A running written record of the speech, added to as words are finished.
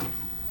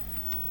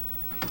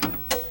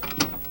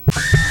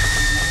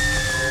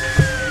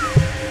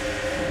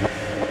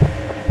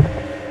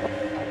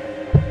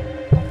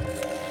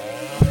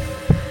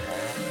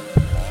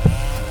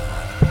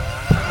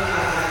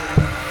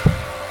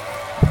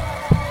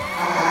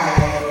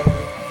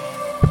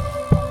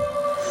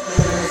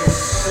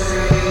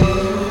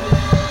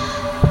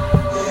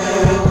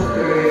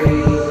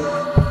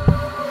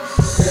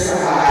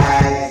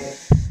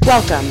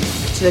Welcome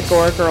to the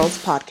Gore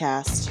Girls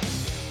podcast.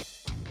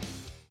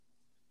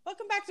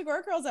 Welcome back to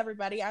Gore Girls,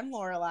 everybody. I'm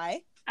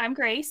Lorelai. I'm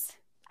Grace.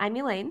 I'm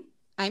Elaine.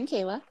 I'm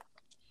Kayla.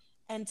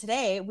 And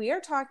today we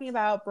are talking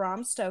about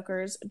Bram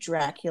Stoker's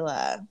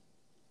Dracula.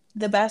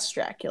 The best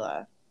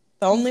Dracula.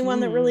 The only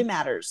one that really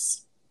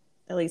matters.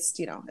 At least,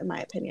 you know, in my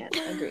opinion.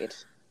 Agreed.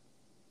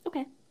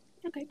 Okay.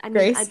 I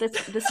mean, Grace?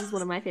 this is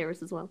one of my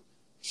favorites as well.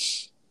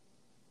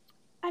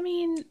 I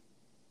mean,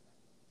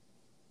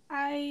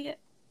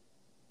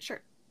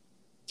 sure.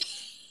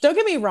 Don't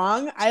get me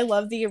wrong. I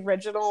love the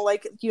original,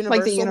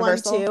 Universal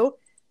one too.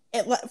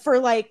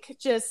 For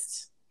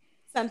just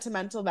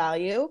sentimental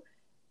value,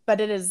 but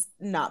it is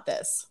not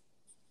this.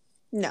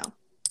 No.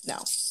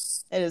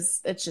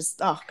 It's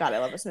just, oh God, I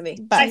love this movie.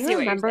 Do But you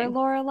remember,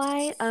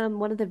 Lorelai,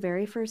 one of the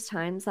very first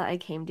times that I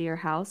came to your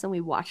house and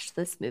we watched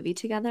this movie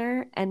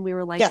together and we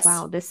were like, Yes.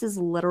 wow, this is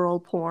literal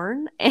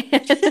porn. And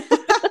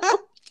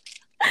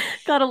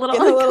got a little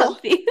Get a little-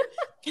 uncomfy.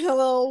 get a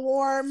little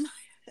warm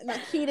and not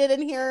heated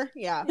in here.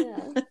 Yeah.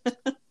 Yeah.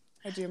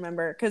 I do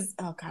remember because,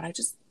 oh God,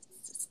 it's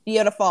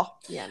beautiful.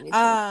 Yeah, me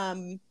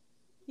too.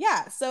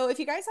 Yeah, so if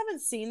you guys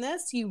haven't seen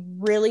this, you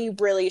really,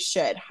 really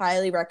should.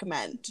 Highly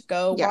recommend.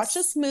 Go watch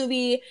this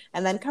movie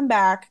and then come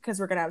back because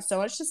we're going to have so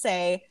much to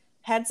say.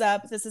 Heads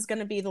up, this is going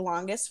to be the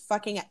longest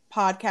fucking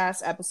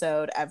podcast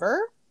episode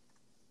ever.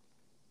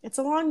 It's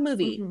a long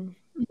movie.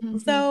 Mm-hmm.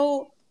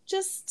 So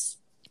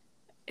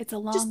It's a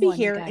long just be one,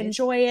 here. guys.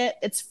 Enjoy it.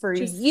 It's for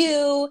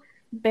you.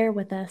 Bear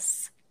with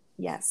us.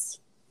 Yes.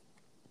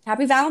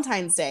 Happy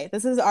Valentine's Day.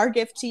 This is our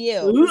gift to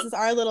you. This is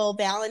our little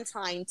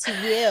Valentine to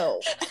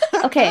you.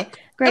 Okay,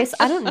 Grace,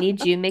 I don't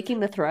need you making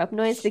the throw up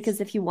noise because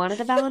if you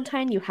wanted a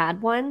Valentine, you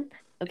had one.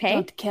 Okay. I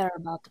don't care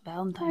about the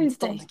Valentine's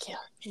Day.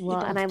 Well,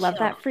 and I love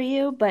that for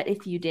you, but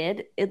if you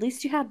did, at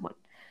least you had one.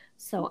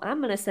 So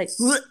I'm gonna say,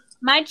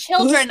 My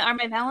children are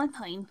my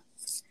Valentine.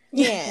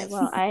 Yes.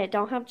 well, I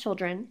don't have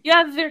children. You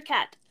have your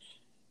cat.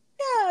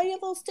 Yeah, you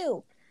have those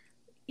too.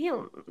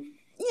 You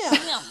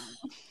Yeah.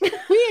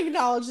 We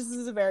acknowledge this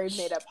is a very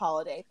made-up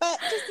holiday, but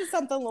just as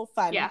something a little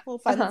fun, Yeah. little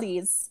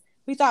funsies.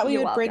 We thought we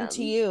You're would bring welcome.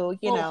 to you,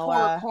 you know,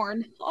 horror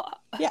porn.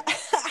 yeah.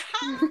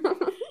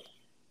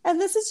 And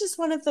this is just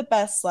one of the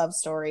best love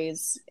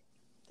stories.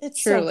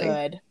 It's Truly. so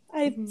good.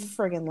 I Mhm.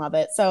 friggin' love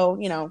it. So,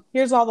 you know,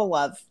 here's all the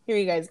love. Here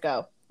you guys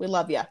go. We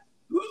love you.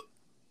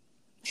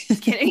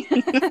 Just kidding.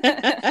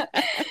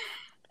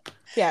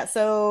 Yeah,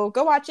 so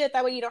go watch it.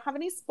 That way you don't have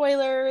any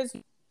spoilers.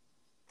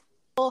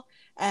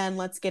 And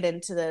let's get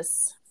into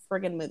this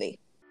friggin' movie.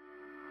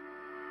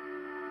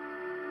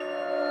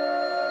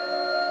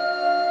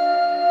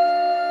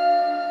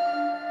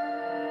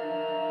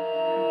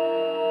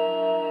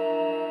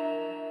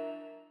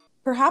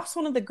 Perhaps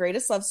one of the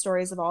greatest love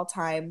stories of all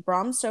time,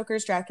 Bram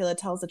Stoker's Dracula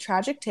tells the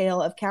tragic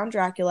tale of Count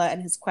Dracula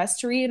and his quest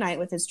to reunite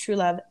with his true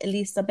love,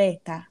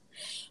 Elisabetta,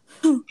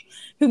 who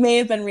may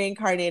have been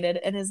reincarnated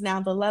and is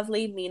now the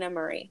lovely Mina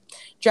Murray.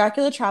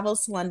 Dracula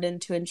travels to London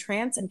to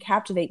entrance and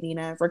captivate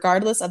Mina,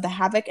 regardless of the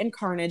havoc and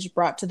carnage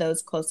brought to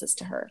those closest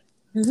to her.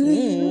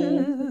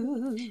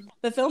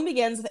 The film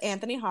begins with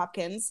Anthony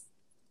Hopkins,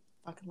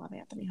 fucking love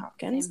Anthony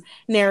Hopkins, Same.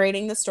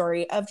 narrating the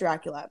story of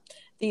Dracula.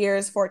 The year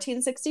is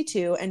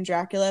 1462, and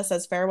Dracula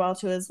says farewell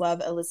to his love,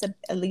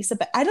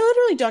 Elisabetta. I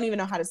literally don't even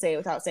know how to say it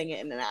without saying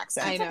it in an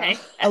accent. I know. Okay.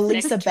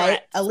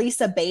 Elisabetta.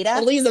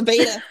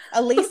 Elisabetta.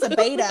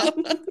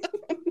 Elisabetta.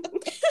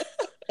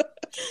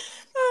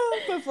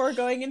 Before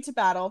going into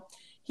battle,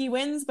 he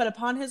wins, but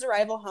upon his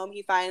arrival home,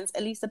 he finds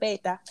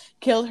Elisabetta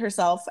killed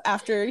herself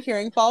after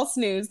hearing false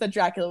news that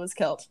Dracula was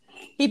killed.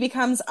 He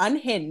becomes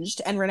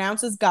unhinged and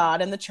renounces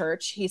God and the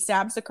church. He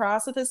stabs the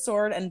cross with his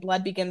sword, and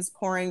blood begins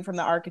pouring from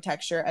the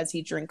architecture as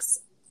he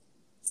drinks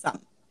some.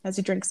 As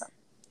he drinks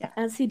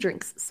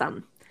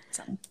some.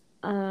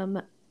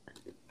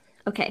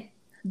 Okay.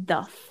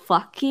 The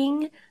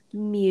fucking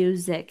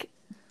music.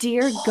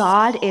 Dear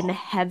God in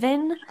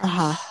heaven.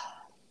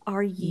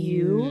 Are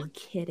you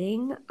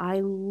kidding? I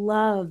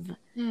love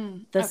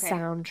the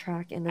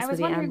soundtrack in this I was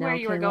movie. wondering where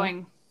you were Kayla.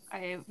 going.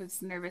 I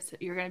was nervous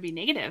that you were going to be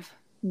negative.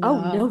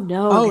 Oh,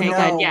 no. Oh, Okay,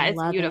 no. good. Yeah, it's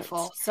Love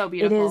beautiful. it. So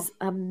beautiful. It is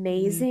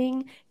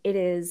amazing. It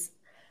is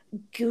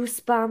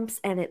goosebumps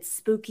and it's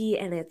spooky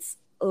and it's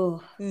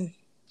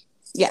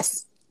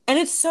Yes. And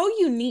it's so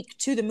unique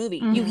to the movie.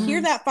 You Mhm.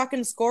 hear that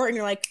fucking score and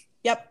you're like,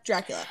 yep,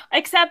 Dracula.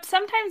 Except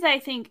sometimes I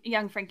think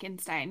Young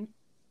Frankenstein.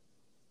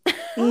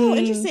 Oh,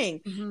 interesting.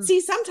 Mhm.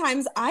 See,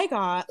 sometimes I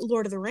got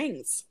Lord of the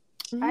Rings.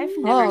 I've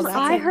never that's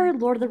I seen.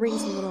 heard Lord of the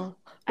Rings a little.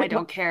 I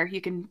don't care. You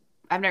can.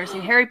 I've never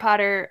seen Harry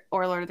Potter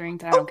or Lord of the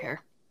Rings, and I don't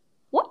care.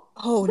 What?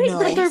 Oh, Wait, no.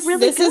 but they're really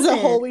this is a good.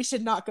 hole we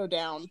should not go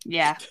down.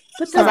 Yeah,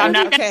 But because I'm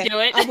they're not really- gonna do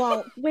it. I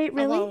won't. Wait, I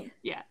really? won't.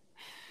 Yeah,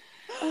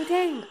 Oh,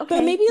 dang. Okay.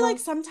 But maybe well, like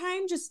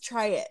sometime just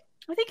try it.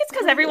 I think it's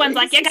because everyone's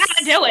like, "You This is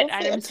gotta do so it," and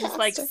I'm just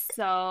like, fantastic.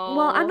 so.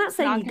 Well, I'm not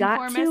saying you got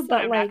to, nonconformist,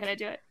 but, I'm like, not gonna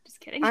do it. Just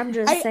kidding. I'm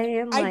just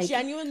saying, I like,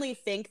 genuinely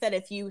think that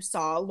if you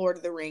saw Lord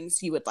of the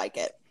Rings, you would like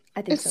it.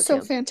 I think It's so, so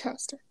too.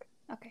 fantastic.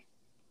 Okay,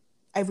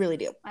 I really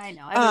do. I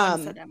know. Everyone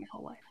Um, said that my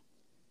whole life.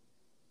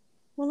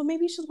 Well, then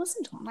maybe you should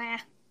listen to them.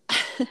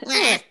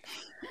 Nah.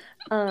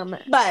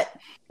 But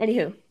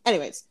Anywho,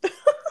 anyways.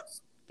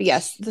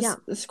 Yes,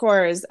 the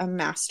score is a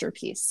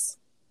masterpiece.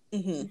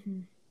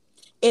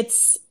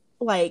 It's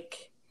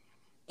like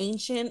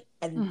ancient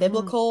and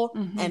biblical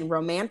and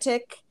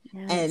romantic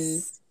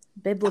and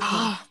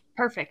biblical.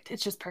 Perfect.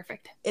 It's just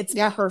perfect. It's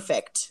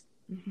perfect.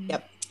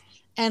 Yep.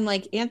 And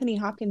like Anthony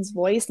Hopkins'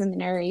 voice and the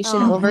narration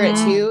over it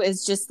too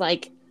is just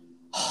like,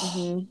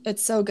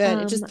 it's so good.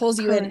 It just pulls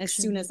you in as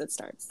soon as it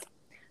starts.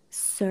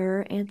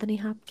 Sir Anthony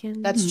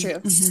Hopkins. That's true.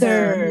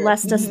 Sir.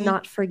 Lest us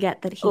not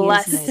forget that he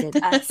is knighted.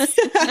 us.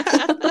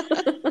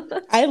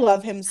 I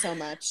love him so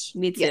much.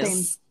 Me too.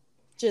 Yes.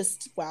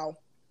 Just wow.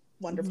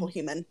 Wonderful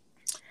human.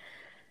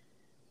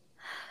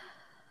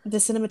 The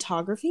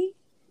cinematography?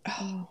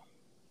 Oh.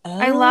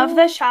 I love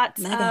the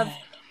shots my of God.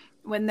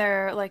 when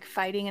they're like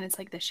fighting and it's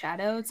like the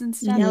shadows and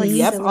stuff. Yeah, like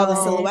Yep, all the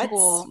silhouettes.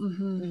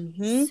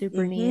 silhouettes.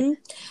 Super neat.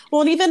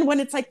 Well, and even when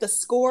it's like the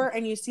score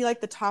and you see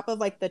like the top of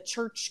like the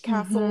church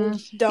castle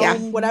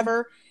dome,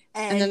 whatever,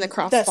 and then the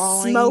cross the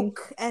falling.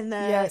 smoke and the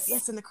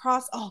and the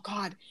cross. Oh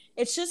God,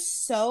 it's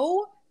just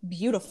so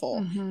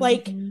beautiful.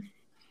 Like even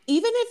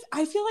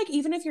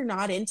if you're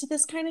not into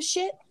this kind of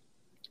shit,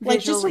 like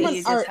just from Visually, an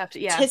you just have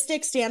to-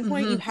 artistic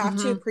standpoint, you have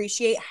to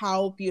appreciate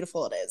how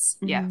beautiful it is.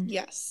 Yeah.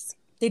 Yes.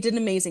 They did an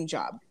amazing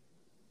job.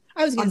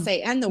 I was going to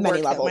say, and the many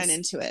work that levels. went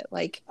into it.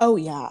 Like, Oh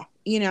yeah.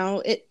 you know,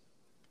 it.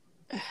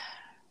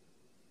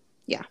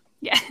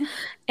 Yeah.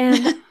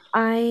 And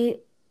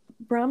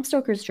Bram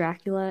Stoker's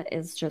Dracula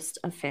is just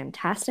a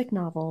fantastic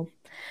novel,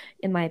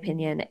 in my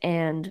opinion.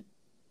 And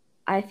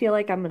I feel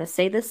like I'm going to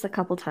say this a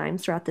couple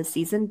times throughout this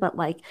season, but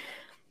like,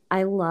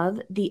 I love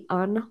the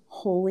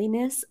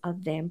unholiness of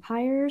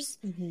vampires.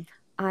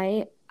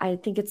 I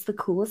think it's the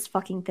coolest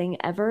fucking thing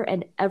ever.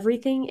 And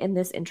everything in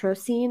this intro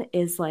scene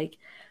is like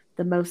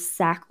the most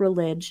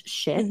sacrilege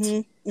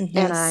shit.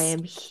 And I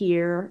am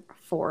here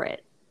for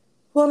it.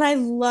 Well, and I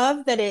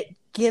love that it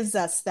gives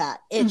us that.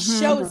 It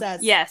shows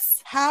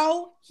us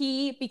how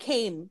he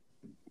became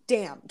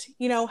damned.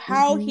 You know,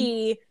 how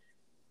he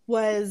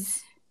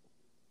was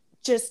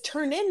just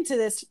turned into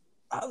this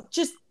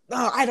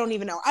I don't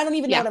even know. I don't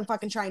even know what I'm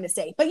fucking trying to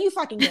say. But you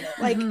fucking get it.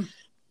 Like,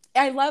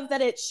 I love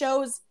that it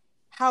shows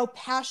how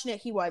passionate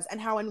he was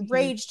and how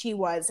enraged he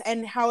was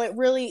and how it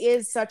really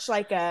is such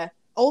like a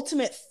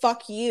ultimate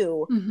fuck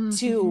you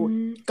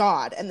to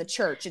God and the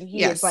church. And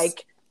he is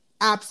like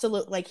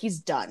absolute, like he's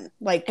done.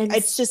 Like, And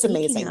it's just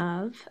amazing.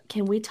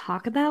 Can we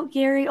talk about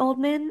Gary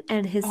Oldman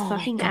and his Oh my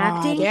fucking God.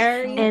 acting?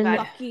 Gary And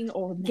fucking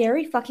Oldman.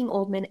 Gary fucking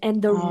Oldman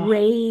and the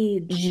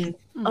rage.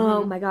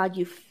 Oh my God,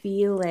 you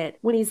feel it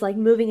when he's like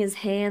moving his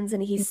hands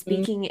and he's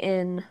speaking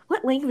in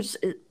what language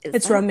is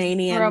It's that?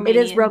 Romanian. It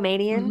is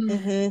Romanian.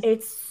 Mhm.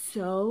 It's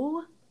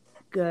so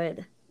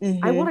good. Mhm.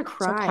 I want to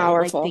cry.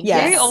 powerful. Like,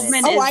 Yes. Gary thinking about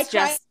it. Oldman I is cried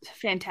just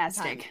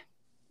fantastic.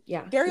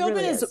 Yeah, Gary he Oldman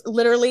really is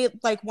literally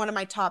like one of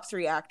my top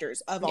 3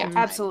 actors of all time.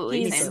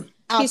 Absolutely. He's Same.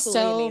 He's so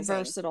absolutely amazing.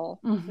 versatile.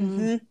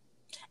 And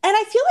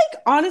I feel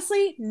like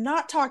honestly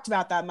not talked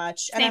about that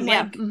much. And I'm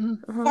like,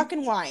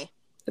 fucking why?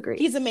 Agreed.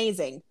 He's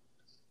amazing.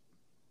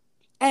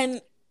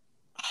 And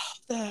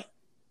the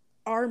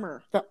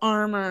armor. The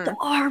armor.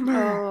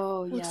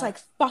 Oh, Looks like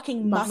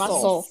fucking muscle.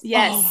 Muscle.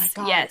 Yes. Oh my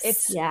God. Yes.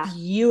 It's Yeah.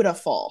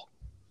 beautiful.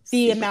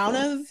 The Super amount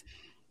cool.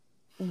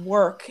 of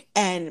work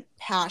and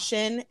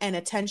passion and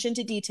attention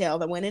to detail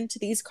that went into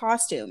these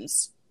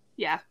costumes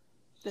Yeah.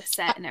 The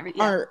set and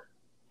everything. are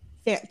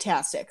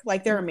fantastic.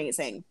 Like, they're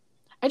amazing.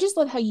 I just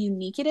love how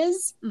unique it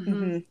is.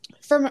 Mhm.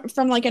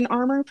 From like an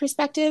armor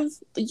perspective.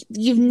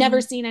 You've never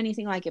seen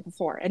anything like it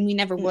before, and we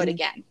never would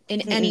again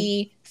in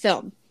any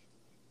film.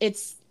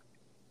 It's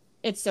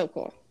so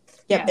cool.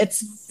 Yep, Yeah.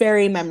 it's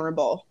very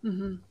memorable.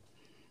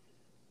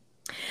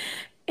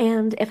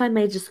 And if I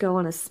may just go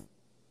on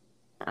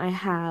I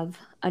have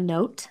a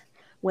note.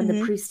 When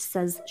the priest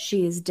says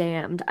she is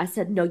damned, I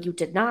said, no, you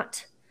did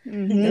not.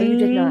 No, you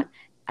did not.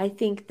 I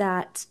think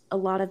that a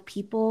lot of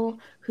people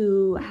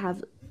who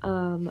have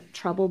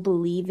trouble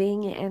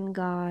believing in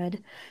God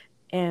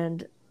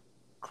and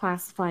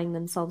classifying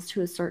themselves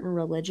to a certain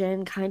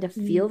religion kind of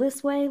feel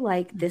this way.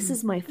 Like, this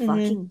is my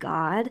fucking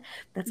God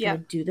that's going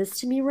to do this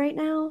to me right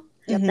now.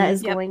 That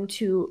is going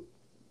to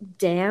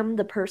damn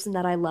the person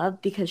that I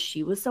love because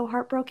she was so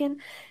heartbroken.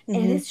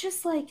 And it's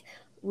just like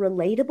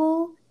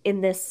relatable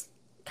in this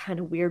kind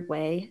of weird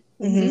way.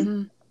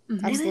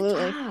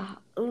 Absolutely.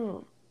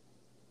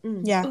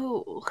 Yeah,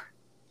 Ooh.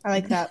 I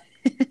like that.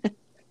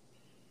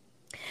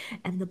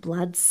 And the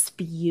blood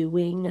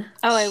spewing.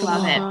 Oh, I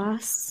love it.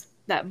 across.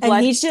 That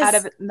blood he's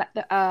just-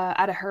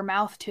 out of her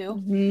mouth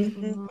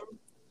too.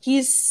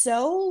 He's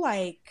so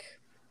like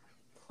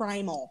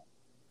primal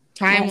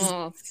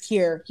Primal.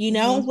 here, you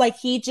know? Like,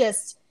 he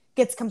just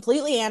gets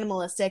completely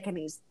animalistic and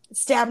he's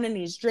stabbing and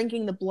he's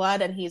drinking the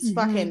blood and he's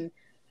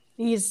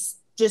he's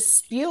just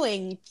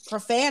spewing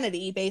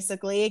profanity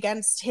basically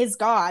against his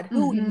God,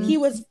 who he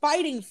was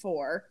fighting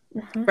for,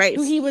 Right.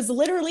 who he was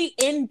literally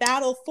in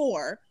battle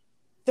for.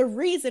 The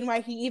reason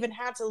why he even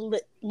had to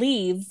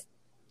leave,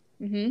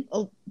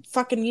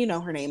 fucking, you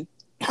know her name.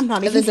 I'm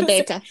not even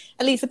Elisabetta.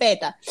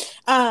 Elisabetta.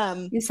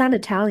 You sound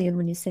Italian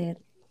when you say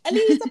it.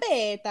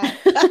 Elisabetta.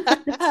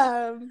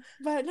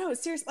 But no,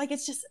 seriously, like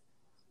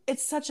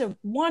it's such a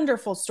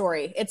wonderful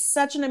story. It's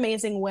such an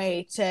amazing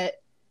way to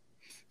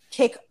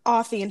kick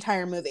off the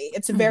entire movie.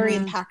 It's very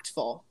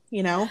impactful,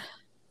 you know?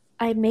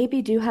 I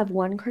maybe do have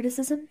one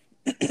criticism,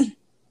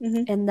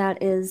 and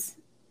that is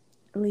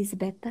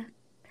Elisabetta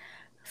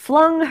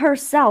flung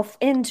herself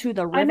into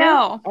the river. I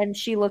know. And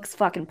she looks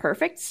fucking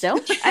perfect still.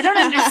 I don't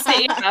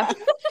understand.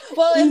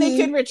 Well, and they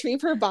could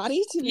retrieve her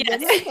body to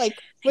begin with. Like,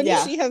 wouldn't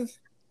she have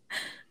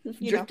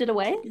drifted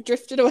away?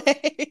 Drifted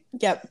away.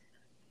 Yep.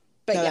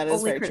 But No, yeah, that is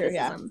only very true,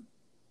 yeah.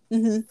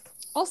 criticism.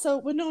 Also,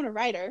 Winona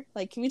Ryder.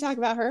 Like, can we talk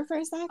about her for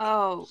a sec?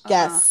 Oh.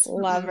 Yes.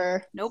 Love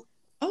her. Nope.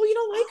 Oh, you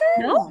don't like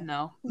her? No?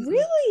 No.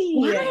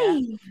 Really?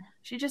 Why?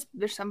 She just,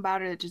 there's something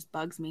about her that just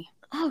bugs me.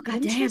 Oh,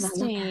 god damn.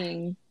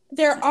 Interesting.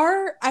 There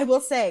are, I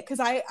will say, because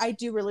I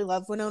do really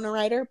love Winona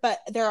Ryder, but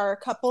there are a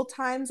couple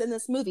times in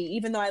this movie,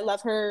 even though I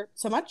love her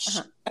so much,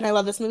 and I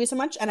love this movie so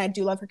much, and I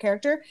do love her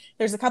character,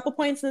 there's a couple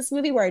points in this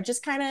movie where I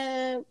just kind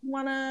of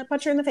want to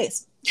punch her in the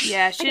face.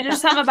 Yeah, there's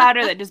something about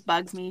her that just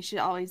bugs me. She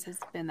always has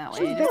been that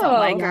way. I just don't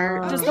like her.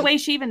 no. Just the way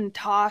she even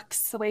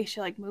talks, the way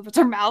she like moves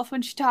her mouth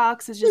when she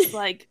talks is just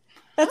like.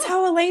 That's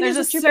how Elaine is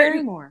There's with a Drew certain-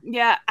 Barrymore.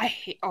 Yeah, I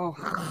hate.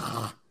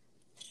 Oh.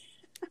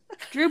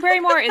 Drew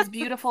Barrymore is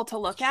beautiful to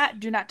look at.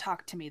 Do not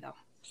talk to me though.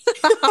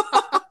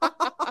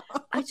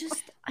 I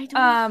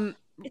don't.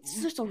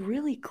 It's just a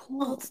really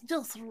cool. It's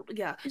just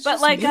yeah, It's but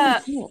just like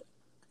really cool.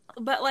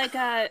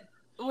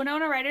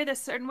 Winona Ryder, the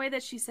certain way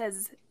that she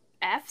says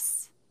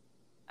F's,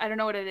 I don't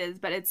know what it is,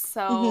 but it's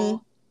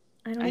so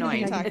I don't annoying. know what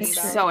you're It's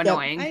talking so about.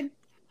 annoying.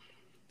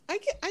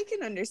 I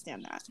can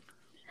understand that.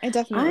 I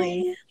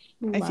definitely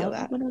I feel love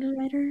that. Winona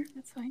Ryder.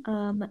 That's fine.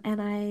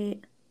 And I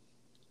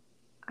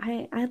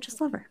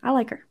just love her. I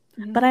like her.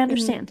 But I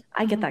understand.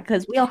 I get that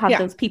because we all have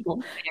those people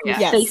with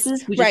Yeah.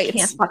 faces we just Right.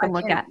 can't fucking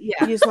look at. Yeah,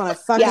 You just want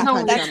to fucking Yeah,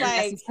 punch that's them.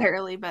 why-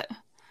 necessarily, but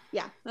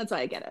Yeah, that's why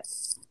I get it.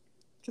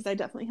 Because I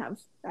definitely have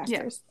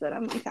actors that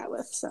I'm like that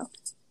with. So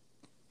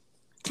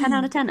 10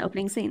 out of 10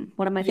 opening scene.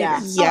 One of my Yeah.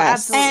 favorites. Oh,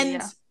 Yes. absolutely,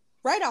 And yeah.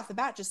 right off the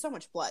bat, just so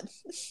much blood.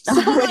 So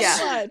much Yeah.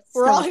 blood. So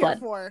We're all much here blood.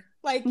 for.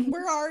 Like,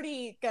 we're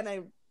already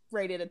gonna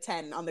rate it a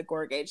 10 on the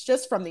gore gauge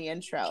just from the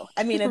intro.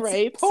 I mean, it's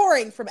Right.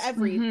 pouring from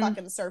every Mhm.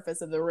 fucking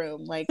surface of the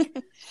room. Like,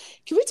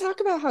 can we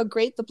talk about how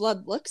great the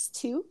blood looks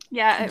too?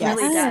 Yeah, it Yes.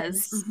 really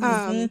Yes. does.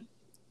 Mhm.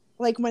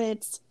 Like when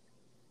it's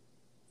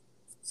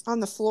on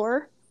the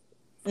floor.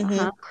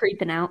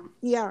 Creeping out.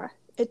 Yeah,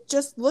 it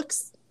just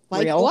looks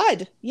like Real.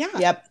 blood. Yeah.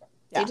 Yep.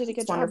 They Yeah, did a good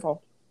it's job.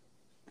 wonderful.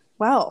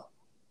 Well,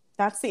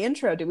 that's the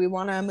intro. Do we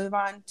want to move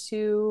on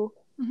to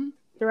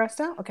the rest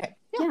now? Okay.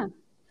 Yeah.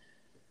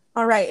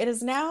 All right. It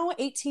is now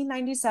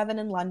 1897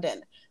 in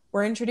London.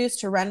 We're introduced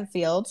to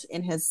Renfield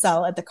in his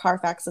cell at the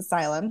Carfax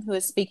Asylum, who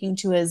is speaking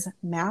to his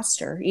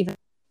master.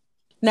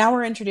 Now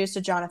we're introduced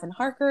to Jonathan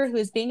Harker, who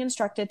is being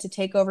instructed to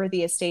take over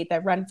the estate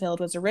that Renfield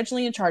was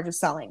originally in charge of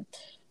selling.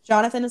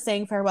 Jonathan is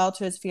saying farewell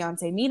to his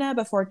fiancée Mina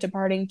before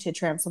departing to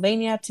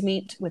Transylvania to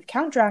meet with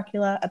Count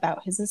Dracula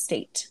about his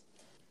estate.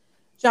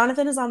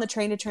 Jonathan is on the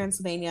train to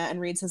Transylvania and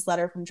reads his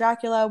letter from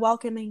Dracula,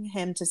 welcoming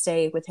him to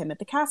stay with him at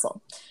the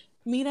castle.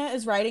 Mina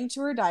is writing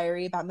to her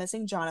diary about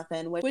missing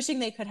Jonathan, wishing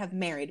they could have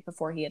married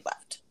before he had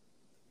left.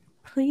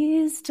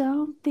 Please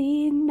don't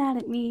be mad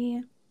at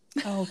me.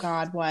 Oh,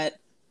 God, what?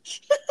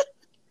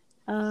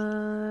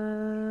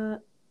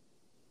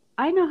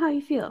 I know how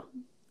you feel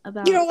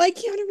about. You don't like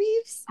Keanu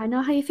Reeves? I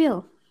know how you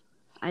feel.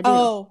 I do.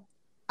 Oh,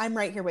 I'm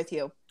right here with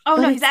you. Oh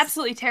But no, he's it's-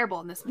 absolutely terrible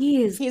in this movie.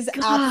 He is. He's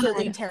God,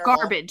 absolutely terrible.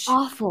 Garbage.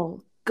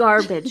 awful.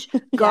 Garbage.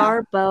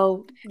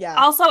 Garbo. Yeah.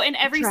 Also, in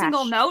every Trash.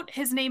 single note,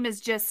 his name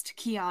is just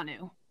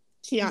Keanu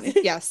Keanu.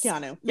 Yes.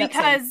 Keanu. Yep, same.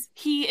 because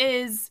he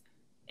is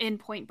in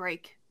Point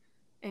Break,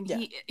 and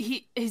Yeah.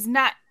 he's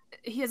not.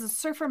 He is a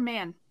surfer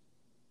man.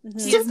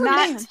 Mhm. He is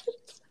Superman.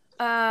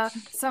 not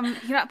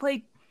he not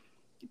play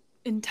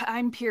in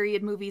time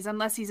period movies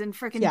unless he's in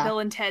freaking Yeah. Bill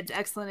and Ted's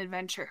Excellent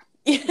Adventure.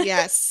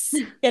 Yes.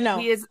 You know,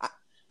 He is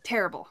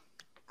terrible.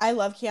 I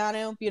love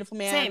Keanu, beautiful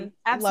man. Same, Love him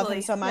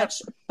absolutely. so Yep.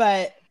 much,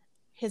 but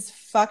his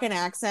fucking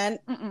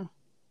accent. Mm-mm.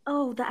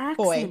 Oh, the accent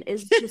Boy.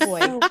 is just Boy.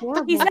 so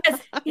horrible.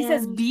 He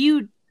says And-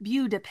 Budapest.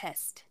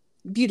 Budapest.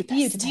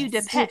 Budapest.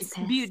 Budapest.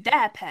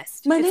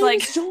 Budapest. My It's name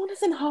like is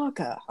Jonathan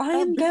Harker. I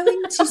am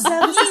going to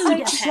sell the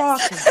estate to Budapest.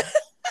 Dracula.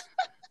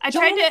 I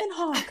tried to Jonathan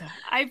Harker.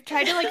 I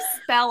tried to like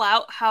spell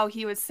out how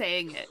he was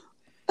saying it.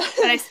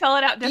 And I spell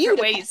it out different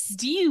ways.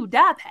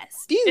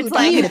 Budapest. It's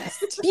like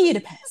Budapest.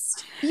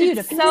 Budapest.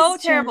 Budapest. it's so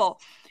It's terrible.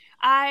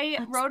 I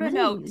That's wrote a lame.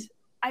 note.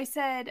 I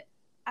said,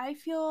 I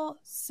feel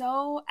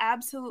so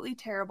absolutely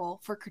terrible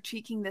for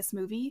critiquing this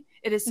movie.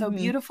 It is so Mhm.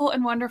 beautiful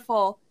and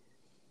wonderful.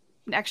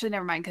 Actually,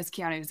 never mind, because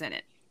Keanu's in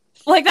it.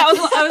 Like that was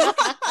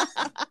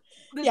I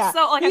was Yeah,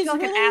 so like I he's feel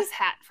like an really-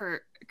 asshat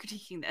for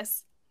critiquing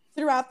this.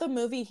 Throughout the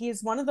movie,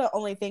 he's one of the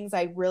only things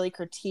I really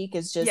critique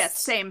is just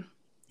Yes, same.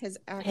 His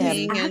Him.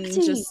 acting and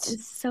acting just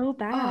is so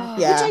bad.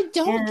 Oh. Yeah. which I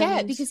don't get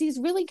And- because he's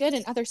really good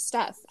in other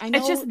stuff. I know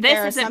It's just this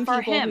there are isn't some for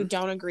people who him.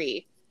 don't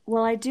agree.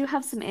 Well, I do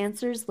have some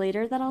answers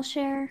later that I'll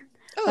share,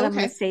 Oh, but I'm okay.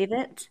 going to save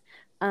it.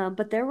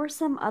 But there were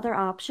some other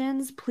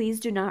options. Please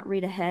do not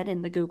read ahead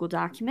in the Google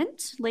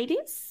document,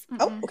 ladies.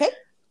 Oh, okay.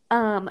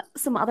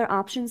 Some other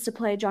options to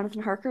play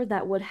Jonathan Harker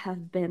that would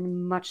have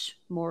been much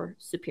more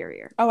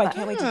superior. Oh, I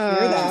can't wait to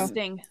hear that.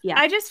 Interesting. Yeah.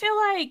 I just feel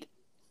like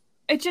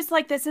it's just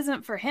like this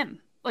isn't for him.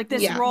 Like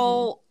this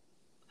role,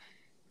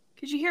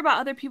 because you hear about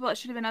other people that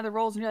should have been other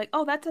roles, and you're like,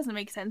 oh, that doesn't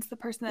make sense. The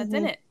person that's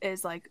in it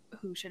is like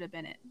who should have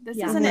been it. This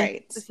isn't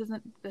it. This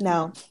isn't.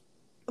 No.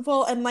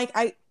 Well, and like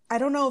I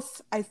don't know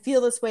if I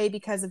feel this way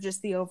because of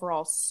just the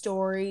overall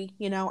story.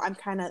 You know, I'm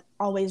kind of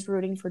always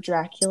rooting for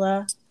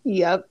Dracula.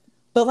 Yep.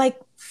 But like,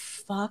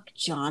 fuck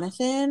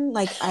Jonathan.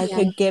 Like, I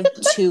could give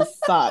two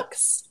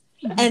fucks.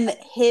 And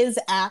his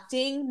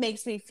acting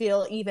makes me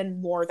feel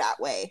even more that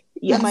way.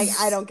 Yes. I'm like,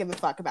 I don't give a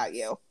fuck about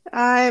you.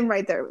 I'm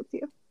right there with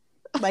you.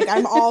 Like,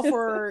 I'm all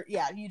for,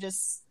 you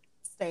just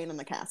staying in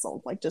the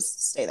castle. Like,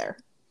 just stay there.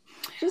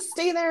 Just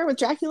stay there with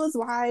Dracula's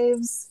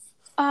wives.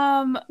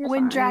 When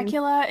fine.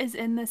 Dracula is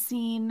in the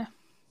scene,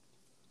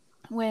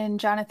 when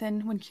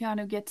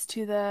Keanu gets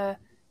to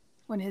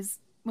when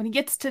he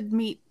gets to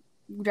meet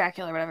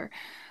Dracula or whatever,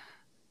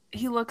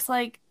 he looks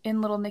like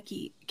in Little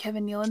Nicky,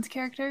 Kevin Nealon's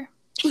character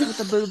with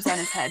the boobs on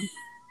his head.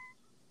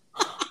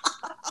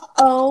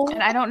 Oh,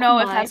 and I don't know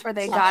if that's where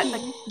they got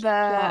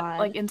the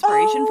like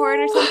inspiration for it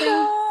or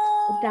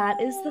something.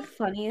 That is the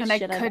funniest and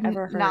shit I I've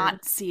ever heard.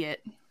 Not see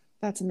it.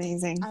 That's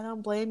amazing. I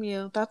don't blame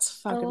you. That's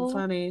fucking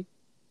funny.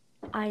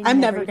 I'm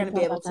never going to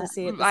be able to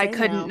see it. I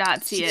couldn't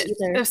not see it.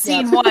 Either.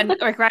 Scene one,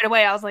 like right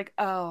away, I was like,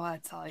 oh,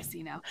 that's all I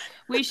see now.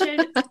 We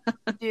should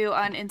do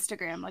on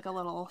Instagram like a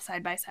little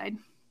side by side.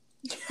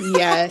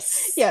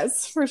 Yes.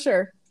 Yes, for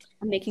sure.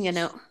 I'm making a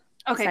note.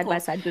 Okay, side by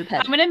side boob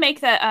head. I'm gonna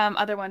make the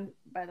other one,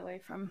 by the way,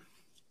 from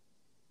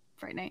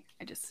Fright Night.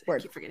 I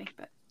keep forgetting,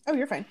 but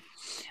you're fine.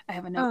 I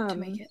have a note to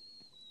make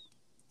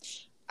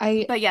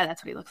it. But yeah,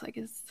 that's what he looks like,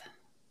 is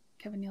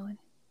Kevin Nealon.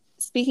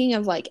 Speaking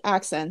of like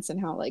accents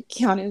and how like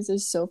Keanu's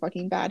is so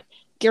fucking bad,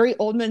 Gary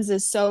Oldman's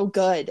is so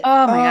good.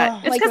 Oh my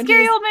god! It's like because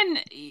Gary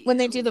Oldman, when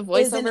they do the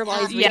voiceover while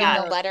he's reading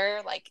the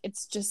letter, like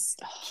it's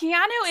just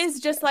Keanu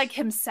is just like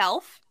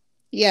himself.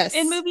 Yes.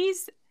 In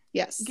movies.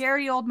 Yes.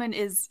 Gary Oldman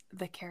is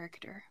the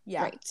character.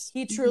 Yeah. Right.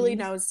 He truly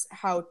knows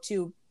how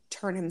to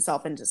turn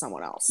himself into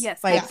someone else.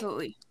 Yes, like,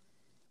 absolutely.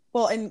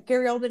 Well, and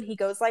Gary Oldman, he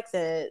goes like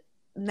the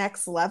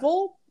next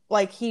level.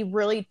 Like he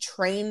really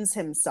trains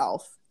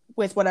himself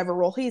with whatever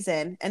role he's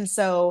in. And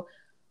so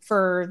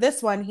for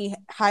this one, he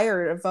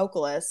hired a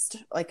vocalist,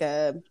 like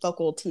a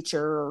vocal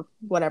teacher or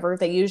whatever.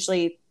 They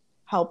usually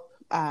help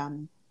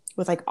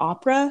with like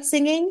opera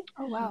singing.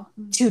 Oh, wow.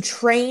 To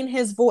train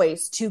his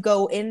voice to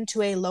go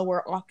into a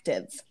lower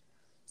octave.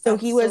 So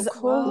he was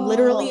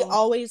literally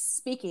always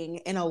speaking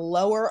in a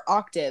lower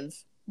octave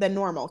than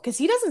normal. Because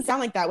he doesn't sound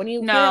like that when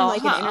you hear him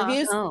like in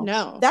interviews.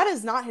 No. That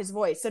is not his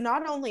voice. So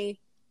not only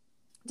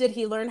did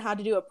he learn how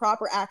to do a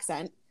proper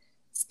accent,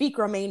 speak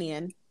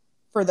Romanian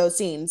for those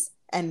scenes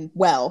and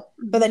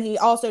but then he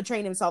also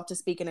trained himself to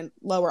speak in a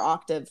lower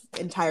octave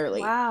entirely.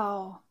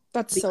 Wow.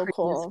 That's so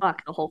cool. As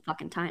fuck the whole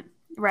fucking time.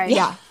 Right.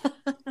 Yeah.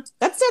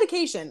 That's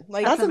dedication.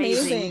 Like that's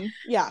amazing.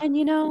 Yeah. And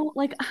you know,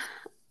 like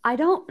I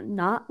don't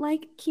not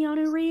like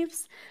Keanu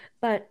Reeves,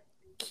 but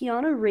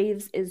Keanu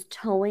Reeves is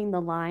towing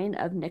the line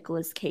of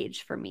Nicolas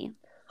Cage for me.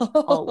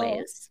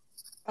 Always.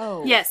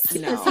 Oh. Yes.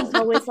 Because he's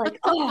always like,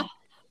 oh,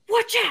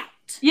 watch out.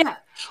 Yeah.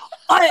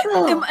 I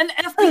am an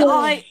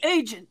FBI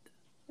agent.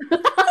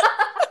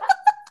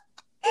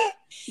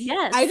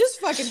 Yes. I just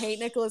fucking hate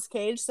Nicolas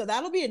Cage, so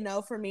that'll be a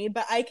no for me,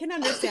 but I can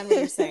understand what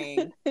you're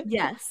saying.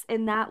 Yes,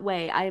 in that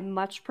way, I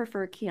much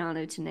prefer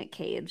Keanu to Nick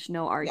Cage.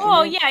 No argument.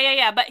 Oh,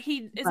 yeah. But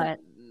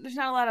there's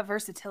not a lot of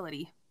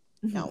versatility.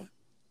 No.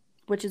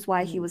 Which is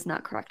why he was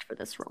not correct for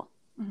this role.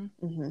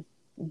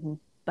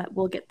 But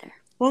we'll get there.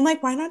 Well,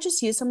 like, why not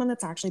just use someone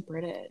that's actually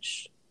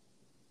British?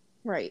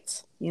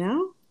 Right. You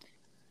know?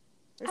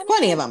 There's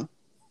plenty of them.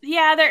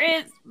 Yeah, there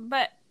is,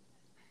 but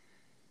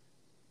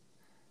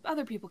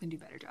other people can do a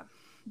better job.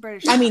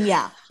 British. I mean,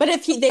 yeah. But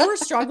if they were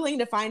struggling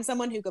to find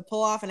someone who could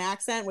pull off an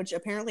accent, which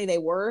apparently they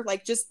were,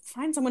 like, just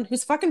find someone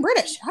who's fucking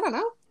British. I don't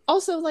know.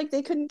 Also, like,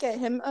 they couldn't get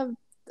him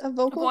a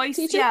vocal voice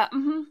teacher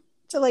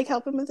to, like,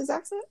 help him with his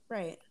accent?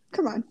 Right.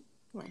 Come on.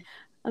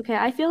 Okay,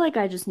 I feel like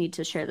I just need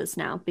to share this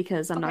now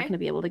because I'm not going to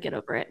be able to get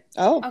over it.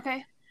 Oh.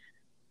 Okay.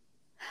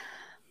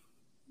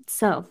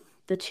 So,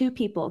 the two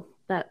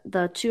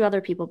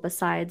other people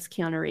besides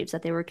Keanu Reeves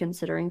that they were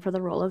considering for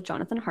the role of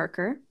Jonathan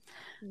Harker,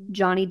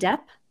 Johnny Depp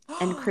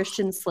and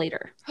Christian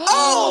Slater.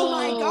 Oh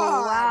my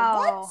god.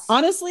 Wow. What?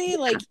 Honestly,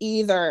 like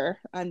either,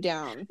 I'm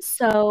down.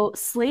 So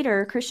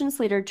Christian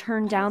Slater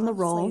turned down the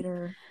role.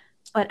 Slater.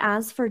 But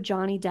as for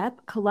Johnny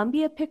Depp,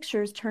 Columbia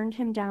Pictures turned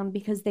him down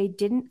because they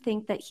didn't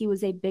think that he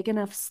was a big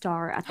enough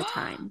star at the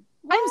time.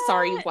 I'm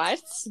sorry,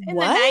 what? In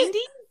the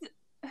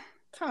 90s?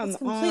 Come That's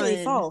completely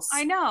on. false.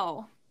 I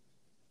know.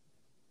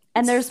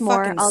 And there's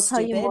more. fucking I'll tell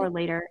you stupid. more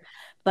later.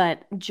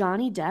 But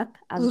Johnny Depp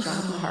as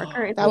Jonathan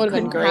Harker, if That we would've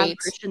been couldn't have great.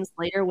 Christian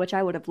Slater, which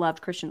I would have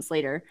loved Christian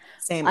Slater.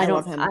 Same. I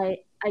love him. I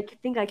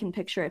think I can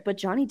picture it. But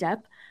Johnny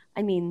Depp,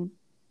 I mean,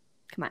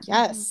 Come on.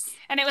 Yes.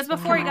 And it was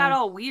before he Come got on.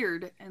 all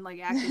weird and like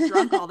acted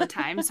drunk all the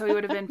time, so he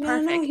would have been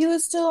perfect. No, he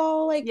was still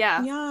all like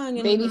Yeah. young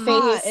and Baby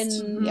hot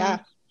faced. and Yeah.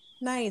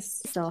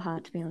 nice. So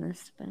hot, to be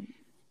honest. But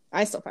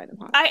I still find him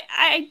hot.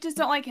 I just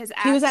don't like his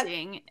He was at-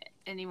 acting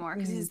anymore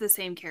because he's the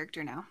same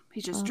character now.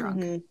 He's just drunk.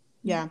 Mhm.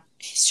 Yeah.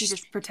 He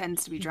just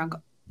pretends to be drunk.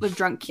 With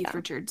drunk Keith Yeah.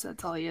 Richards,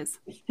 that's all he is.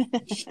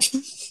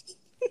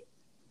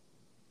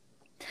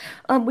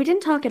 we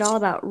didn't talk at all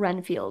about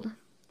Renfield.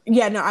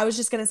 Yeah, no, I was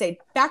just gonna say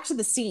back to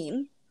the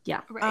scene.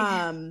 Yeah.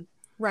 Right.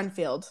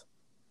 Renfield.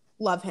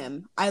 Love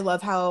him. I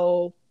love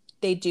how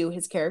they do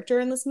his character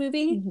in this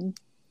movie. Mm-hmm.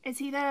 Is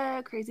he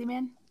the crazy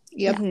man?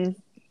 Yep. Mhm.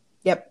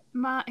 Yep.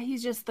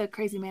 He's just the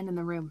crazy man in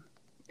the room.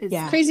 Is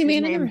Yeah. Crazy his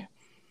man in the name.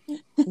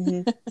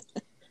 room.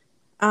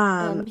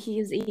 Mhm. He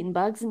was eating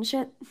bugs and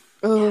shit.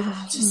 Oh,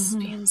 just Mhm.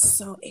 being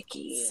so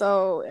icky.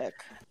 So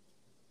ick.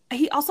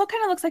 He also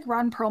kind of looks like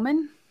Ron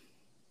Perlman.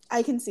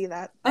 I can see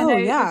that. And Oh, I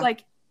yeah. was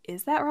like,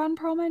 is that Ron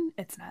Perlman?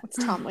 It's not. It's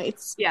Tom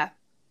Waits. Yeah.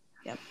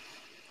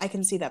 I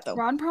can see that though.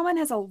 Ron Perlman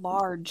has a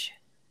large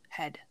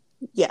head.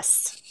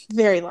 Yes.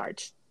 Very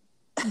large.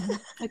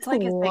 It's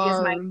like as big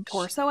as my Large.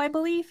 torso, I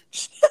believe.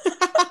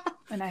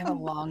 And I have a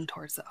long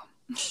torso.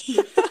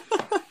 His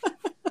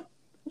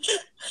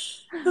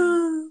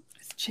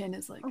chin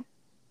is like, But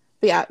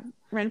yeah,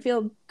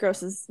 Renfield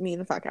grosses me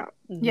the fuck out.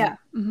 yeah.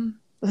 hmm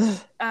Ugh.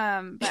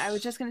 But I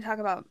was just going to talk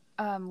about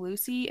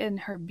Lucy and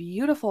her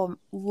beautiful,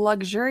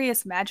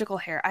 luxurious, magical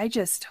hair. I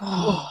just,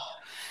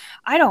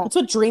 I don't, That's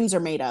what dreams are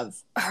made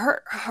of.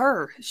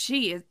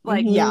 she is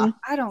like, Yeah.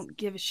 I don't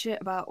give a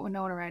shit about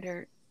Winona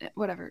Ryder,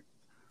 whatever.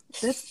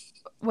 This,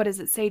 what is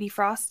it, Sadie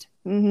Frost?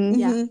 Mm-hmm.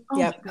 Yeah. Mhm. Oh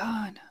Yep. my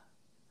God.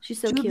 She's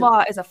so Jude cute.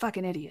 Law is a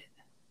fucking idiot.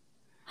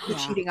 Yeah.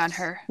 Cheating on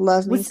her.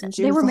 Love me Was, some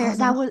they were Jude married.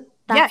 Law.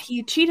 Yeah,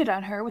 he cheated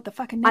on her with the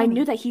fucking nanny. I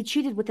knew that he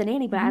cheated with the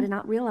nanny, but I did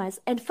not realize.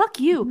 And fuck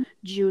you,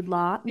 Jude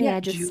Law. May Yeah, I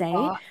just Jude say?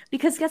 Law.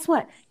 Because guess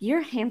what? You're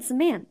a handsome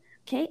man.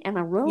 Okay, and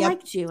I really Yep.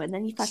 liked you, and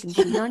then you fucking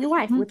cheated on your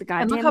wife with the And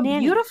goddamn look how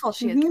nanny. beautiful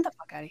she is. Mhm. Get the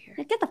fuck out of here.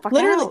 Yeah, get the fuck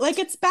Literally, out. like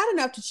it's bad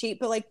enough to cheat,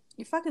 but like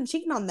you're fucking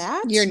cheating on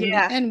that.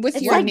 Yeah. And with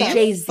It's your like name.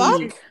 Jay Z.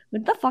 Fuck?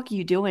 What the fuck are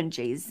you doing,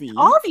 Jay Z?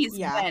 All these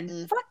Yeah. men.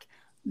 Mm. Fuck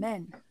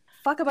men.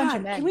 Fuck a bunch God,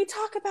 of men. can we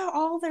talk about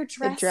all their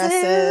dresses?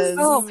 dresses.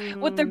 Oh,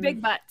 with their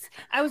big butts.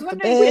 I was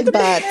wondering big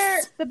where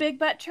butts. the big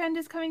butt trend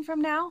is coming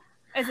from now.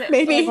 Is it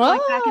Maybe. like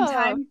back in Oh,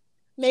 time?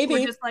 Maybe.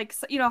 We're just like,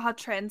 you know how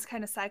trends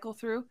kind of cycle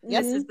through?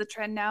 Yes. This is the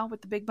trend now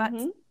with the big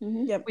butts.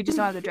 Mhm. Yep. We just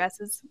don't have the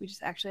dresses. We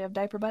just actually have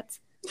diaper butts.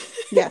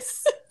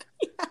 Yes.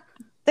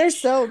 They're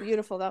so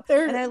beautiful though.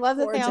 They're and I love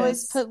that they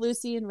always gorgeous. put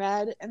Lucy in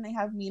red and they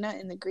have Mina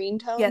in the green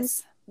tones.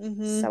 Yes.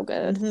 Mhm. So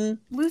good. Mhm.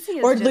 Lucy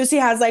is Or just, Lucy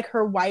has like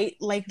her white,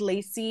 like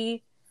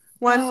lacy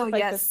one Oh, with like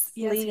yes.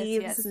 the Yes, yes,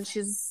 sleeves, yes. and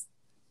she's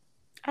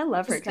I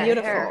love her. just kind of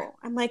beautiful. hair.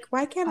 I'm like,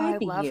 why can't Oh, I I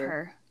be love you?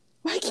 her.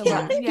 Why love-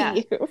 can't I be yeah.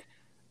 you?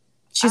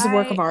 She's a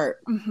work of I-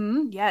 art.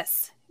 Mm-hmm.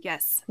 Yes.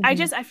 Yes.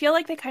 Mhm. I feel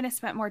like they kind of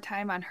spent more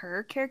time on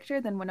her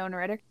character than Winona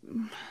Ryder.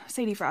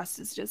 Sadie Frost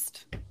is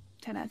just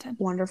 10 out of 10.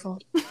 Wonderful.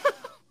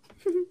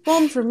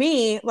 Well, and for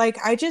me, like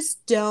I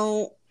just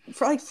don't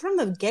from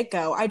the get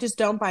go, I just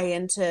don't buy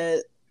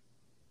into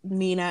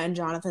Mina and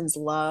Jonathan's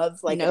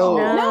love like at No. all.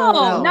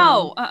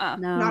 No, no,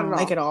 No. Not at all.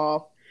 Like at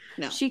all.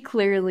 No. She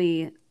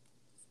clearly,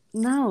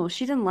 no,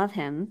 she didn't love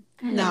him.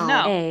 No.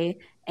 No. A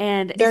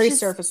and it's Very just-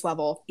 surface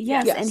level.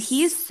 Yes, Yes. and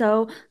he's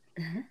so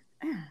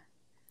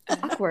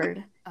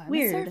awkward. I'm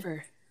Weird. a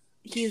surfer.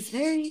 He's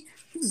very,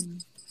 I Just,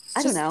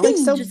 don't know, like,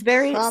 so just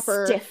very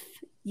proper. stiff.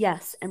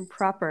 Yes, and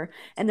proper,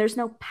 and there's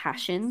no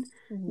passion.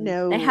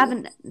 No. They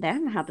haven't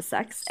had the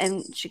sex,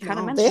 and she kind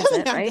of No, They mentions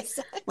haven't it, had right? the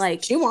sex.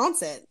 Like She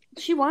wants it.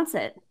 she wants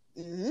it.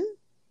 Mhm.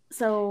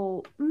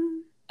 So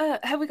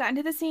Have we gotten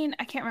to the scene?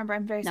 I can't remember.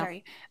 I'm very No.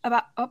 sorry.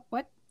 About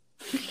what?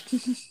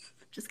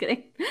 just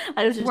kidding.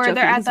 I was just Where joking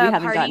they're at because we the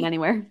haven't party? gotten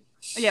anywhere.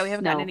 Yeah, we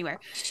haven't No. gotten anywhere.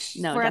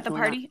 No, We're at the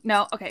definitely party.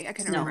 No, okay, I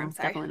couldn't Not. remember. No, I'm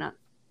sorry. definitely not.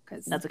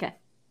 'Cause- That's okay.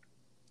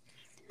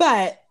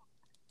 But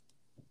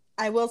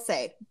I will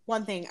say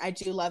one thing I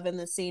do love in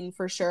this scene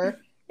for sure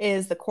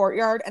is the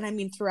courtyard, and I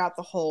mean throughout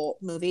the whole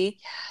movie.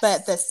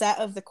 But the set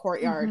of the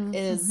courtyard Mhm,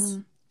 is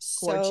mhm.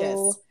 gorgeous.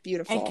 So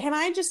beautiful. And can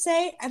I just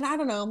say, and I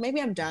don't know,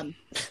 maybe I'm dumb,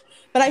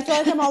 but I feel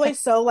like I'm always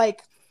so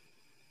like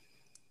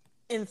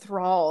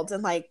enthralled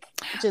and like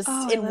just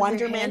Oh, I in love your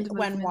wonderment hand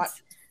when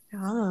movements.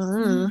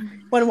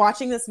 when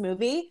watching this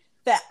movie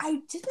that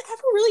I didn't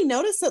ever really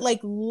notice that like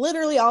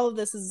literally all of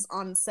this is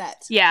on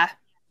set. Yeah.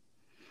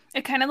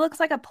 It kind of looks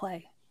like a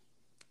play.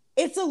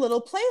 It's a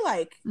little play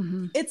like.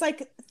 Mm-hmm. It's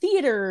like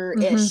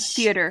theater-ish. Mhm,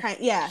 theater.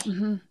 Yeah.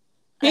 Mm-hmm.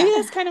 Maybe Yeah.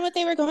 that's kind of what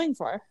they were going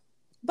for.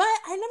 But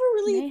I never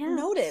really Mayhaps.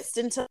 noticed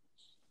until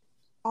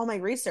all my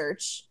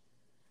research.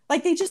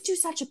 Like they just do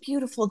such a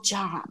beautiful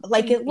job.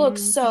 Like it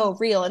looks so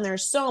real and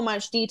there's so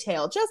much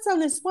detail just on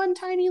this one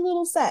tiny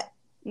little set.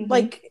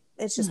 Like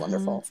it's just Mhm.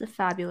 wonderful. It's a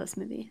fabulous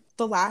movie.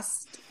 The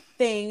last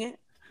thing,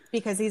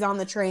 because he's on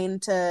the train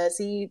to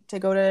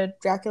go to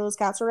Dracula's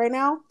castle right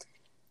now.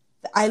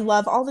 I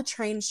love all the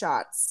train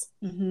shots.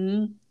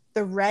 Mm-hmm.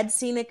 The red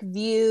scenic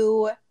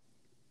view,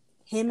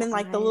 him in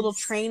like the little eyes.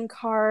 train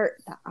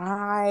cart, the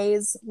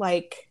eyes,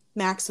 like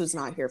Max was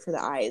not here for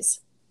the eyes.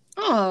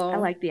 Oh, I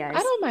like the eyes.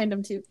 I don't mind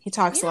them too. He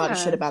talks a lot of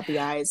Yeah. shit about the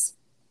eyes,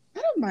 I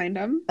don't mind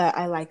them. but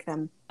I like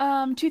them.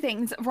 Two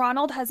things.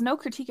 Ronald has no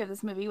critique of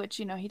this movie, which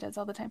he does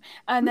all the time.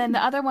 And then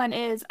the other one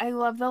is I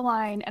love the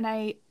line, and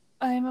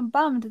I'm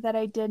bummed that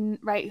I didn't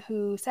write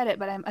who said it,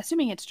 but I'm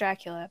assuming it's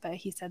Dracula. But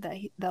he said that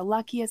the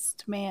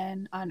luckiest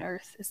man on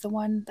earth is the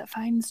one that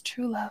finds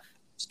true love.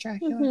 It's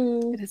Dracula.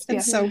 Mhm. It is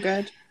It's so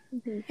good.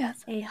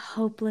 yes. A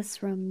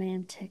hopeless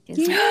romantic is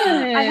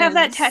Yeah. I have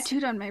that Yes.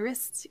 tattooed on my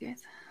wrists, you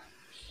guys.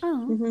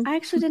 Oh, Mhm. I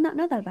actually did not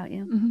know that about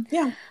you. Mhm.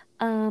 Yeah.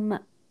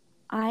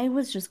 I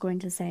was just going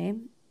to say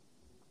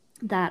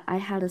that I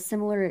had a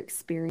similar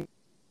experience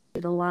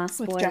with the Lost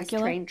With Boys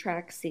Dracula? train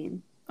track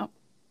scene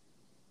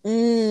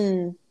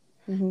Mm.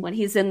 when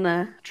he's in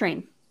the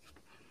train.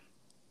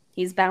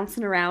 He's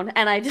bouncing around,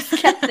 and I just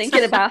kept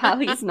thinking about how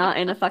he's not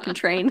in a fucking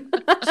train.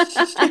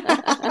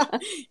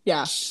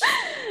 Yeah.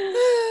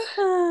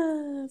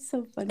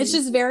 So funny. It's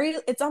just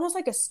it's almost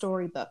like a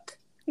storybook.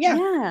 Yeah.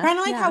 Kind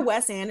of like yeah. how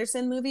Wes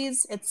Anderson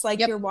movies, it's like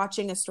Yep. you're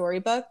watching a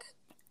storybook.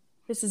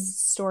 This is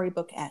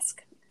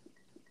storybook-esque.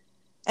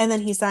 And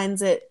then he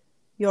signs it,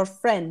 your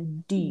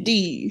friend D.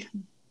 D.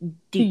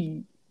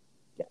 deep.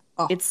 Yeah.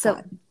 Oh, It's so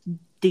God.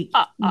 deep.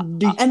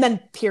 D. And then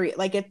period.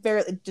 Like it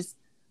just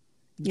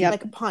Yep.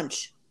 like a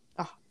punch.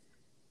 Oh,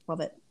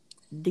 love it.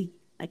 Deep.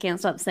 I can't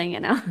stop saying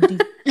it now.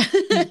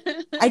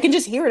 I can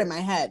just hear it in my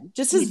head.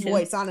 Just his Me too.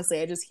 voice,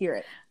 honestly. I just hear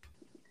it.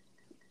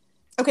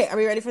 Okay, are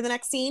we ready for the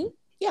next scene?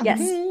 Yeah.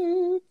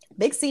 Yes.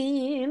 Big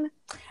scene.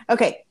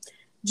 Okay.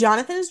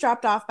 Jonathan is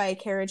dropped off by a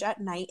carriage at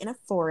night in a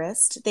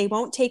forest. They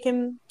won't take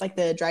him, like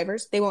the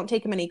drivers, they won't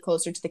take him any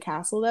closer to the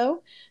castle,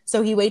 though.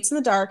 So he waits in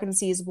the dark and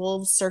sees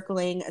wolves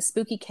circling. A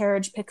spooky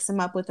carriage picks him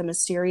up with a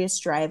mysterious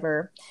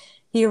driver.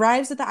 He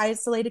arrives at the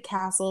isolated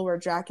castle where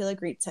Dracula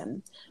greets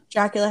him.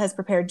 Dracula has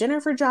prepared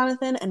dinner for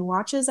Jonathan and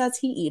watches as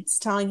he eats,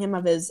 telling him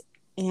of his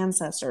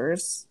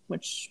ancestors,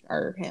 which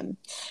are him,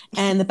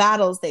 and the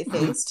battles they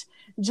faced.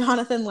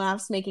 Jonathan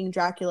laughs, making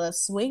Dracula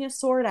swing a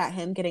sword at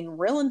him, getting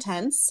real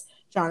intense.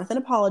 Jonathan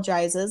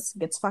apologizes,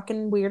 gets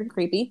fucking weird and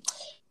creepy.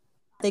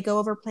 They go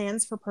over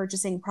plans for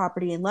purchasing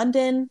property in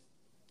London,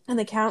 and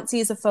the Count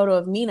sees a photo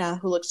of Mina,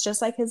 who looks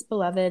just like his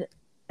beloved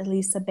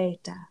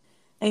Elisabetta,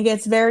 and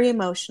gets very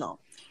emotional.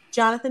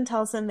 Jonathan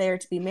tells him they are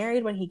to be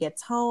married when he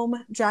gets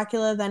home.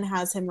 Dracula then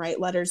has him write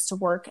letters to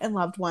work and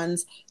loved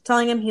ones,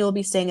 telling him he will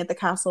be staying at the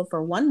castle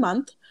for 1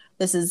 month.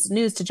 This is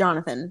news to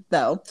Jonathan,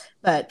 though,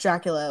 but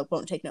Dracula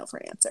won't take no for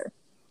an answer.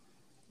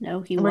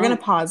 No, he And won't. we're going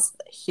to pause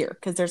here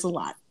because there's a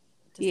lot.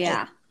 to say.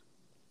 Yeah.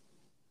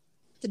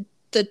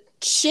 The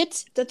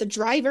shit that the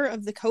driver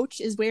of the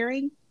coach is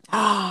wearing,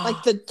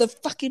 like the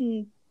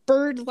fucking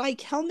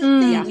bird-like helmet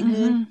thing. Yeah.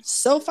 Mhm.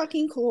 So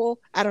fucking cool.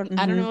 I don't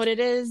Mhm. know what it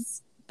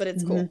is, but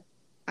it's cool.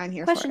 I'm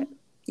here Question. for it.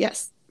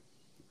 Yes.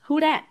 Who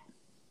dat?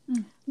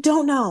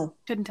 Don't know.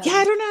 Couldn't tell. Yeah, I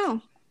you. don't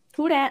know.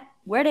 Who dat?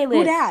 Where they Who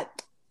live?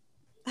 dat?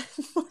 I'm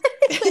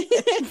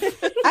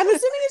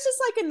assuming it's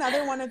just like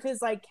another one of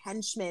his like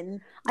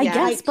henchmen. I Yeah.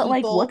 guess, Like but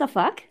like, people- what the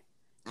fuck?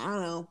 I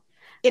don't know.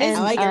 It is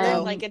And, like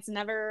um, like it's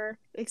never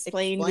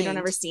explained. We don't explained.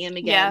 ever see him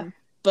Yeah. again.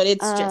 But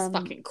it's just Um,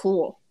 fucking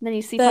cool. Then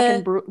you see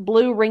The- fucking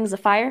blue rings of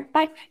fire.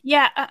 Bye.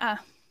 Yeah.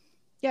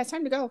 Yeah, it's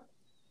time to go.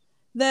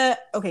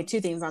 Okay,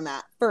 two things on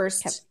that.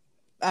 First,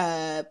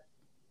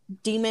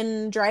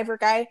 demon driver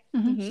guy.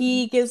 Mhm.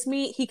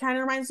 He kind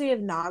of reminds me of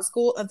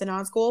Nazgul, of the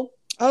Nazgul,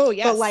 Oh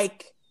yes, but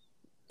like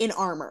in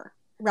armor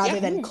rather Yeah.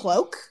 than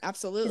cloak. It's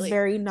absolutely.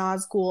 very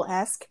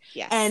Nazgul-esque.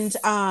 Yes.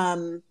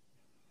 And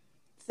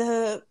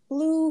the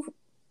blue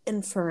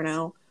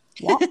inferno.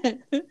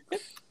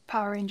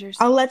 Power Rangers.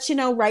 I'll let you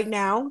know right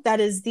now that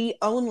is the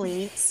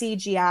only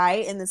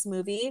CGI in this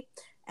movie,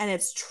 and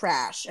it's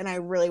trash. And I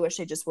really wish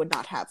they just would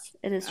not have.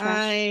 It is trash.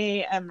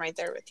 I am right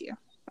there with you.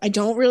 I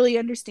don't really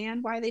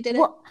understand why they did it.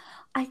 Well,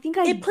 I think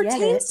I It get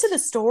pertains it to the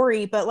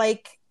story, but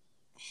like,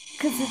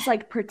 because it's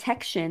like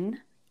protection.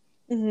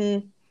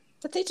 mhm.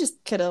 But they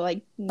just could have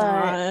like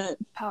not.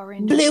 Power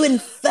Rangers. Blue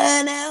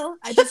Inferno.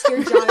 I just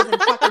hear Jonathan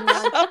fucking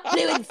yelling,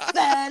 Blue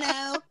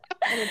Inferno.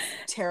 And it's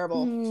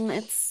terrible.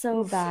 It's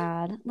so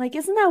bad. Like,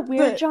 isn't that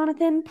weird, But-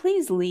 Jonathan?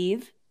 Please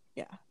leave.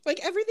 Like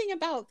everything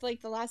about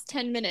like the last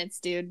 10 minutes,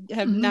 dude,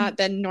 have Mhm. not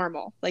been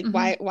normal. Like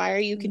Mhm. why are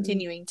you Mhm.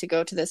 continuing to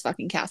go to this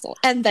fucking castle?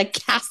 And the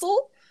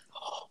castle?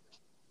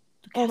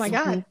 Oh my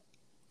god.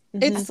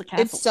 Mhm. the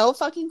castle. It's so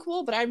fucking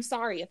cool, but I'm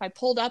sorry. If I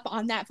pulled up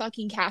on that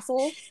fucking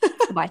castle,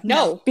 Goodbye.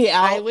 no, Be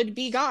out. I would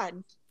be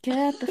gone.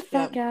 Get the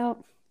fuck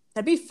out.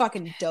 That'd be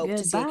fucking dope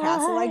to see a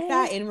castle like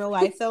that in real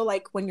life, though.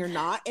 Like when you're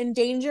not in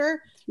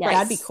danger, Yes.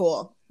 that'd be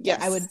cool. Yes.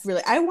 I would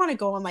really. I want to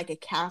go on like a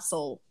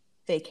castle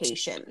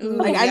vacation. Ooh,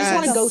 Like I just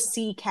want to yes. go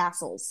see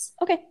castles.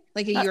 Okay.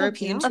 Like a Let's go.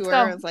 European Let's tour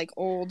go. of like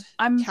old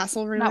I'm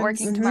castle ruins. not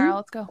working Mhm. tomorrow.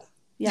 Let's go.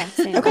 Yeah.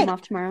 Same. Okay. I'm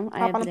off tomorrow. I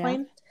Hop have on a the day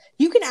plane.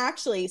 You can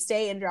actually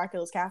stay in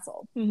Dracula's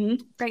castle,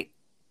 Mm-hmm. Great.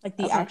 like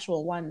the Okay.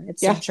 actual one.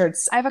 It's Yeah. I'm sure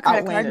it's I have a credit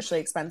card. outlandishly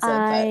expensive.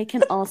 I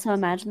can also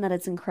imagine that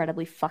it's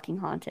incredibly fucking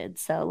haunted.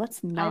 So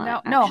let's not. I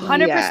know. No, actually-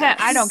 100%.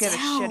 I don't give a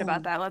Sound. shit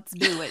about that. Let's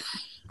do it.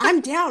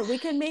 I'm down. We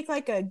can make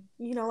like a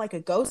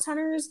ghost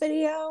hunters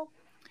video.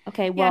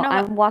 Okay, well,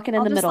 I'm walking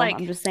in the middle. Like...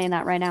 I'm just saying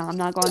that right now. I'm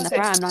not going in the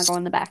front. I'm not going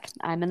in the back.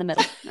 I'm in the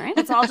middle. All right?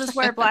 Let's all just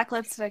wear black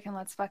lipstick and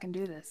let's fucking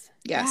do this.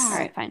 Yes. Yeah. All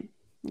right, fine.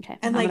 Okay.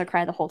 And I'm going to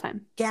cry the whole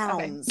time.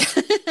 Gowns.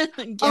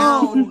 Okay.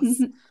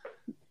 Gowns.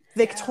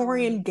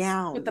 Victorian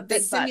gowns. With the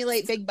big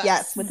simulate big butts.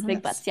 Yes. With the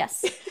big butts,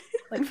 yes.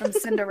 Like from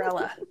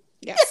Cinderella.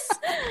 Yes.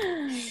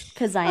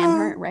 Because I am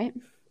her, right?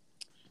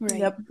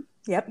 Right.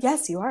 Yep.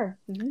 Yes, you are.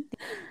 Mm-hmm.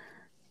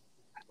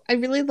 I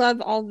really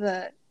love all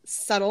the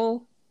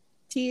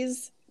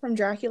subtleties from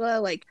Dracula.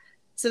 Like,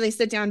 so they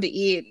sit down to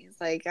eat. And he's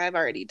like, I've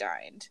already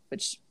dined,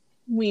 which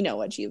we know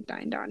what you've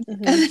dined on. Mm-hmm.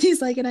 And then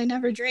he's like, and I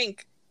never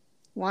drink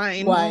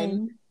wine.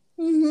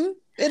 Mm-hmm.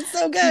 It's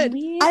so good. Can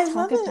we I talk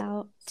love it.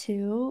 about,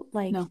 too,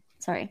 like, No.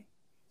 Sorry.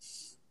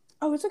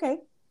 Oh, it's okay.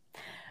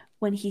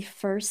 When he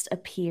first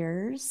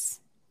appears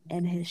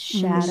and his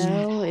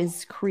shadow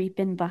is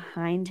creeping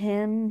behind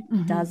him,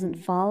 doesn't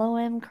follow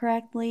him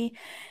correctly,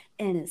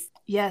 and is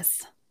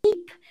Yes.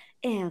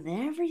 and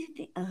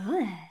everything.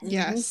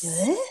 Yes.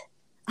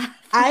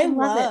 I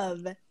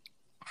love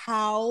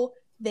how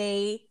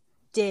they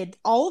did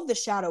all of the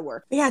shadow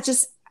work. Yeah,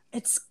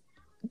 it's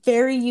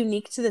very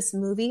unique to this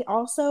movie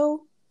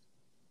also.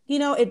 You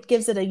know, it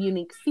gives it a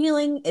unique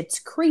feeling. It's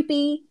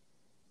creepy.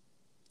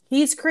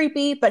 He's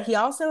creepy, but he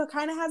also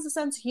kind of has a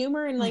sense of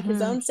humor in like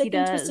his own sick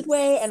and twisted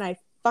way, and I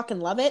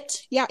fucking love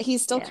it. Yeah,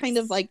 he's still kind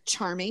of like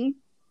charming.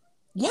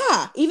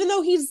 Yeah, even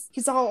though he's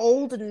all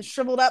old and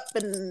shriveled up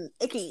and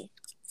icky.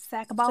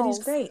 Sack of But balls.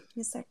 he's great.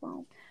 He's sack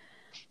of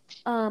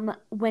balls.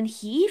 When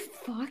he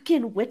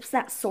fucking whips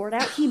that sword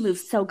out, he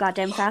moves so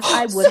goddamn fast.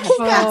 I would have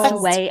passed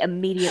away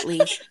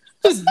immediately.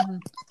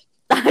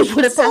 I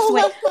would have passed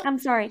away. I'm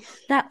sorry.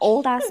 That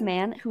old ass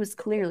man, who is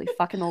clearly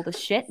fucking old as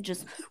shit,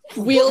 just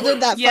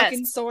Wielded that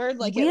fucking sword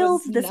like it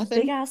was this nothing.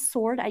 big ass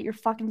sword at your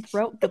fucking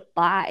throat.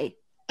 Goodbye.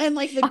 And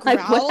like the I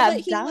would growl have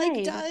that he like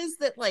died. does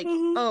that like,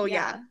 oh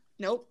yeah.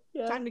 Nope.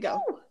 Yeah. Time to go.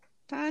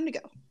 Time to go.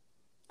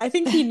 I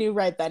think he knew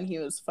right then he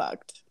was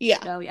fucked. Yeah.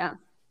 Oh yeah.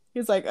 He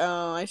was like,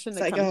 oh, I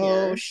shouldn't It's have like, come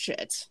oh here.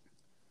 shit.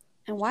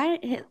 And why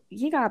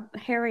you got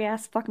hairy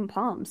ass fucking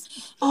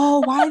palms?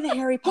 Oh, why the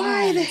hairy palms?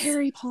 Why the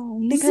hairy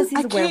palms? Because he's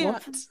I a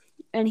werewolf can't.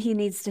 and he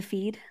needs to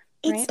feed.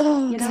 Right?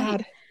 Oh You know?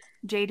 god.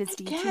 Jade is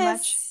D too much.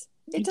 Yes.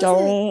 It doesn't.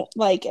 Don't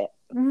like it.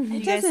 Mhm. You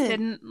It guys doesn't.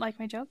 didn't like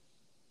my joke?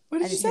 What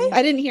did I you didn't say?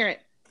 I didn't hear it.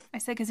 I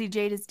said because he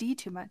Jade is D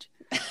too much.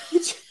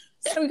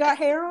 So we got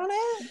hair on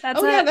it? That's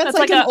Oh, yeah, that's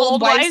like an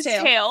old wives'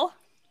 tale.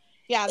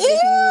 Yeah, that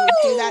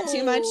if you do that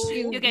too much,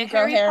 you get grow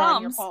hairy hair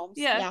on your palms. palms.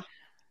 Yeah.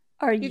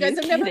 Are You guys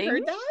have never kidding?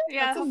 heard that?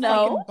 Yeah. That's a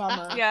No. fucking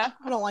bummer. Yeah.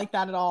 I don't like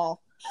that at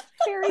all.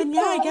 Hairy But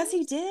yeah, I palms? guess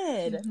he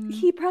did. Mhm.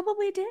 He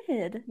probably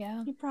did.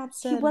 Yeah. He probably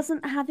He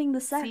wasn't having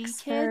the sex See,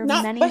 for kid?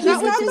 Not, many but he's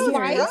not got with those his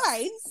wives.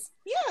 brides.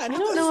 Yeah, I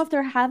don't know if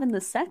they're having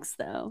the sex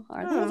though.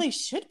 Are they? Well, they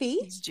should be.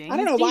 He's Jade I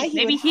don't is know D. why he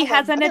Maybe would he have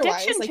has them an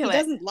otherwise. addiction Like, to he it.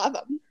 doesn't love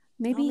them.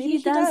 Maybe, maybe he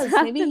he does does.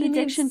 have Maybe an he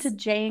addiction needs- to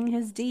jaying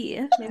his D.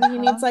 Maybe he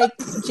needs like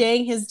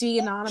Jang his D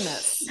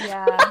anonymous.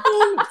 Yeah.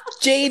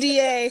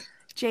 JDA.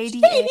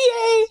 JDA.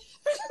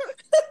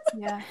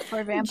 Yeah.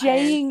 For vampires.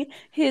 Jaying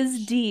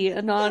his D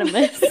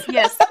anonymous.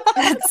 Yes.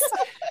 That's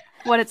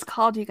what it's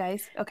called, you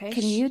guys. Okay.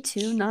 Can you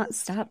two not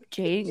stop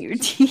jaying your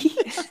D?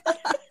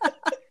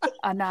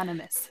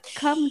 Anonymous.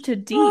 Come to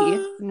D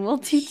and we'll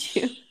teach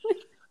you.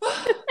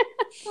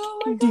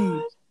 Oh my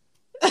god.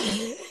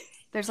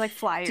 There's like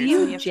flyers. Do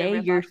when you have to jay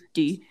rip your off.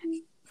 D?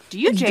 Do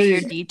you jay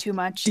your D too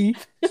much? Do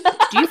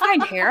you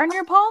find hair on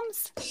your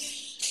palms?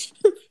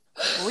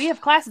 Well, we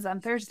have classes on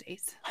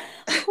Thursdays.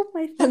 Oh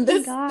my And fucking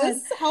this god.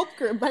 this help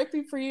group might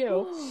be for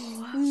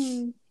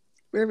you.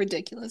 We're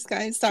ridiculous,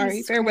 guys. Sorry.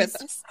 Jesus Bear with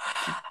Christ.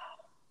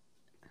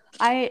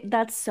 us.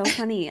 That's so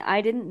funny.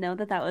 I didn't know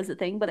that was a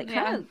thing, but it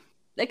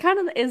kind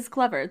of is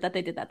clever that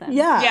they did that then.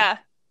 Yeah. Yeah.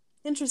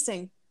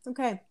 Interesting.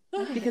 Okay.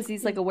 Because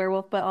he's like a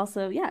werewolf, but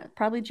also,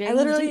 probably jaying I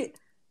his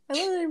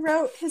literally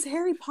wrote his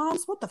hairy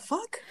palms. What the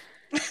fuck?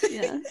 D.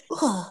 Yeah.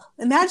 Ugh.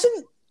 Imagine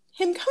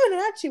him coming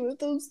at you with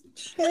those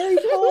hairy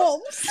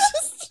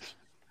palms.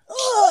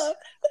 Ugh.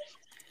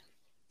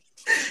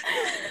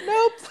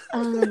 Nope.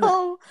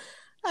 No.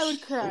 I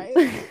would cry.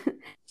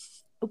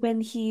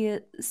 When he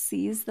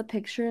sees the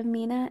picture of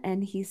Mina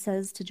and he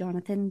says to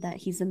Jonathan that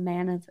he's a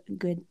man of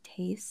good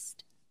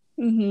taste.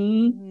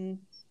 Mm-hmm.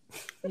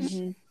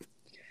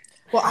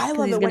 Well, I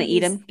love He's it going when to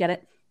eat him. Get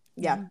it?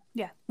 Yeah.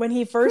 Yeah. When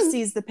he first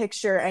sees the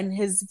picture and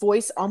his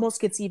voice almost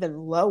gets even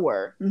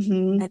lower.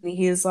 Mm-hmm. And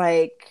he's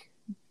like,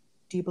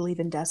 do you believe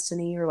in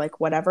destiny or like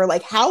whatever?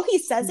 Like how he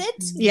says it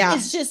Yeah.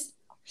 is just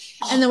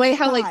And the way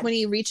how like God. when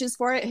he reaches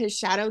for it, his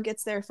shadow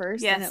gets there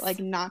first, and Yes. it like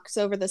knocks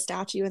over the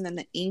statue, and then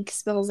the ink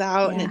spills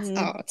out, and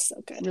Yeah. it's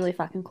so good. Really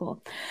fucking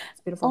cool.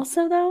 it's beautiful.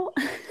 Also, though,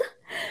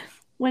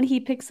 when he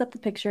picks up the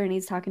picture and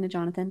he's talking to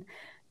Jonathan,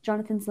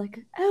 Jonathan's like,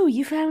 "Oh,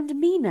 you found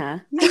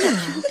Mina. I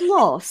thought she was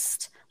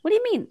lost. What do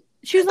you mean?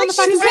 She was on the Like,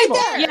 fucking she's right table.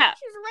 there. Yeah.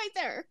 She's right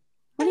there.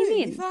 What do you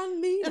Hey, mean? found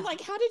me. And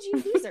like, how did you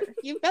lose her?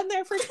 You've been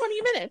there for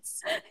 20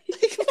 minutes.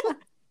 Like,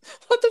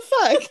 what the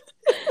fuck?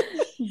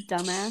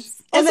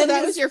 Dumbass." And Also, then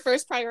that was your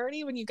first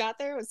priority when you got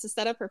there, was to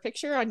set up her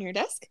picture on your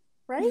desk?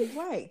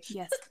 right.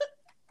 Yes.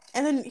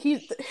 And then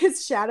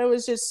his shadow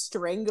is just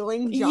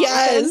strangling Jonathan.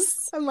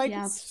 Yes. I'm like,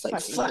 Yeah. it's Like,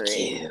 fucking fuck great.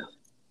 you.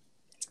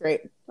 It's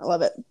great. I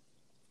love it.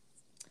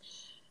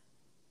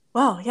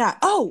 Well, yeah.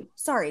 Oh,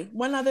 sorry.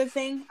 One other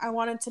thing I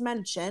wanted to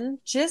mention,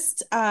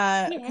 just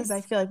because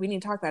I feel like we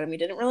need to talk about him. We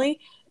didn't really.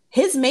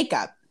 His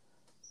makeup.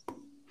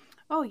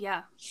 Oh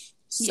yeah.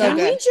 So Can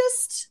we good.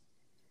 just?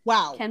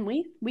 Wow. Can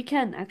we? We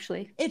can,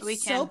 actually. It's We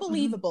so can.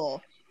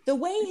 believable. The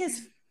way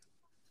his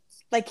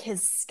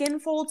skin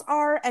folds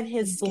are, and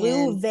his Skin.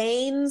 blue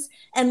veins,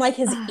 and like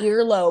his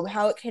earlobe,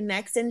 how it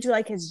connects into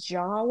like his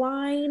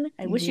jawline.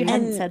 I wish you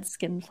hadn't said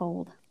skin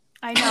fold.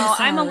 I know.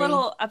 I'm a sorry.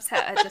 little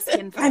upset at the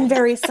skin fold. I'm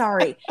very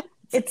sorry.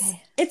 It's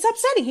okay. it's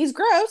upsetting. He's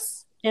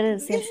gross. It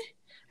is, yes.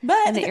 But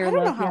And the I don't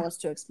know earlobe, how yeah. else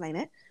to explain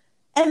it.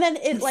 And then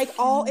it His like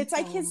all it's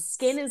like skin his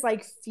skin is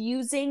like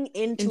fusing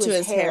into Into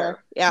his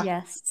hair. Yeah.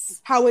 Yes.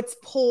 How it's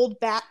pulled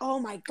back. Oh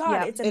my god,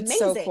 Yeah, it's amazing. It's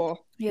so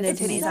cool. He has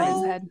It's titties on his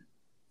so- head.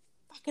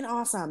 Fucking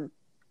awesome.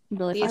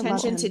 Really The fun.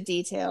 attention to him.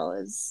 detail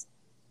is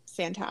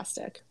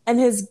fantastic. And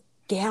his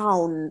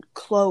gown,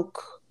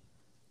 cloak,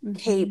 Mhm.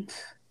 cape,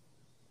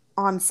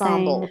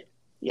 ensemble. Thing.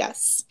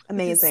 Yes.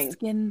 Amazing.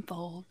 Skin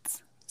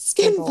folds.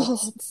 Skin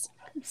folds. folds.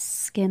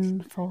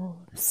 Skin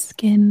fold.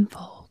 Skin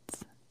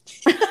folds.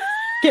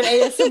 Get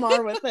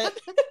ASMR with it.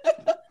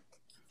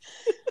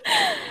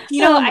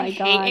 You know, Oh I my hate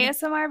God.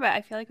 ASMR, but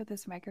I feel like with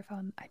this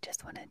microphone, I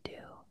just want to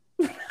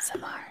do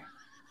ASMR.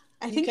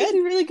 I You think could. you'd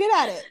be really good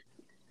at it.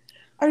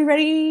 Are you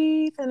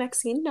ready for the next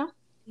scene? No?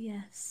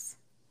 Yes.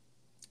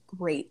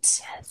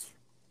 Great. Yes.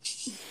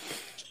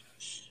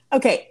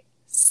 Okay,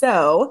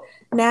 so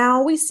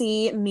now we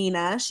see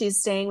Mina. She's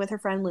staying with her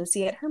friend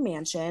Lucy at her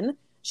mansion.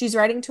 She's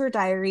writing to her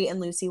diary, and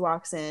Lucy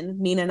walks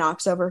in. Mina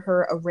knocks over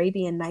her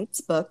Arabian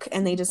Nights book,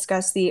 and they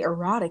discuss the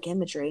erotic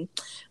imagery,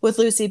 with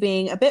Lucy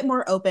being a bit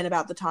more open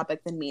about the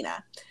topic than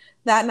Mina.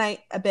 That night,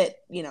 a bit,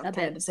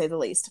 to say the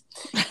least.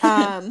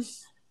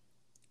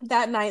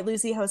 That night,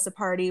 Lucy hosts a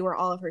party where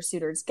all of her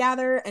suitors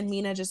gather, and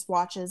Mina just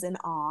watches in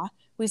awe.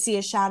 We see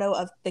a shadow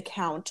of the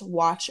Count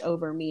watch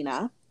over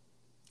Mina.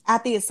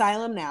 At the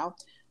asylum now,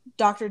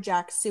 Dr.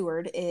 Jack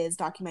Seward is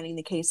documenting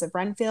the case of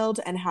Renfield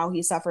and how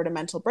he suffered a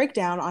mental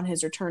breakdown on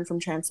his return from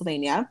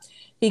Transylvania.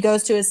 He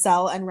goes to his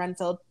cell, and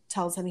Renfield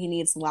tells him he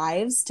needs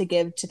lives to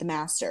give to the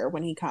Master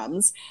when he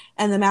comes,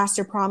 and the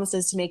Master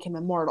promises to make him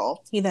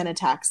immortal. He then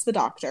attacks the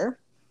doctor.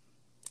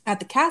 At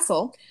the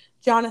castle,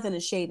 Jonathan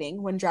is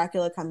shaving when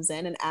Dracula comes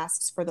in and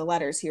asks for the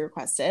letters he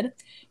requested.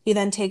 He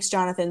then takes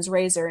Jonathan's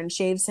razor and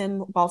shaves him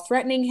while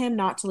threatening him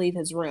not to leave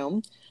his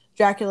room.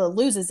 Dracula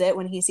loses it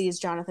when he sees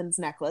Jonathan's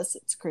necklace,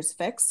 it's a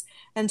crucifix,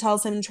 and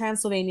tells him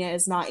Transylvania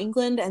is not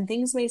England and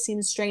things may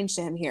seem strange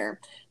to him here.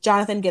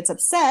 Jonathan gets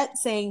upset,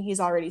 saying he's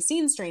already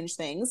seen strange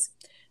things.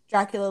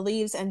 Dracula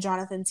leaves and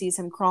Jonathan sees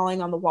him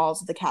crawling on the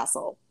walls of the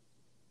castle,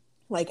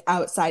 like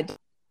outside.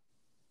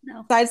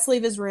 No. Decides to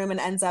leave his room and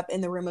ends up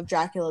in the room of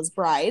Dracula's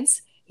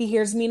brides. He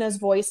hears Mina's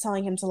voice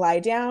telling him to lie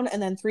down,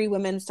 and then 3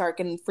 women start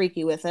getting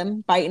freaky with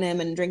him, biting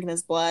him and drinking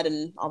his blood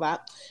and all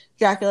that.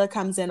 Dracula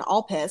comes in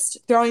all pissed,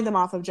 throwing them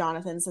off of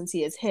Jonathan since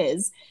he is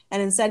his,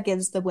 and instead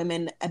gives the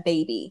women a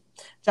baby.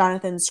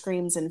 Jonathan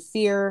screams in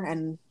fear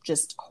and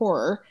just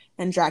horror,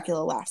 and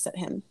Dracula laughs at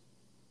him.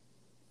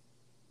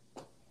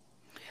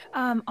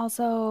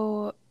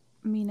 Also,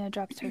 Mina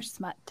drops her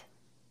smut.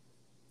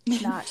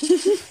 Not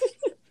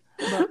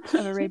book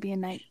of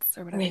Arabian Nights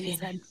or whatever you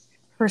said.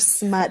 Her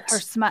smut. Her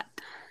smut.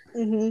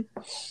 Mm-hmm.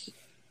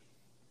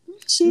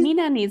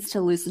 Mina needs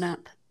to loosen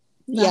up.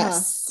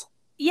 Yes.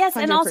 Yes,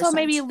 and also 100%.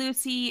 maybe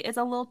Lucy is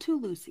a little too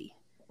Lucy.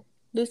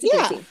 Lucy.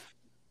 Yeah. Lucy.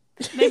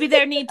 Maybe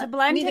they need to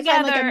blend Need to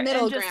find, together like, a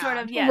middle and just sort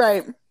ground. of, yes.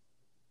 Right.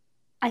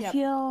 I Yep.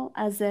 feel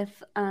as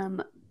if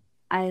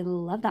I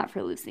love that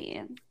for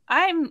Lucy.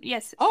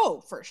 Yes.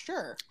 Oh, for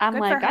sure. I'm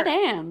Good like, for her.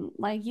 goddamn,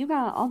 like you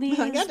got all these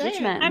rich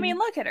Goddamn. men. I mean,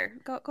 look at her.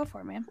 Go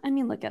for it, man. I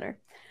mean, look at her.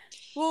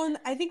 Well, and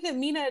I think that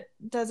Mina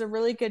does a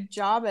really good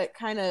job at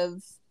kind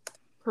of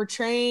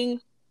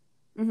portraying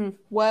Mm-hmm.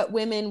 what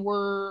women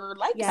were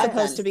like. Yeah. back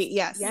Supposed then. to be,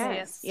 yes.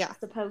 Yes. Yeah.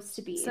 Supposed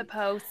to be.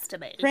 Supposed to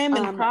be. Prim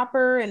and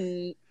proper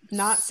and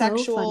not So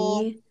sexual.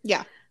 funny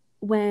Yeah.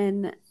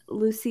 when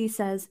Lucy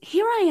says,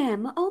 "Here I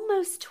am,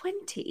 almost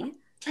 20."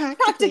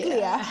 Practically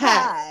a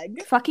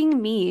hag.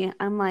 Fucking me.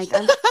 I'm like,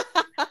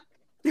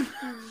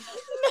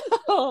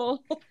 No.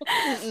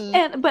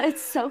 but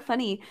it's so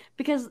funny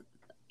because,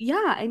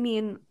 yeah, I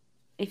mean,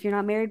 if you're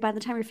not married by the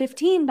time you're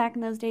 15 back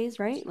in those days,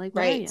 right? Like,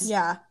 where are Right. you?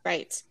 Yeah.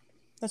 Right.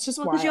 That's just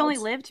Well, wild. because you only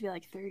live to be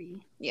like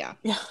 30. Yeah.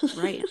 Yeah.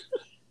 Right.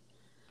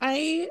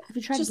 I Have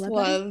you tried just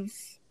Blood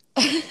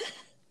Bunny? love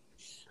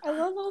I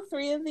love all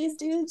 3 of these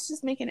dudes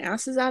just making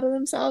asses out of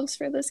themselves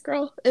for this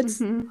girl. It's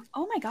Mhm.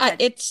 Oh my god.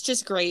 it's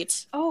just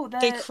great. Oh,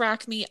 They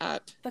crack me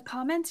up. the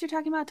comments you're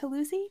talking about to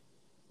Lucy?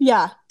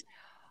 Yeah.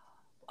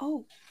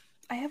 Oh,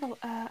 I have a.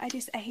 I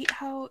hate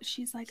how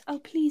she's like, oh,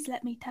 please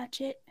let me touch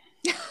it.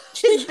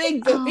 His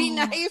big Bowie Oh.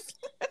 knife.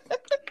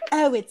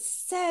 Oh, it's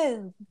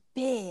so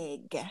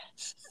big.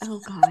 Oh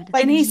God.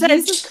 Like, And he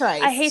says, Jesus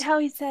Christ. I hate how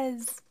he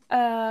says,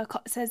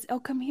 says, "Oh,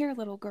 come here,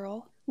 little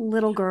girl."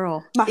 Little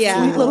girl. My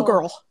Yeah. sweet little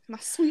girl. My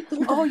sweet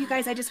little Oh, you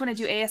guys, I just want to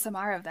do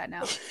ASMR of that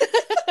now.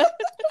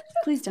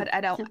 Please don't. But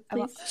I don't. No, I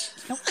won't.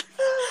 please. Nope.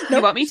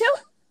 You want me to?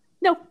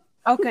 No.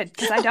 Oh, good,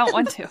 because I don't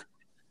want to.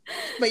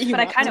 But But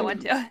I kind of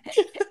want to.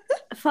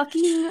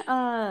 Fucking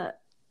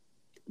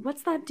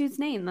what's that dude's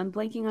name? I'm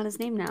blanking on his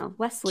name now.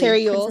 Wesley.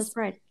 Carrie Princess Yules.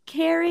 Bride.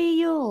 Carrie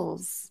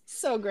Yules.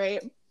 So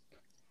great.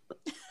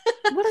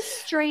 What a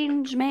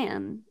strange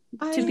man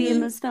to be in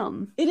this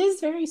film. It is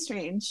very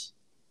strange.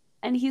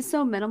 And he's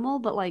so minimal,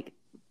 but like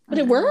But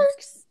it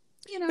works.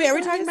 You know, Wait, are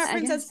we talking about I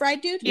Princess guess.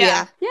 Bride, dude?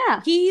 Yeah.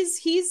 Yeah. He's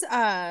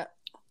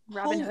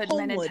Robin Hood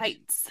Men in Homewood.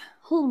 Tights.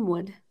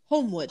 Holmwood.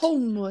 Homewood.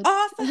 Homewood.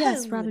 Arthur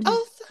Yes, Homewood. Robin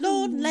Oh,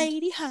 Lord Homewood.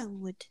 Lady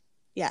Homewood.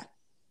 Yeah.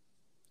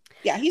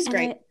 Yeah, he's And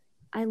great.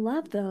 I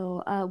love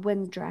though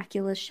when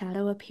Dracula's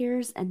shadow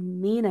appears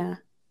and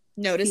Mina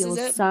Notices feels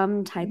it.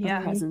 some type Yeah.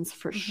 of presence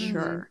for Mhm.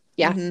 sure.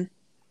 Yeah. Mhm.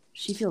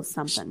 She feels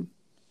something.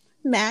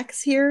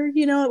 Max here,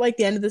 you know, at like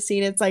the end of the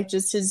scene, it's like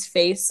just his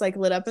face like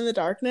lit up in the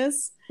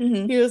darkness.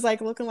 Mhm. He was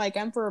like looking like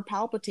Emperor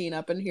Palpatine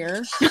up in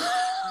here.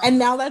 And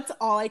now that's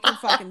all I can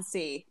fucking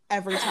see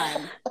every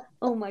time.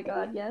 Oh my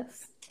god,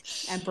 yes.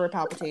 Emperor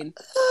Palpatine.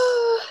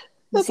 You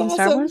That's seen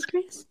Star awesome. Wars,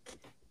 Grace?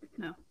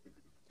 No.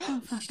 Oh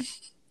fuck.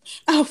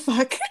 Oh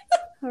fuck.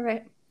 All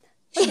right.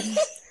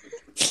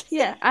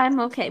 Yeah, I'm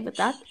okay with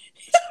that.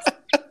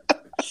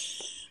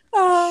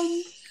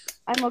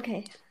 I'm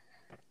okay.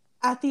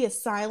 At the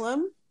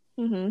asylum,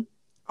 Mhm.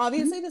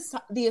 obviously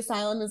the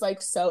asylum is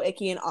like so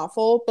icky and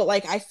awful, but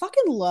like I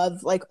fucking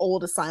love like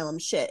old asylum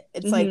shit.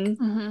 It's like Mhm.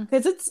 Mm-hmm.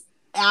 because it's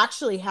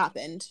actually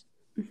happened,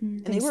 Mhm.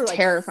 and they It's were like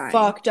terrifying.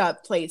 fucked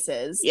up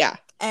places. Yeah.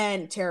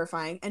 And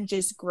terrifying and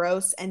just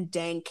gross and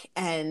dank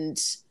and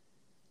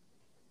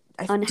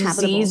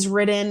Uninhabitable. disease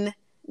ridden.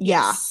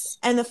 Yeah. Yes.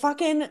 And the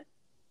fucking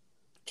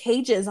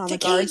cages on the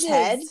guard's cages.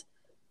 head.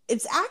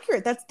 It's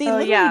accurate. They Oh,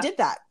 literally yeah. did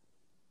that.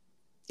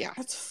 Yeah.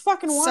 That's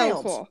fucking So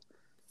wild. cool.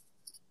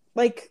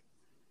 Like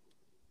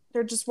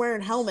they're just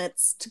wearing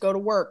helmets to go to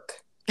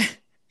work.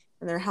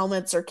 And their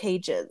helmets are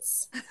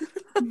cages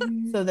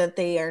Mhm. so that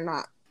they are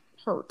not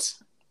hurt.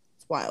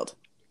 It's wild.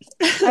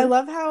 I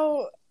love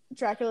how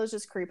Dracula's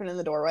just creeping in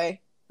the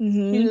doorway.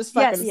 Mhm. He's just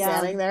fucking Yes, yeah.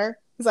 standing there.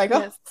 He's like, oh,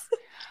 Yes.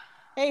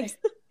 hey.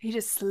 He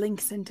just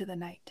slinks into the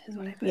night, is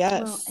what I put.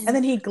 Yes. Well, And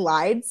then he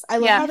glides. I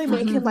love Yeah. how they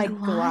make him like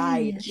Fucking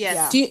glide. glide. Yes.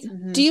 Yeah. Do you,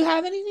 Mhm. do you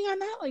have anything on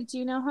that? Like, do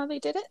you know how they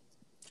did it?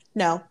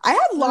 No, I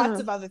have lots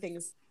Oh. of other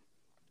things.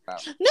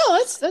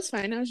 No, that's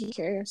fine. I was just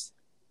curious.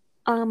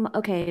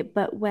 Okay,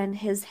 but when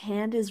his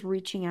hand is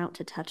reaching out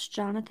to touch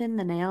Jonathan,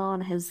 the nail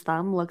on his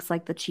thumb looks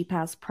like the cheap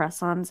ass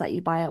press-ons that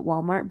you buy at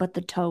Walmart, but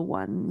the toe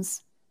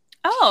ones.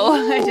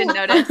 Oh, I didn't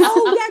notice.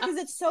 Oh yeah, because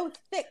it's so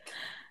thick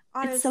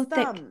on It's his so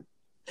thick. thumb.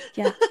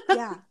 Yeah,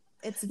 Yeah,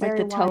 it's Like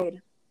very the toe.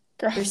 wide.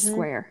 they're Gross.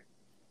 square.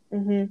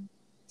 Mm-hmm.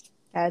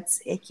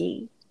 That's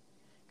icky.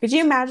 Could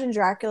you imagine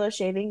Dracula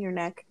shaving your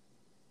neck?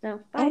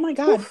 No. Oh my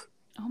god.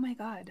 Oh my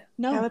god.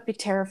 That No. would be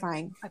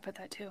terrifying. I put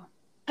that too.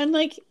 And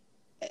like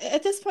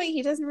at this point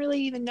he doesn't really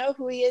even know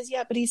who he is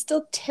yet, but he's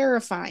still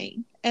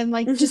terrifying. And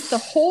like just the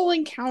whole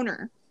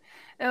encounter.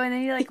 Oh, and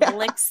then he like Yeah.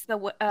 licks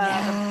the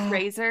Yeah.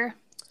 razor.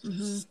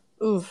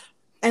 Oof.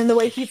 And the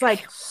way he's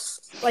like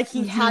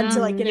he had to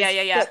like get Yeah, his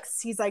yeah, yeah.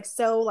 fix. He's like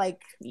so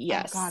like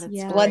Yes. Oh god, it's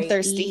Yeah. great.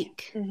 Bloodthirsty.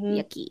 Eek. Mhm.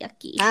 Yucky,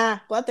 yucky.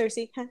 Ah,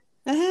 bloodthirsty. Huh.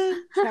 Uh-huh.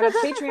 Shout out to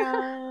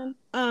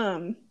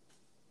Patreon.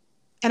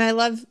 And I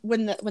love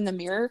when the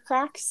mirror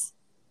cracks.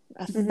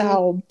 A Mhm.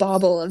 foul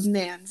bauble of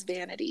man's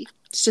vanity.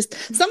 It's just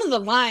some of the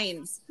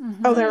lines.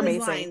 Oh, they're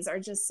His amazing. lines are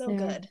just so They are.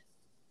 good.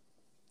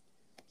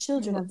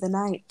 Children of the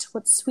night,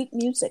 what sweet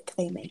music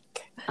they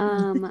make.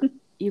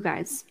 You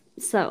guys.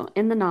 So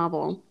in the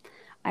novel,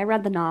 I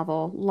read the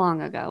novel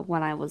long ago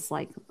when I was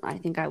like, I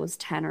think I was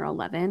 10 or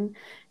 11.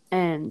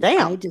 And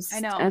Damn. I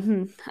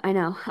know. I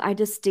know. I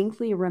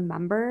distinctly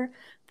remember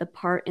the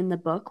part in the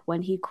book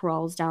when he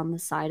crawls down the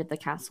side of the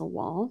castle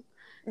wall.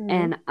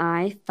 And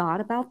I thought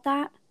about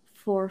that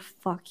for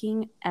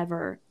fucking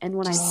ever. And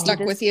when I see Stuck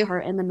this with you?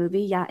 part in the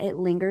movie, yeah, it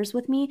lingers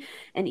with me.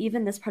 And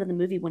even this part of the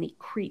movie, when he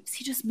creeps,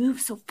 he just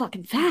moves so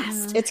fucking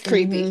fast. It's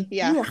creepy. Mhm.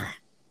 Yeah. Ugh.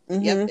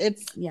 Mhm. Yep.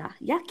 It's Yeah,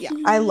 yucky. Yeah.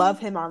 I love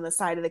him on the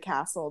side of the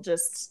castle.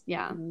 Just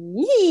Yeah.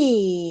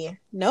 yee.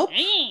 Nope.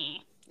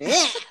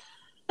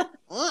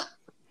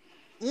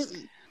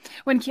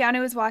 When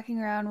Keanu is walking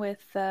around with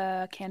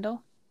the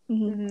candle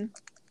Mm-hmm.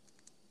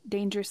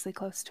 dangerously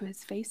close to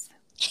his face,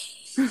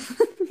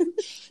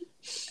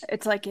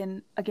 it's like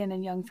in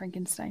Young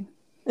Frankenstein.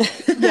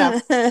 Yeah.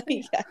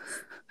 yeah.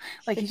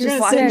 Like he's You're just gonna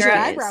walking singe your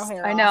around. eyebrow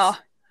hair I off. know.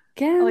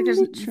 Can Like there's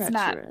be it's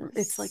not. treacherous.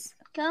 It's like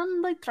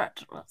can be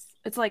treacherous.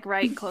 It's like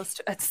right close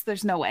to.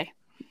 There's no way.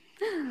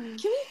 Can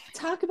we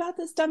talk about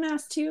this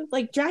dumbass too?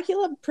 Like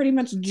Dracula pretty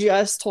much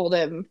just told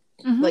him,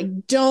 Mhm.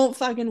 like, don't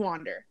fucking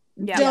wander.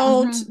 Yeah.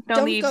 Don't Mhm.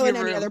 don't leave go in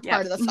your any room. other Yeah.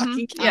 part of the Mhm.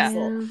 fucking Yeah.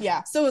 castle.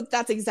 Yeah. So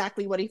that's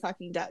exactly what he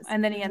fucking does.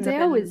 And then he ends They up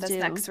in always this do.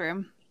 next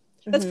room.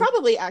 That's Mhm.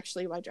 probably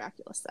actually why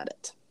Dracula said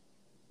it.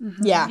 Mhm.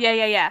 Yeah.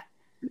 Yeah.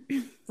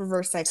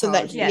 Reverse So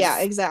psychology. that Yes. yeah,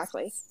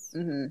 exactly.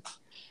 Mm-hmm.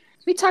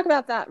 we talk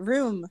about that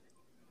room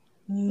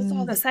with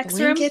all The the sex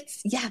room?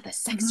 blankets. Yeah, the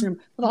sex room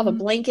with all the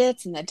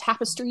blankets and the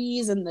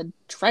tapestries and the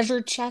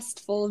treasure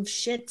chest full of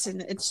shit,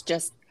 and it's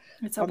just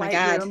It's a Oh my white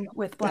God. room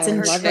with It's black I love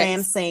curtains. it.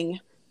 entrancing.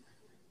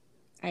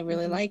 I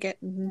really like it.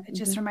 It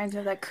just reminds me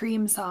of that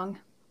Cream song.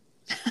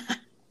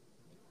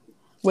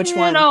 Which In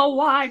one? a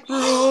white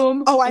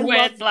room Oh, I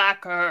with love-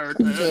 black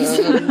curtains.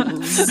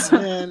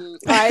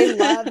 I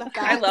love that.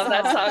 I love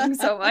that song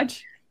so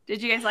much.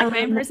 Did you guys like my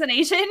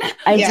impersonation?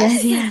 I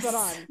Yes. did, yes. Put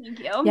on. Thank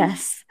you.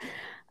 Yes.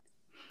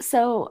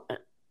 So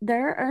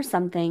there are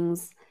some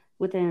things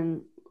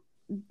within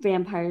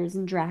vampires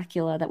and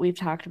Dracula that we've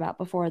talked about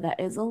before that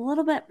is a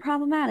little bit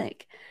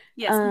problematic.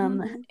 Yes.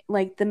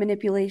 Like the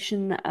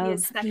manipulation He of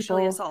is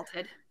sexually people.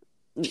 assaulted.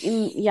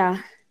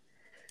 Yeah.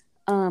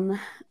 So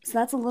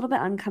that's a little bit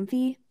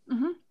uncomfy.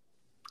 Mhm.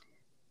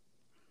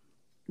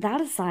 That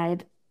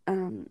aside,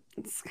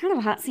 it's kind of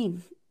a hot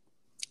scene.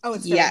 Oh,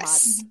 it's very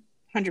Yes,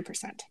 hot.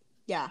 100%.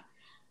 Yeah.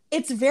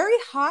 It's very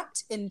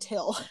hot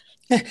until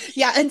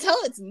Yeah, until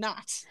it's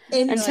not.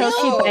 Until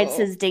she bites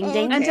his ding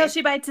ding. okay. Until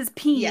she bites his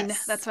peen.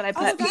 Yes. That's what I Oh,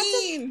 put. that's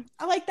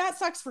I like that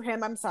sucks for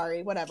him. I'm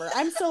sorry, whatever.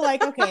 I'm still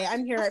like, okay,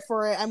 I'm here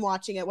for it. I'm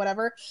watching it,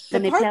 whatever. The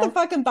The part nipple? that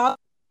fucking bothers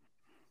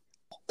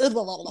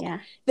Yeah.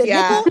 the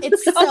Yeah. nipple,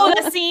 it's so Oh,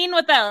 the scene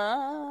with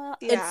the.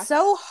 it's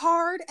so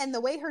hard, and the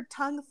way her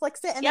tongue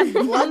flicks it and then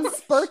blood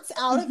spurts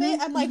out of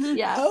it. I'm like,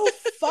 Yeah. oh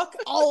fuck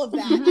all of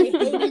that. I hate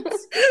it.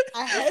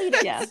 I hate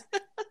it. Yeah.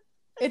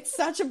 It's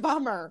such a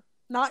bummer.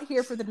 Not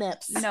here for the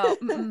nips. No.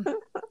 Mm-mm.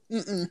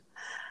 Mm-mm.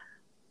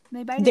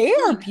 They bite They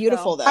his are peen,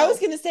 beautiful though. though. I was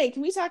gonna say,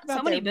 can we talk about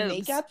So many their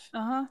boobs. makeup?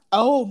 Uh-huh.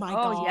 Oh my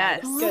Oh, god.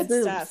 yes. Good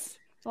boobs. stuff.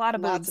 A lot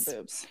of Lots boobs. of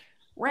boobs.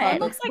 Oh, Red.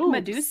 it looks like boobs.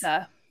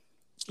 Medusa.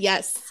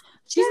 Yes,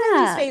 She's my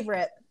Yeah. least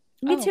favorite.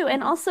 Me Oh, too.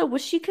 And okay. also,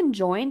 was she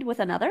conjoined with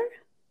another?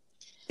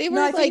 they were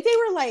No, I like think they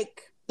were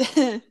like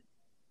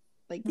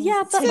like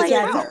Yeah, but like,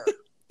 together.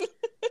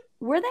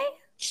 were they?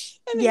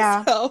 I think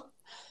Yeah. so.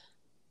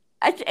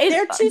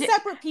 They're two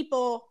separate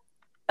people.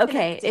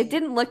 Okay, it connecting.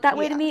 didn't look that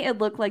way to Yeah. me. It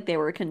looked like they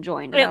were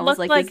conjoined. And It I was looked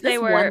like, like is they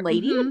this were- one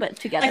lady, mhm. but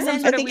together? Like some I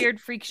sort of think- weird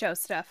freak show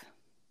stuff.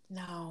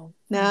 No.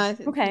 No.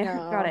 Okay, no.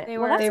 got it. They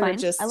Well, were- that's they were fine.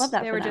 just- I love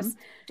that They for were them. just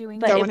doing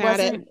But going it at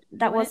it. wasn't.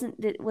 That Doing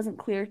it wasn't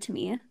clear to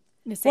me.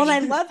 the Well, and I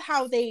same. love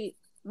how they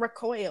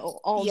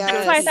recoil all Yes.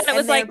 That's why I thought it and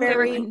was like they're they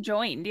were very-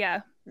 conjoined.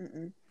 Yeah.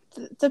 Mm-mm.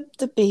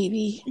 The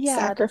baby Yeah,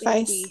 the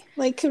sacrifice. baby.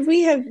 Like,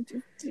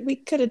 we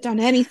could have done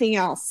anything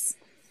else.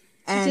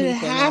 It didn't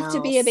Anything have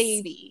to be a else.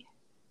 baby.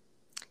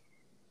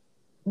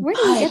 Where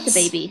did you get the But-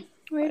 baby?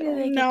 Where did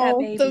they get No, that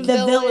baby? the The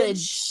village.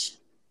 village.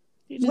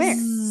 You just Where?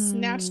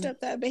 snatched up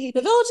that baby.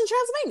 The village in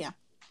Transylvania.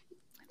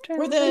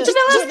 Where the The village of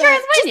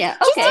Transylvania.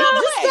 Okay. down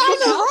the way, you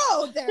know?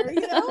 road there,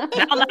 you know?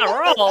 Down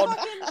that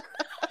road.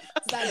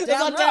 That It's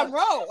damn on damn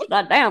road. road.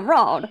 That damn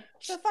road.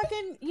 The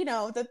fucking, you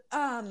know,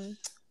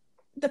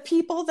 the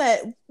people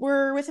that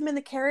were with him in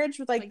the carriage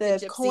with like, Like the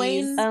the gypsies.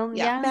 coin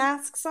Yeah.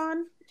 masks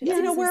on. Yeah.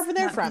 You know This wherever is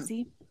they're not from.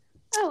 easy.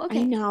 Oh, I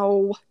okay.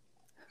 know,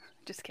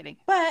 Just kidding.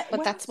 But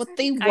that's what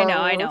they were.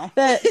 I know.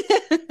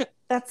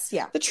 That's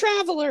yeah. The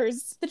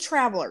travelers. The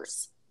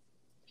travelers.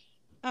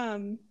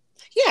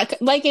 Yeah,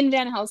 like in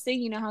Van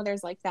Helsing, you know how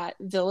there's like that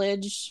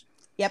village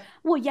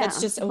Well, yeah.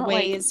 that's just a but, like,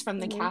 ways from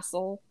the mhm.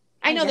 castle.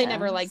 I know they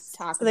never guess. like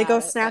talk. So they go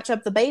about it, snatch but-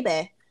 up the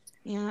baby.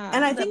 Yeah,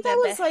 And I The think that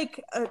baby. was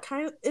like a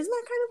kind of isn't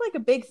that kind of like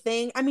a big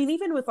thing? I mean,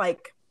 even with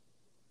like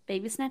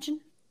Baby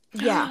snatching?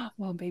 yeah.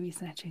 Well, baby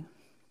snatching.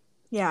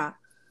 Yeah.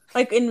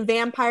 Like in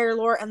vampire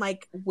lore and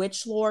like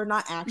witch lore,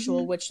 not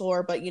actual witch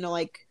lore, but you know,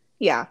 like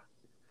yeah.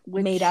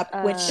 made up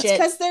witch uh, shit.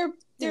 Because they're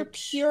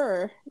Witch.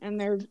 pure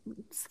and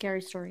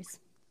Scary stories.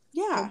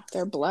 Yeah.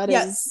 their blood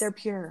Yes, is they're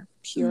pure.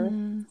 pure.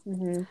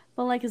 Mm-hmm.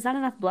 But, like, is that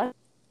enough blood?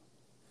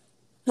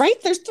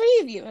 Right? There's 3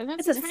 of you, and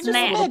that's It's a kind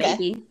snack. of Little a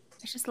baby. baby.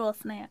 It's just a little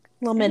snack.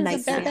 Little It is midnight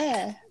a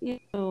snack.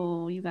 Baby.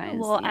 Oh, you A guys.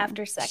 little yeah.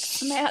 after sex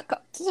snack.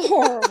 It's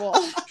horrible.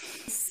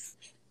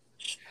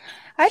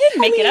 I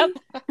didn't make it up.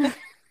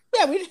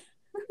 Yeah, we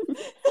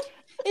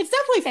it's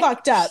definitely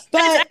fucked up.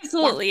 But It's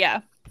absolutely,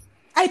 yeah.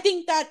 I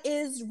think that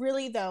is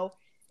really though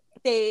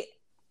I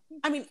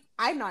mean,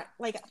 I'm not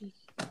like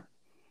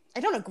I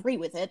don't agree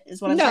with it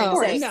is what I'm No, trying Of to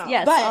course. say. no.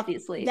 Yes, But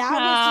obviously. That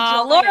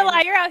was to draw in-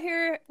 Lorelai, you're out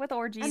here with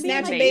orgies. I'm being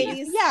Snatch like,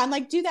 babies. Yeah, I'm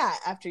like, do that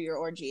after your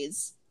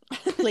orgies,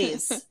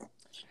 please.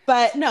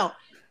 But no,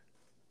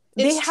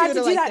 they It's had true to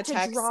do like that the to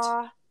text.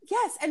 draw.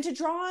 Yes, and to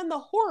draw on the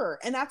horror,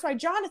 and that's why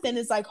Jonathan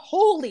is like,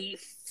 "Holy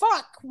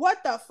fuck,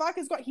 what the fuck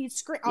is going?" He's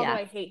screaming. Yeah.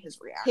 Although I hate his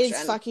reaction.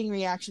 His fucking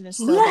reaction is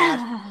so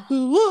bad.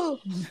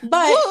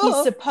 But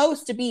he's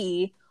supposed to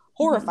be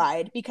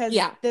horrified because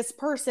Yeah. this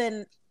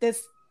person,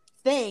 this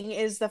thing,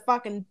 is the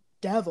fucking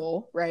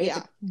devil, right?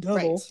 Yeah, The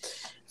devil.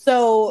 Right.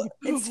 So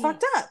it's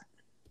fucked up.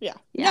 Yeah.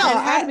 Yeah. No,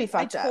 it had to be I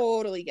fucked up.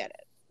 totally get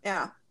it.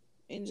 Yeah.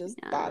 It just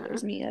Yeah.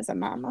 bothers me as a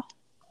mama.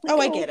 Oh,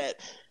 I get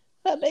it.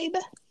 That baby.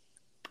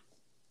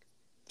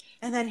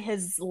 And then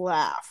his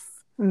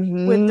laugh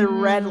with the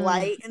red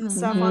light and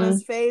stuff on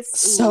his face.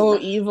 So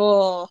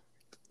evil.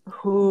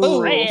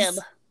 Ooh. Red.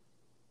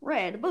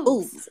 Red Ooh,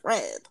 boobs.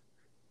 red.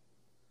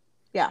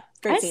 Yeah,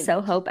 great I scene.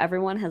 so hope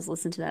everyone has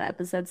listened to that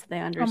episode so they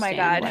Oh understand my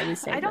god. why we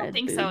say I don't red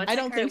think boob. so. It's I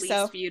don't our think least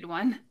so. viewed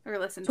one or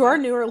listened To our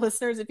newer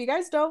listeners, if you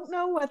guys don't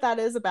know what that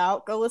is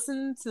about, go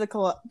listen to the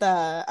Collector.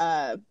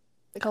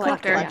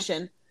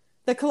 collection.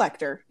 The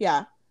Collector,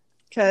 yeah.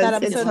 Because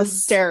That it's episode was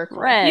hysterical.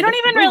 red. You don't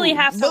even really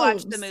have to boobs.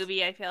 watch the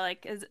movie, I feel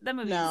like. The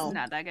movie's No.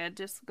 not that good.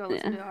 Just go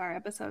listen to our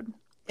episode.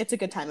 It's a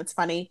good time. It's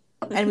funny.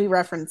 And we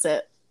reference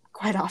it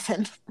quite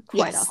often.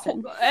 Quite Yes.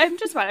 often. And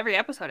just about every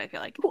episode, I feel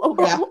like.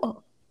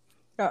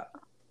 Yeah.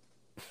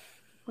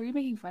 Were you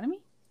making fun of me?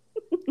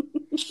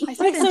 I said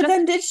Like, so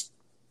just-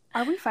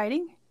 then Are we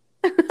fighting?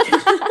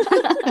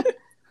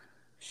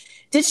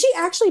 did she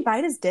actually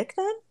bite his dick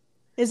then?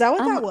 Is that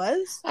what that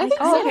was? I think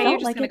Oh, so. okay. felt You're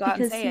just like going to it go out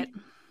and because say it.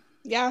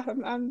 Yeah,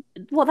 I'm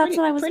Well, that's pretty,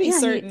 what I was pretty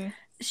certain.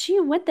 She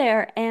went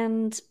there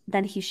and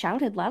then he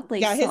shouted loudly.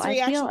 Yeah, so his I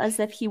reaction- feel as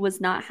if he was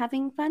not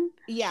having fun.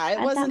 Yeah, it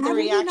At wasn't that the How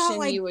did he not, reaction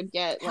like, you would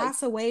get. Like,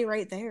 Pass away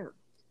right there.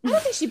 I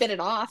don't think she bit it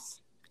off.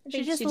 I She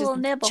think just she a little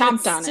nibble.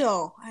 chomped on it.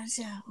 Still,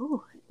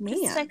 ooh, man.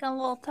 Just like a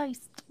little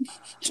taste.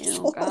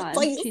 Oh God,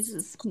 Please.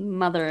 Jesus,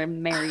 Mother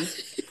Mary.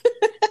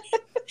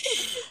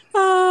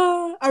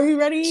 Are we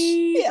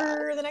ready Yeah.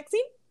 for the next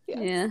scene?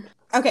 Yeah.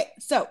 Okay,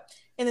 so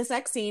in this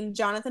next scene,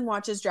 Jonathan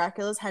watches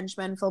Dracula's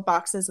henchmen fill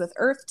boxes with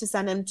earth to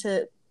send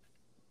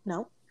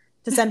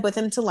with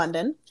him to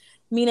London.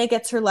 Mina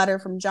gets her letter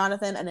from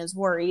Jonathan and is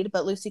worried,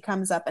 but Lucy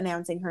comes up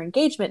announcing her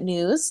engagement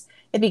news.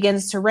 It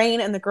begins to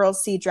rain, and the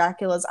girls see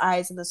Dracula's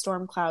eyes in the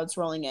storm clouds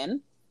rolling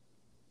in.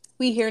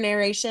 We hear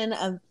narration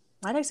of...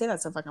 Why did I say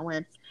that so fucking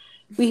weird?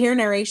 We hear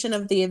narration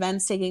of the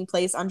events taking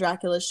place on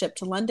Dracula's ship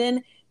to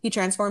London. He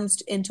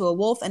transforms into a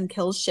wolf and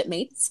kills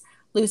shipmates.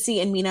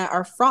 Lucy and Mina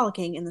are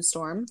frolicking in the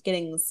storm,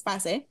 getting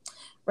spicy.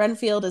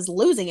 Renfield is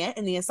losing it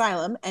in the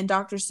asylum, and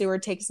Dr.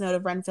 Seward takes note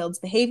of Renfield's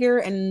behavior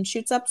and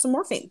shoots up some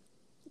morphine.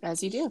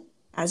 As you do.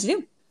 As you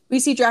do. We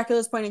see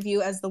Dracula's point of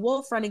view as the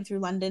wolf running through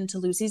London to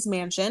Lucy's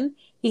mansion.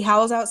 He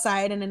howls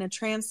outside, and in a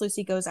trance,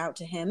 Lucy goes out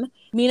to him.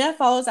 Mina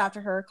follows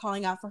after her,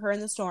 calling out for her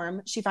in the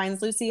storm. She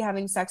finds Lucy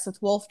having sex with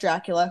Wolf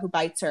Dracula, who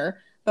bites her,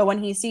 but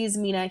when he sees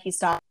Mina, he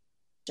stops.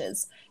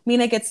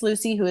 Mina gets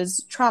Lucy, who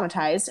is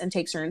traumatized, and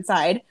takes her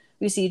inside.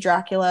 We see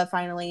Dracula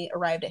finally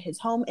arrived at his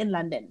home in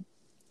London.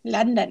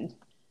 London.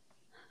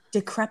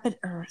 Decrepit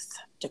Earth.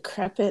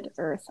 Decrepit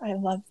Earth. I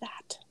love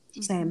that.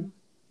 Same.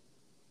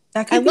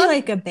 That could be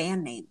like a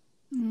band name.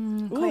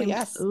 Oh,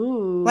 yes.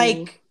 Ooh.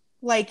 Like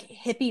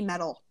hippie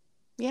metal.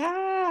 I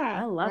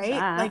Yeah. love Right?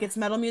 that. Like it's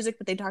metal music,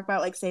 but they talk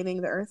about like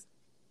saving the earth.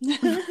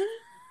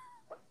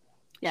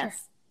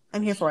 yes.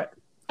 I'm here for it.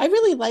 I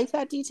really like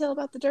that detail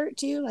about the dirt,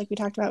 too. Like we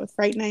talked about with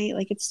Fright Night.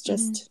 Like it's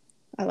just,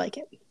 I like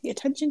it. The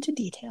attention to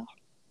detail.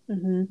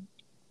 Mm-hmm.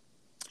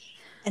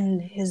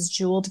 And his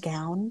jeweled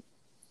gown.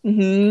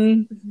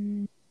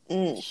 Mm-hmm.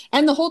 Mm.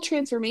 And the whole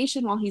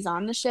transformation while he's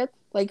on the ship.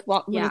 Like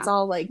when Yeah. it's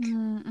all like,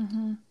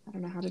 Mm-hmm. I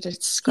don't know how to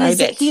describe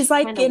it. He's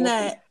like Kinda in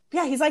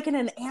wolfy. he's like in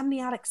an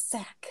amniotic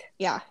sac.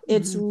 Yeah,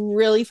 it's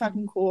really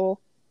fucking cool.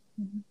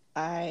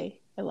 I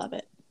love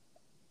it.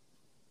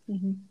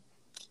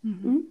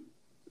 Mm-hmm.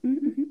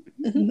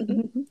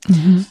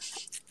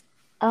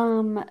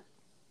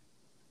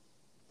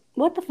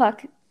 What the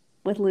fuck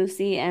with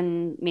Lucy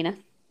and Mina?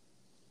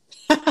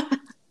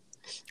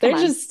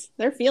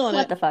 They're feeling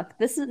What it. the fuck?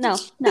 This is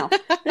no.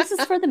 This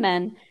is for the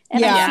men.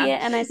 And Yeah. I see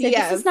it and I say,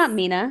 Yes. this is not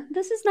Mina.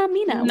 This is not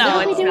Mina. No,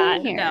 what are we it's doing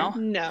not. here? No.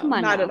 No, Come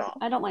on, not now. at all.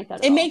 I don't like that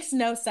at It all. makes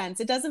no sense.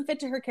 It doesn't fit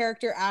to her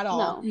character at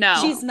all. No.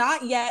 No. She's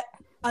not yet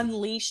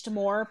unleashed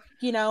more,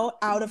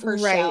 out of her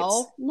Right.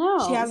 shell.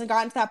 No. She hasn't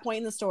gotten to that point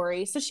in the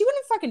story. So she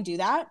wouldn't fucking do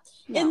that.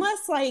 No.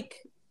 Unless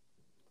like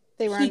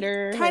They were he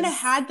under kind of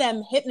his- had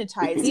them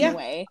hypnotized in Yeah. a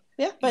way.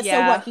 Yeah. But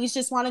Yeah. so what? He's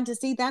just wanting to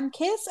see them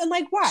kiss? And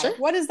like, why? Sure.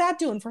 What is that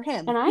doing for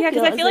him? And I Yeah,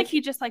 because I as feel like if-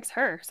 he just likes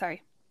her.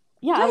 Sorry.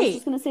 Yeah, I was Right.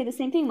 just gonna say the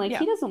same thing. Like Yeah.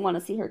 he doesn't want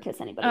to see her kiss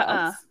anybody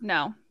else.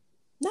 No.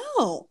 No.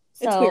 So,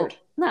 It's weird.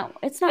 No,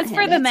 it's not. It's him.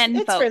 for the men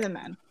It's folk. for the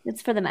men.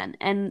 It's for the men.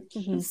 And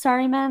Mhm.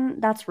 sorry, men,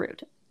 that's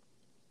rude.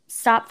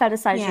 Stop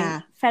fetishizing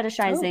Yeah.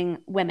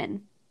 fetishizing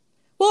women.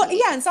 Well,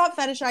 yeah, and stop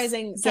fetishizing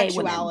Gay women.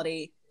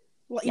 sexuality.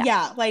 Well, Yeah.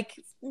 yeah, like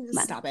on.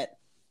 stop it.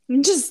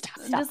 Just stop.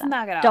 Stop Just that.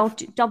 knock it off.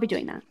 Don't be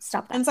doing that.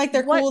 Stop that. And it's like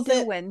they're What cool with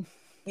it. doing?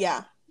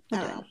 Yeah. I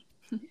What don't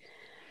know.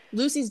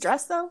 Lucy's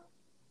dress though.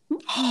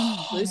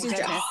 Lucy's my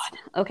dress.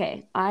 goodness.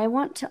 Okay,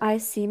 I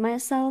see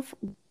myself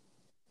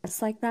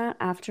just like that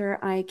after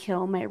I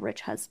kill my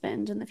rich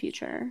husband in the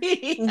future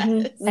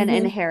Mhm. and Mhm.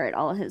 inherit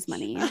all his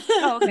money.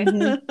 Oh,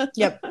 okay.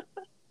 Yep.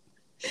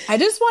 I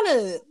just want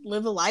to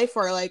live a life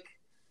where like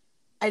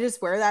I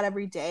just wear that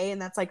every day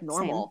and that's like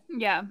normal.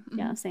 Yeah.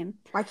 Yeah, same.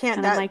 Why can't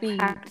And that I'm like be?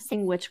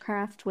 practicing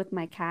witchcraft with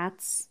my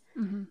cats,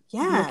 Mm-hmm.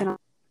 Yeah. looking all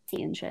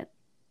sexy and shit.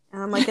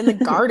 And I'm like in the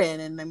garden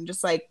and I'm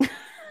just like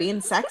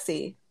being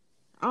sexy.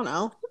 I don't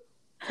know.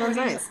 Sounds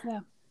nice. Yeah.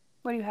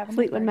 What do you have? in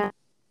Fleetwood your Mac.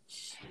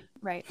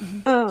 Right.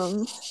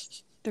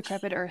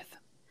 Decrepit Earth.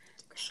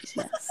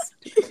 Yes.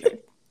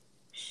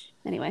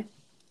 Anyway,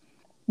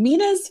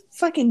 Mina's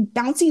fucking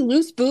bouncy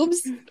loose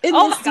boobs. In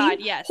Oh this my God,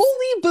 scene. yes.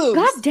 Holy boobs.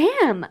 god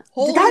damn.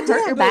 Holy Did that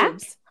hurt your back?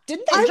 boobs.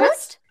 Didn't they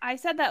just? I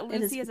said that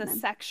It Lucy is is a good.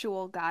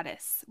 sexual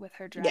goddess with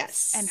her dress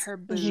Yes. and her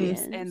boobs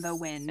Yes. and the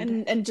wind.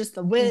 And just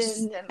the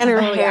wind And her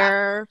oh, yeah.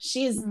 hair.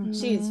 She's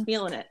Mhm.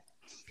 feeling it.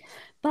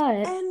 But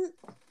And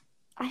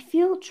I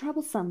feel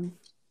troublesome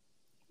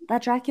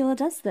that Dracula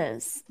does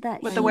this.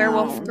 That With he, the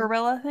werewolf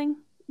gorilla thing?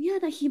 yeah,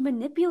 that he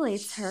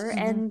manipulates her Mhm.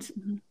 and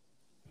Mhm.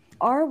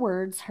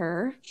 R-words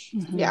her,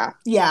 Yeah.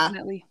 yeah,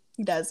 Definitely.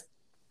 he does.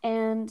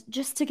 and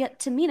just to get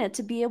to Mina,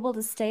 to be able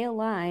to stay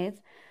alive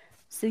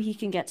so he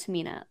can get to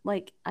Mina.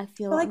 Like, I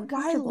feel But, like, why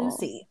uncomfortable.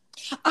 Lucy?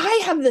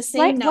 I have the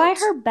same note. Why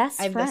her best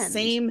I have friend? the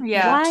same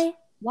Yeah. note.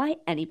 Why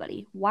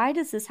anybody? Why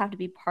does this have to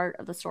be part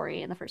of the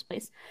story in the first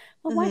place?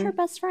 But why Mhm. her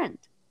best friend?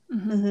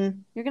 Mhm. Mm-hmm.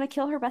 You're gonna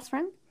kill her best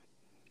friend?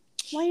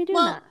 Why are you doing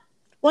Well, that?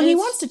 Well, And he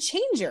it's- wants to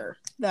change her,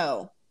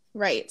 though.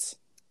 Right.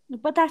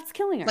 But that's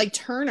killing her. Like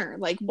Turner.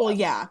 Like Well,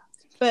 yeah,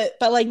 but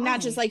But like Why?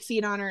 not just like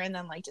feed on her and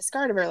then like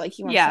discard of her. Like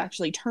he wants Yeah. to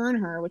actually turn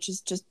her, which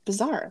is just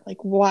bizarre.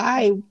 Like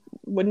why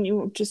wouldn't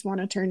you just want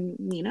to turn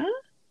Mina?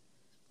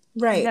 He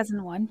right.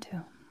 doesn't want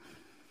to.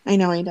 I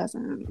know he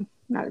doesn't.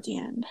 Not at the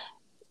end.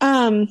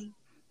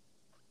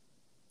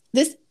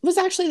 This was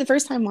actually the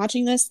first time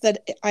watching this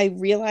that I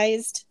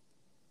realized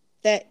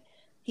that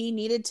he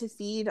needed to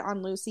feed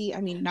on Lucy.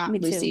 I mean, not Me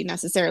too. Lucy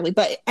necessarily,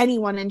 but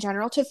anyone in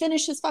general to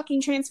finish his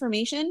fucking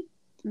transformation.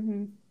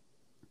 Mhm.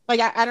 Like,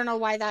 I don't know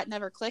why that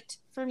never clicked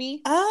for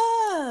me.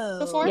 Oh,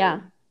 Before? Yeah.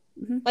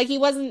 Like, he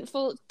wasn't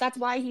full. That's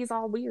why he's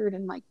all weird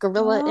and like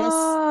gorilla-esque,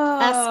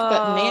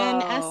 but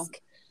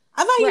man-esque.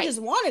 I thought Right. he just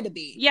wanted to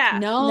be. Yeah.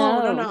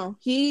 No.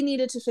 He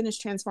needed to finish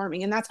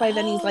transforming, and that's why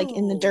then he's like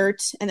in the Oh.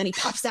 dirt, and then he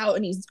pops out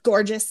and he's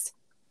gorgeous.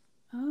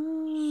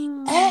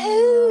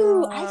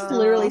 Oh, I've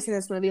literally seen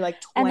this movie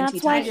like 20 And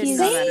that's why times. didn't he's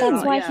know that at that's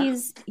all, why yeah.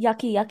 he's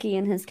yucky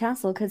in his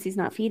castle because he's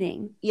not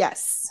feeding.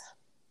 Yes.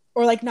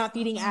 Or like not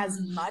feeding as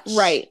much.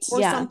 Right. Or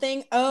Yeah.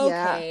 something.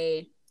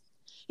 Okay.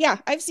 Yeah,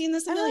 I've seen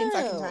this a million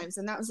fucking Oh. times,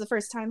 and that was the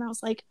first time I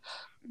was like,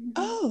 Mm-hmm.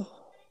 oh,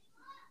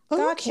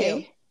 Got okay.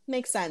 you.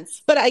 Makes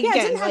sense. But it again,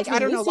 didn't have like, to be I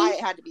don't know Lucy. why it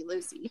had to be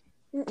Lucy.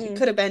 It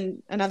could have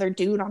been another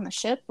dude on the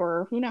ship,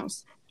 or who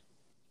knows.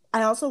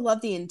 I also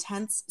love the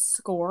intense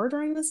score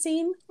during the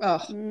scene.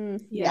 Oh,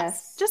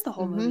 Yes. Just the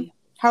whole Mhm. movie.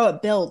 How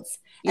it builds.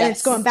 And it's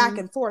yes. going back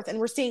and forth. And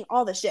we're seeing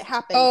all this shit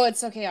happen Oh, it's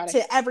so chaotic.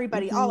 to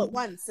everybody all Mhm. at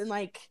once. And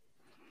like,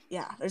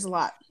 yeah, there's a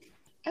lot.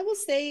 I will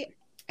say,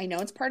 I know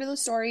it's part of the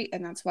story,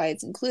 and that's why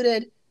it's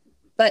included,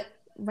 but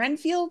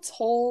Renfield's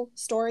whole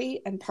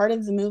story and part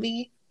of the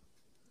movie,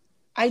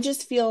 I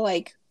just feel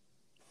like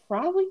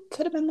probably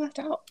could have been left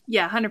out.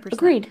 Yeah, 100%.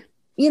 Agreed.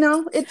 You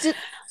know, it's just,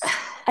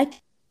 I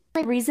think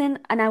the reason,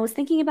 and I was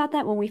thinking about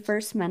that when we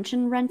first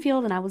mentioned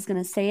Renfield, and I was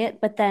going to say it,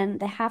 but then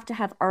they have to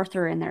have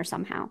Arthur in there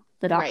somehow,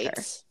 the doctor.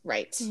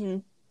 right. Mm-hmm.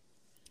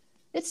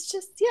 It's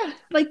just, yeah,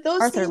 like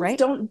those Arthur, things right?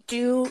 don't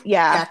do,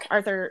 yeah, Jack.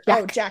 Arthur, Jack.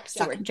 oh, Jack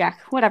Stewart. Jack,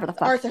 whatever the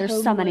fuck. Arthur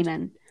There's so many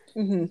Homewood.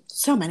 men. Mm-hmm.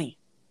 So many.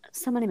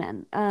 So many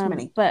men.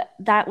 many. But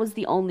that was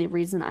the only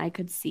reason I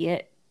could see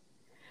it.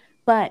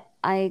 But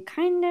I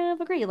kind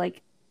of agree.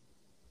 Like,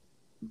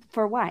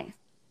 for why?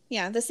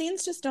 Yeah, the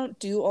scenes just don't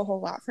do a whole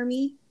lot for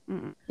me,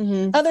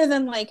 Mm-hmm. other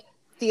than like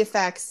the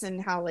effects and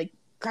how like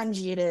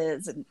grungy it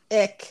is and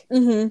ick.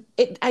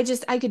 Mm-hmm.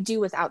 I could do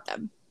without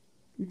them.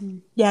 Mm-hmm.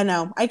 Yeah,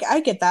 no, I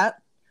get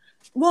that.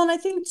 Well, and I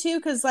think too,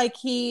 because like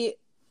I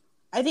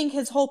think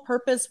his whole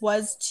purpose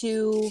was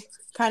to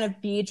kind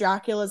of be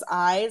Dracula's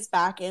eyes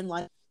back in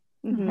London.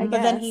 I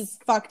But then he guess.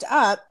 fucked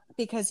up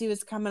because he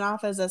was coming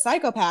off as a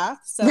psychopath,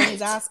 so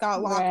his ass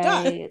got locked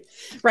up.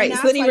 Right, And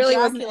so then that's he why really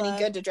wasn't Dracula-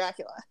 any good to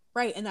Dracula.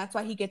 Right, and that's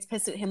why he gets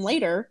pissed at him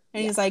later,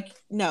 and he's like,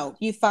 "No,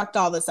 you fucked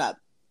all this up."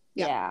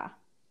 Yeah.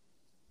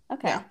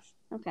 Okay. Yeah.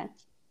 Okay.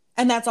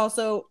 And that's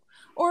also,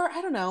 or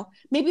I don't know,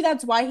 maybe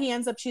that's why he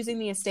ends up choosing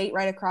the estate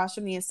right across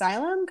from the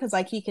asylum, because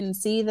like he can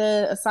see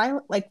the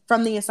asylum, like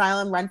from the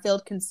asylum,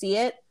 Renfield can see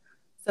it.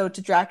 So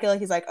to Dracula,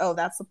 he's like, "Oh,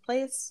 that's the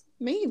place."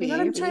 Maybe. You know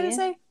what I'm trying to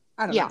say?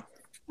 I don't know.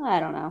 I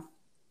don't know.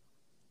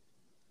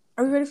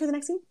 Are we ready for the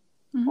next scene?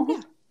 Mhm.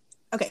 Yeah.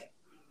 Okay.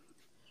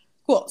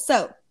 Cool.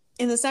 So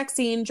in this next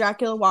scene,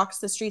 Dracula walks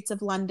the streets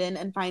of London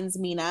and finds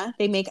Mina.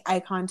 They make eye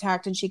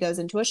contact and she goes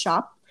into a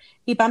shop.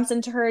 He bumps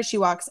into her as she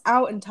walks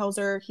out and tells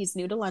her he's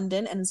new to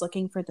London and is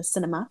looking for the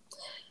cinema.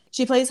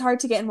 She plays hard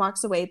to get and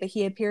walks away, but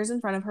he appears in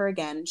front of her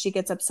again. She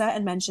gets upset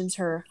and mentions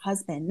her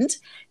husband.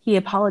 He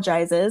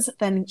apologizes.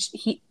 Then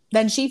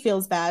she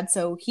feels bad,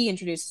 so he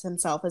introduces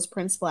himself as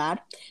Prince Vlad.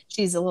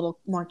 She's a little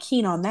more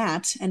keen on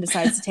that and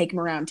decides to take him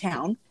around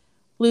town.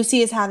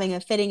 Lucy is having a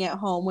fitting at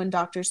home when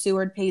Dr.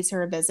 Seward pays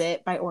her a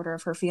visit by order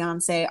of her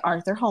fiancé,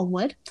 Arthur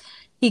Holmwood.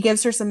 He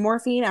gives her some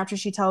morphine after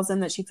she tells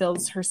him that she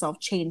feels herself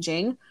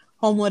changing.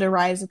 Holmwood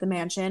arrives at the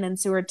mansion, and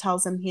Seward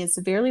tells him he is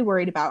severely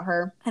worried about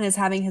her and is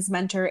having his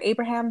mentor,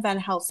 Abraham Van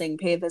Helsing,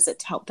 pay a visit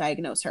to help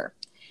diagnose her.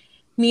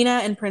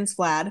 Mina and Prince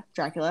Vlad,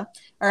 Dracula,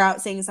 are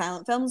out seeing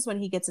silent films when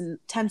he gets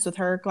intense with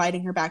her,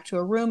 gliding her back to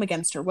her room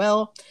against her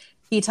will.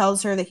 He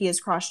tells her that he has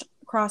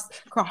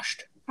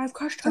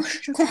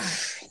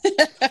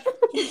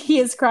he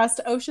has crossed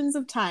oceans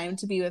of time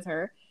to be with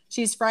her,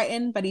 She's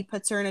frightened, but he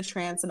puts her in a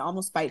trance and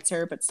almost bites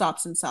her, but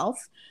stops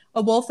himself.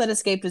 A wolf that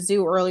escaped a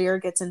zoo earlier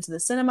gets into the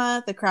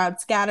cinema. The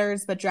crowd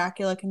scatters, but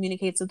Dracula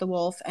communicates with the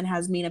wolf and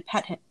has Mina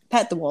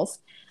pet the wolf.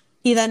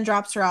 He then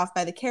drops her off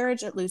by the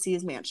carriage at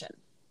Lucy's mansion.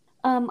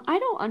 I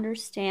don't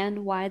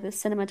understand why the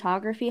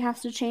cinematography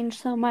has to change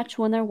so much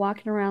when they're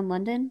walking around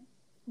London.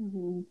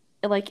 Mm-hmm.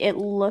 Like, it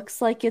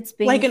looks like it's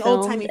being Like an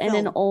filmed old-timey in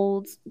film. an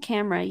old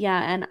camera.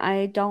 Yeah, and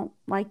I don't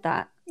like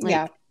that. Like,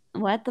 Yeah.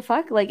 what the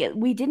fuck? Like,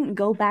 we didn't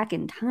go back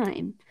in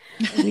time.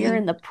 We are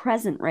in the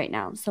present right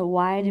now. So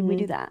why did we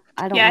do that?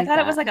 I don't Yeah, I like thought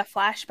that. it was like a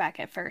flashback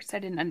at first. I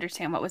didn't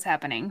understand what was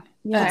happening.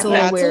 Yeah. It's a Yeah,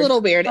 little it's weird. a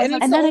little weird. And,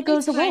 it's And the then it only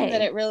goes time away.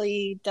 that it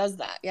really does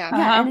that. Yeah.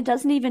 Yeah, Uh-huh. and it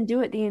doesn't even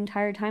do it the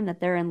entire time that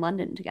they're in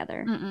London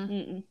together. Mm-mm.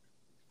 Mm-mm.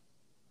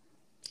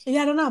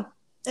 Yeah, I don't know.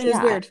 It is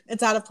Yeah, weird.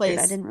 It's out of Weird. place.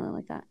 I didn't really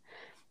like that.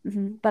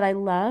 But I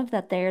love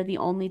that they're the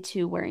only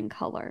two wearing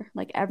color.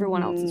 Like,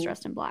 everyone else is Mhm.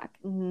 dressed in black.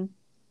 Mm-hmm.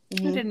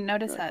 I didn't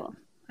notice Really that. cool.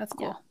 That's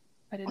cool.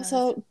 I didn't notice.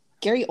 Also,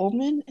 Gary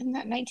Oldman in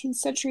that 19th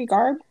century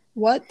garb.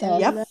 What the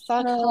Yep.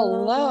 fuck?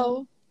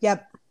 Hello.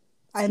 Yep.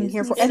 I'm Excuse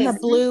here me, for And the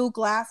sis. blue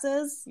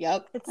glasses.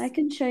 Yep. I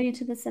can show you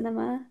to the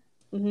cinema.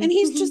 Mhm. And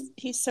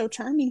he's so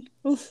charming.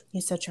 Oof.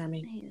 He's so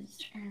charming. He is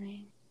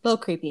charming. A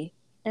little creepy.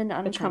 And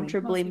charming.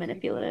 uncomfortably Mostly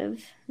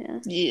manipulative. Yeah.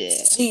 Yeah.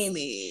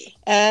 Steamy.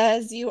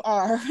 As you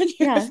are when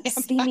you're a Yeah, vampire.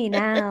 steamy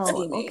now.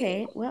 Steamy.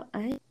 Okay, well,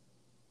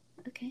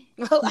 okay.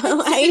 Well,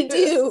 I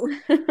do.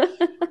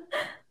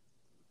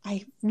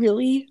 I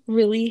really,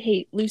 really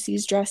hate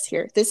Lucy's dress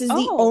here. This is the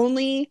Oh.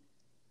 only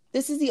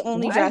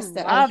dress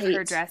that I love hate.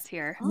 her dress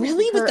here.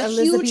 Really? Her With the huge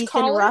Elizabethan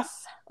collar?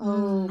 ruff.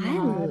 Oh, I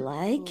God.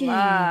 like it.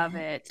 Love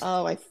it.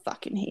 Oh, I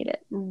fucking hate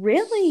it.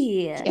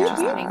 Really?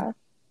 Yeah.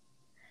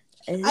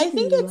 I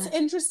think it's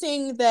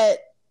interesting that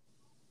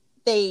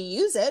they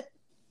use it.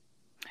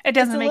 It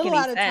doesn't a make little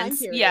any out of time sense.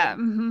 period. Yeah.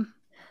 Mm-hmm.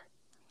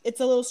 It's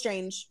a little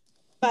strange,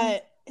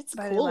 but it's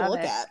But I cool to love look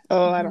it. at.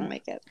 Oh, I don't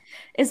like it.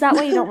 Is that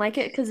why you don't like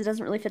it? Because it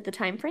doesn't really fit the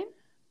time frame?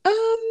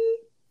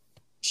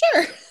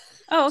 Sure.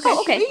 Oh, okay.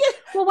 Oh, okay. We could-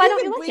 Well, why we don't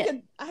could- you we like it?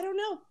 could- I don't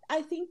know.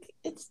 I think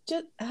it's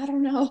just, I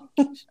don't know.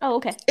 Oh,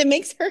 okay. It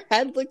makes her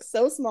head look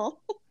so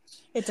small.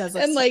 It does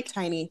look And, so like,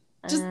 tiny.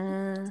 Just-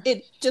 Uh,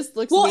 It just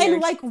looks Well, weird.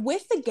 and like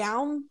with the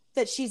gown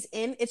that she's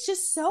in, it's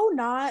just so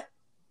not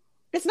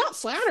it's not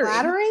flattering.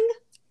 flattering.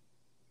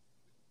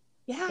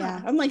 Yeah.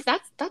 Yeah. I'm like,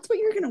 that's what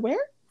you're gonna wear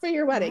for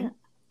your wedding.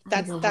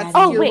 That's your that's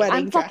wedding. your wait, wedding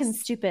I'm dress. fucking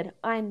stupid.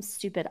 I'm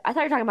stupid. I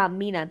thought you were talking about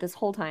Mina this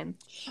whole time.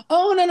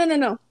 Oh no.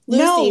 No,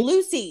 Lucy.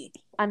 Lucy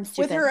I'm with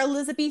stupid. her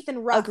Elizabethan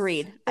ruff.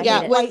 Agreed. I Yeah,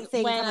 hate it. when- White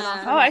thing when, coming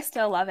off. Oh, I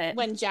still love it.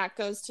 When Jack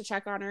goes to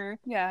check on her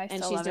Yeah, I and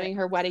still she's love doing it.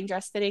 her wedding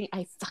dress fitting,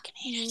 I fucking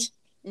hate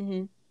it.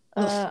 Mm-hmm.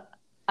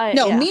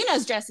 No, yeah.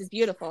 Mina's dress is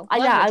beautiful.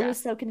 Love Yeah, her I dress. was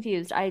so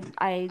confused. I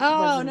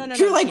Oh, wasn't no.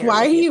 You're like, here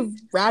why are with you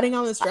ratting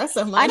on this dress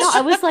so much? I know.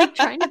 I was like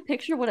trying to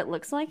picture what it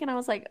looks like, and I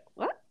was like,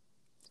 "What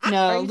are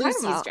No, you talking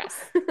Lucy's about?"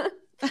 dress.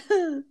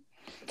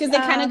 Because they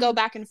kind of go Um,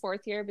 back and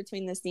forth here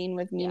between the scene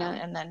with Mina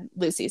Yeah. and then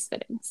Lucy's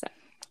fitting. So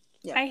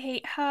I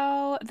hate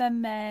how the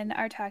men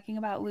are talking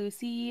about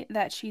Lucy,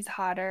 that she's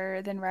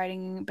hotter than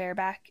riding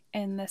bareback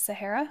in the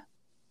Sahara.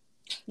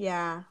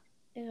 Yeah.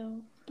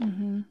 Ew.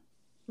 Mm-hmm.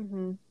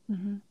 Mm-hmm.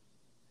 Mm-hmm.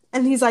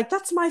 And he's like,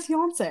 "That's my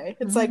fiance."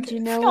 It's like, Do you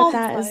know what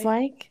that is fiance.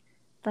 like?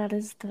 That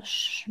is the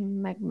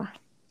schmegma.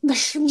 the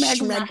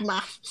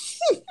schmegma.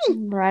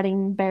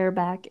 Riding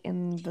bareback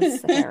in the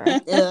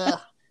Sahara. Ugh.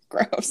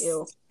 gross.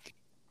 Ew.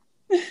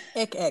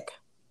 Ick.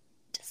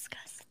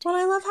 Disgusting. Well,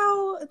 I love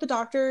how the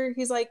doctor,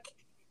 he's like,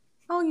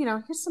 "Oh,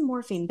 here's some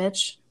morphine,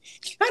 bitch.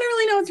 I don't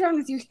really know what's wrong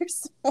with you.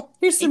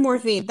 Here's some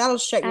morphine. That'll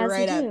shut you As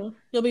right you up. do.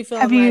 You'll be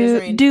feeling Have right as you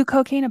rain." do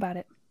cocaine about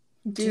it?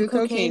 Do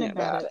cocaine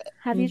about it.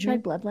 Have you Mhm.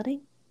 tried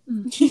bloodletting?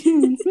 And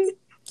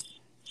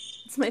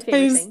It's my favorite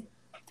Who's- thing.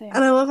 Same.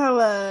 I love how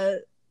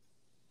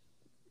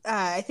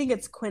I think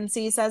it's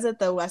Quincy says it,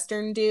 the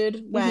Western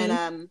dude,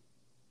 when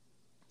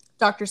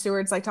Dr.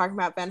 Seward's like talking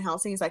about Van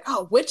Helsing. He's like,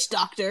 "Oh, witch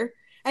doctor,"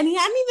 and he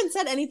hadn't even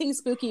said anything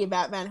spooky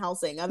about Van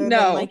Helsing, other No.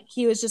 than like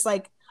he was just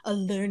like a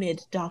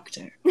learned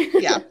doctor.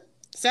 Yeah.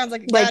 Sounds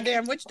like a Like-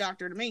 goddamn witch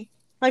doctor to me.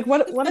 Like,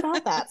 what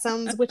about that?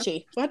 Sounds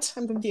witchy. What?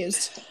 I'm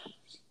confused.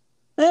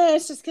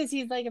 It's just because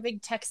he's like a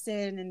big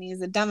Texan and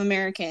he's a dumb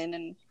American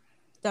and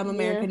Dumb Yeah,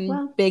 American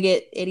well-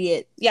 bigot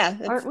idiot yeah,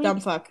 it's, Aren't we? dumb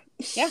fuck.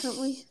 yeah. Don't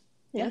we?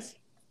 Yes.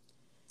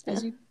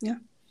 Yeah.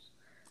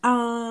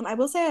 I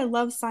will say I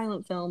love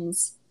silent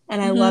films, and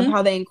I love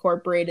how they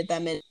incorporated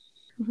them in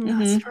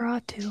Mhm.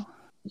 Nosferatu.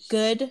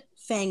 good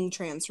Fang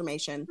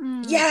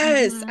transformation.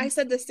 Yes, Mhm. I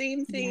said the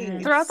same thing.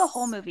 Yes. Throughout the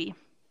whole movie.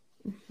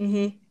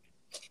 Mm-hmm.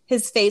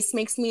 His face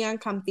makes me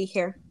uncomfy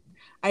here.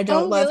 I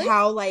don't Oh, love really?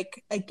 how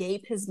like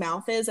agape his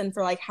mouth is, and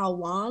for like how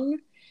long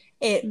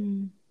it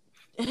Mm.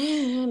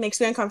 makes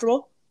me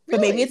uncomfortable. But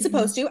maybe Really? it's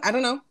supposed to. I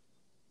don't know.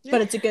 Yeah.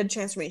 But it's a good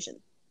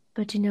transformation.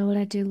 But you know what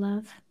I do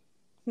love?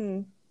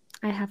 Hmm.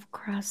 I have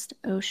crossed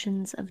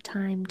oceans of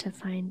time to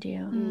find you.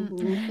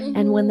 Mm-hmm.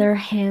 And when their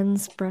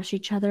hands brush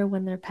each other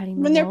when they're petting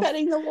the when they're wolf,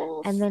 petting the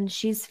wolf. and then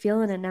she's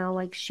feeling it now,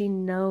 like she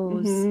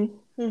knows Mhm.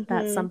 that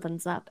Mhm.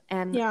 something's up.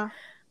 And Yeah.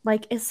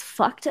 like, as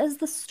fucked as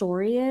the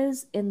story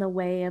is, in the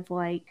way of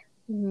like,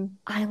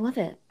 I love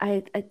it.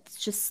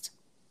 It's just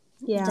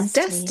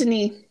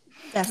Destiny.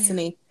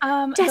 Destiny.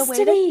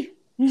 destiny.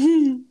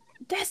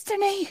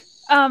 Destiny.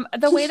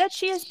 The way that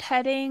she is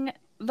petting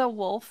the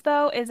wolf,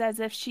 though, is as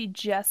if she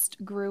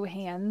just grew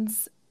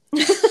hands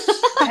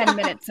 10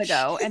 minutes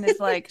ago and is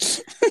like,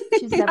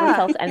 she's never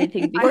felt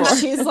anything before. Or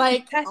she's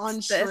like Test on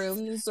this.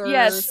 shrooms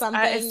or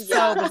something. It's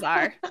so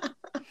bizarre.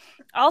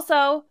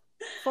 Also,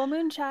 full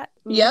moon shot.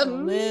 Yep.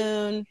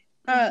 Moon.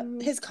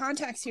 His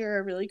contacts here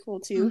are really cool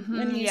too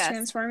when he's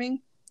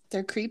transforming.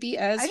 They're creepy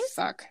as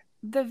fuck.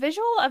 The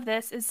visual of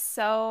this is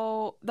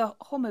the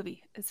whole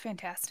movie is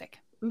fantastic.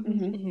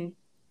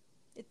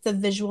 It's a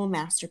visual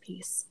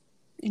masterpiece.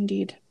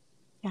 Indeed.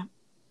 Yeah.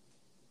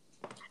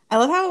 I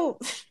love how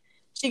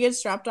she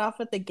gets dropped off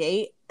at the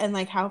gate and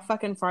like how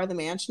fucking far the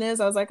mansion is.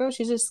 I was like, oh,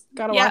 she's just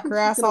gotta walk her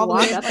ass all the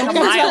way up a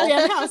mile.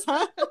 the house,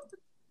 huh?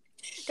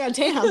 God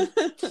damn.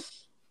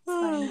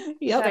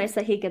 Yep. Nice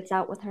that he gets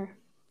out with her.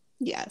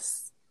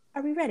 Yes.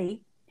 Are we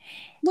ready?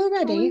 We're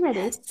ready.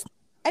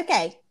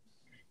 Okay.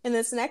 In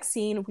this next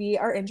scene, we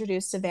are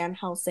introduced to Van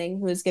Helsing,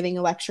 who is giving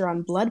a lecture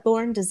on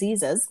blood-borne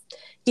diseases.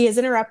 He is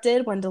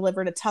interrupted when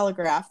delivered a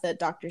telegraph that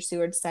Dr.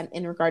 Seward sent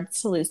in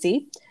regards to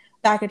Lucy.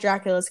 Back at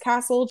Dracula's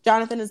castle,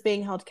 Jonathan is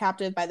being held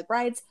captive by the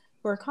brides,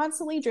 who are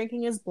constantly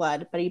drinking his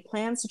blood, but he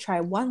plans to try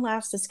one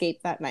last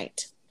escape that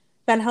night.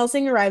 Van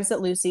Helsing arrives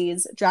at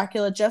Lucy's.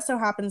 Dracula just so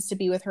happens to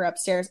be with her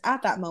upstairs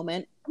at that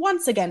moment,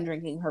 once again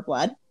drinking her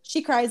blood.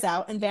 She cries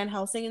out, and Van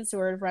Helsing and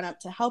Seward run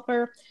up to help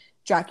her.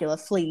 Dracula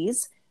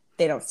flees.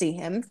 They don't see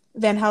him.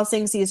 Van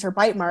Helsing sees her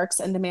bite marks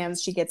and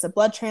demands she gets a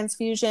blood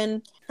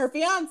transfusion. Her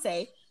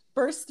fiancé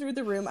bursts through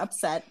the room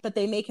upset, but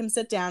they make him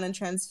sit down and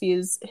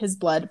transfuse his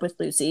blood with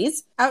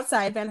Lucy's.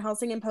 Outside, Van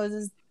Helsing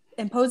imposes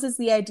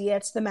the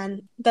idea to the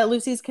men that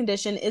Lucy's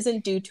condition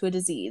isn't due to a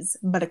disease,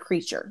 but a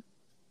creature.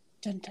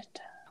 Dun, dun,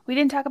 dun. We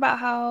didn't talk about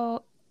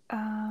how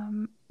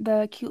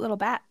the cute little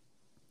bat.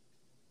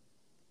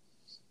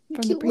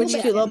 Cute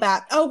little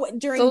bat? Oh,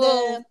 during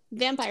the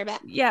vampire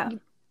bat. Yeah.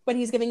 When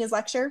he's giving his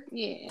lecture?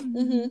 Yeah.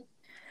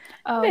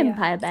 Oh,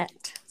 vampire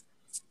bat.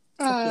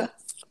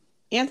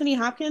 Anthony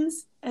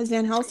Hopkins as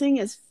Van Helsing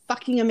is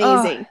fucking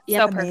amazing.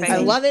 So perfect. I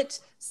love it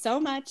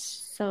so much.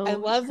 So I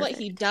love what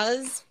he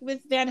does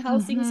with Van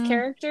Helsing's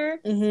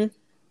character.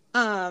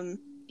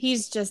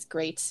 He's just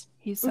great.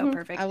 He's so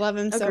perfect. I love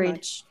him so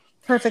much.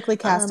 Perfectly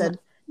casted.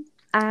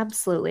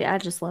 Absolutely. I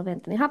just love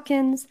Anthony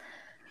Hopkins.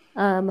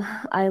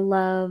 I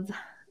love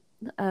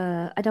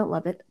I don't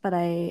love it, but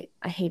I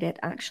hate it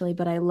actually,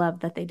 but I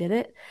love that they did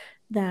it,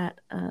 that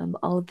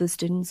all of the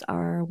students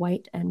are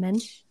white and men.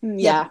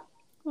 Yeah.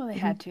 Well, they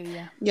had to,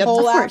 yeah. Yep. Of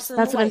course,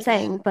 that's what I'm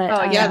saying.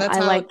 But that's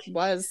how it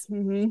was.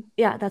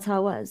 Yeah, that's how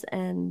it was,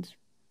 and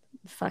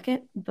fuck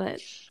it.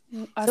 But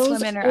us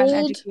women are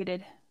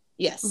uneducated.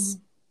 Yes.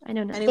 I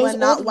know. Anyone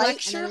not white,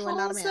 lecture anyone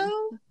not a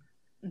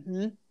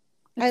man.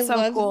 I so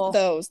love cool.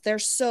 those. They're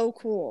so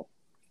cool.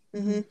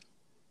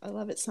 I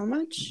love it so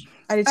much.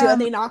 I do too.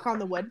 And they knock on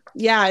the wood.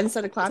 Yeah,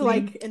 instead of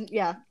clapping.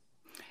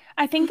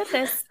 I think that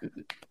this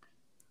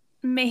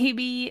may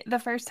be the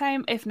first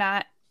time, if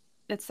not,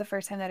 it's the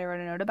first time that I wrote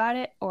a note about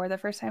it, or the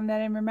first time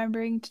that I'm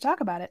remembering to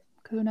talk about it.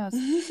 Who knows?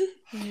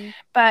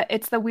 But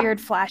it's the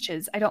weird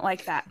flashes. I don't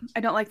like that.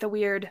 I don't like the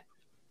weird.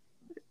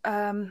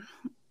 I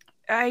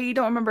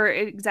don't remember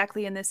it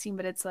exactly in this scene,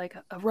 but it's like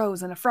a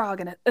rose and a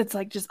frog, and it's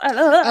like just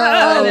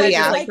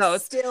like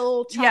goes.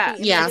 Still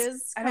choppy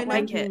images. I don't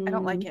like it. I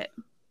don't like it.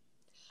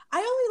 I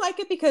only like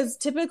it because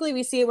typically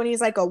we see it when he's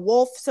like a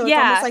wolf, so it's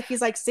almost like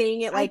he's like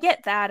seeing it like I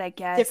get that, I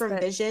guess.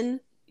 Different vision.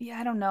 Yeah,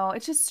 I don't know.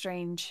 It's just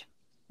strange.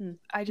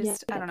 I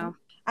don't know.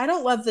 I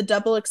don't love the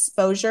double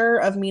exposure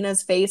of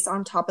Mina's face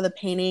on top of the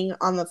painting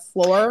on the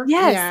floor.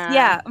 Yes,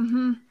 yeah.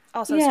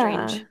 Also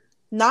strange.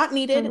 Not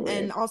needed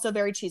and also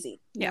very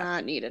cheesy. Yeah.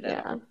 Not needed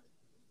at all.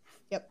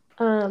 Yep.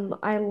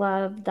 I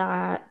love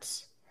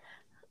that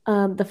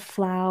the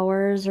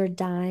flowers are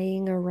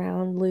dying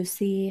around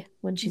Lucy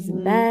when she's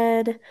in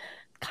bed.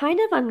 Kind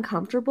of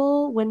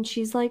uncomfortable when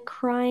she's like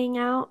crying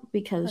out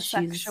because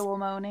she's sexual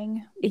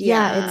moaning.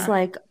 Yeah, it's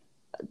like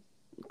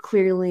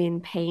clearly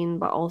in pain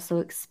but also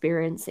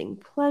experiencing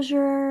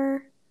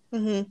pleasure.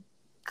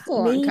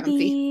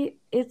 Maybe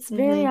it's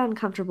very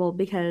uncomfortable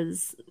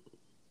because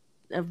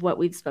of what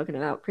we've spoken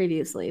about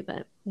previously,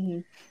 but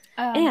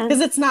and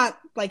because it's not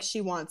like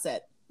she wants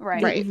it,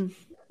 right?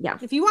 Yeah,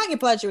 if you want your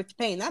pleasure with your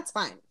pain, that's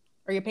fine,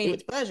 or your pain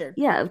with pleasure,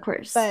 yeah, of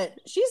course. But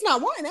she's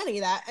not wanting any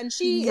of that, and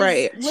she is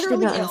literally she did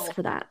not ill ask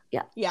for that.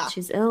 Yeah,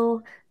 she's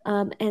ill,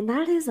 and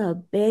that is a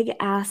big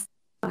ass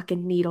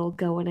fucking needle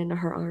going into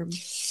her arm.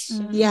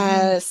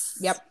 Yes.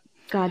 Yep.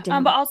 God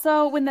damn. But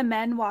also when the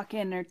men walk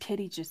in, her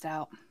titty's just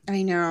out.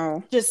 I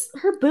know. Just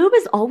her boob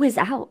is always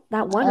out.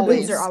 That one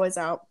boobs are always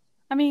out.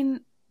 I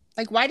mean,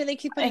 like, why do they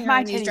keep putting her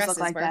in these dresses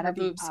like where that, her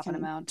boobs can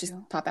them out just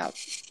pop out?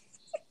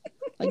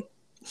 Like,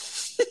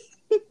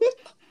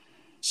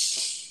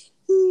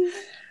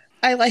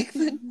 I like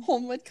when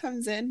Holmwood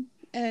comes in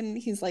and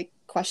he's like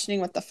questioning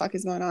what the fuck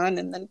is going on,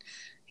 and then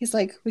he's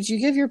like, would you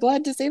give your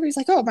blood to save her? He's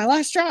like, oh, my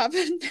last drop.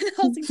 And Van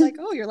Helsing's like,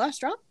 oh, your last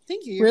drop?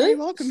 Thank you. You're Really? very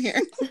welcome here.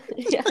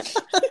 Yeah.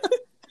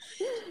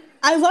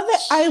 I love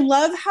it. I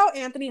love how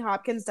Anthony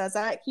Hopkins does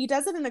that. He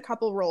does it in a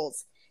couple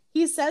roles.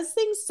 He says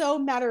things so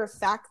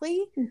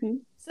matter-of-factly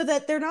so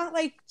that they're not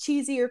like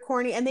cheesy or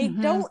corny, and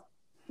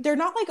they're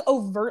not like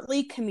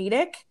overtly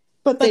comedic,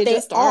 but they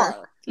just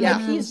are. Yeah.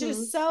 Like, he's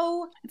just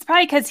so... It's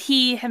probably because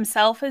he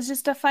himself is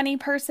just a funny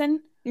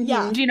person.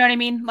 Yeah. Do you know what I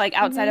mean? Like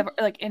outside of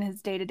like in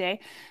his day-to-day.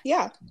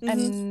 Yeah.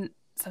 And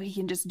so he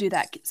can just do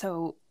that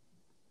so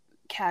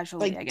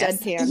casually, Like I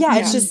guess. deadpan. Yeah,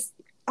 it's just...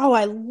 Oh,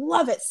 I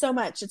love it so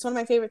much. It's one of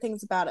my favorite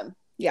things about him.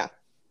 Yeah.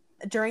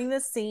 During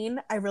this scene,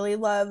 I really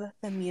love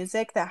the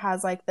music that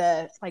has like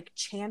the like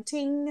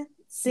chanting,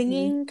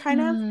 singing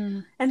kind of.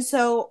 And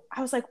so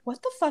I was like,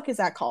 what the fuck is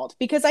that called?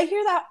 Because I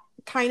hear that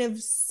kind of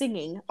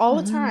singing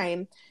all the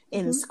time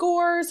in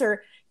scores,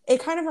 or it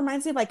kind of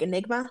reminds me of like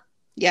Enigma.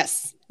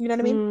 Yes. You know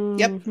what I mean?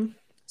 Yep.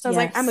 So I was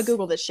like, I'm gonna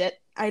Google this shit.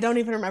 I don't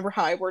even remember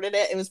how I worded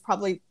it. It was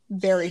probably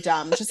very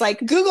dumb. Just like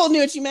Google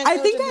knew what you meant. I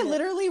think I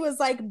literally was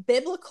like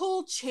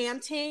biblical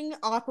chanting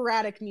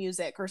operatic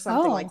music or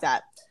something like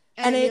that.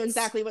 And I knew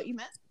exactly what you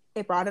meant.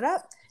 It brought it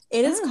up.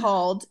 It is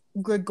called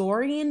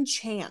Gregorian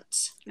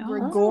chant.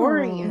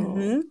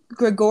 Gregorian.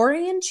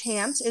 Gregorian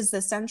chant is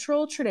the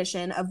central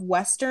tradition of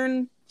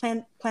Western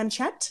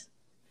plainchant.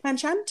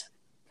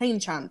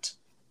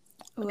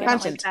 Ooh, I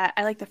don't like that.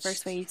 I like the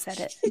first way you said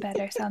it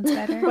better. Sounds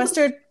better.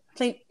 Western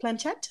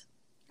planchet,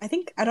 I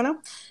think. I don't know.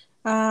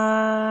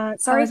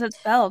 Sorry. How is it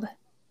spelled?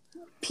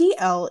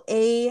 Plainchant.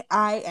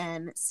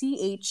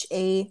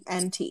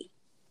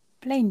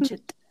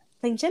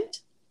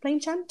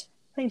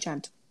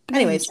 Plainchant.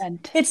 Anyways,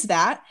 it's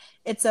that.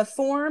 It's a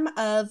form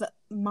of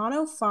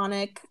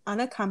monophonic,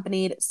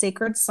 unaccompanied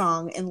sacred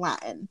song in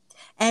Latin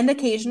and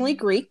occasionally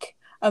Greek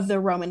of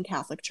the Roman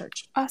Catholic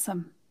Church.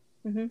 Awesome.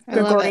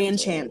 Gregorian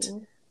chant.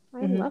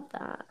 I love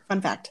that. Fun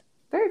fact.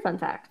 Very fun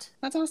fact.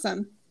 That's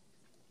awesome.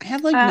 I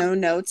have like no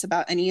notes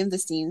about any of the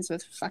scenes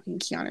with fucking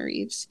Keanu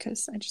Reeves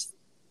because I just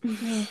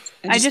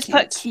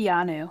put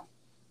Keanu.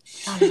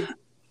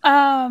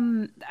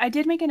 I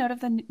did make a note of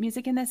the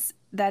music in this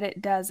that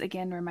it does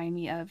again remind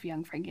me of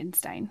Young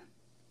Frankenstein.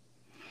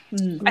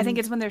 I think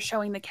it's when they're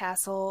showing the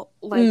castle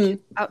like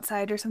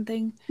outside or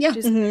something. Yeah.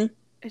 It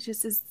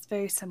just is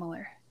very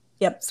similar.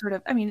 Yep. Sort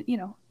of. I mean,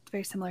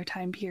 very similar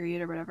time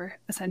period or whatever,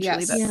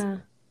 essentially. Yes.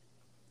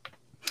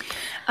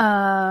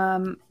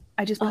 But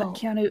I just put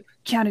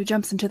Keanu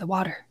jumps into the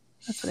water.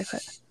 That's what I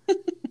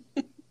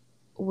put.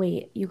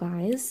 Wait, you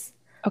guys.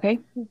 Okay.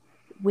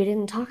 We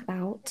didn't talk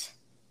about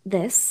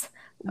this.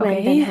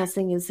 When Van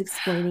Helsing is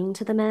explaining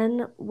to the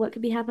men what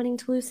could be happening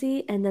to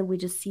Lucy, and then we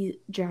just see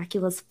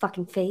Dracula's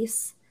fucking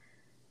face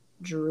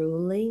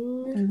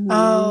drooling.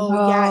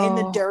 Oh, yeah, in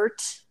the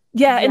dirt.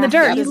 Yeah, in the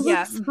dirt. He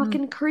looks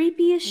fucking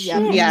creepy as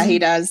shit. Yeah, he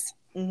does.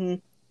 Ugh.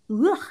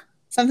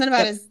 Something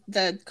about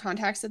the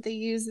contacts that they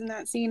use in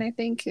that scene, I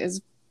think,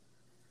 is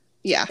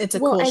it's a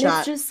cool shot.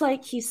 It's just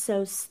like he's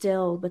so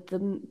still, but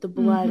the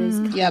blood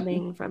is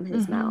coming from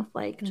his mouth,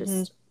 like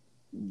just.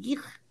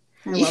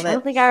 I love it. I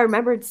don't think I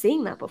remembered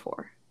seeing that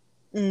before.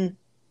 So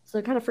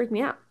it kind of freaked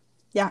me out.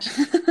 Yeah.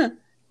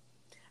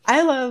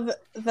 I love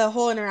the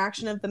whole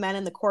interaction of the men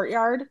in the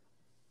courtyard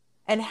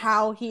and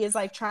how he is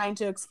like trying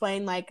to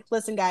explain, like,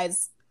 listen,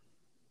 guys,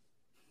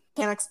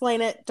 can't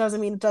explain it.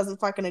 Doesn't mean it doesn't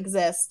fucking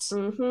exist.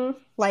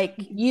 Like,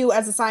 you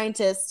as a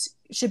scientist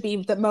should be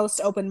the most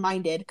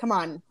open-minded. Come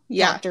on,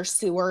 Dr.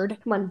 Seward.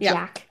 Come on,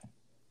 Jack.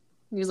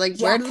 He was like,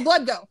 where did the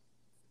blood go?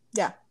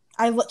 Yeah.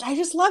 I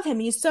just love him.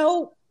 He's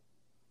so...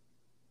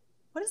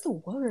 What is the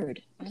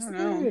word? I don't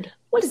know.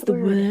 What is the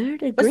word?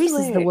 Grace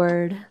is the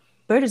word.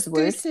 Bird is the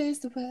word. Grace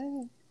is the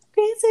word.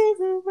 Grace is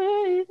the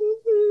word.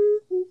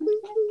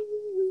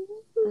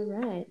 All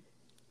right.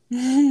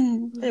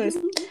 Anyways,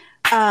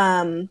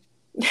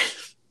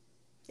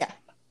 yeah.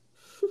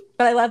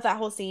 But I love that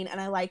whole scene, and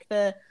I like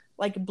the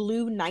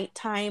blue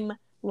nighttime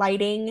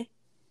lighting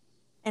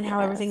and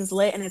how everything's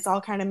lit, and it's all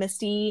kind of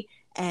misty,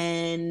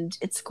 and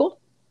it's cool.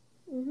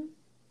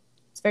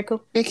 It's very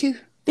cool. Very cool.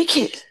 Very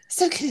cool.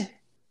 So cool.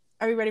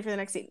 Are we ready for the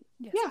next scene?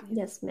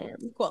 Yes,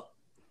 ma'am. Cool.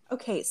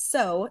 Okay,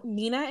 so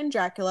Mina and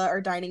Dracula are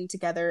dining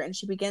together, and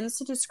she begins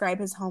to describe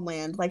his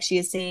homeland like she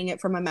is seeing it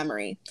from a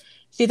memory.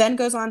 She then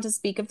goes on to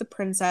speak of the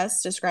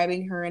princess,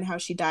 describing her and how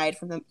she died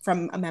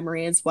from a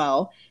memory as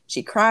well.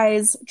 She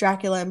cries,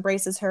 Dracula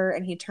embraces her,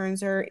 and he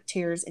turns her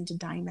tears into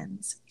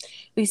diamonds.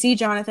 We see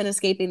Jonathan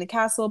escaping the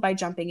castle by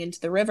jumping into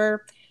the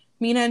river.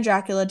 Mina and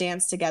Dracula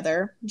dance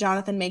together.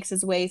 Jonathan makes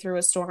his way through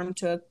a storm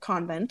to a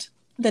convent.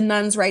 The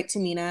nuns write to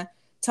Mina,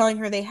 telling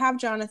her they have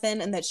Jonathan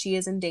and that she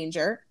is in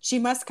danger. She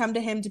must come to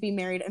him to be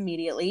married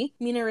immediately.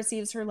 Mina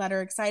receives her letter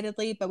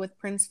excitedly, but with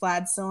Prince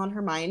Vlad still on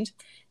her mind.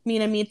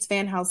 Mina meets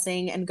Van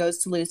Helsing and goes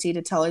to Lucy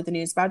to tell her the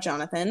news about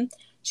Jonathan.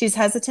 She's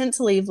hesitant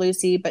to leave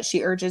Lucy, but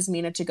she urges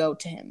Mina to go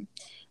to him.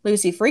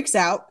 Lucy freaks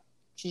out.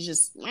 She's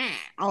just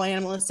all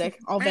animalistic,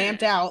 all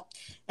vamped out,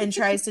 and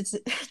tries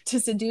to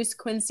seduce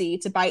Quincy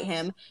to bite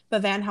him,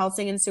 but Van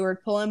Helsing and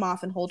Seward pull him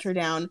off and hold her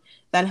down.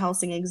 Van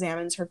Helsing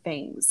examines her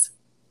fangs.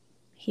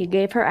 He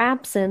gave her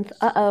absinthe.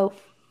 Uh-oh.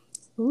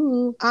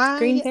 Ooh,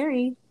 green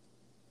fairy.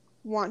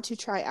 Want to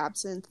try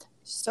absinthe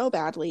so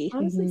badly.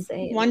 Honestly,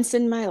 same. Once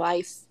in my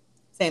life.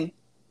 Same.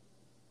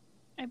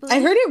 I I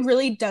heard it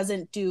really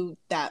doesn't do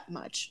that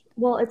much.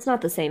 Well, it's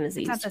not the same as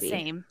it it's used not to the be.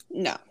 same.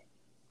 No.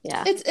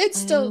 Yeah. It's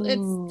still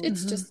Oh.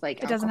 it's just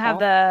like It doesn't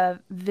alcohol.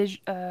 have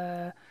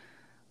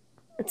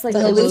It's like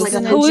The it was like a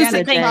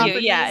hallucinogenic thank hallucinogen. you.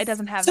 Yeah, it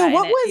doesn't have So that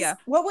what in it. was Yeah.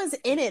 what was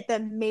in it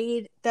that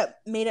made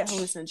it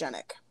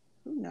hallucinogenic?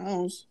 Who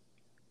knows?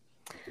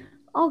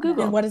 I'll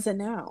Google. And what is it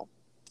now?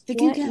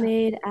 What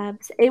made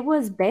it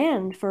was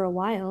banned for a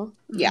while.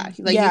 Yeah,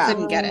 like Yeah. you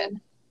couldn't get it.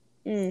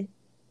 Mm.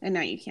 And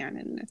now you can,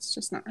 and it's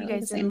just not You really the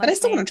guys same. didn't But I like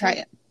still want to try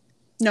Manta? it.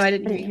 No, I I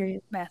didn't didn't hear hear you.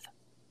 you. Meth.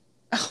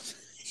 Oh.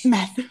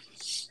 Meth.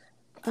 Seems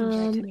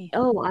right to me.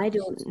 Oh, I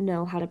don't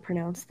know how to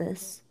pronounce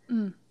this.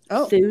 Mm.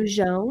 Oh.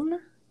 Thujone,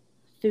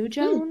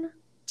 Thujone,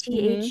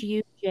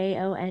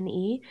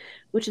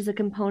 which is a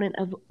component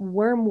of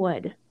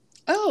wormwood,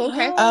 Oh,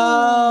 okay.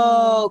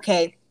 Oh,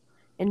 okay.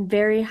 and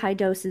very high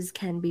doses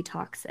can be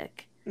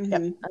toxic.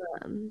 Mhm.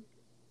 Um,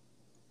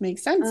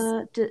 Makes sense.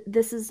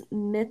 this is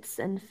myths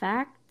and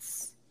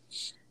facts.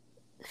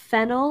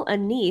 Fennel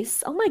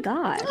anise. Oh my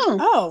god,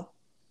 Oh,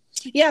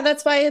 Yeah,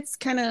 that's why it's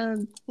kind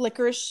of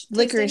licorice.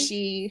 tasting?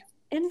 licoricey.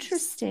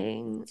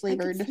 interesting.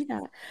 Flavored. I can see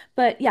that.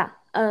 But yeah,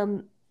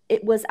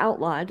 it was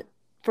outlawed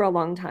for a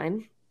long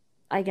time,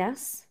 I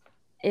guess.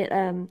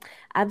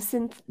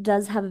 Absinthe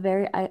does have a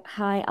very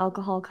high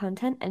alcohol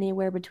content,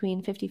 anywhere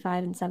between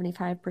 55 and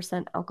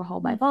 75% alcohol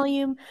by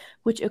volume,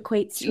 which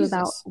equates to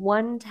about Jesus.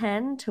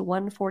 110 to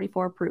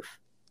 144 proof.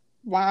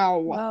 Wow.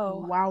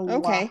 Whoa. Wow.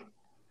 Okay.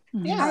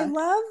 Mhm. Yeah. I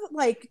love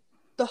like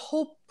the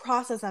whole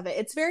process of it.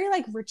 It's very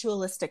like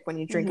ritualistic when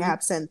you drink Mhm.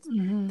 absinthe.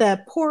 Mhm.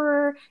 The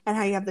pourer and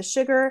how you have the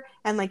sugar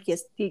and like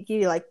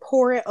you like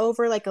pour it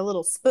over like a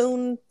little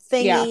spoon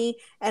thingy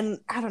and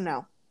I don't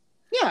know.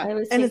 Yeah, I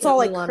always And think it's all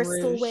of like Moulin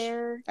crystal Rouge.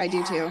 ware. I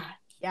do too.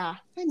 Yeah.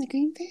 I'm the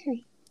green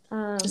fairy.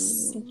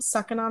 Just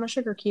sucking on a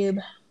sugar cube.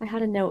 I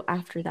had a note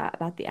after that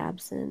about the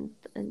absinthe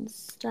and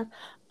stuff.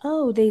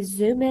 Oh, they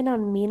zoom in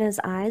on Mina's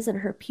eyes and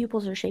her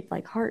pupils are shaped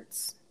like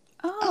hearts.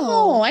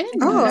 Oh, I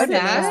didn't Oh, know I didn't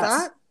that. notice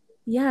that.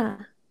 Yeah,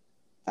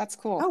 That's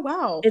cool. Oh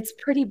wow. it's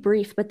pretty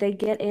brief, but they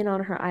get in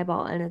on her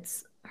eyeball and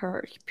it's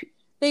her.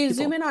 They people.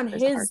 zoom in on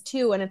There's a his heart.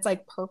 too and it's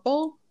like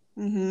purple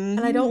Mm-hmm.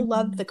 and I don't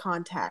love the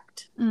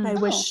contact. Mm. I Oh,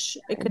 wish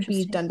it could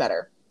be interesting. done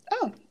better.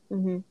 Oh,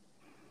 Mm-hmm.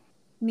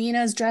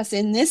 Mina's dress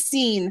in this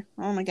scene.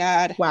 Oh my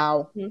god.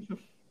 Wow.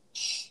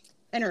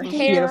 And her It's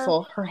hair.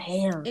 beautiful. Her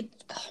hair.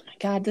 Oh my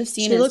god, this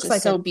scene She is looks just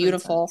like so a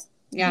beautiful. princess.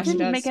 Yeah, I she didn't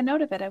does. make a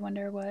note of it. I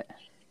wonder what.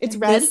 It's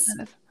Maybe red. it's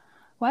kind of-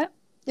 What?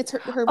 It's her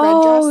red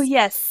Oh, dress.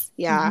 yes.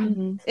 Yeah.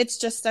 Mm-hmm. It's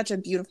just such a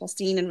beautiful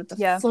scene and with the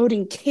Yeah.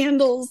 floating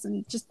candles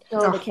and just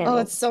Oh, the oh,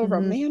 candles. it's so Mhm.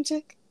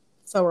 romantic.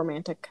 So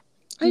romantic.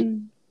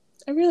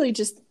 I really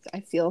just I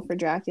feel for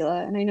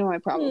Dracula and I know I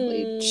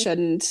probably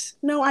shouldn't.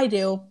 No, I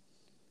do.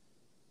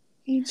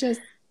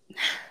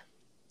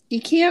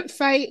 You can't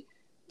fight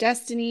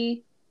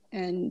destiny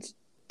and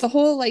the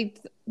whole like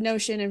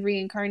notion of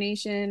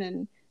reincarnation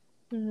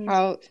and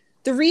how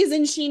the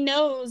reason she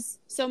knows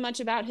so much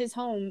about his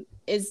home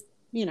is,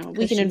 we can she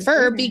was infer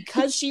there.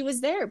 because she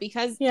was there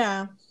because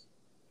Yeah.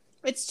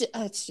 it's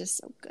just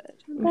so good.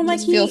 Well, I like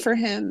just feel for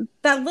him.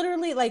 that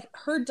literally like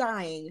her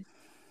dying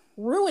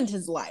ruined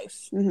his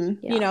life.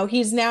 Mm-hmm. Yeah.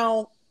 He's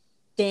now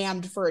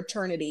damned for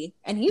eternity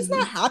and he's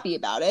not happy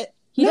about it.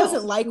 He No,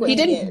 doesn't like what he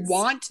he didn't is.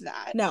 want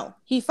that. No,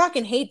 he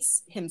fucking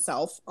hates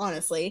himself,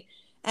 honestly.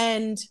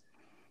 And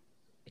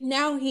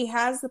now he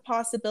has the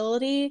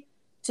possibility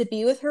to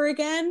be with her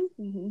again,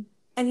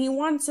 and he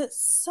wants it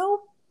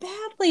so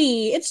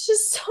badly. It's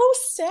just so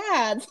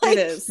sad. Like,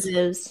 It is. It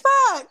is.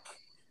 fuck.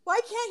 Why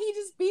can't he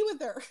just be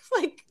with her?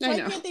 Like, I why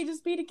know. can't they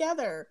just be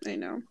together? I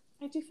know.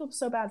 I do feel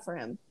so bad for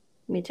him.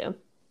 Me too.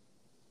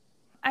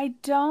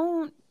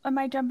 Am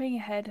I jumping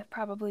ahead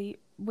probably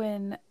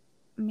when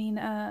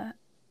Mina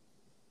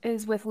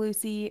is with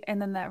Lucy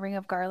and then that ring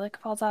of garlic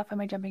falls off?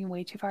 Am I jumping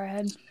way too far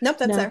ahead? Nope,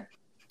 that's No. there.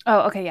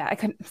 Oh, okay, yeah, I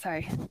couldn't.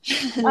 Sorry.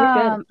 You're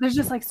good. There's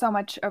just like so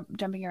much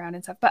jumping around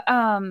and stuff, but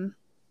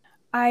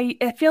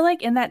I feel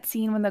like in that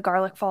scene when the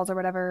garlic falls or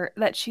whatever,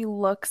 that she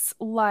looks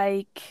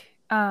like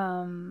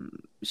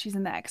she's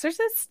in The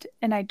Exorcist,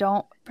 and I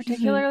don't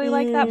particularly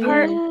like that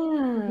part.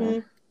 Yeah.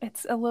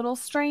 It's a little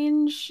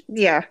strange.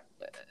 Yeah.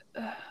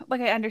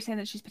 Like I understand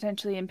that she's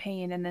potentially in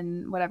pain and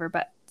then whatever,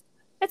 but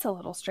it's a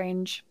little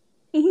strange.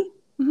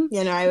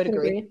 Yeah, no, I would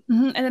agree.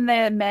 And then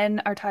the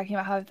men are talking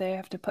about how they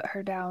have to put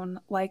her down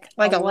like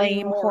a a lame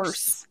lame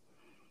horse.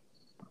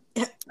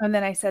 And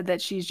then I said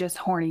that she's just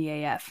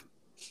horny AF.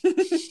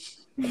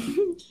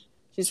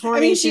 She's horny.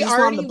 I mean, she she just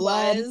wanted already the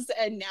blood. was,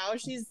 and now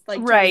she's like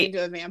Right. turning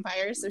into a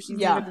vampire, so she's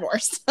Yeah. even more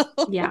so.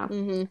 Yeah.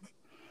 Mm-hmm.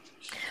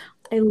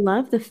 I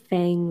love the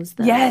fangs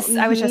though. Yes,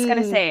 I was just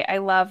gonna Mhm. say I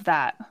love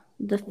that.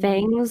 The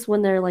fangs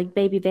when they're like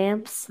baby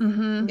vamps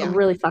Mm-hmm. Yeah. are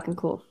really fucking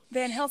cool.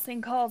 Van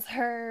Helsing calls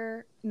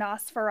her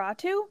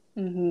Nosferatu.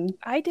 Mm-hmm.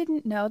 I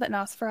didn't know that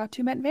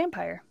Nosferatu meant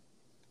vampire.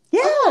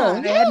 Yeah.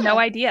 Oh, I had no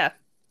idea.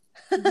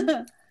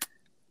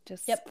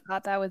 Just Yep.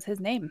 thought that was his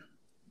name.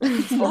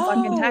 This whole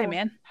fucking time,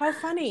 man. How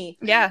funny.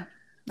 Yeah.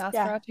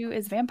 Nosferatu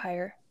is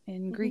vampire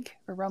in Greek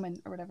or Roman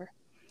or whatever.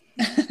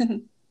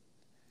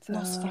 So,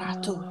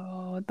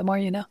 Nosferatu. the more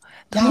you know.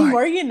 The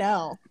more you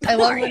know. I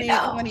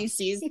love when he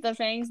sees the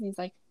fangs and he's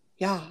like,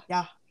 yeah.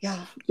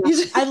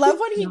 I love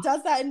when he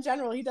does that in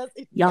general. He does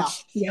it. Yeah.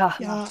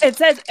 Yeah. It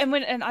says,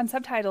 and on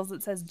subtitles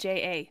it says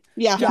JA.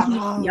 Yeah.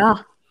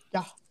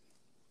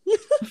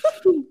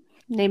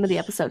 Name of the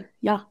episode.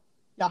 Yeah.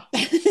 But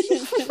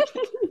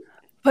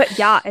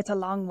it's a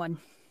long one.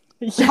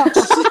 Yeah.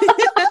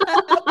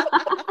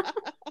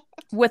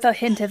 With a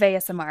hint of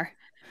ASMR.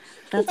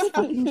 That's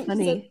fucking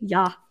funny.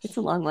 Yeah. It's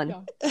a long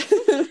one.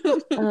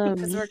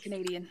 Because we're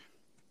Canadian.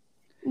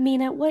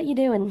 Mina, what you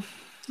doing?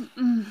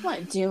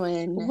 What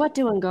doing? What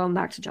doing going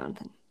back to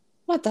Jonathan?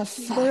 What the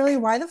fuck? Literally,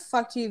 why the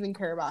fuck do you even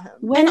care about him?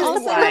 When is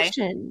also the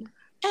election?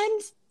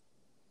 And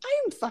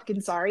I am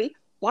fucking sorry.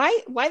 Why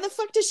the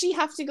fuck does she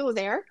have to go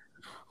there?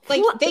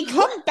 Like, What? they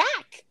come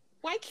back.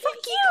 Why can't Fuck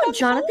he you, come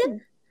Jonathan.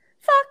 home?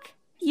 Fuck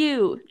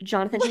you,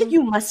 Jonathan.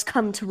 You must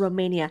come to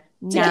Romania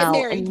now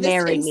and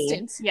marry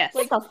me. Yes.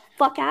 Get the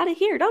fuck out of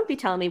here. Don't be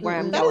telling me where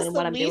I'm That going was and the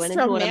what I'm doing least and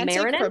who I'm romantic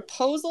marrying.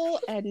 proposal,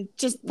 and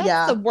just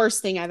that's the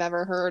worst thing I've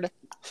ever heard.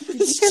 Did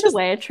you hear the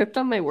way I tripped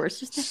on my words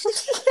just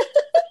now?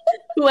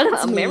 What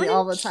It's I'm me marrying?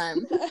 all the time.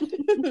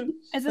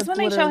 Is this That's when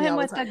they show literally him all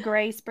the with the time.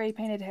 gray spray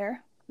painted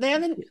hair? They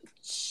haven't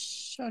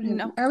shown him.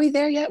 No. Are we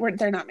there yet?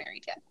 They're not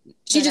married yet.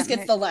 She They're just not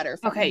gets the letter.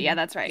 From Okay, him. yeah,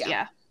 that's right.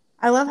 Yeah.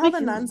 I love how the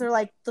nuns are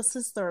like the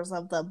sisters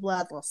of the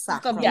bloodless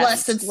sacrament.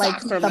 blessed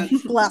like sacrament. the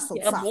blessed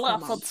The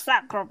blessed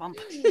sacrament.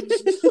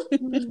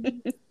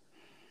 sacrament. This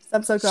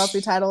episode could also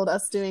be titled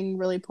 "Us Doing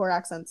Really Poor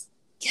Accents."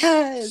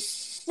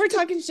 Yes. We're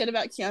talking shit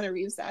about Keanu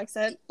Reeves'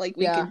 accent. Like,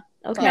 we could.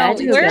 Okay, No, I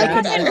do we're agree.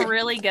 that. fucking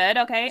really good,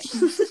 okay?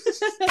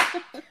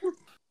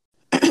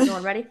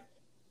 Everyone ready?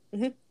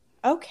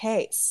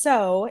 Okay,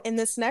 so in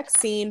this next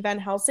scene, Van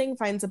Helsing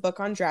finds a book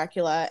on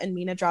Dracula, and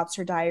Mina drops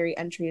her diary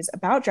entries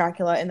about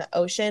Dracula in the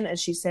ocean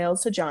as she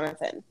sails to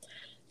Jonathan.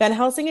 Van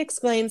Helsing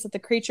explains that the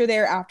creature they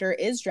are after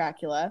is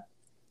Dracula.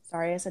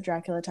 Sorry, I said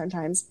Dracula 10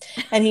 times.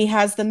 And he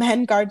has the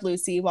men guard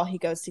Lucy while he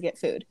goes to get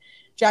food.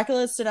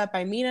 Dracula is stood up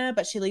by Mina,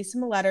 but she leaves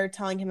him a letter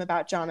telling him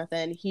about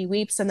Jonathan. He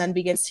weeps and then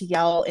begins to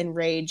yell in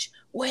rage,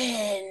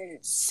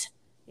 "Wins!"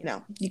 You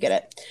know, you get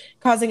it.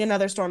 Causing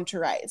another storm to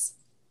rise.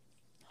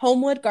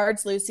 Homewood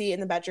guards Lucy in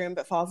the bedroom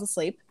but falls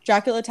asleep.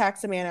 Dracula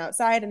attacks a man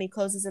outside and he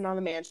closes in on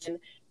the mansion.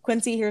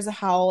 Quincy hears a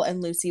howl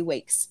and Lucy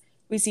wakes.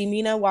 We see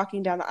Mina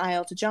walking down the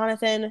aisle to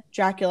Jonathan.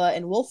 Dracula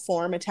in wolf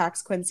form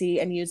attacks Quincy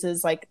and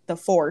uses like the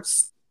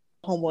force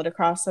Homewood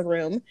across the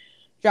room.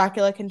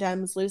 Dracula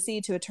condemns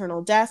Lucy to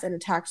eternal death and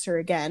attacks her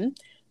again.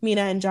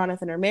 Mina and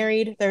Jonathan are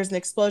married. There's an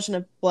explosion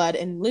of blood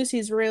in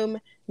Lucy's room.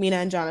 Mina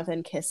and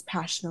Jonathan kiss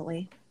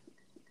passionately.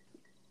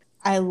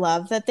 I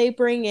love that they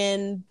bring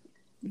in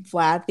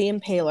Vlad the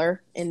Impaler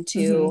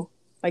into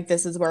like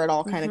this is where it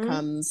all kind of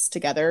comes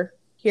together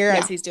here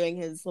as he's doing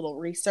his little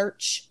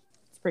research.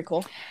 It's pretty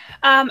cool.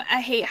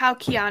 I hate how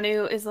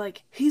Keanu is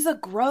like, he's a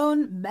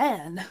grown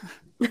man.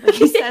 Like,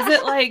 he says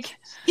it like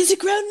He's a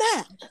grown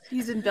man.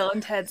 he's in Bill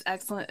and Ted's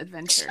Excellent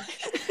Adventure.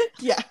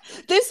 Yeah.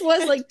 This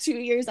was like 2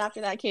 years after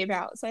that came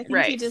out. So I think he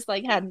Right. just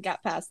like hadn't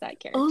got past that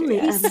character. Only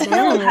yet. a Still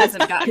man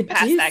hasn't gotten could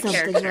past do that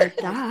something character. like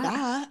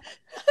that.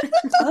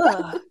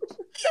 Ugh.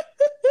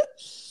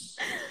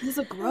 He's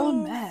a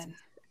grown man.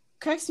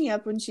 Cracks me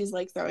up when she's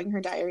like throwing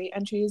her diary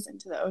entries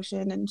into the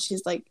ocean and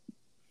she's like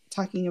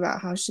talking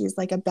about how she's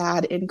like a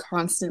bad,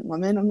 inconstant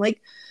woman. I'm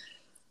like,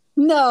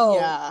 no.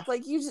 Yeah.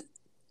 Like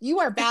you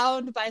are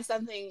bound by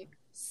something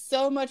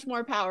so much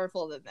more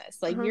powerful than this.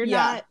 Like you're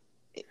Yeah.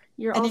 not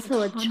You're an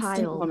also a inconstant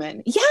child.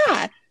 woman.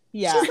 Yeah.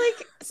 Yeah. She's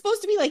like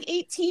supposed to be like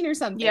 18 or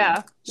something.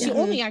 Yeah. She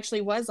only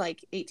actually was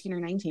like 18 or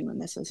 19 when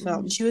this was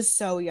filmed. She was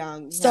so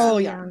young. So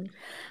Yeah. young.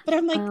 But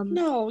I'm like,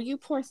 no, you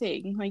poor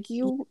thing. Like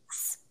you're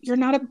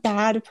not a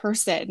bad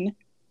person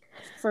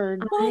for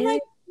Well,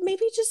 like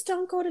maybe just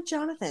don't go to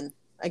Jonathan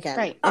again.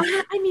 right.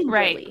 I mean,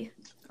 Right. really.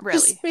 Really.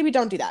 Just maybe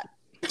don't do that.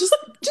 Just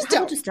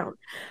don't.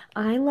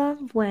 I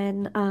love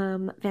when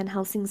Van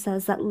Helsing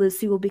says that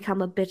Lucy will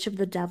become a bitch of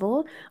the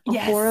devil, a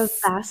Yes. whore of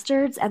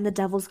bastards, and the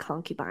devil's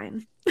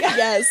concubine.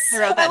 Yes. I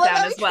wrote that love down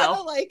how as he kinda,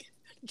 well. like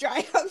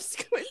dry humps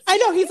Quincy. I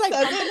know he's like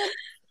Says it.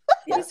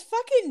 he's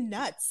fucking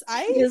nuts.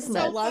 I is so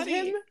nuts. love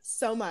Funny. him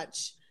so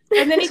much.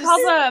 And then he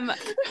calls him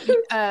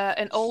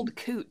an old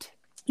coot.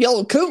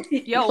 Yo, cool.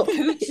 Yo,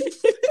 coot.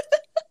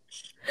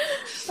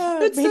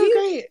 It's maybe, so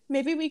great.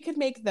 maybe we could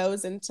make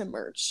those into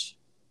merch.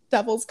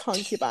 Devil's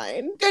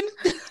concubine. Good.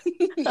 A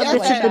Yeah, bitch of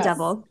the yes.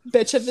 devil.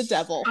 Bitch of the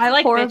devil. I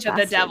like Whore bitch of the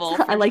bastards. devil.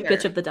 I for like sure.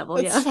 bitch of the devil,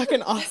 That's yeah.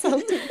 fucking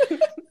awesome.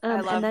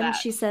 I love And then that.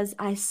 she says,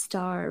 I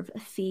starve,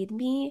 feed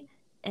me,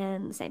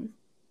 and same.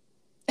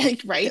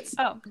 right.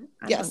 Oh,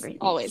 I'm Yes, hungry.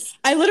 always.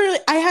 I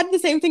had the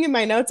same thing in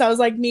my notes. I was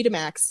like,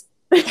 Metamax.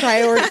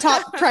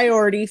 Top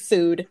priority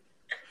food.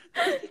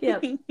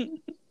 Yep.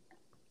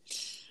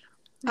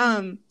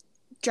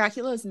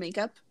 Dracula's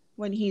makeup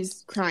when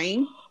he's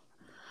crying.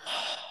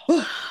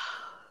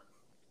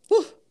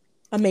 Whew.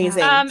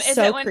 Amazing. Is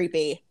So it when-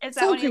 creepy. Is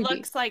that So when he creepy.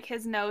 looks like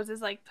his nose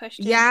is like pushed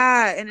in?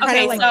 Yeah, and it's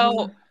Okay, like-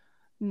 so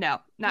no,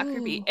 not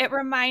creepy. Ooh. It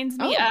reminds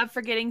me Oh. of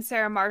Forgetting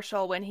Sarah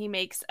Marshall when he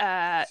makes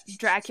a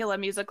Dracula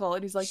musical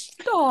and he's like,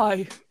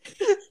 die.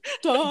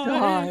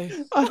 Die.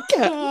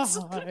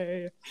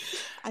 Okay.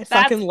 I That's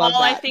fucking love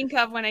all that. I think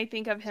of when I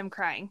think of him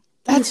crying.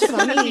 That's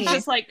funny. He's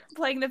just like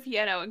playing the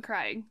piano and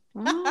crying.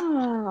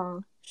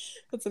 Oh,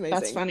 That's amazing.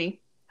 that's funny.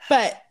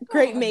 But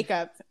great Oh.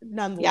 makeup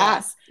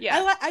nonetheless.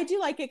 Yeah. I do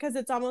like it because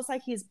it's almost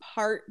like he's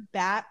part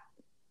bat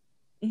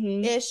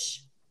Mhm.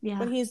 ish Yeah.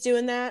 when he's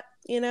doing that,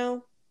 you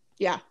know?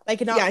 Yeah, Like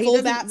not Yeah, he full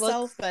doesn't bat look-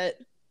 self, but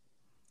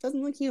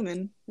doesn't look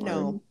human.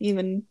 No. or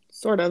even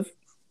sort of.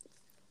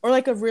 or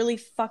like a really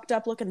fucked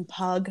up looking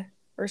pug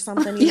or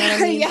something. You know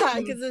what I mean? yeah,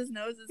 because his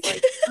nose is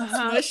like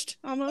Uh-huh. smushed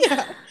almost.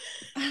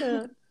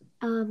 Yeah.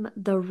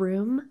 The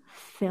room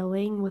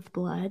filling with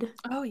blood.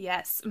 Oh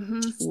yes.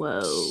 Mhm.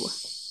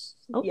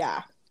 Whoa. Oh.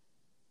 Yeah.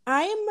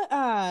 I'm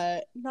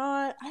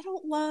not I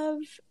don't love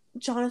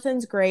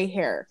Jonathan's gray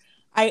hair.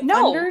 I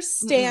No.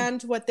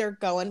 understand what they're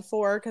going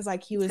for because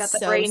like he was got the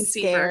so brain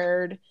fever.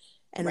 scared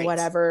and Right.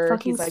 whatever.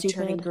 Fucking He's like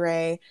turning stupid.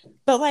 gray.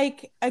 But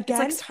like It's again,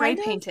 like spray kind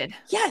of- painted.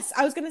 Yes,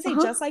 I was gonna say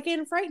Uh-huh. just like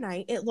in Fright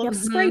Night, it looks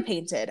Yep. spray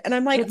painted. And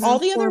I'm like, It's all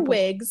the other horrible.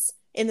 wigs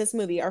in this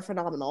movie are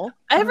phenomenal.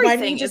 Everything. Why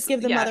didn't you just is-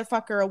 give the yeah,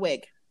 motherfucker a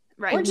wig?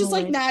 right? Or just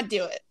like Wig. not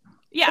do it.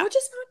 yeah. Or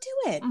just not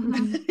do it.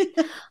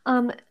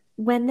 Mhm.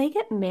 When they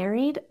get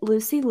married,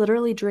 Lucy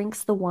literally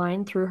drinks the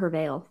wine through her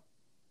veil.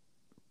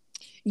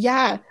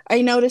 Yeah,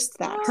 I noticed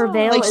that. Her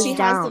veil Like, is she has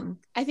down.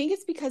 I think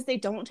it's because they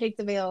don't take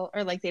the veil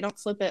or like they don't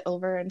flip it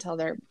over until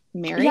they're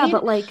married. Yeah,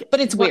 but like, But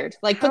it's what- weird.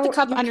 Like put the how-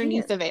 cup you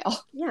underneath can't. the veil.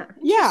 Yeah,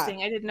 Yeah.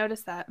 Interesting. I didn't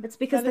notice that. it's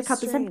because That the is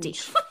cup is empty.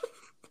 strange.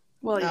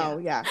 Well, yeah. Oh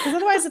yeah. Because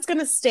otherwise it's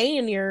gonna stay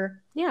in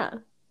your Yeah,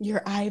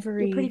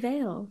 ivory your pretty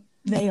veil.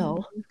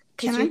 veil.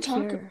 Can 'Cause I you're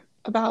talk pure.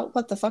 about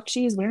what the fuck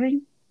she is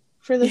wearing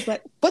for this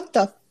wedding? What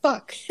the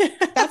fuck?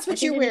 That's I what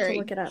think you're I need to wearing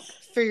Look it up.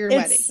 for your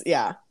wedding. It's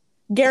yeah.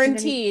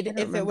 Guaranteed I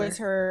don't if it was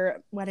remember.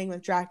 her wedding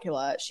with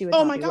Dracula, she would Oh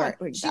not my be god,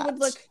 wearing she that. would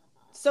look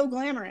so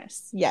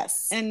glamorous.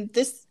 Yes. And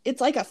this, it's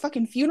like a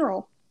fucking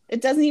funeral.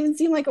 It doesn't even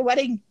seem like a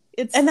wedding.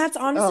 It's And that's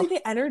honestly Oh.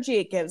 the energy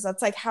it gives.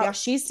 That's like how Yeah.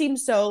 she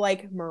seems so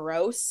like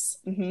morose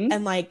Mhm.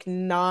 and like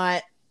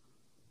not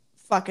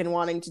fucking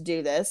wanting to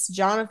do this.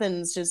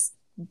 Jonathan's just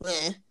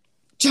bleh.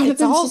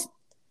 Jonathan's all just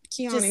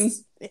Keanu.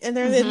 Just, and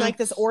they're in Mhm. like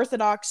this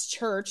Orthodox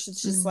church.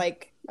 It's just Mhm.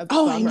 like a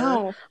Oh, bummer. I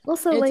know.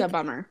 Also, It's like, a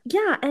bummer.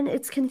 yeah, and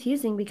it's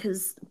confusing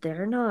because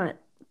they're not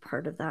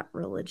part of that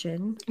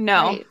religion.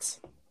 No. Right.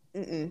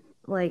 Mm-mm.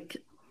 Like,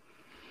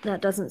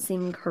 that doesn't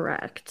seem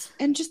correct.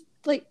 And just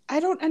like I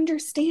don't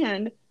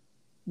understand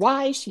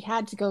why she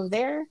had to go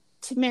there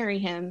to marry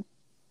him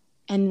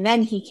and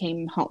then he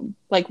came home.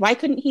 Like why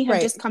couldn't he have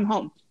Right. just come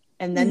home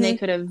and then they Mhm.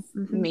 could have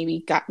Mhm. maybe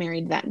got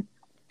married then?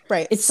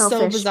 Right. It's so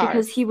Selfish bizarre.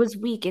 because he was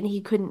weak and he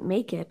couldn't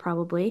make it,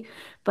 probably.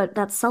 But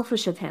that's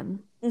selfish of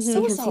him Mhm.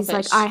 So because he's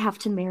like, selfish. I have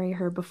to marry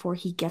her before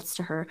he gets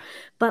to her.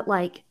 But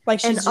like, like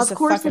she's and just of a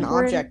course, fucking if we're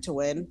in- object to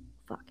win.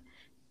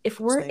 if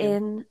we're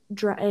Same.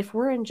 if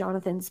we're in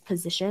Jonathan's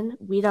position,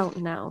 we don't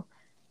know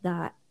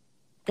that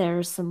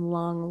there's some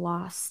long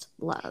lost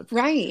love.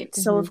 Right.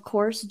 So Mhm. of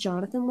course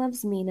Jonathan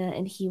loves Mina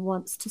and he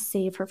wants to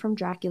save her from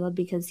Dracula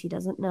because he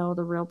doesn't know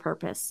the real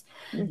purpose.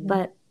 Mhm.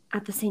 But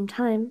at the same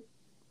time,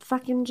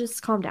 fucking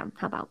just calm down.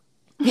 How about?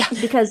 Yeah.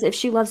 Because if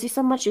she loves you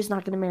so much, she's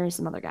not going to marry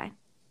some other guy.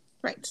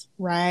 Right.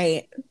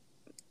 Right.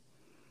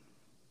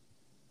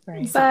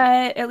 Right.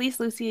 But at least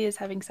Lucy is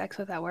having sex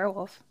with that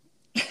werewolf.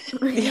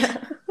 Yeah.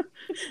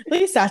 At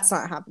least that's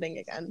not happening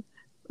again.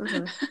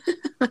 Mhm.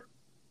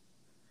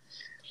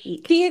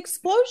 Eek. The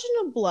explosion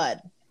of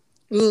blood.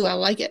 Ooh, I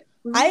like it.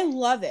 I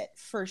love it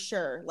for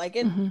sure. Like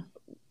it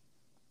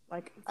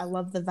like I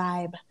love the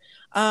vibe.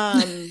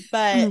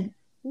 But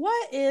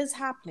what is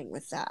happening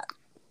with that?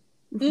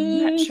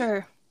 Not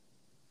sure.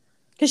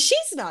 Because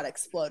she's not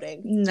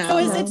exploding. No. So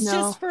No. it's No.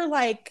 just for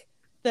like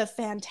the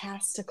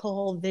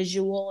fantastical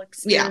visual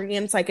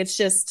experience. Like it's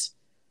just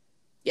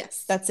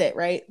Yes. that's it,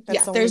 right? That's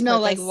Yeah. the There's only no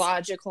like purpose.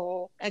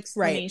 logical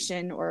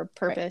explanation or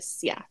purpose.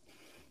 Yeah.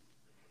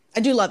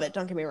 I do love it,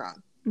 don't get me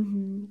wrong.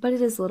 Mhm. But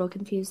it is a little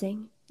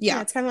confusing. Yeah.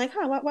 It's kind of like,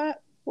 huh,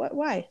 what,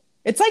 why?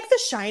 It's like The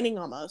Shining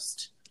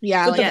almost.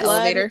 Yeah. With Like the the blood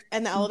elevator.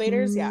 and the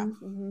elevators, yeah.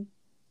 Mhm. Mhm.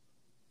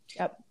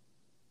 Yep.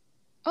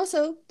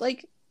 Also,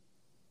 like,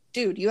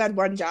 dude, you had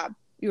one job.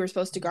 You were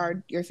supposed to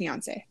guard your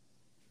fiance.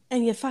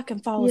 And you fucking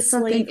fall You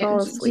asleep. fucking fall You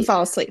asleep.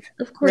 fall asleep.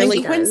 Of course, Really?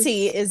 he does.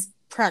 Quincy is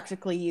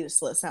practically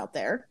useless out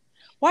there.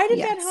 Why did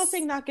Van Yes.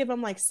 Helsing not give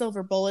him like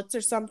silver bullets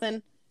or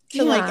something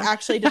to like Yeah.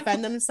 actually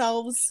defend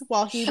themselves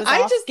while he was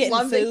I off just getting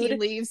love that he food?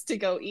 leaves to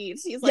go eat.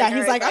 He's like, Yeah, "All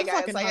he's right, like, bye, I'm guys,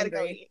 fucking I gotta go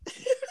hungry."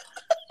 eat.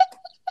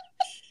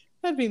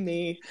 That'd be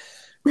me.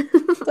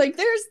 Like,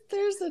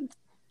 there's a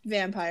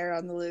vampire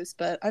on the loose,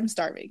 but I'm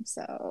starving,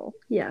 so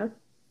Yeah.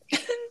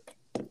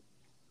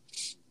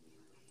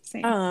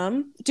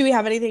 same. Do we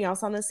have anything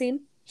else on this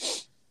scene?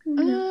 I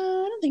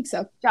don't think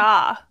so.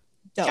 Ja.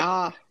 Dope.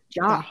 Yeah.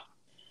 Ja.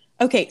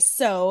 Okay,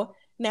 so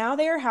Now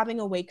they are having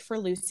a wake for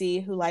Lucy,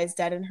 who lies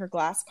dead in her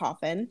glass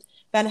coffin.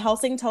 Van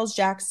Helsing tells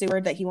Jack's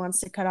steward that he wants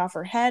to cut off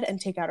her head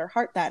and take out her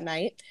heart that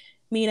night.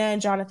 Mina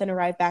and Jonathan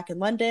arrive back in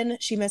London.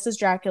 She misses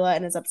Dracula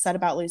and is upset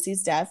about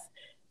Lucy's death.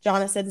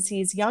 Jonathan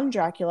sees young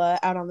Dracula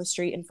out on the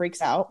street and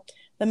freaks out.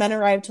 The men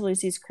arrive to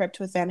Lucy's crypt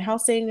with Van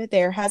Helsing.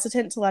 They are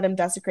hesitant to let him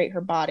desecrate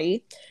her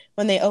body.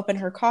 When they open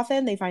her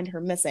coffin, they find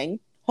her missing.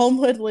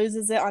 Holmwood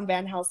loses it on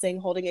Van Helsing,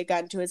 holding a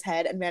gun to his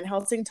head, and Van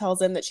Helsing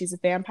tells him that she's a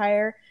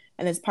vampire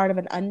and is part of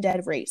an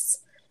undead race.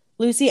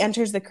 Lucy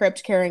enters the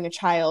crypt carrying a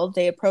child.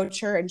 They approach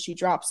her and she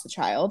drops the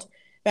child.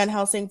 Van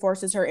Helsing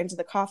forces her into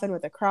the coffin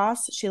with a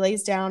cross. She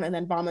lays down and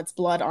then vomits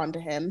blood onto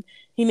him.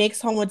 He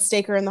makes Holmwood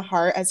stake her in the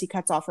heart as he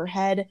cuts off her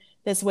head.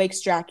 This wakes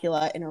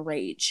Dracula in a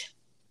rage.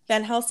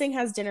 Van Helsing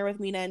has dinner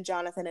with Mina and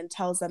Jonathan and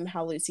tells them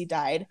how Lucy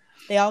died.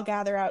 They all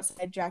gather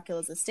outside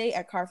Dracula's estate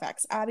at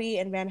Carfax Abbey,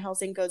 and Van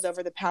Helsing goes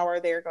over the power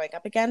they are going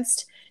up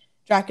against.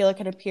 Dracula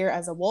can appear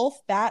as a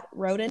wolf, bat,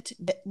 rodent,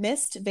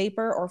 mist,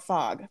 vapor, or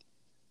fog.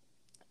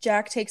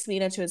 Jack takes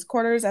Mina to his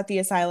quarters at the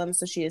asylum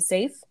so she is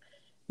safe.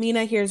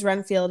 Mina hears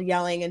Renfield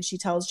yelling and she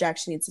tells Jack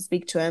she needs to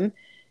speak to him.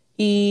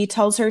 He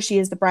tells her she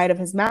is the bride of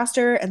his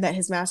master and that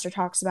his master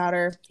talks about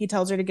her. He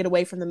tells her to get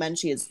away from the men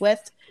she is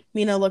with.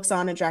 Mina looks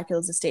on at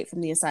Dracula's estate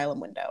from the asylum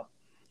window.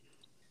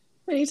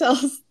 When he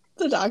tells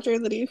the doctor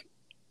that he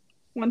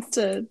wants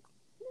to,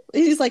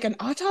 he's like, an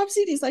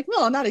autopsy? And he's like,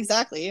 well, not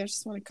exactly. I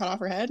just want to cut off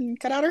her head and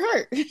cut out her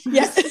heart.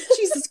 Yeah.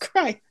 Jesus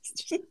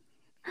Christ.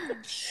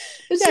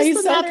 It's Yeah, he's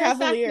the so matter of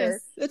cavalier.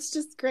 factness. It's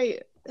just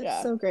great.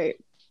 It's so great.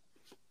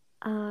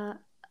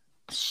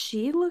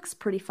 She looks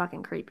pretty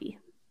fucking creepy.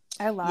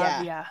 I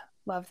love,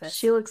 love this.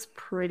 She looks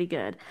pretty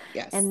good.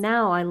 Yes. And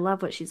now I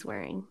love what she's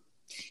wearing.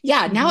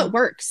 Yeah, now it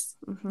works.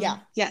 Mm-hmm. Yeah.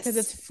 Yes. Because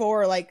it's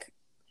for, like,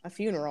 a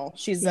funeral.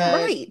 She's Yeah.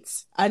 a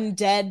Right.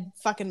 undead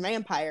fucking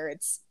vampire.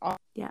 It's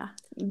Yeah.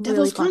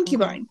 Devil's fucking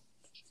concubine.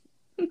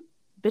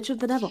 Bitch of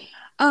the devil.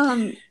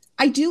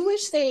 I do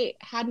wish they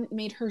hadn't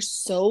made her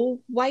so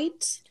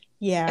white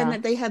yeah. and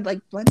that they had like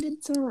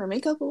blended some of her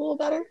makeup a little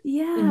better.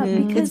 Yeah,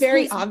 Mhm. because It's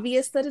very his,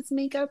 obvious that it's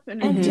makeup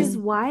and and Mhm. his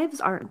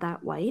wives aren't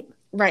that white.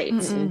 right.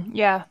 Mm-mm.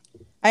 Yeah.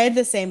 I had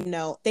the same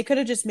note. They could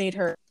have just made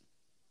her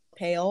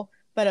pale,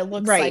 but it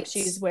looks like Right.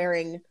 she's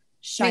wearing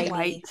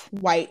shiny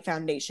white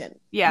foundation.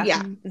 Yeah.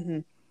 Yeah. Mm-hmm.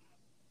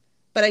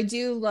 But I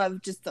do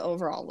love just the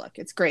overall look.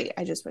 It's great.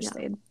 I just wish Yeah.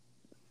 they had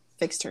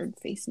fixed her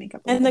face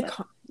makeup a And little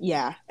the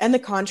bit. and the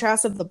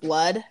contrast of the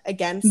blood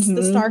against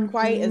the Mhm. stark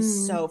white is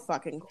Mhm. so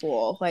fucking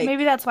cool. Like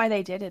Maybe that's why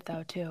they did it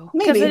though too.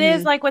 Because Maybe. it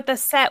is like with the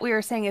set we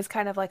were saying is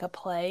kind of like a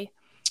play,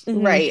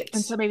 mhm. Right.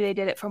 and so maybe they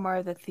did it for more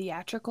of the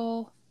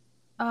theatrical,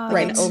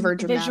 Right, over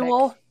dramatic.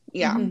 visual.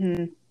 Yeah.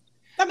 Mhm.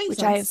 That makes Which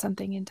sense. I have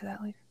something into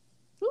that later.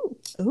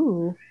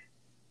 Ooh.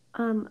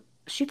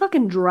 She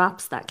fucking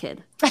drops that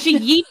kid. She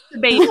yeets the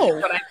baby. Oh.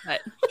 Is what I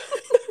put.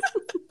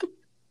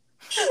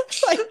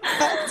 Like,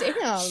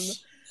 goddamn.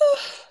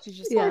 She's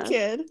just Yeah. Poor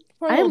kid.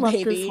 Poor I little love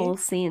baby. this whole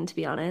scene, to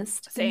be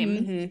honest.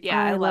 same. Mhm.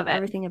 Yeah, I love it.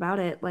 everything about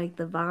it, like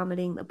the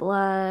vomiting, the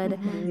blood,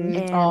 Mhm.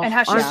 and Oh, And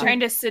how she's Arthur- trying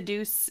to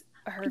seduce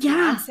her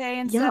Yeah. fiance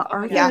and yeah, stuff. Oh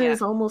my Arthur God,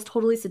 is almost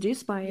totally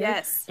seduced by her.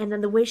 Yes. And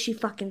then the way she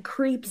fucking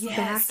creeps Yes,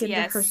 back into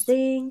her yes.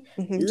 thing.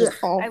 Mhm.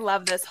 Just all I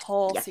love this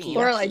whole Yucky. scene.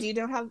 Lorelai, do you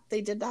know how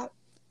they did that?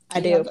 I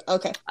you do. have-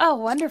 Okay. Oh,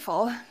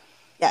 wonderful.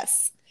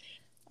 Yes.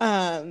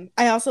 I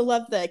also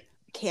love the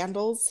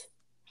candles,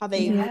 how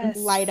they Yes.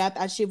 light up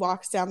as she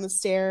walks down the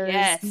stairs.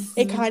 Yes.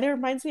 It Mhm. kind of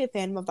reminds me of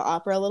Phantom of the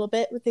Opera a little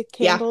bit with the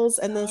Yeah. candles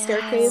and the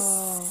staircase,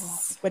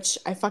 Oh. which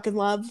I fucking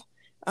love.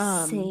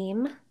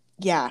 Same.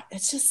 Yeah,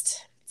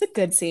 it's a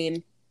good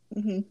scene.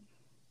 Mm-hmm.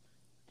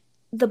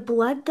 The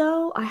blood,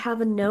 though, I have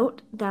a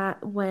note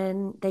that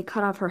when they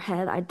cut off her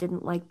head, I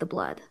didn't like the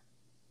blood.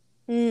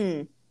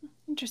 Hmm.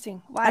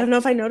 Interesting. I Why? don't know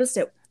if I noticed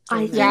it.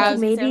 I during think that. I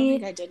was gonna say, I don't maybe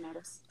think I did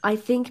notice. I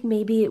think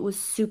maybe it was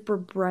super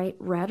bright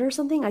red or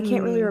something. I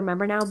can't really Mm.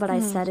 remember now, but I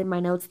Mm. said in my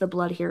notes the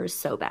blood here is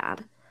so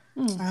bad.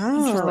 Mm.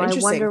 Oh, So I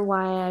interesting. wonder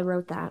why I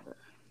wrote that.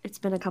 It's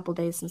been a couple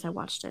days since I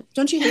watched it.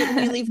 Don't you hate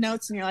when you leave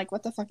notes and you're like,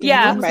 what the fuck do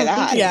Yeah. you mean by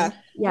that? Yeah.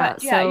 Yeah,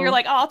 But, yeah, so, you're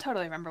like, oh, I'll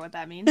totally remember what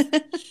that means.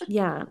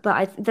 yeah,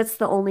 but that's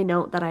the only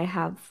note that I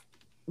have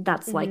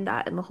that's like Mhm.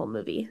 that in the whole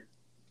movie.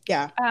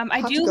 Yeah. I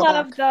Have to do go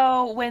love back.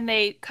 though when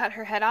they cut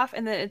her head off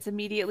and then it's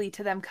immediately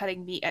to them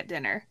cutting meat at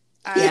dinner.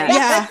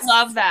 Yeah. I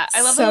love that.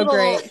 I love So the little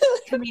great.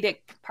 comedic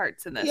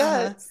parts in this.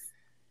 Yes.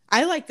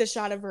 I like the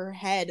shot of her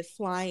head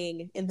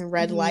flying in the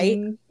red light.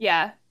 Mhm.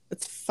 Yeah.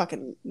 It's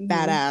fucking Mhm.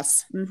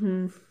 badass.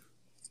 Mm-hmm.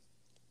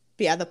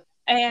 But yeah, the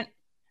And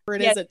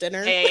it Yeah. is at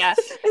dinner. yeah.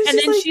 And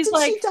then she's did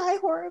like- she die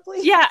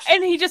horribly? Yeah,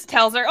 and he just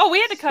tells her, "Oh, we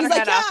had to cut He's her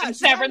like, head off "Yeah, and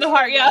she sever died the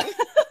heart." Yeah,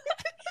 horribly."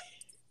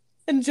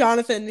 And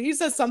Jonathan, he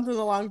says something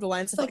along the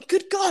lines of It's like,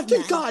 "Good God,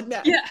 Good man." God,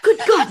 man. yeah. Good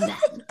God, man.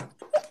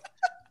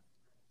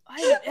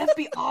 I'm an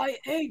FBI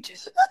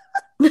agent.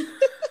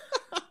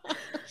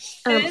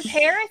 And his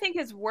hair, I think,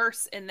 is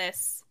worse in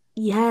this.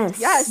 Yes.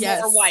 Yes.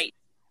 Yes. More white.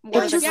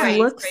 More It of just the gray.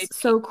 looks Gray.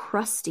 so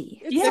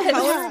crusty. It's Yes. the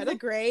color of the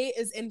gray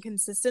is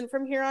inconsistent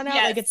from here on out.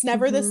 Yes. Like it's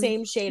never the Mhm.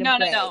 same shade No, of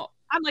no, gray. no.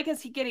 I'm like,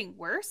 is he getting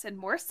worse and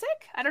more sick?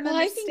 I don't Well,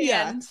 I think,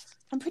 understand.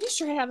 I'm pretty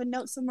sure I have a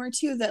note somewhere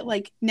too that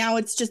like now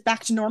it's just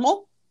back to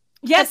normal.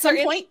 Yes, At some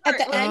there is- point at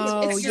the or- end,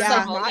 Oh, it's just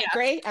yeah. like not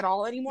gray at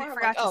all anymore. I I'm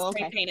forgot like, to oh,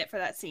 spray okay. paint it for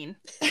that scene.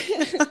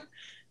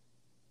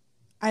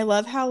 I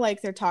love how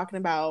like they're talking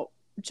about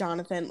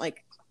Jonathan,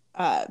 like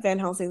Van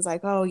Helsing's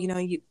like, oh, you know,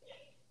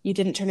 you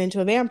didn't turn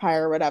into a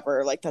vampire or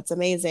whatever. Like, that's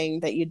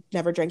amazing that you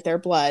never drank their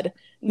blood.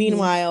 Mhm.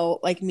 Meanwhile,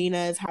 like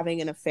Mina is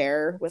having an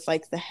affair with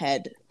like the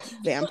head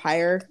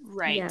vampire.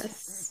 Right.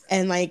 Yes.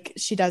 And like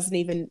she doesn't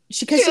even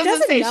she doesn't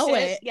doesn't say know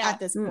shit. it Yeah. at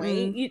this Mm-mm.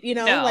 point. You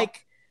know, No.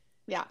 like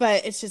Yeah.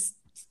 but it's just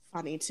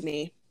funny to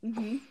me.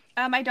 Mm-hmm.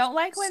 I don't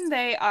like when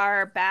they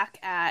are back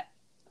at,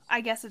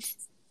 I guess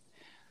it's,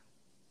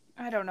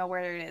 I don't know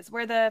where it is,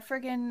 where the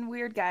friggin'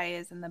 weird guy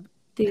is in the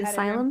The padded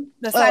room. asylum.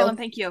 The asylum, Oh.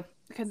 thank you.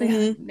 Because they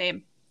have a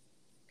name.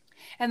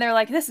 And they're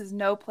like, this is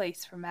no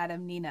place for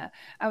Madame Nina.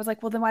 I was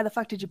like, well, then why the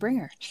fuck did you bring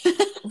her?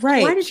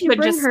 Right. Why did She you could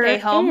bring just her? stay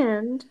home.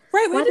 And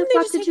right. why the didn't they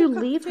fuck just did take you her-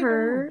 leave take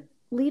her?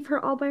 Leave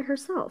her all by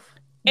herself.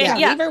 And Yeah.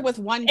 yeah, Leave her with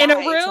one guy in a to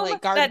room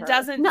like guard that her.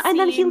 doesn't No, and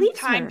then he seem leaves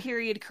time her.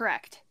 period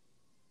correct.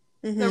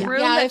 Mhm. The room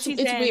Yeah, that it's she's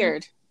it's in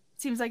weird.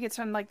 seems like it's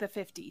from like the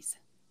 50s.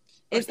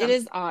 or It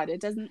is odd. It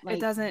doesn't like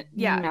It doesn't,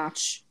 yeah.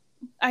 match.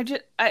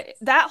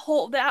 That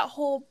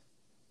whole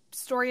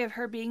story of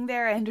her being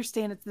there, I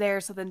understand it's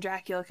there, so then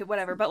Dracula could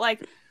whatever, but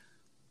like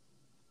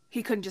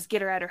he couldn't just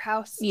get her at her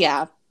house.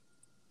 Yeah.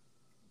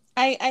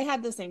 I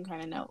had the same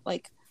kind of note.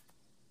 Like,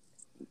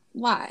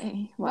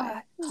 why?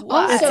 Why? That's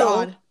Also,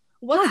 odd.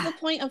 what's the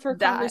point of her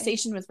Die.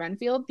 conversation with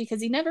Renfield?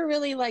 Because he never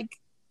really like.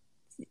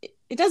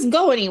 It doesn't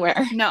go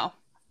anywhere. No.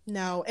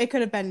 No, it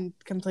could have been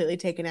completely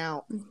taken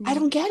out. I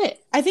don't get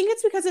it. I think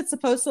it's because it's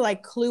supposed to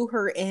like clue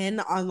her in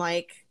on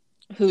like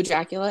Who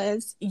Dracula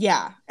is?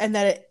 yeah, and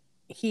that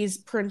he's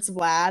Prince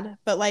Vlad,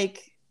 but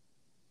like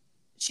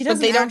she But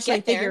doesn't they don't actually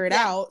get there. figure it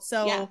Yeah. out.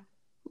 So Yeah.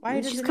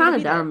 why does She's it need kind to of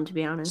be there? dumb, to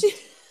be honest. A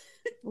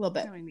little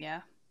bit, I mean,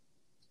 yeah.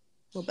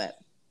 a little bit.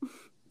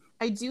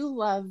 I do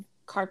love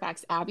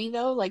Carfax Abbey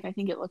though. Like, I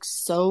think it looks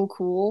so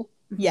cool.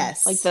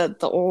 Yes, Like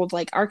the old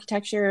like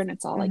architecture, and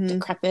it's all like Mhm.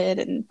 decrepit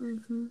and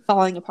Mm-hmm.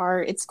 falling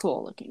apart. It's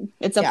cool looking.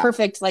 It's a Yeah.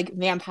 perfect like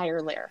vampire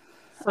lair.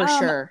 for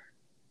sure.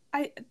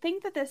 I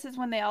think that this is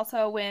when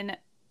when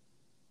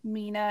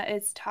Mina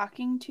is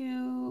talking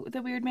to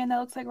the weird man that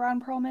looks like Ron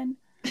Perlman,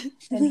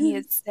 and he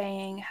is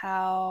saying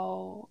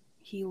how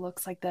he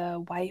looks like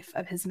the wife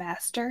of his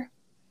master,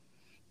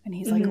 and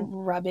he's like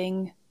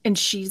rubbing, and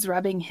she's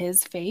rubbing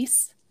his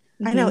face.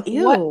 I know.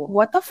 Ew.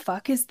 What the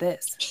fuck is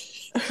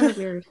this? Kind of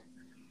weird.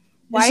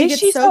 Why she is gets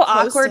she so so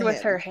close awkward to with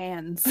him. her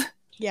hands?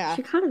 Yeah.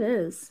 She kind of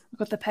is.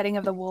 With the petting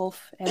of the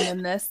wolf, and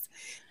then this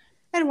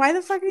And why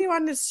the fuck do you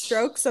want to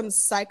stroke some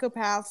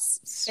psychopath's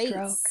stroke.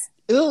 face?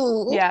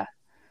 Ooh. Yeah,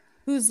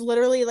 Who's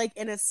literally like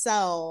in a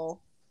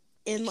cell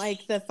in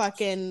like the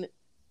fucking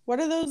what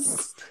are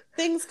those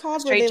things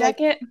called? straight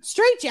jacket.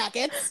 Straight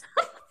jackets.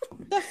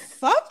 The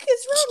fuck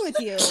is wrong with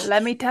you?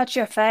 Let me touch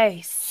your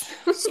face.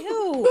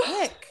 Ew,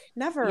 ick.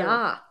 Never.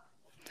 Yeah.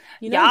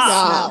 You know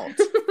Yeah. you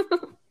smelled.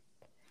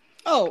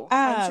 Oh,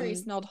 I'm sure he Um,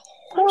 smelled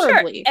I'm sure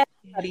horribly.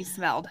 everybody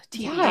smelled.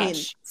 Yeah.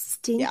 TBH.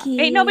 Stinky.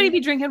 Ain't nobody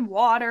be drinking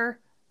water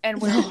and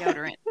wearing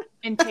deodorant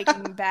and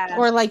taking baths.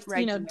 Or like,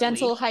 regularly.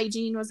 dental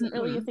hygiene wasn't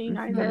really a thing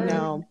either.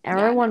 No.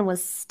 Everyone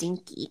was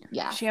stinky.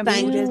 Yeah. Shampoo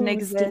Thank doesn't you.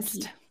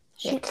 exist.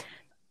 Shit.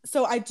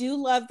 So I do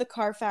love the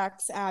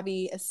Carfax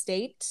Abbey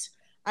estate.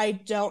 I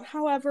don't,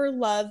 however,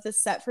 love the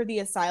set for the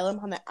asylum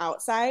on the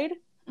outside.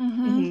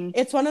 Mm-hmm. Mhm.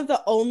 It's one of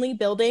the only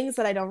buildings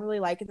that I don't really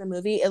like in the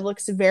movie. It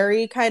looks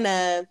very kind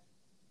of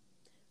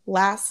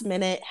last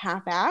minute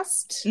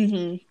half-assed.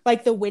 Mhm.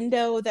 Like the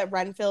window that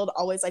Renfield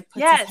always like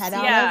puts Yes, his head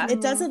out yeah. of.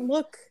 It doesn't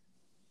look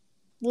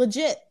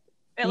legit.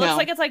 It looks No.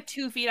 like it's like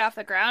 2 feet off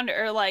the ground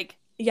or like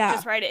Yeah.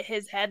 just right at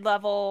his head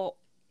level,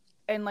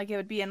 and like it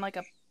would be in like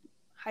a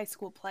high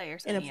school play or In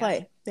something. a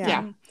play. Yeah.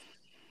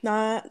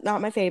 Yeah.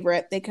 Not my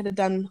favorite. They could have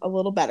done a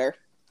little better.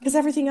 Because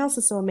everything else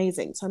is so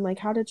amazing. So I'm like,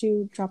 how did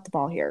you drop the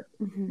ball here?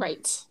 Mhm.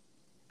 Right.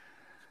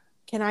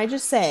 Can I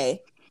just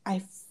say,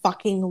 I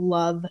fucking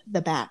love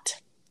the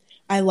Bat.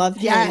 I love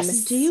him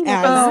Yes. Do you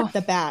as love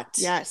the Bat.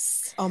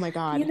 Yes. Oh my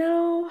god. You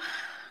know,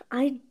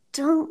 I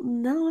don't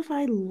know if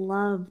I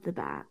love the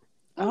Bat.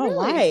 oh, really?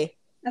 why?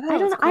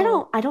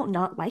 I don't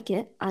not like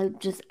it. I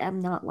just am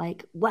not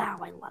like, wow,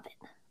 I love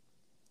it.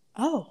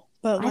 Oh,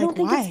 but like I don't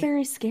think why? it's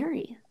very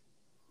scary.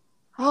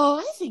 Oh,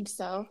 I think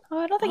so. Oh,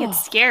 I don't think it's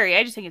Oh. scary.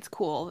 I just think it's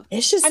cool.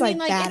 It's just I like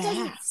mean, like, badass. it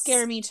doesn't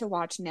scare me to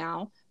watch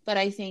now, but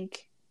I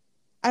think,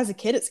 As a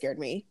kid, it scared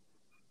me.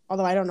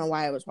 Although I don't know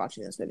why I was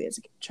watching this movie as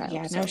a child.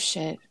 yeah, so. no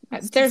shit.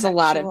 It's There's a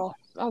lot conceptual.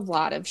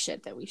 of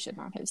shit that we should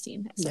not have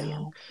seen. So young.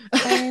 No.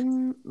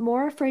 I'm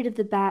more afraid of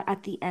the Bat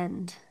at the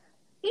end,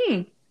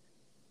 Mm.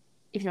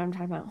 if you know what I'm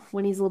talking about.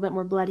 When he's a little bit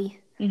more bloody.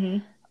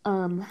 Mhm.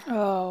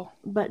 Oh,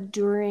 But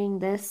during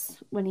this,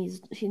 when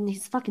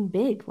he's fucking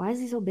big. Why is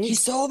he so big?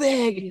 He's so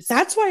big.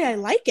 That's why I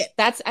like it.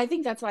 I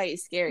think that's why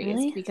he's scary.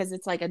 Really? Is because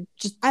it's like a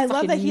just I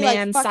love that he, like,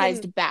 man-sized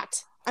fucking-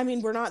 bat. I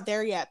mean, we're not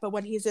there yet, but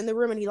when he's in the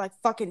room and he like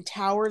fucking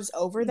towers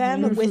over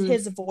them Mhm. with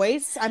his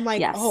voice, I'm like,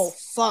 Yes. oh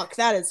fuck,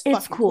 that is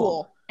It's fucking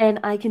cool. cool. And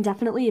I can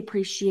definitely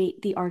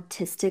appreciate the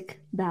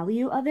artistic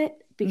value of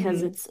it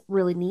because it's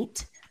really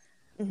neat.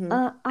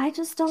 I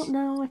just don't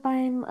know if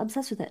I'm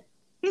obsessed with it.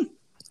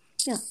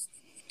 Yeah.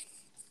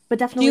 But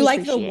definitely Do you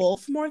like the appreciate.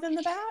 wolf more than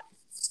the bat?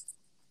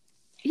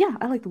 Yeah,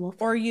 I like the wolf.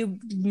 Or are you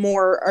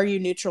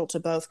neutral to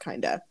both,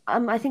 kind of?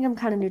 I think I'm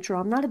kind of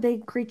neutral. I'm not a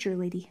big creature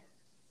lady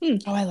Oh,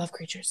 I love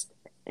creatures.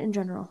 in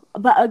general.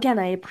 But again,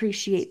 I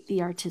appreciate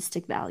the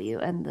artistic value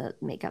and the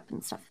makeup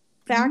and stuff.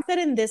 The fact that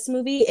in this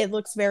movie it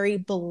looks very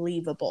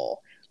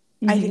believable,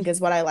 I think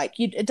is what I like.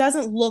 It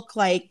doesn't look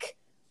like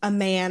a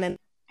man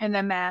in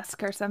a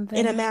mask or something.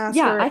 in a mask.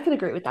 Yeah, or, I could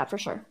agree with that for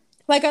sure.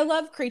 like, I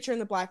love Creature in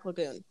the Black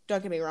Lagoon.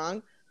 Don't get me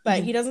wrong,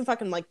 but he doesn't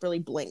fucking like really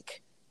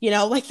blink. You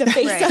know, like the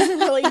face doesn't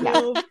really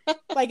move.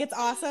 Like, it's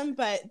awesome,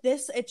 but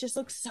it just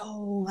looks so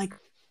like.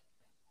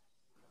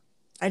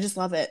 I just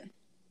love it.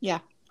 Yeah,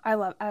 I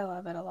love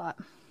it a lot.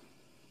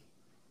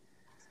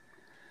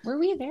 were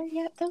we there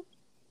yet though?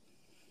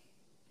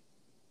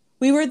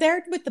 We were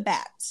there with the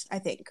bats, I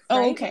think. Oh,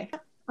 right? okay.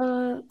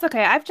 It's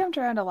okay. I've jumped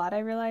around a lot, I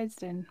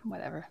realized, and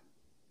whatever.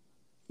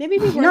 Maybe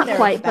we weren't Not there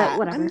quite, with the bat. but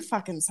whatever. I'm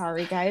fucking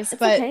sorry, guys. It's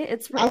but okay.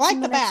 It's I like in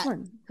the next bat.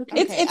 one. Who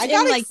cares? Okay, It's I in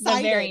got like the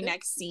excited. very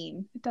next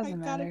scene. It doesn't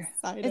matter.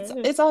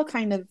 It's all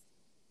kind of.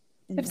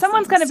 If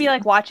someone's gonna be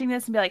like watching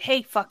this and be like,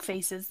 "Hey, fuck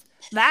faces,"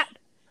 that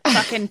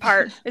fucking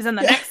part is in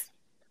the next.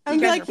 I'm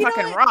You guys like, are you know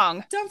fucking what?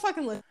 wrong. Don't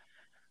fucking listen.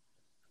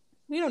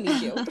 We don't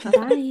need you.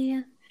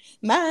 Bye.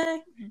 Bye.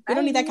 We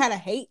don't need that kind of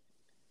hate.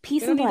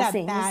 Peace We don't and need that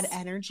blessings. bad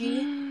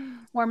energy.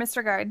 Warmest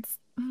regards.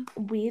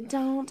 We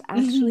don't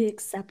actually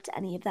accept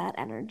any of that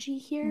energy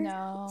here.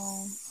 No.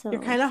 So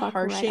You're kind of fuck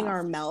right harshing off.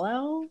 our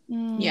mellow.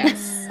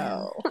 Yes.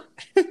 So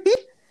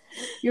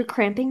You're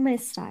cramping my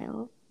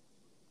style.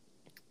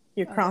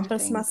 your Other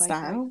Krampus my things like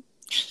that. style.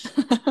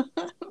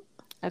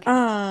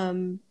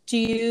 Okay. Do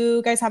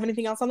you guys have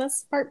anything else on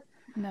this part?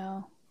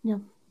 No.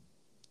 No.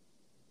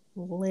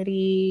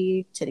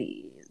 Litty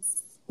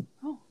titties.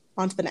 Oh.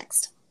 On to the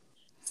next.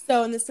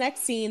 So in this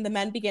next scene, the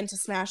men begin to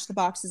smash the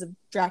boxes of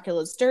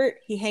Dracula's dirt.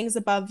 He hangs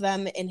above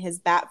them in his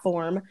bat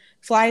form,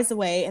 flies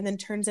away, and then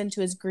turns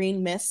into his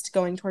green mist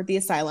going toward the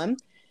asylum.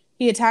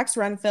 He attacks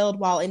Renfield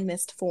while in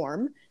mist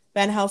form.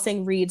 Van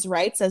Helsing reads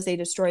rights as they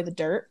destroy the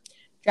dirt.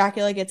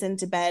 Dracula gets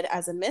into bed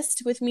as a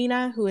mist with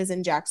Mina, who is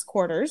in Jack's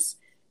quarters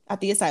at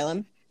the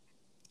asylum.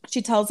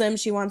 She tells him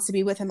she wants to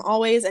be with him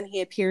always, and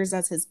he appears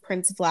as his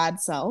Prince Vlad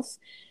self.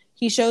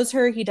 He shows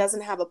her he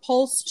doesn't have a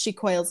pulse. She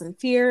coils in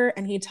fear,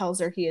 and he tells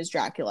her he is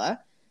Dracula.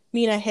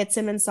 Mina hits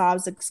him and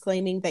sobs,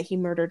 exclaiming that he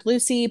murdered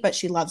Lucy, but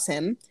she loves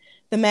him.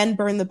 The men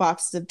burn the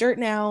boxes of dirt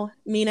now.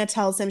 Mina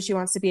tells him she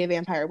wants to be a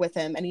vampire with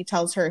him, and he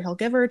tells her he'll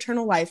give her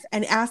eternal life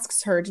and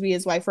asks her to be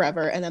his wife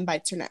forever, and then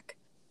bites her neck.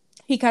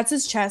 He cuts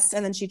his chest,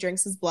 and then she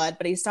drinks his blood,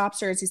 but he stops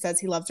her as he says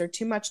he loves her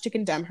too much to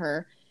condemn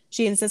her.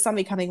 She insists on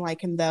becoming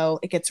like him, though.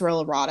 It gets real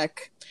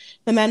erotic.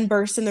 The men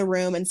burst in the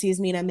room and sees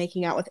Mina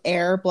making out with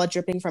air, blood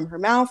dripping from her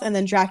mouth, and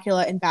then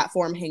Dracula in bat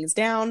form hangs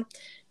down.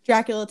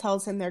 Dracula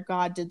tells him their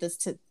god did this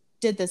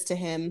to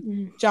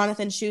him.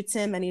 Jonathan shoots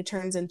him, and he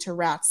turns into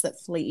rats that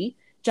flee.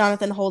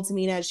 Jonathan holds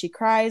Mina as she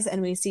cries,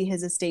 and we see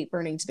his estate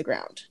burning to the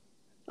ground.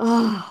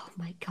 Oh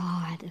my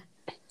god.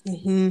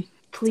 Mm-hmm.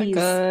 Please.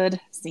 Good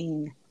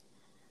scene.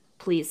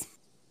 Please.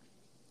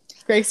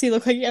 Gracie, you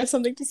look like you have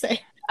something to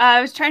say.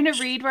 I was trying to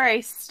read where I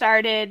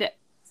started.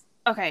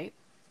 Okay.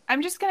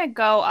 I'm just going to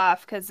go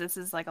off because this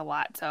is like a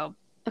lot. So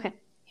Okay.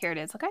 here it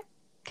is. Okay.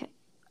 Okay.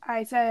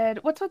 I said,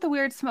 what's with the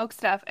weird smoke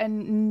stuff?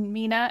 And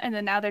Mina, and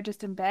then now they're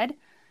just in bed.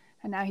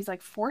 And now he's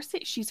like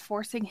she's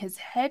forcing his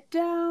head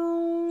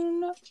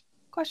down?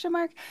 Question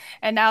mark.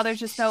 And now there's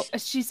just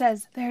she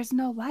says, there's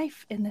no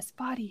life in this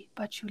body,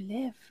 but you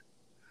live.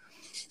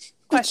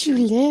 Question. But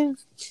you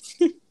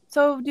live.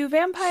 So do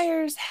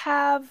vampires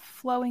have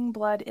flowing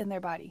blood in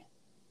their body?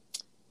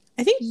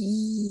 I think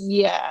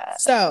Yeah.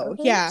 so.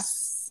 Yeah.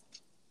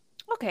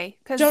 Okay.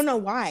 Because Don't know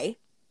why.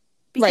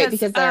 Because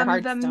their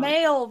hearts the don't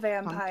male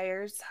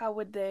vampires, how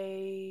would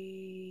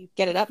they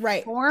get it up.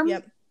 Right. form?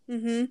 Yep.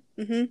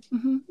 Mm-hmm. Mm-hmm.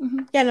 Mm-hmm.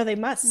 Yeah, no, they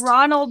must.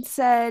 Ronald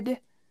said,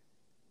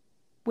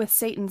 with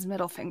Satan's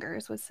middle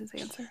fingers was his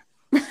answer.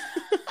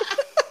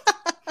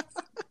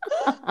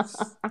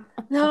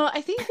 No,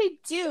 I think they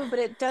do, but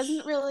it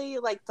doesn't really,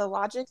 like, the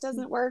logic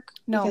doesn't work.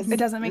 No, because- it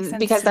doesn't make sense.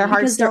 Because to their me.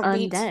 hearts Because they're don't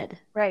beat. undead.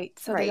 Right,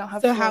 so they Right. don't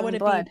have So flowing how would it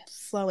blood. be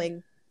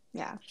flowing?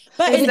 Yeah.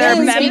 But Is it there a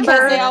is member-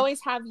 because they always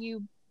have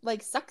you,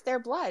 like, suck their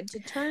blood to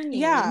turn you.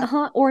 Yeah.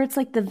 Uh-huh. Or it's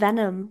like the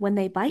venom when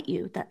they bite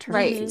you that turns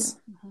Right. you.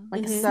 Mhm.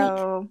 Like a Mhm. snake.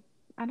 So,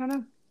 I don't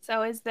know.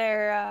 So is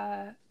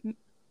there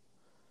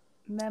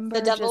member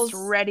The devil's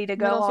just ready to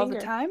go middle all finger.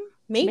 the time?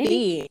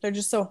 Maybe. They're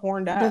just so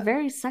horned up. They're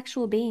very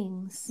sexual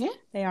beings. Yeah.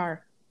 They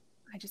are.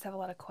 I just have a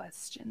lot of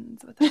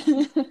questions with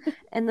that.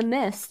 And the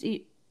mist.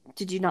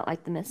 Did you not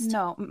like the mist?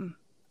 No,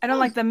 I don't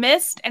like the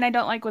mist, and I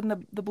don't like when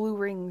the blue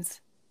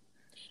rings.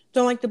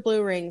 Don't like the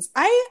blue rings.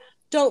 I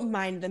don't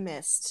mind the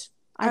mist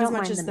I as don't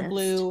much mind as the the mist.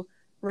 blue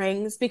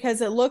rings because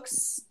it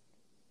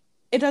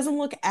doesn't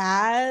look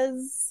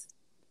as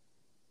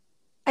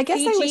I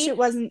guess I wish PG? it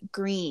wasn't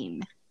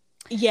green.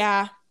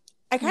 yeah.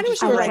 I kind of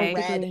wish it I were like like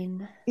the red.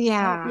 green.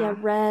 Yeah. Yeah,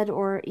 red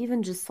or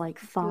even just like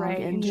fog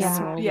Gray. in Yeah.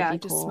 general would Yeah, be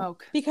just cool.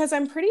 smoke. Because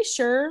I'm pretty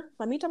sure,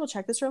 let me double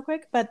check this real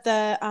quick, but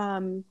the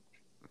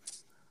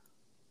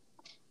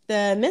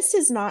mist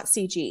is not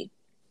CG.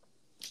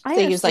 I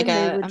They use, like,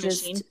 assume they a would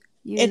machine? just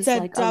use It's a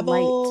like double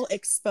a light.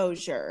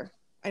 exposure.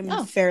 I'm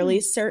Oh. fairly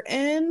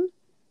certain.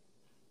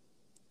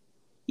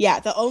 Yeah,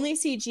 the only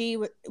CG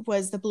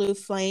was the blue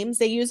flames.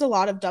 They use a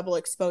lot of double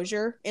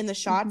exposure in the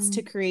shots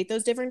to create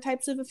those different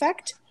types of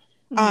effect.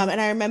 And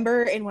I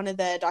remember in one of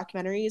the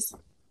documentaries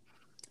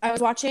I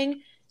was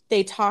watching,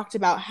 they talked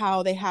about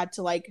how they had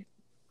to like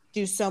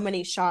do so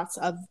many shots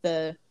of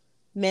the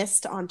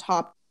mist on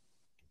top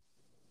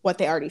what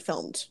they already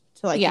filmed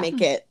to like Yeah. make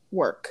it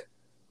work.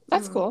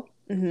 That's cool.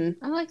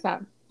 Mm-hmm. I like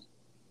that.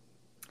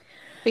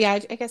 But yeah,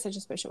 I guess I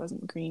just wish it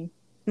wasn't green.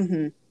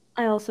 Mm-hmm.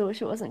 I also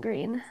wish it wasn't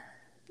green.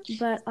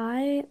 But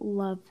I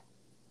love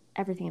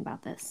everything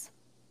about this.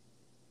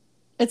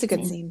 It's a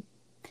good scene.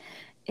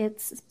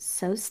 It's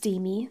so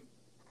steamy,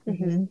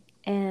 Mm-hmm.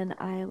 and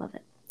I love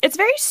it. It's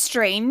very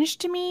strange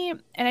to me,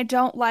 and I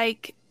don't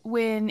like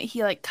when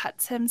he like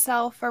cuts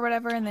himself or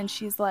whatever, and then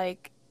she's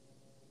like,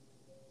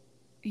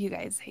 "You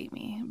guys hate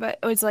me," but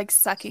it was like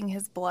sucking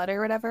his blood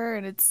or whatever,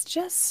 and it's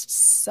just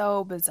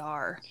so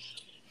bizarre.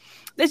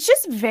 It's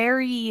just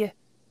very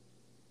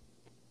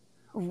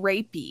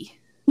rapey.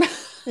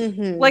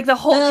 Mm-hmm. Like the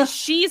whole, 'cause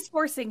she's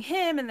forcing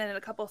him, and then in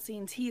a couple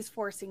scenes he's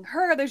forcing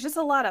her. There's just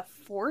a lot of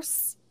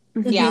force.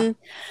 Yeah.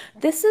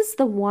 This is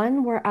the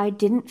one where I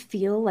didn't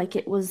feel like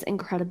it was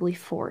incredibly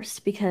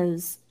forced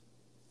because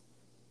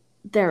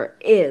there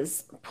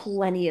is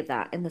plenty of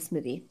that in this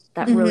movie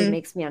that really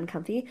makes me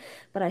uncomfy.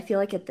 But I feel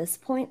like at this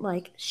point,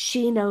 like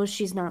she knows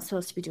she's not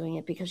supposed to be doing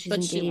it because she's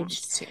But she engaged,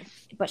 wants to.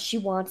 but she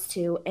wants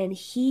to, and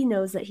he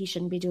knows that he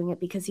shouldn't be doing it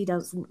because he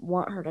doesn't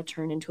want her to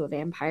turn into a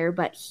vampire,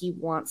 but he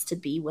wants to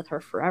be with her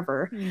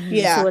forever.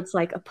 Yeah. So it's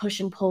like a push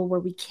and pull where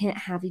we can't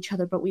have each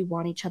other, but we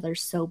want each other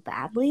so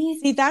badly.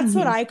 See, that's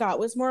what I got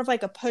was more of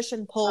like a push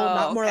and pull, Oh,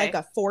 not more okay. like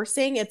a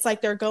forcing. It's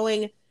like they're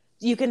going,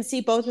 you can see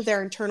both of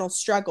their internal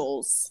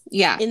struggles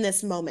Yeah. in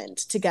this moment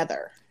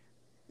together.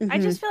 I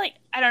just feel like,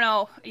 I don't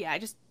know. Yeah, I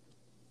just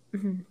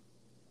Mhm.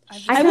 I've I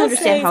just can will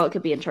understand say- how it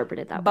could be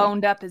interpreted that way.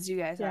 boned up as you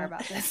guys Yeah. are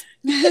about this,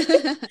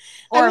 I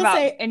or will about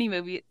say- any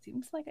movie. It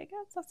seems like, I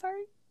guess. I'm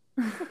sorry.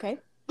 Okay.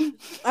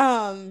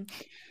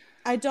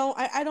 I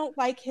don't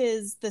like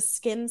the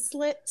skin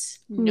slit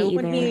Me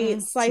when either. he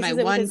It's slices my it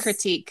with one his-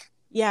 critique.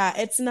 Yeah,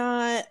 it's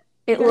not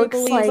It very looks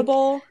like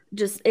believable.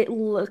 just it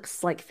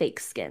looks like fake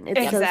skin. It's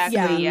Exactly,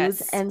 so smooth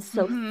yes. and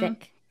so Mhm.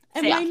 thick.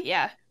 And Thick,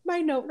 yeah.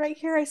 my note right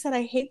here, I said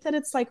I hate that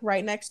it's like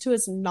right next to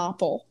his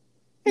nopple.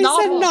 I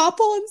Nopple. said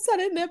nopple instead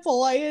of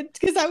nipple.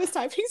 Because I was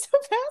typing so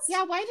fast.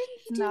 Yeah, why didn't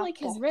he do like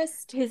his Nopple.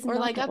 wrist His or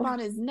like up nopple. on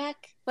his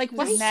neck? Like His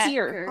why neck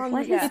here? or-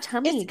 Why Yeah. his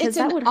tummy? It's Because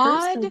that an would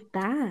hurt so odd-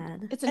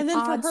 bad. It's an And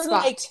then for odd her,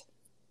 spot. like,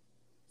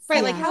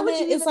 right, like Yeah. how would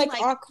you it's even,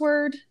 like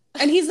awkward.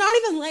 And he's not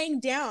even laying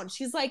down.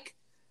 She's like,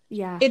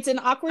 Yeah. It's an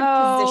awkward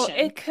Oh,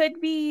 position. it could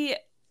be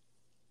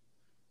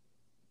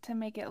to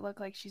make it look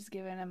like she's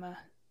giving him a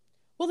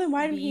well, then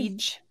why didn't he?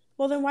 beach.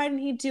 Well, then why didn't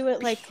he do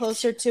it like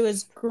closer to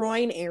his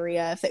groin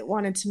area if they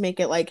wanted to make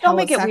it like Don't hella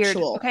make it weird,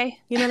 sexual? okay?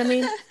 You know what I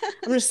mean?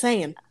 I'm just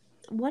saying.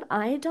 What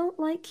I don't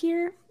like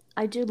here,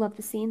 I do love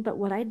the scene, but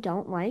what I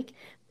don't like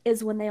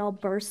is when they all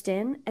burst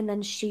in and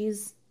then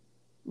she's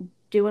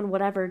doing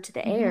whatever to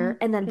the air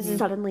and then Mhm.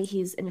 suddenly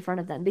he's in front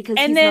of them because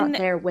And he's then- not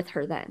there with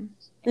her then.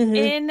 Mhm.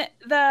 In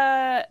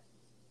the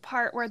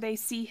part where they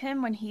see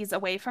him when he's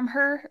away from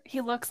her,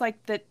 he looks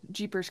like the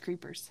Jeepers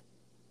Creepers.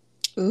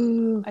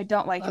 Ooh, I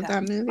don't like love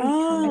that. that movie.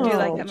 Oh. I do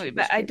like Oh, that movie,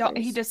 Jeepers but I don't.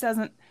 He Creepers. just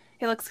doesn't.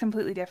 He looks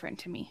completely different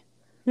to me.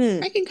 Hmm.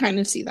 I can kind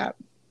of see that.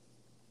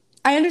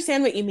 I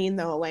understand what you mean,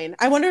 though, Elaine.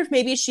 I wonder if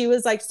maybe she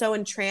was like so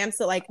entranced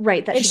that like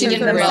Right, that it she took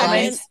didn't her a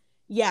realize. second-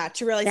 Yeah,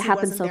 to realize It he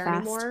happened wasn't so there fast.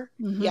 anymore.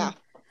 Mhm. Yeah.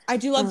 I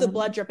do love the Um,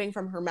 blood dripping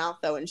from her mouth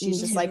though, and she's me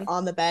just too. like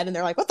on the bed, and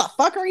they're like, "What the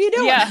fuck are you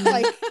doing?" Yeah.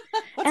 Like,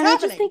 what's and I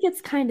happening? just think it's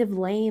kind of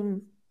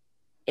lame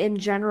in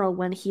general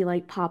when he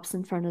like pops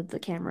in front of the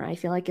camera. I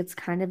feel like it's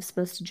kind of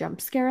supposed to jump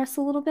scare us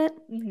a little bit,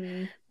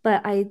 Mhm.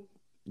 but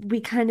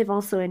we kind of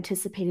also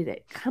anticipated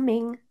it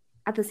coming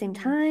at the same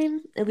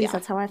time. At least Yeah.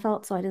 that's how I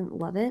felt, so I didn't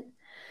love it.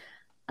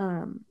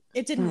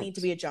 It didn't but- need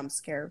to be a jump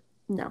scare.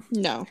 No.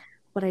 No.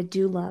 What I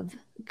do love,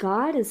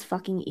 God is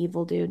fucking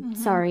evil, dude. Mhm,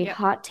 Sorry, yep.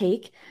 hot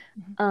take.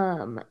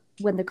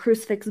 When the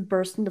crucifix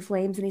burst into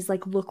flames and he's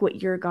like, "Look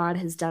what your God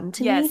has done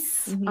to me."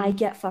 Yes. Mhm. I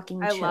get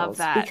fucking I chills love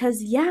that.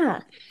 because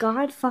yeah,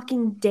 God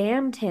fucking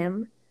damned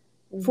him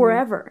Mm-hmm.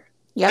 forever.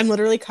 Yep. I'm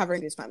literally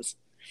covering goosebumps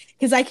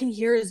because I can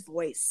hear his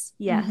voice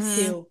Yes.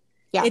 Mhm. too.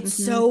 Yeah. It's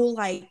Mhm. so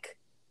like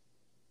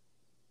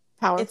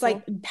Powerful. it's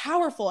like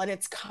powerful, and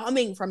it's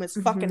coming from his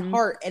fucking Mhm.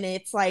 heart, and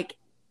it's like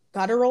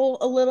guttural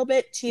a little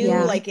bit too.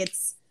 Yeah. Like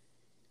it's,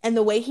 and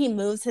the way he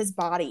moves his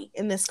body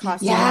in this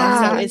costume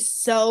Yeah. also is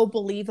so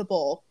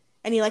believable.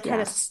 And he like kind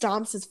Yeah. of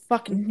stomps his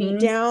fucking Mhm. feet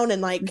down,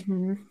 and like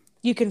Mhm.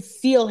 you can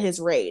feel his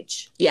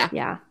rage.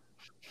 Yeah.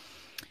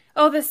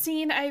 Oh, the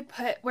scene I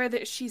put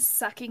where she's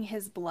sucking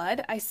his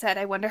blood. I said,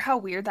 I wonder how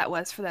weird that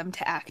was for them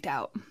to act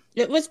out.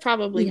 It was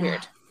probably Yeah.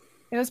 weird,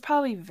 It was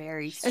probably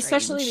very strange.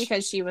 especially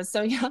because she was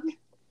so young.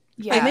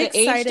 yeah, I'm Like, the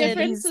age excited.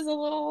 difference is a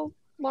little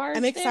large.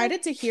 I'm there.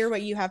 excited to hear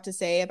what you have to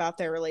say about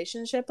their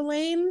relationship,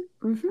 Elaine,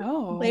 Mhm.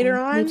 oh, later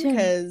on, too.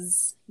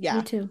 because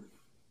Me too.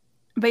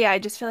 But yeah, I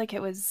just feel like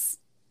it was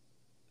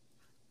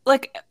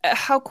like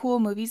how cool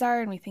movies are,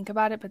 and we think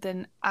about it, but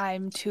then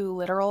I'm too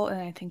literal, and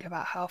I think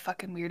about how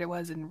fucking weird it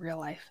was in real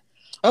life.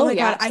 oh my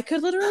yeah. god, I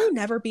could literally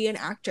never be an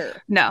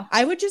actor. No,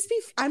 I would just be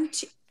I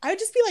would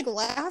just be like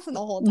laughing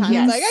the whole time.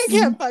 Yes. Like, I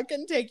can't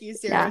fucking take you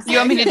Yeah. seriously. You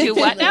want me to I can't do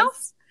what now?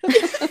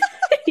 this.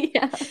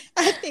 Yeah.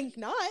 I think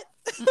not.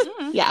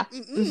 Mm-mm. Yeah.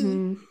 Mm-mm.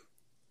 Mhm.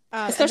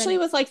 Especially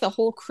and with like the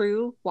whole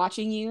crew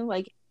watching you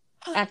like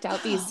then- act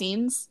out these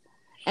scenes.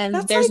 And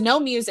That's there's like- no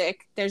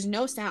music, there's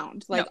no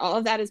sound. Like No. all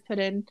of that is put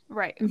in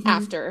right. Mhm.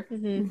 after.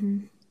 Mhm.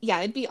 Mhm. Yeah,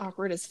 it'd be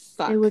awkward as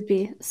fuck. It would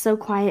be so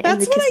quiet,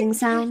 and That's the what I kissing think.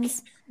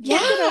 sounds. Yeah.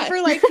 Yeah.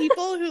 For like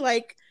people who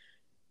like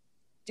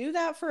do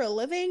that for a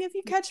living, if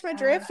you catch my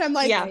drift, I'm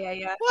like, Yeah.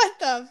 Yeah. what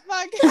the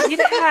fuck?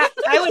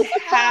 I would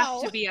have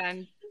How? to be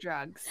on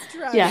drugs.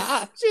 Drugs.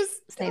 Yeah.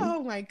 Just Same.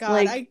 oh my god,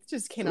 Like, I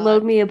just cannot.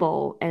 Load me a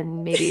bowl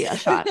and maybe a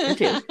shot or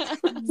two.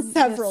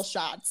 Several Just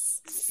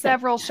shots.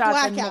 several shots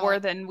and Blackout. more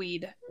than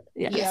weed.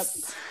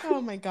 Yes. Yep.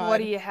 Oh my god. What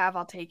do you have?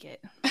 I'll take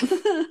it.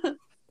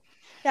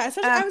 Yeah,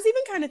 especially, I was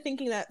even kind of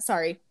thinking that.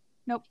 Sorry,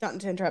 Nope. not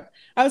to interrupt.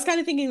 I was kind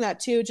of thinking that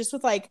too, just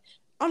with like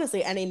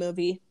honestly any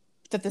movie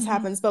that this Mhm.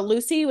 happens, but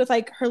Lucy with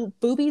like her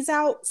boobies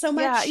out so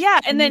much. Yeah.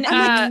 And then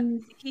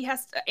I'm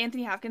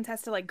Anthony Hopkins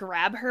has to like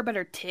grab her, but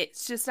her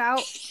tits just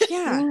out.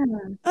 Yeah. Yeah.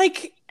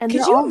 Like, And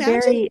could they're you all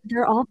imagine?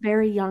 they're all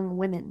very young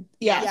women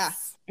Yeah. Yeah.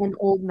 and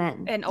old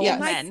men. And old Yes.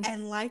 men.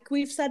 And like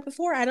we've said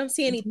before, I don't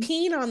see any Mhm.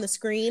 peen on the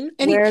screen.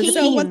 Any Where are the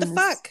So what the peens?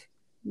 fuck?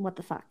 What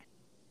the fuck?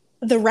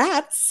 The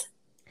rats.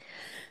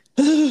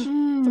 The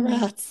Mm.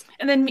 rats.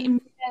 And then Mina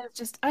is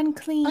just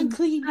unclean.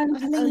 Unclean.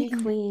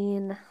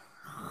 Unclean.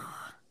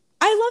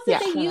 I love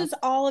that Yeah. they use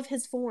all of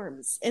his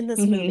forms in this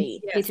Mhm.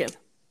 movie. Yes. Me too.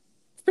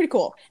 It's pretty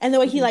cool. And the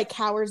way he Mhm. like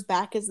cowers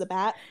back as the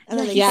bat, and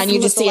then they Yeah, and you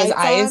flip just the see his lights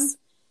eyes.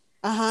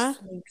 on. Uh-huh.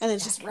 And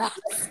it's just rats.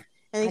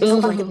 And they I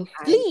just don't fucking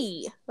like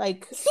flee.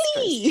 Like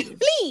flee.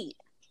 Flee.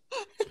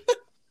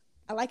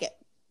 I like it.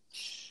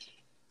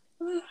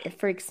 It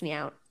freaks me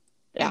out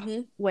Yeah.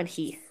 Mhm. when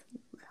he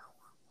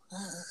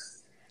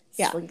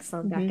Yeah. slinks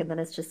on back, and then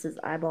it's just his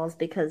eyeballs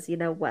because you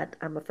know what?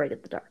 I'm afraid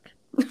of the dark.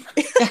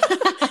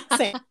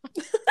 Same.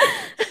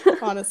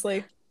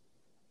 Honestly.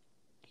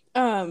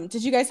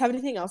 Did you guys have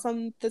anything else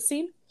on the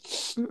scene?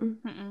 Mm-mm.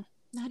 Mm-mm.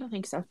 I don't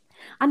think so.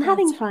 I'm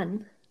having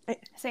fun.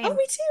 Same. Oh,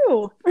 me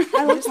too.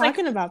 I love Just like-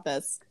 talking about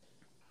this.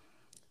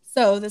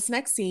 So this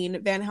next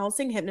scene, Van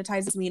Helsing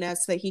hypnotizes Mina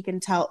so that he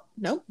can tell.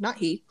 No, not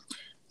he.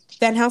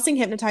 Van Helsing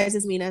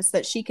hypnotizes Mina so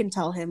that she can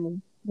tell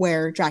him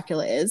where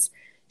Dracula is.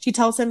 She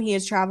tells him he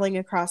is traveling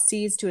across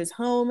seas to his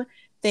home.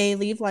 They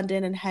leave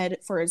London and head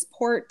for his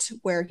port,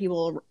 where he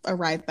will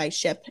arrive by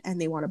ship, and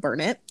they want to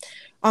burn it.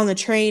 On the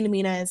train,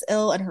 Mina is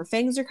ill and her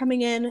fangs are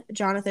coming in.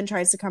 Jonathan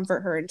tries to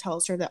comfort her and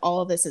tells her that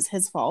all of this is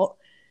his fault.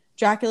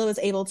 Dracula was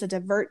able to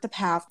divert the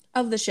path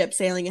of the ship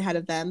sailing ahead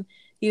of them.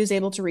 He was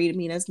able to read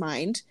Mina's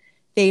mind.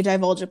 They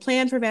divulge a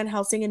plan for Van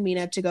Helsing and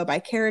Mina to go by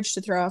carriage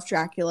to throw off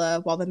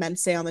Dracula while the men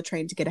stay on the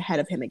train to get ahead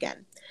of him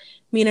again.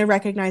 Mina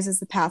recognizes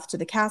the path to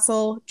the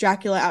castle.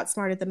 Dracula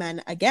outsmarted the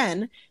men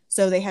again,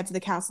 so they head to the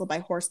castle by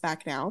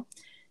horseback now.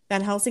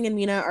 Van Helsing and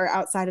Mina are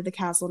outside of the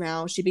castle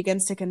now. She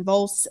begins to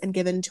convulse and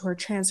give in to her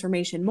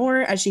transformation more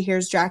as she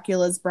hears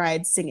Dracula's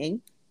bride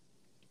singing.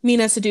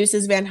 Mina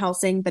seduces Van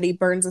Helsing, but he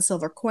burns a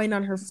silver coin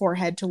on her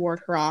forehead to ward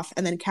her off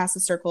and then casts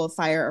a circle of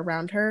fire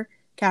around her,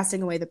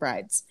 casting away the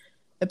brides.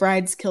 The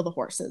brides kill the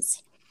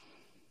horses.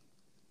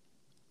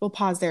 We'll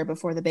pause there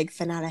before the big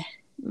finale.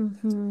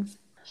 Mm-hmm.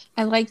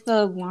 I like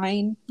the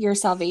line, "Your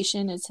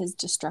salvation is his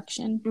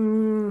destruction."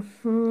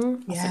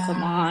 Mm-hmm. That's a good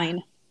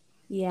line.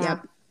 Yeah.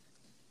 Yep.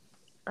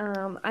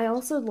 I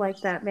also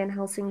like that Van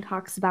Helsing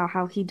talks about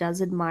how he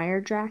does admire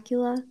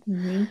Dracula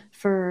Mm-hmm.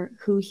 for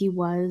who he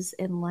was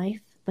in life,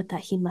 but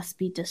that he must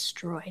be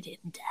destroyed in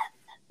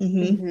death.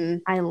 Mm-hmm. Mm-hmm.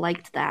 I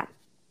liked that.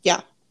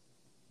 Yeah.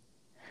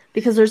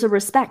 Because there's a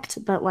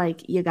respect, but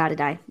like, you gotta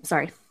die.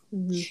 Sorry.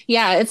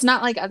 Yeah, it's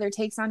not like other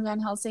takes on Van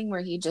Helsing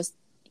where he just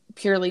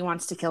purely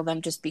wants to kill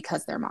them just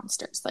because they're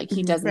monsters. Like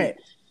he Mhm. doesn't. Right.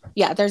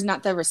 Yeah, there's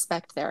not the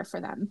respect there for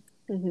them.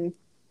 Mm-hmm.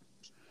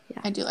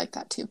 I do like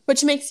that too.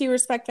 Which makes you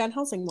respect Van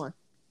Helsing more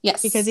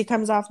Yes, because he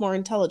comes off more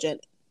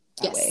intelligent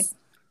that yes.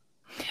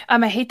 way.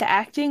 I hate the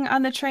acting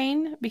on the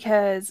train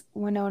because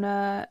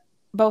Winona,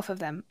 both of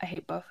them, I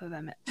hate both of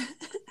them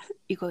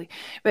equally.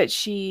 But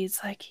she's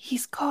like,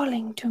 he's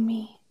calling to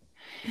me.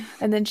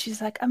 And then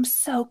she's like, I'm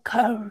so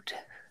cold.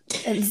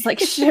 And it's like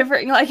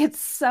shivering, like it's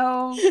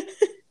so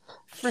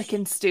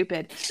freaking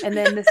stupid. And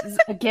then this is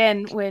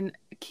again when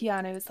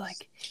Keanu is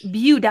like,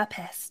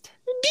 Budapest.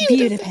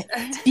 Budapest.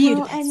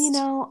 Well, and you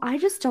know, I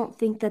just don't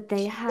think that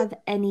they have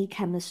any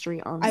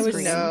chemistry on I was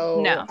screen.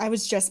 No. I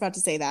was just about to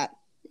say that.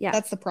 Yeah.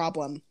 That's the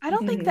problem. I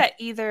don't think Mhm. that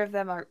either of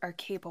them are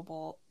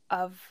capable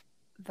of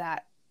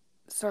that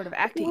sort of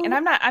acting. And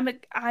I'm not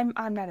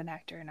an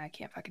actor and I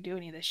can't fucking do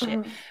any of this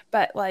shit.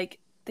 But like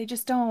they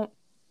just don't.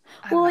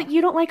 Well,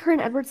 you don't like her in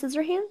Edward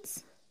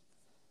Scissorhands?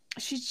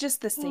 She's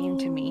just the same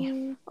to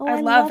me. Oh, I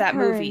love that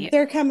her. movie.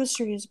 Their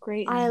chemistry is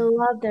great. I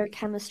love their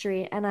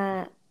chemistry, and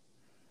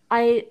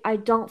I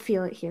don't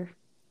feel it here.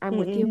 I'm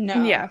with you.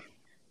 No. Yeah.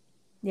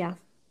 Yeah.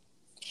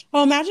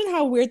 Well, imagine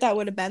how weird that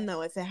would have been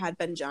though if it had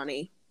been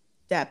Johnny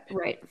Depp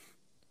Right.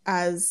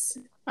 as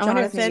I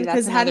wonder if Jonathan, maybe that's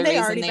because hadn't another they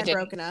reason already they been didn't.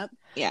 broken up?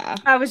 Yeah.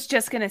 I was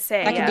just gonna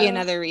say That could be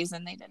another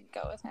reason they didn't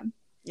go with him.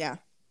 Yeah.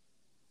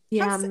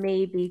 Yeah,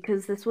 maybe,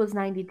 because this was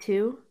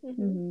 92.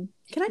 Mm-hmm.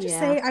 Can I just Yeah.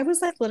 say, I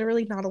was like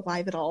literally not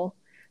alive at all,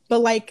 but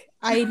like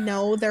I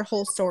know their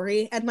whole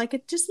story, and like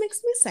it just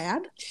makes me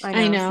sad.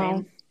 I know.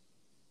 Same.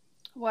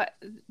 What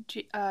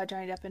Johnny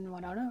Depp and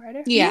Winona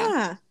Ryder?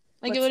 Yeah.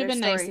 Like What's it would have their been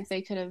nice story? if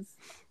they could have.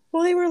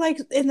 Well, they were like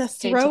in the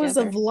Stayed throes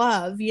of together.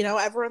 love, you know.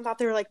 Everyone thought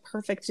they were like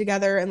perfect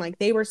together, and like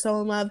they were so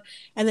in love,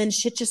 and then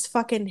shit just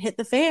fucking hit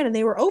the fan, and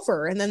they were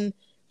over, and then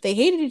they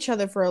hated each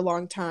other for a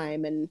long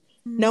time, and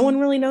no one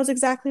really knows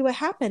exactly what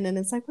happened, and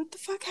it's like, what the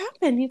fuck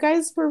happened? You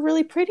guys were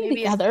really pretty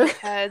Maybe together. it's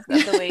because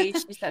of the way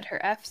she said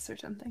her F's or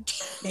something.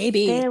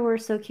 Maybe. They were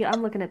so cute.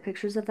 I'm looking at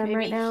pictures of them Maybe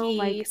right now. he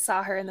Like,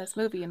 saw her in this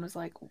movie and was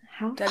like,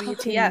 how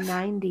WTF.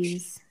 fucking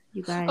 90s,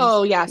 you guys.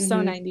 Oh yeah, so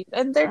Mhm. 90s,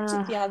 and they're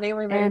they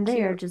were very and they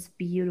cute. are just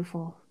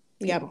beautiful.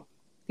 Yep.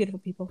 Beautiful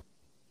people.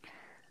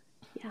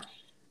 Yeah.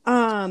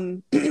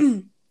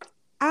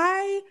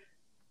 I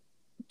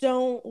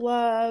don't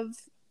love.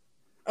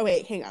 Oh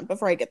wait, hang on.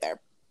 Before I get there,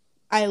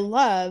 I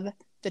love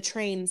the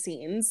train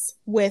scenes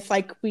with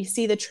like we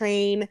see the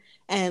train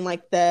and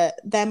like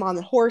them on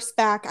the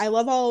horseback. I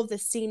love all of the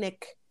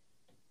scenic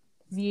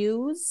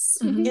views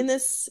in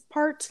this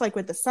part, like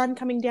with the sun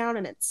coming down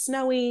and it's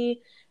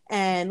snowy,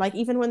 and like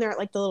even when they're at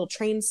like the little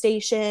train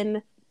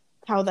station,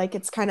 how like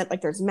it's kind of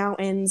like there's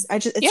mountains.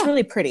 It's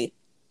really pretty.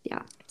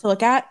 Yeah. To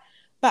look at.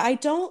 But I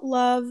don't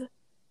love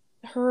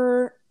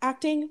her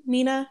acting,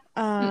 Mina,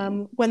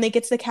 when they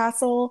get to the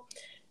castle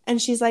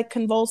and she's like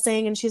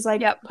convulsing and she's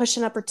like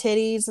pushing up her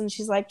titties and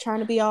she's like trying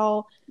to be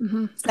all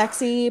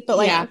sexy, but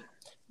like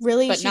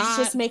really But she's not-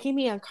 just making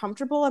me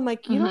uncomfortable. I'm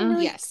like, you don't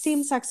really Yes.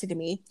 seem sexy to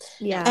me.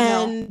 Yeah.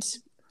 And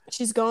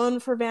she's going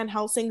for Van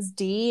Helsing's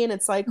D and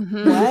it's like,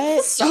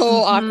 what? So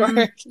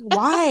awkward.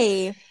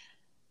 Why?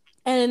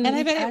 And And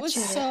I bet it was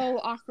Touch it. so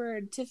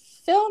awkward to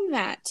film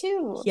that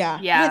too. yeah.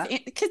 yeah.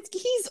 Because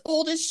he's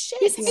old as shit.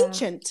 He's Yeah.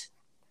 ancient.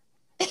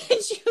 And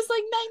she was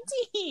like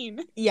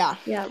 19. Yeah.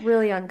 Yeah,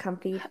 really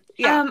uncomfy.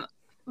 Yeah.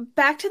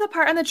 Back to the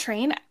part on the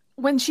train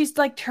when she's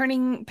like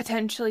turning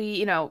potentially,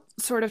 you know,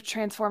 sort of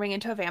transforming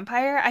into a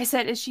vampire. I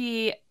said, is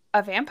she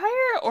a vampire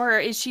or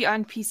is she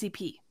on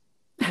PCP?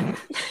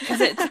 Because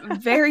it's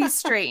very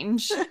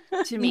strange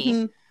to me.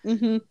 Mm-hmm.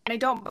 Mm-hmm. And I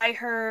don't buy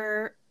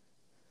her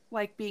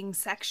like being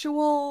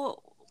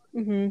sexual.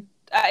 Mm-hmm.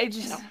 I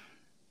just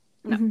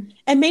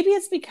And maybe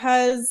it's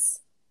because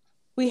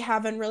we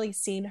haven't really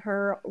seen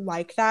her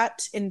like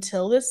that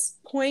until this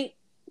point,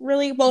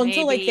 really. Well,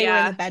 until like Maybe, they were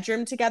in yeah. the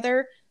bedroom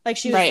together. Like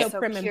she was Right. so So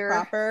prim pure.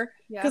 and proper.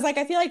 yeah. Because like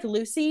I feel like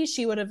Lucy,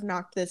 she would have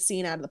knocked this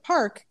scene out of the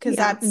park because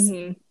Yeah. that's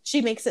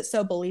she makes it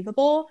so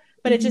believable.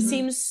 But it just Mhm.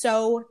 seems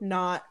so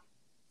not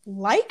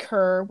like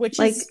her, which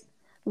Like, is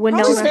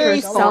Winona Probably very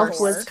herself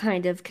forced. was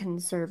kind of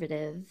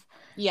conservative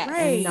Yes. Right.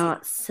 and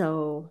not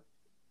so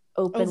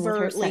open with her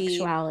Overtly-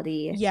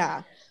 sexuality.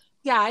 yeah.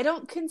 Yeah, I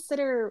don't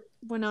consider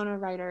Winona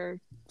Ryder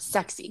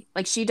sexy.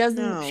 Like she doesn't.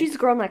 No. She's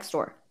girl next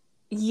door.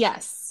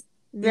 Yes,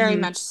 very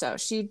Mhm. much so.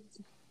 So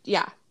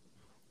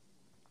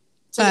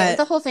But-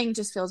 the whole thing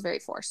just feels very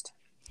forced.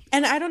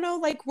 And I don't know,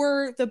 like,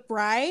 were the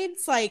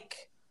brides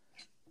like,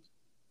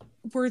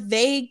 were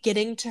they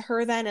getting to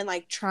her then and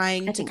like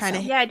trying I to think kind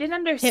of so. Yeah, I didn't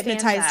understand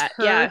hypnotize that.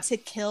 her Yeah. to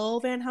kill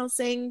Van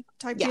Helsing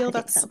type Yeah, I deal? think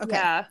That's so. okay.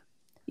 Yeah.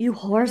 You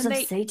whores And of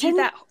they Satan. eat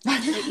that.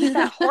 They eat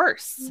that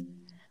horse.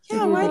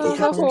 Yeah, why'd they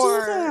have to do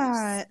Horse.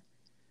 that?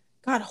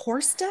 God,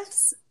 horse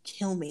deaths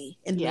kill me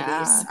in Yeah,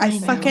 movies. I I know.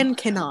 fucking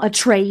cannot.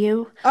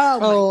 Atreyu Oh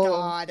my Oh.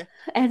 god.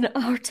 and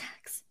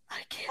Artax.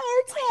 I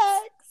can't.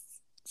 Artax.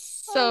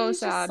 So he's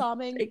just sad.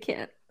 sobbing. I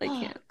can't. I Oh,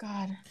 can't.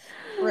 God.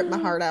 Rip my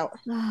heart out.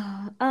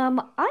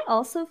 I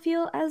also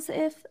feel as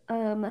if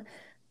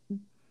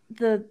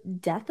the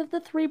death of the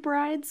three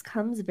brides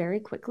comes very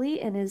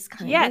quickly and is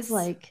kind Yes. of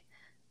like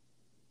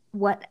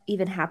what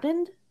even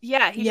happened.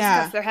 Yeah, he Yeah.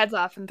 just cuts their heads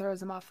off and throws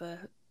them off the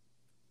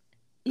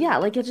Yeah,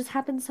 like it just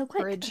happened so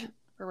quick. bridge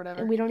or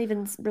whatever. And we don't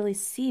even really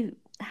see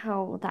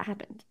how that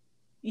happened.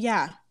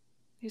 Yeah.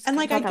 He just And,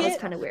 cut like, I I thought that was get-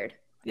 kind of weird.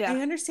 yeah.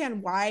 I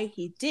understand why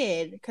he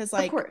did, because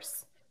like of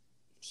course.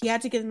 he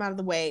had to get them out of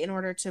the way in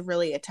order to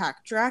really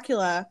attack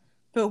Dracula.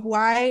 But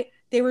why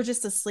they were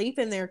just asleep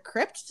in their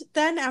crypt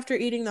then after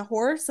eating the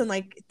horse, and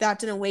like that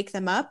didn't wake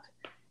them up,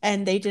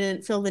 and they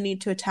didn't feel the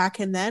need to attack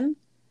him then?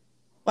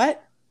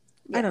 What?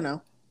 I Yeah. don't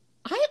know.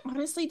 I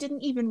honestly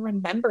didn't even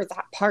remember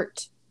that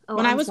part. Oh,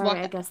 When I I'm was sorry.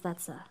 wa- I guess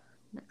that's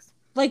next.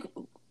 Like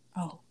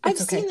Oh, I've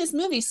it's okay. seen this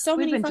movie so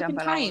We've many been fucking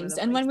jumping all over times,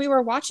 the and when place. we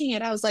were watching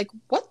it, I was like,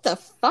 "What the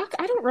fuck?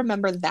 I don't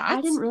remember that I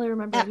didn't really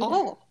remember at it either.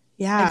 all.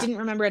 Yeah. I didn't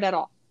remember it at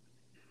all."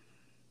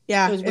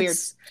 Yeah, It was weird.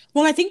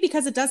 Well, I think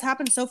because it does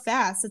happen so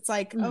fast, it's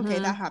like, okay,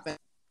 Mhm. that happened.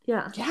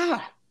 Yeah.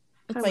 Yeah.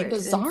 It's Kinda like weird.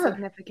 bizarre.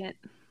 Insignificant.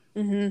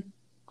 Mm-hmm.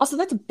 Also,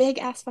 that's a big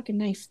ass fucking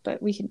knife,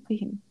 but we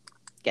can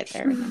get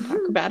there and then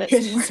talk about it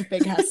It some more. is a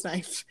big ass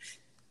knife.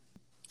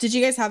 Did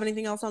you guys have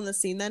anything else on this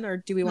scene then, or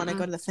do we want to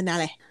go to the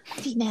finale?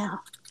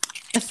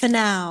 The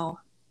finale.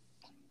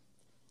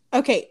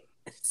 Okay,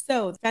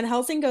 so Van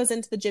Helsing goes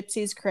into the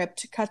gypsies'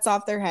 crypt, cuts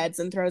off their heads,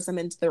 and throws them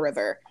into the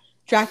river.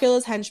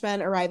 Dracula's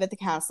henchmen arrive at the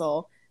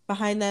castle.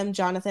 Behind them,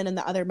 Jonathan and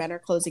the other men are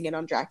closing in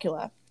on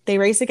Dracula. They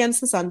race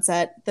against the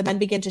sunset. The men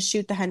begin to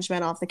shoot the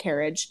henchmen off the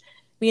carriage.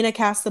 Mina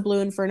casts the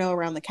blue inferno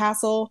around the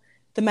castle.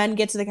 The men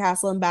get to the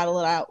castle and battle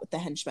it out with the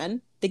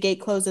henchmen. The gate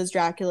closes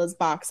Dracula's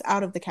box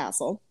out of the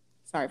castle.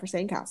 Sorry for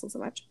saying castle so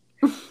much.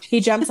 He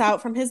jumps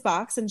out from his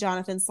box, and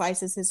Jonathan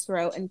slices his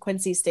throat, and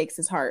Quincy stakes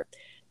his heart.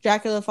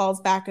 Dracula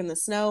falls back in the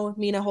snow.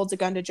 Mina holds a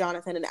gun to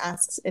Jonathan and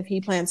asks if he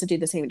plans to do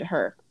the same to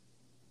her.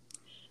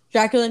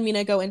 Dracula and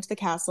Mina go into the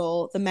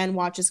castle. The men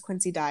watch as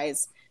Quincy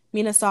dies.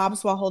 Mina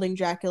sobs while holding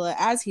Dracula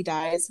as he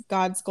dies.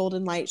 God's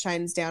golden light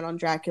shines down on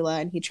Dracula,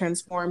 and he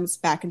transforms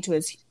back into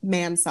his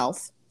man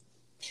self.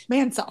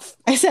 Man self.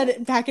 I said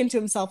it back into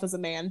himself as a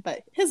man,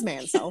 but his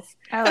man self.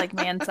 I like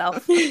man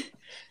self.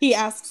 He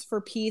asks for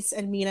peace,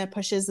 and Mina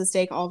pushes the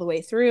stake all the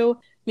way through.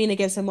 Mina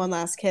gives him one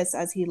last kiss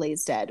as he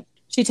lays dead.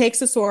 She takes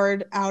the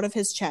sword out of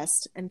his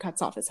chest and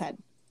cuts off his head.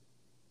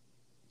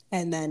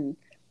 And then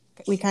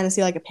we kind of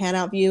see like a pan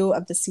out view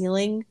of the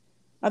ceiling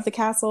of the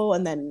castle,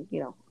 and then,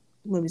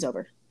 movie's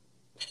over.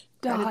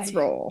 Credits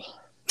roll.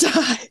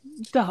 Die.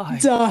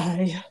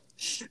 Die.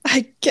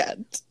 I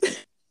can't.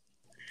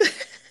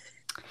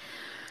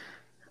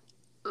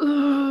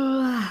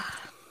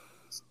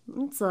 It's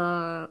What's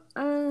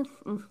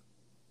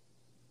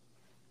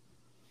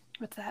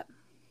that?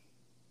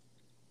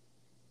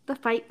 the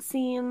fight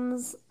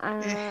scenes.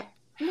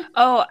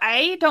 Oh,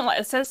 I don't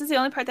like. So this is the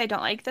only part that I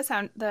don't like.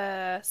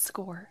 The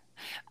score.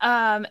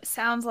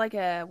 Sounds like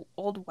a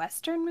old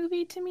Western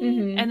movie to me,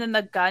 Mhm. and then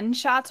the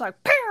gunshots are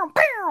like pow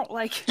pow,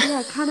 like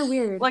Yeah, kind of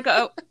weird. like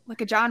a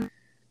John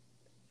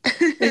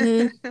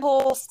Mhm.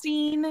 whole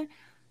scene,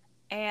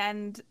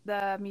 and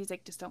the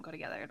music just don't go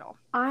together at all.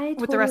 I with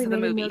totally the rest of the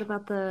made a movie. note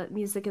about the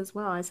music as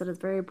well. I said it's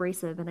very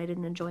abrasive, and I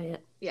didn't enjoy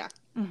it.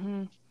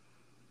 Mm-hmm.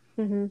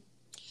 Mm-hmm.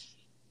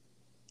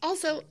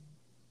 Also,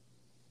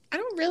 I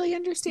don't really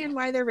understand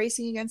why they're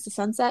racing against the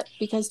sunset,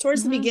 because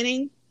towards the Mhm.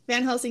 beginning,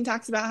 Van Helsing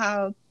talks about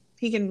how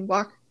he can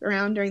walk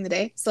around during the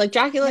day. So, like,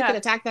 Dracula Yeah. could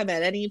attack them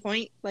at any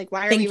point. Like,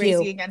 why are Thank we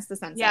racing you. against the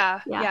sunset?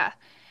 Yeah, Yeah. yeah,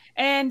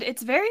 and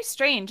it's very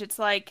strange. It's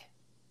like,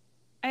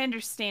 I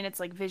understand it's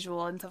like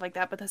visual and stuff like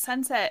that, but the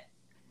sunset,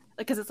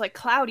 because it's like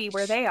cloudy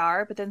where they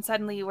are, but then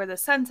suddenly where the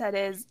sunset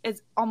is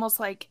almost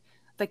like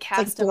the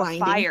cast of a blinding.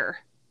 fire.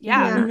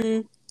 Yeah, Yeah.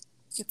 Mhm.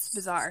 it's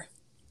bizarre.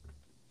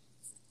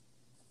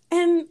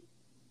 And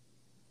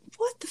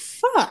what the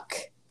fuck?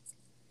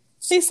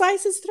 They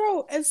slice his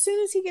throat as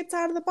soon as he gets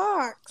out of the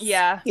box.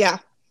 Yeah, Yeah.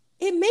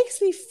 It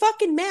makes me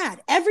fucking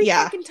mad every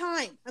Yeah. fucking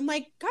time. I'm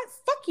like, God,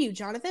 fuck you,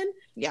 Jonathan.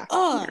 Yeah.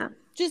 Oh,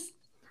 just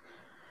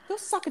go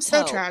suck a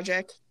So toe.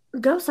 tragic.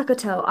 Go suck a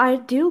toe. I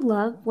do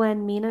love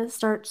when Mina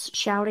starts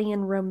shouting in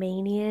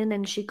Romanian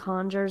and she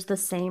conjures the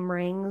same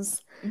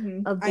rings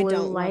Mhm. of I blue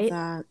don't light.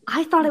 love that.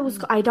 I thought it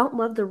was. I don't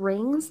love the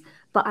rings,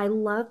 but I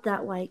love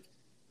that like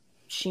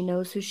she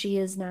knows who she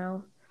is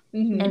now,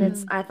 Mhm. and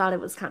it's. I thought it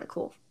was kind of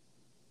cool.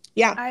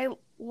 Yeah. I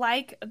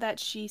like that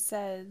she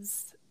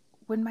says,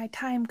 "When my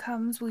time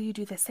comes, will you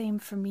do the same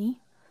for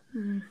me?"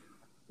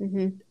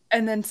 Mm-hmm.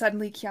 And then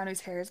suddenly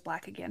Keanu's hair is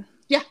black again.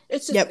 Yeah.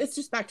 It's just Yep. it's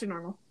just back to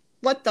normal.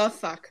 What the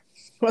fuck?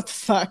 What the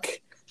fuck?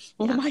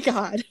 Oh Yeah. my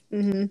god.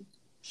 Mm-hmm.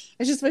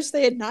 I just wish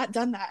they had not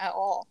done that at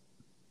all.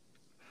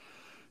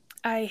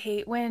 I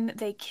hate when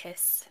they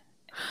kiss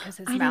because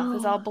his I mouth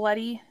is know. all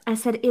bloody. I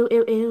said ew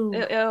ew ew.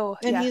 Ew,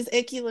 And yeah. he's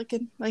icky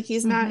looking. Like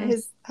he's not Mhm.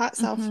 his hot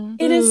self. Mhm.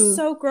 It Ooh. is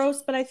so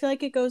gross, but I feel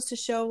like it goes to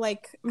show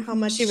like how Mhm.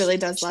 much She really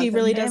does love she him.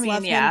 really I does mean,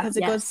 love him, yeah. because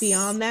it goes Yes.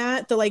 beyond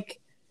that. The like,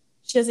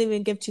 she doesn't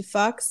even give two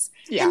fucks.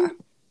 Yeah.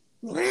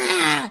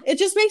 It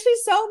just makes me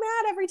so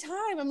mad every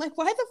time. I'm like,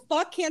 why the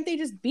fuck can't they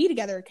just be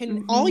together?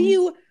 Can Mhm. all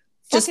you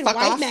Just fucking fuck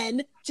white off?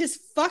 men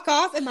just fuck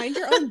off and mind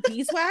your own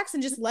beeswax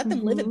and just let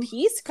them live in Mhm.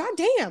 peace? God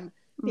damn.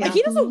 Yeah. Like,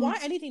 he doesn't Mhm.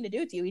 want anything to do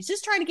with you. He's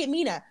just trying to get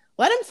Mina.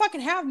 Let him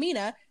fucking have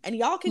Mina, and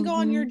y'all can go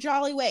on your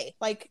jolly way.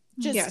 Like,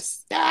 just,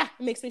 Yes. it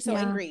makes me so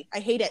Yeah. angry. I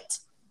hate it.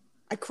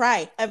 I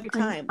cry every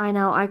time. I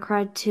know, I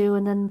cried too,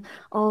 and then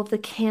all of the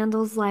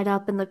candles light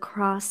up and the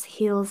cross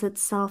heals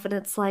itself, and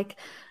it's like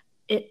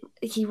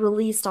he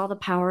released all the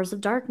powers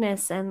of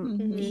darkness, and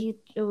Mhm.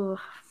 ugh.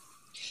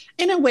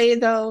 In a way,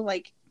 though,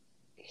 like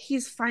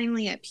he's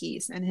finally at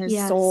peace, and his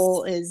Yes.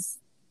 soul is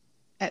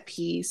at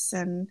peace,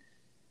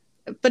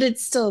 but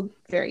it's still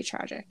very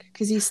tragic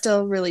because he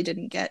still really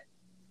didn't get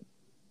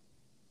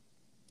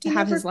to He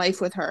have his never-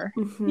 life with her.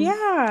 Mhm.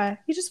 Yeah,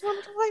 he just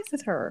wanted a life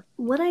with her.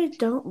 What I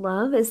don't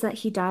love is that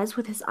he dies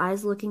with his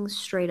eyes looking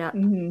straight up.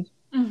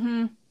 Mm-hmm.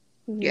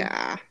 Mm-hmm.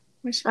 Yeah,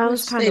 wish That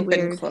was kinda they'd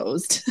been weird.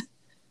 closed.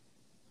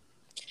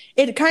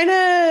 It kind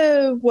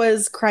of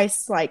was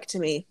Christ-like to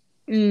me.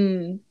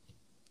 Mm.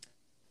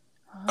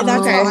 And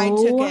that's how I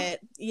took Oh. it.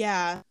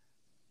 Yeah.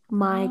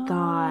 My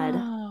God.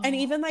 And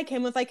even like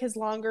him with like his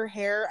longer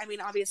hair. I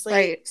mean, obviously,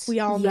 Right. we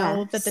all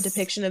know that the Yes.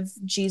 depiction of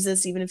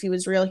Jesus, even if he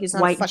was real, he's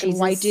not White a fucking Jesus.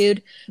 white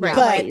dude. Right.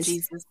 But White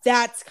Jesus.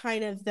 that's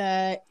kind of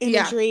the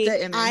Yeah, imagery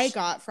the image. I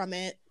got from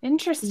it.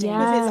 Interesting.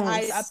 Yeah. With his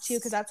eyes Yes. up to,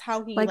 because that's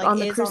how he Like, like on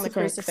the is on the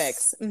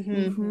crucifix. crucifix.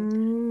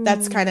 Mhm.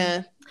 That's kind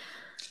of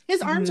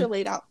His arms are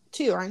laid out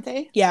too, aren't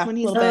they? Yeah, When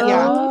he's a little bit.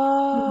 yeah.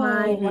 Oh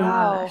my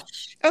wow.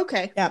 gosh.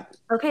 Okay. yeah.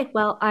 Okay,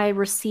 well, I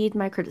recede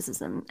my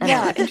criticism.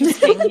 Yeah,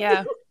 interesting.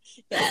 Yeah.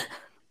 Yeah.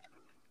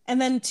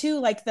 And then too,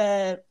 like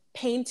the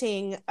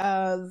painting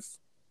of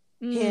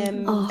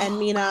him Oh, and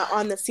Mina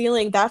on the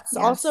ceiling, that's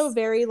Yes. also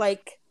very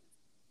like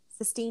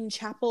Sistine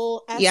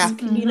Chapel-esque, Yeah.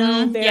 you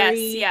know, Mhm. very Yes,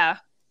 yeah.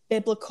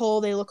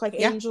 biblical. They look like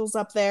Yeah. angels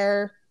up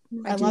there.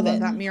 I do love it.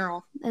 that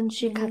mural. And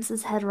she cuts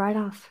his head right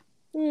off.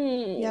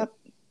 Yep.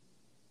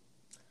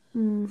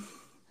 Mm.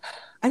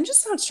 I'm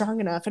just not strong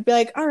enough. I'd be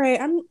like, all right,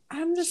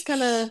 I'm just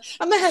gonna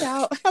head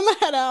out. I'm gonna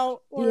head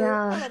out. Or,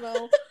 Yeah. I don't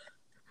know.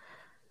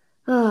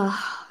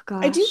 Oh,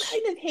 gosh. I do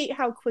kind of hate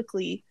how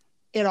quickly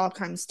it all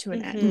comes to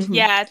an end. Mhm.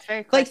 Yeah, it's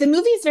very quick. Like the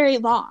movie's very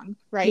long,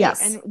 right?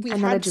 Yes. And we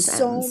And then had it just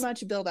so ends.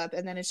 much build up,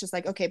 and then it's just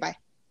like, okay, bye.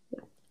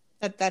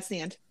 That's the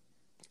end.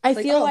 I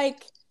Like, feel oh,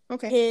 like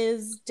Okay.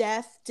 his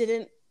death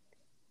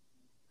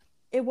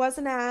it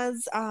wasn't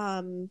as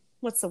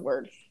what's the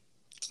word?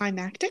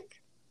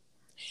 Climactic.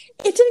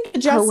 It didn't get the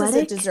justice it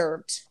Poetic?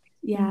 deserved.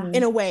 Yeah.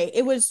 In a way.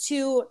 It was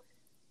too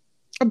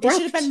Abrupt. It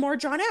should have been more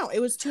drawn out. It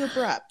was too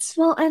abrupt.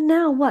 Well, and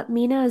now what?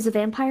 Mina is a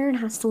vampire and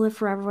has to live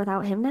forever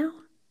without him now?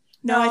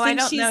 No, I think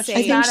don't she's know. saved.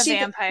 She's not a she-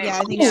 vampire. Yeah,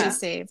 I think Yeah. she's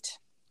saved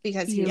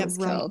because he You're gets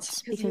right. killed.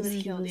 Because was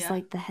he killed, was yeah.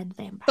 like the head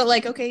vampire. But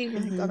like, okay, you're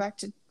gonna go back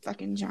to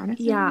fucking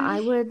Jonathan. Yeah, I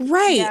would.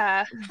 Right.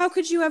 Yeah. How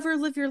could you ever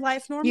live your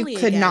life You normally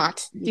could again?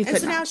 not. You And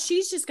could so now not.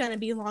 she's just going to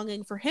be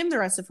longing for him the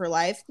rest of her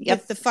life Yep.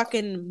 with the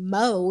fucking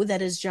Mo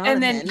that is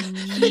Jonathan. And then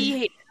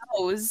he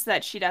knows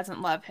that she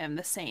doesn't love him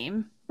the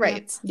same.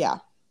 Right. yeah.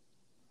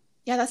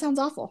 Yeah, that sounds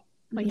awful.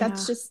 Like Yeah.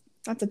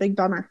 that's a big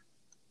bummer.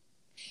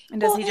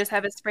 And does Well, he just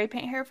have his spray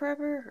paint hair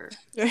forever?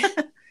 Or?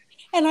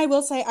 And I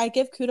will say, I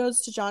give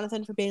kudos to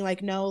Jonathan for being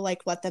like, no,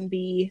 like, let them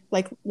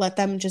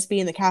just be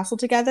in the castle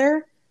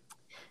together.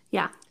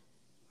 Yeah.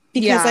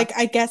 Because, Yeah. like,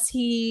 I guess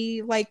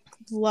he, like,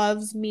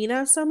 loves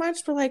Mina so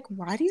much, but, like,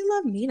 why do you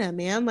love Mina,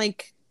 man?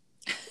 Like,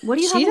 What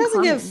do you have she in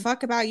doesn't give a common?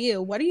 fuck about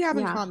you. What do you have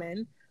in Yeah.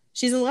 common?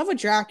 She's in love with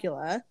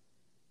Dracula.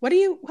 What?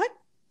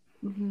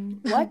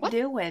 Mhm. What, What?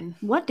 doing?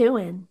 What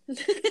doing?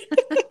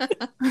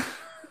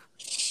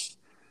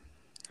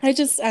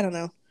 I don't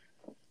know.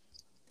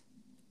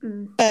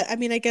 Mm. But, I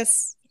mean, I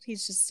guess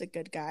he's just a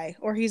good guy.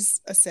 Or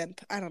he's a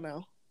simp. I don't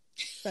know.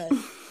 But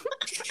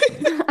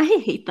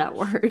I hate that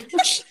word.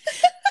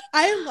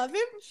 I love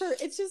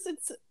him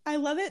I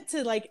love it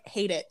to, like,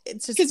 hate it.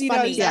 It's just Because you know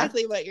funny.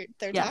 exactly what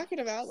they're Yeah. talking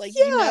about. Like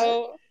Yeah. you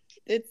know,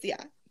 it's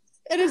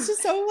And it's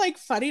just so, like,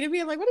 funny to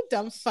me. I'm like, what a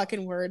dumb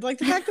fucking word. Like,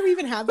 the fact that we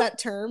even have that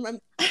term,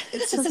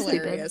 it's just So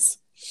stupid. hilarious.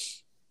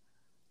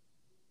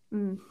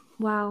 Mm.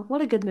 Wow,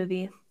 what a good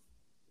movie.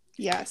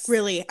 yes.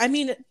 Really. I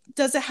mean,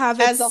 does it have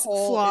As its a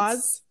whole,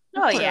 flaws?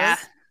 Oh, Of yeah.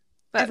 course.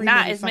 But Every not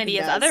movie as many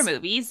fucking as other does.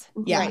 movies.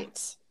 Yeah.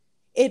 Right.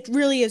 It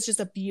really is just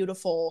a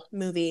beautiful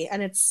movie.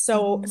 And it's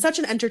such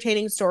an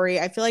entertaining story.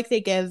 I feel like they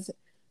give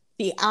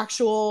the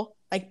actual,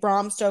 like,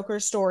 Bram Stoker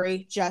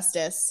story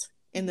justice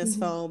in this Mhm.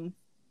 film.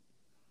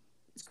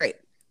 It's great.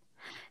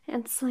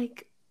 It's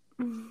like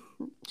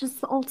just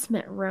the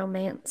ultimate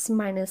romance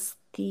minus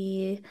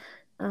the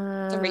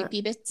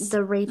rapey bits. the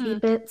rapey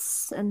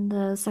bits and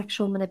the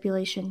sexual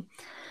manipulation.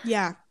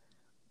 Yeah.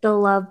 The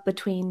love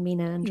between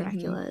Mina and Mhm.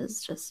 Dracula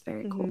is just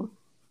very cool.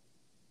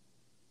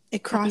 It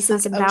Happy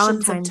crosses fucking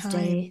oceans Valentine's of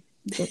time. Day,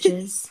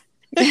 bitches.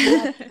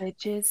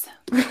 Bitches.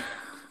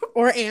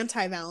 Or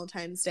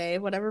anti-Valentine's Day,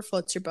 whatever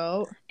floats your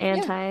boat.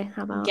 Anti,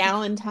 how about?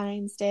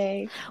 Galentine's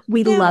Day.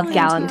 We love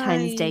Galentine's.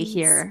 Galentine's Day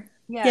here.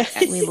 Yeah.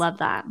 We love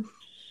that.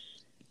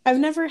 I've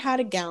never had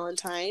a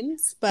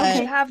Galentine's, but I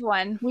have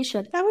one. We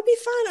should. that would be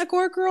fun.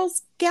 Agora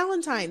Girls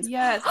Galentine's.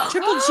 Yes.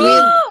 Triple G.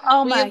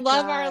 Oh my We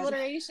love our God.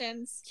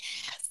 alliterations.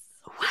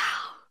 Wow.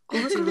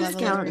 Gorgeous Gorgeous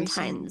alliteration.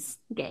 Galentine's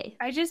gay.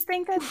 I just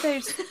think that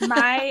there's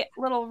my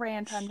little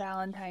rant on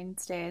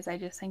Valentine's Day is I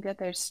just think that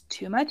there's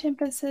too much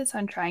emphasis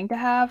on trying to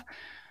have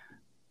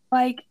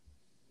like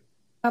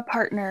a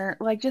partner.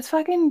 Like just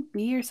fucking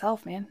be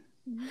yourself, man.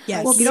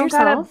 Yes. Well, You be don't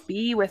gotta yourself.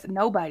 be with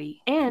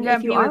nobody. And gotta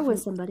if you be are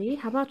with somebody,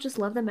 how about just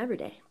love them every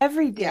day?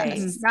 every day,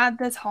 Yes. not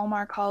this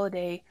Hallmark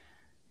holiday.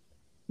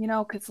 You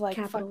know, because like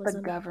fuck the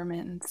Capitalism.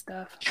 government and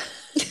stuff.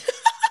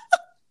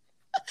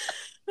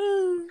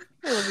 I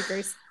love you,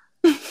 Grace.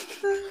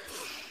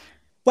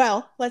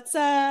 Well, let's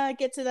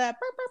get to the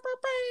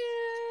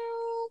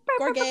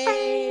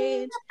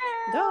Gorgage.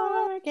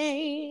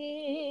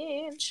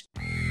 Gorgage.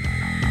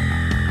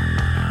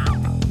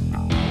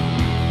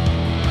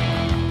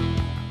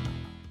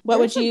 What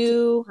would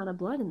you? A lot of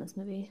blood in this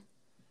movie.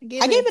 I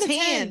gave it a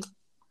 10.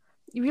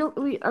 You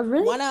really?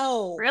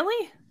 1-0.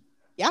 Really?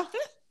 Yeah.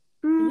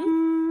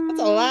 Mm.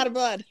 That's a lot of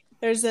blood.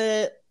 There's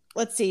a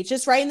let's see,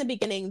 just right in the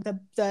beginning,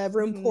 the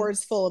room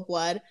pours full of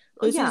blood.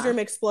 Lucy's room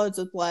explodes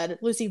with blood.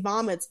 Lucy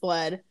vomits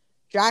blood.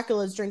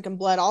 Dracula's drinking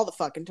blood all the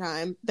fucking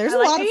time. There's a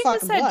lot of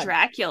fucking blood. You said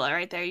Dracula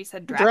right there. You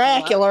said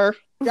Dracula.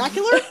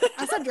 Dracula?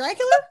 I said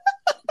Dracula?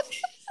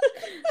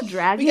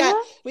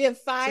 Dracula? We have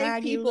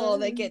 5 people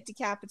that get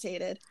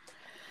decapitated.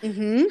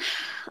 Mm-hmm.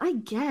 I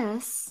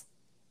guess.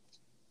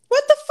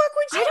 What the fuck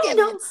would you I don't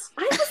know.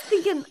 I was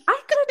thinking I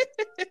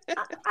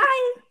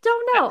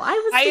don't know. I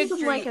was thinking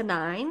agree. like a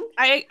 9.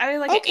 I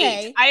like an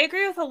 8. I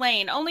agree with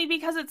Elaine, only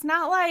because it's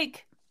not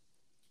like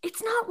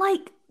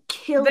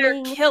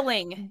killing. They're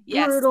killing.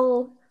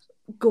 Brutal,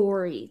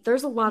 gory.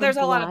 There's a lot of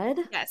blood.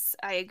 Yes,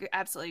 I agree,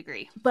 absolutely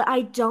agree. But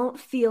I don't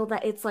feel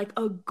that it's like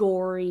a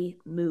gory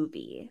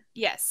movie.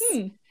 Yes.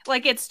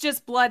 Like it's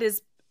just blood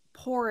is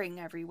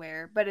pouring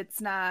everywhere, but it's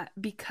not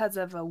because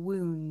of a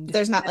wound.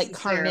 There's not like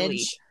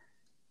carnage.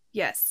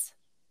 Yes.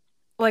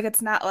 Like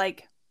it's not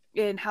like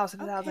in House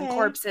of a Thousand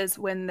Corpses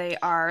when they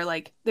are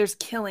like there's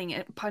killing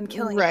upon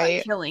killing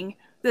upon killing.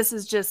 This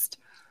is just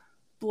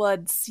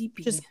blood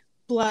seeping. Just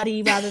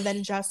bloody rather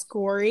than just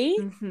gory.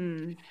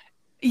 Mm-hmm.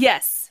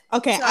 Yes.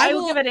 Okay, so I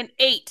will give it an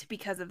 8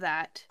 because of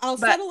that. I'll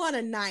settle on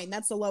a 9.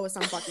 That's the lowest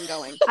I'm fucking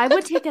going. I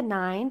would take a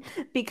 9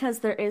 because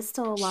there is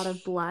still a lot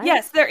of blood.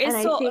 Yes, there is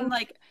and still I think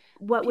like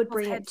what would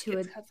bring it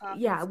to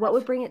what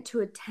would bring it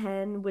to a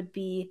 10 would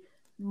be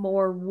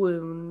more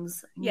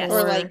wounds. Yes.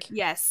 More or like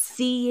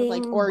seeing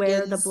like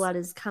where the blood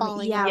is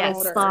coming. Yeah,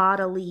 like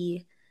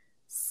bodily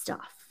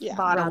stuff. Yeah.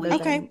 Bodily.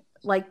 Okay.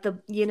 Like the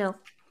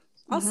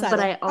I'll settle. But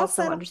I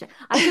also understand.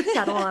 I could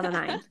settle on a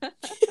 9.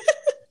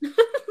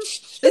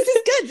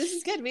 This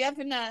is good. We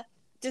haven't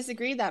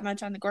disagreed that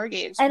much on the gore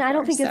gauge. And I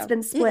don't think it's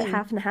been split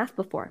half and half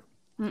before.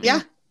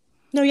 Yeah.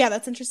 No, yeah,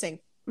 that's interesting.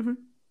 Mm-hmm.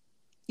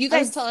 You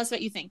guys tell us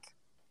what you think.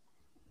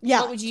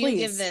 Yeah. What would you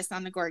give this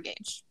on the gore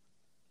gauge?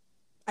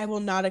 I will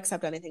not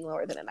accept anything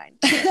lower than a 9.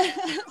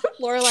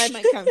 Lorelai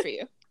might come for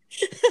you.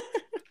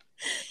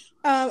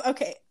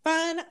 Okay.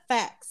 Fun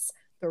facts.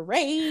 The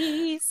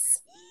race.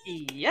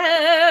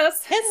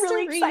 Yes. History. I'm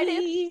really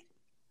excited.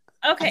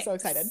 Okay. I'm so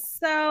excited.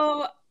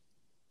 So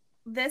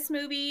this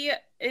movie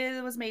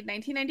was made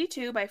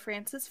 1992 by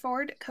Francis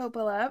Ford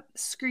Coppola.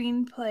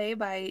 Screenplay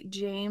by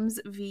James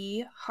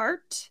V.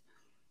 Hart.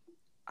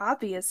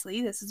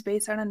 Obviously, this is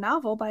based on a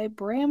novel by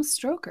Bram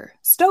Stoker.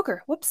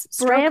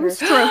 Bram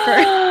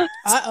Stoker.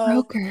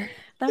 Stoker.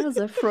 That was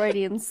a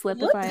Freudian slip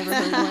if I ever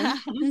heard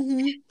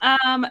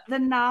one. The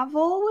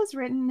novel was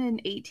written in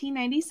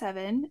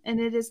 1897, and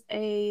it is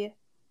a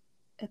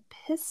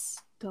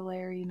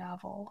epistolary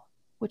novel,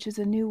 which is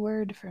a new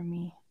word for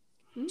me.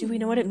 Do we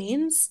know what it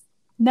means?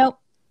 Nope.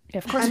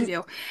 Of course we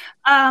do.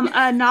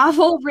 A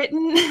novel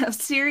written, a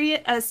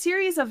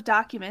series of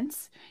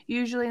documents,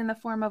 usually in the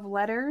form of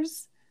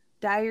letters,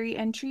 diary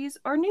entries,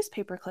 or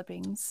newspaper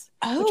clippings,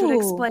 which would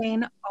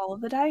explain all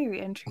of the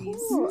diary entries.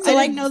 Ooh, so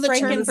I know the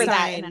term for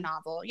that in a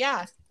novel.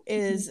 Yeah.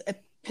 Is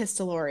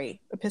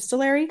epistolary.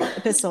 Epistolary?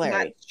 Epistolary.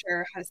 Not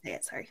sure how to say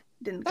it. Sorry.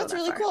 That's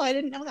really cool. I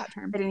didn't know that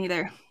term. I didn't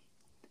either.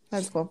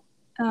 That's cool.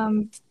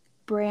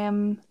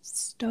 Bram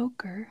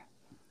Stoker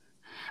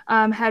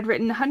had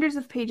written hundreds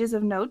of pages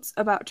of notes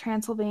about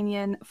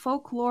Transylvanian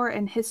folklore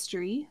and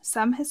history.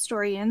 Some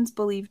historians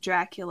believe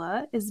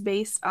Dracula is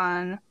based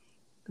on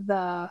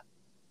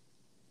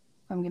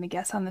I'm going to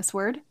guess on this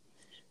word,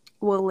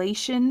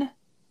 Wallachian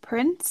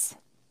prince,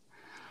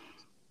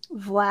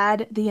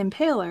 Vlad the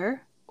Impaler,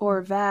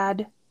 or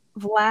Vlad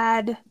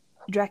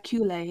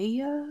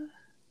Draculae.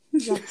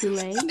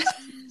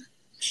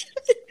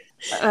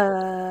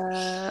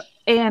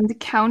 And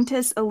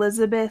Countess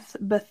Elizabeth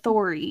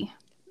Bathory.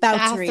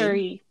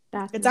 Bathory.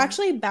 It's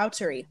actually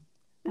Bathory.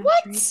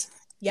 What?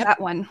 Yep. That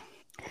one.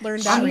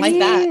 Learned that like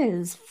that. She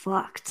is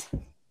fucked.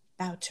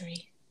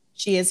 Bathory.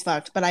 She is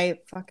fucked, but I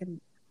fucking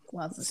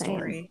love the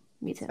story.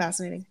 Me too. It's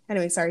fascinating.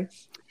 Anyway, sorry.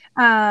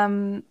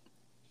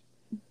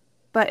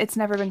 But it's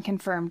never been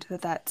confirmed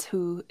that that's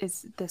who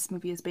this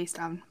movie is based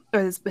on,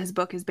 or his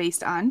book is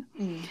based on.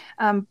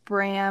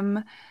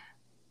 Bram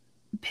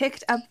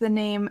picked up the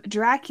name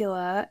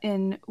Dracula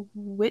in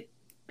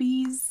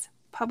Whitby's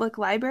Public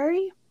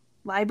Library.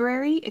 Whitby's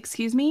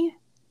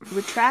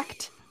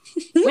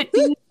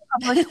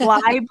Public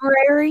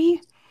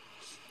Library.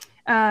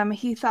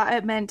 He thought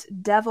it meant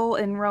devil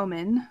in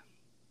Roman.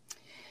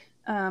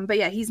 But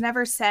yeah, he's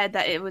never said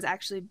that it was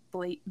actually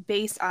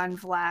based on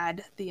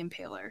Vlad the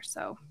Impaler.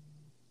 So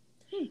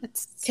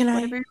it's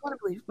whatever you want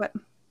to believe. What?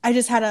 I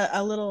just had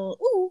a little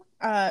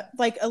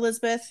like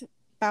Elizabeth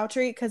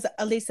Bathory because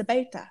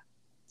Elisabetta.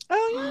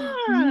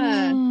 Oh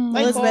yeah,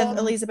 Elizabeth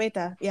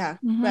Elisabetta. Yeah,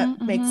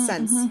 that makes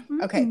sense.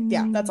 Okay,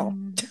 yeah, that's all.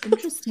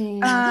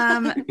 Interesting.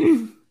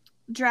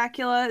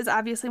 Dracula is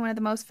obviously one of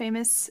the most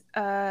famous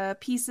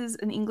pieces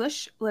in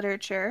English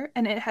literature,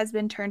 and it has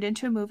been turned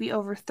into a movie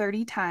over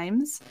 30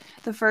 times.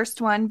 The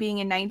first one being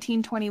in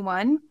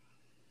 1921,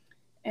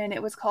 and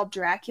it was called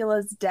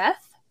Dracula's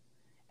Death.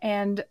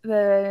 And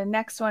the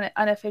next one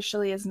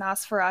unofficially is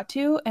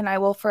Nosferatu, and I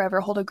will forever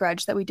hold a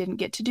grudge that we didn't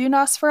get to do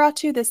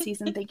Nosferatu this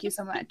season. Thank you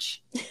so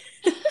much.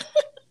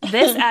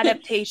 This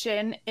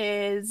adaptation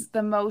is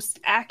the most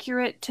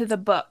accurate to the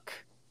book.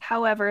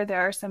 However,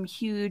 there are some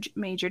huge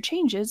major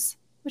changes,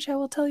 which I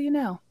will tell you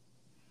now.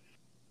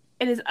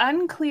 It is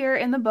unclear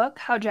in the book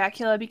how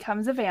Dracula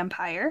becomes a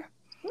vampire.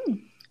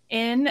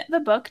 In the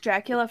book,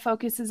 Dracula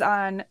focuses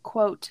on,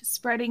 quote,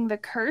 spreading the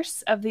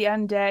curse of the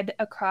undead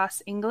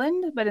across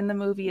England, but in the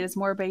movie it is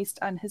more based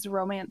on his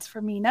romance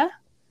for Mina.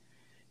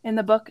 In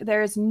the book,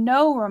 there is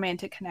no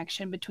romantic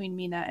connection between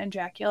Mina and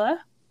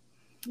Dracula.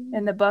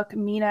 In the book,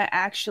 Mina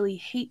actually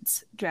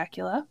hates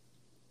Dracula.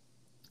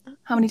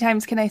 How many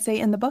times can I say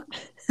in the book?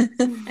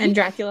 And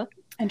Dracula.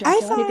 I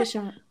Take a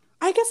shot.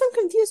 I guess I'm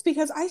confused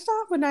because I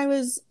thought when I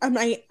was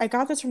I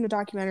got this from the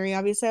documentary,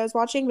 obviously I was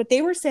watching, but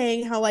they were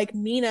saying how like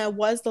Mina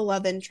was the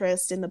love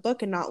interest in the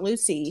book and not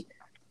Lucy,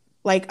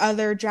 like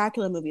other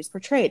Dracula movies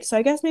portrayed. So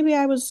I guess maybe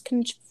I was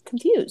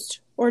confused,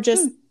 or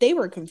just they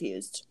were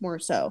confused more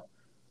so.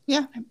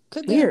 Yeah,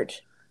 could be. Weird.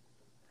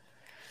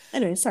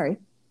 Anyway, sorry.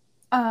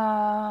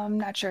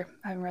 Not sure.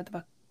 I haven't read the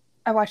book.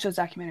 I watched those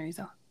documentaries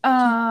though.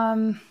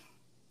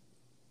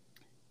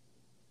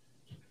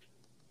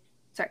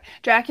 Sorry.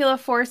 Dracula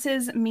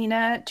forces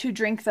Mina to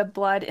drink the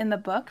blood in the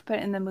book, but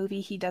in the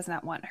movie he does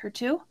not want her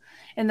to.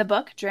 In the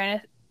book,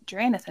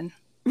 Jonathan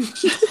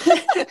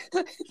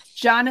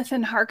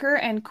Harker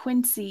and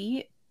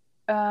Quincy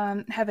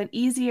have an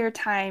easier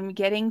time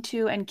getting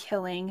to and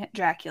killing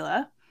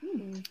Dracula.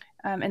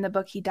 In the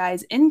book, he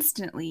dies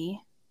instantly,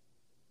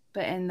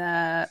 but in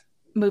the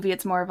movie,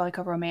 it's more of like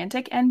a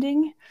romantic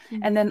ending.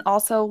 And then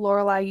also,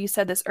 Lorelai, you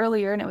said this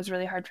earlier, and it was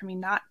really hard for me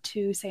not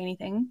to say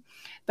anything.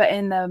 But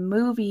in the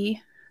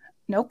movie,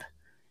 nope.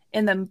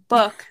 In the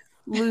book,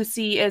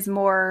 Lucy is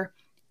more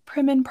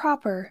prim and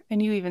proper,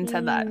 and you even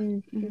said that.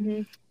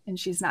 And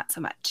she's not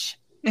so much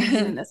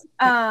in this.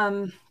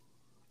 The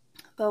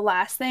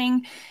last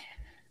thing,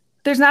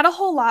 there's not a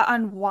whole lot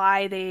on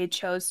why they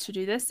chose to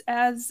do this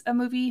as a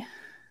movie,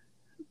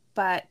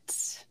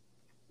 but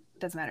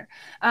doesn't matter.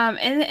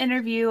 In the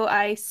interview,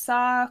 I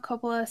saw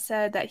Coppola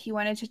said that he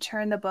wanted to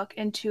turn the book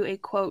into a,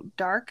 quote,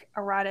 dark,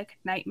 erotic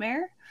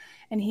nightmare,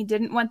 and he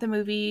didn't want the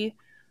movie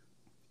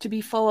to be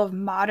full of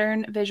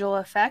modern visual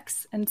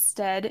effects,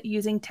 instead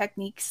using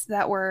techniques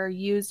that were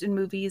used in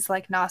movies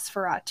like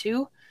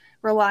Nosferatu,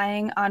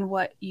 relying on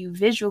what you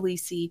visually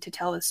see to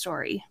tell the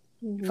story,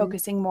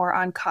 focusing more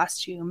on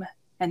costume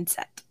and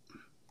set.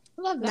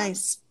 Love that.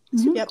 Nice.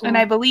 Yep. And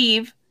I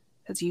believe,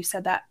 because you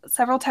said that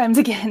several times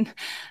again,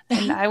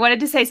 and I wanted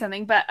to say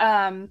something, but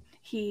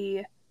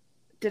he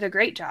did a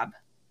great job.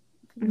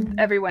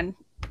 Everyone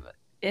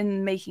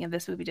in making of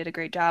this movie did a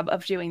great job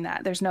of doing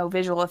that. There's no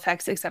visual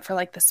effects except for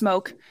like the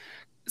smoke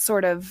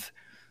sort of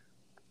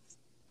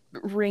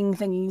ring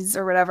thingies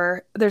or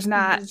whatever. There's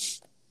not.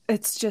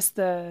 It's just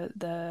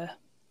the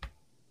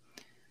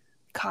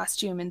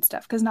costume and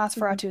stuff, because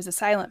Nosferatu is a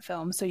silent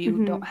film, so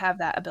you don't have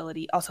that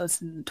ability. Also,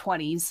 it's in the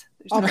 20s.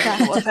 There's All no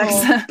practical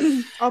effects.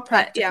 all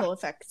practical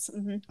effects.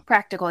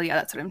 Practical, yeah,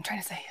 that's what I'm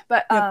trying to say.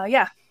 But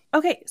yeah.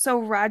 Okay, so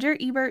Roger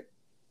Ebert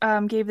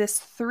gave this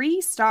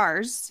 3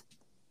 stars,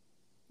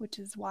 which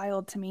is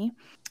wild to me.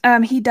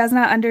 He does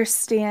not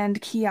understand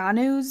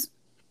Keanu's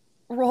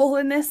role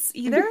in this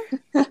either.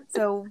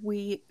 So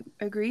we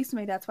agree. So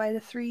maybe that's why the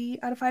 3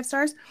 out of 5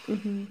 stars.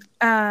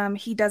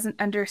 He doesn't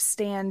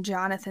understand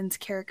Jonathan's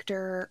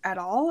character at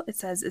all. It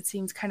says it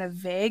seems kind of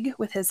vague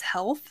with his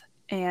health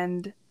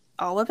and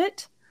all of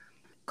it.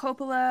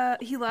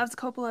 Coppola, he loves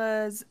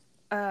Coppola's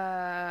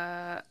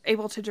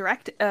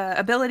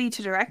ability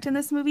to direct in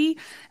this movie.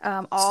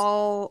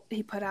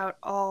 He put out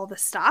all the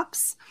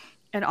stops,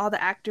 and all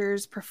the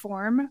actors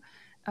perform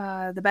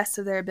the best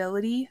of their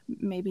ability,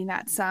 maybe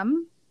not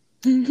some.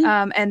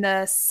 And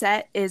the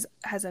set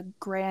has a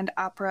grand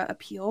opera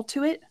appeal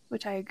to it,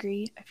 which I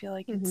agree. I feel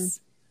like it's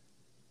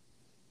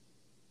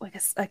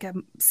like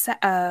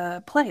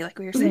a play, like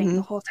we were saying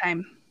the whole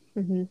time.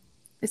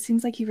 It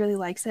seems like he really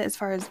likes it as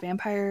far as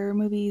vampire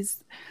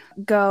movies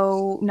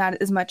go, not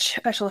as much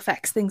special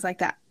effects, things like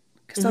that.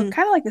 So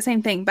kind of like the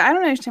same thing, but I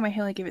don't understand why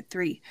he only gave it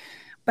 3.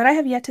 But I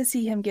have yet to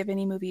see him give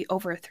any movie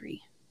over a 3.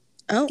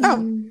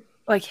 Oh.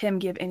 Like him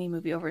give any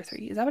movie over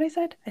 3. Is that what I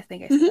said? I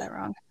think I said that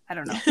wrong. I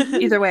don't know.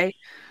 Either way.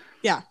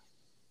 Yeah,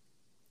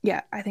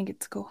 I think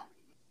it's cool.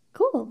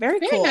 Cool. Very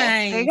cool.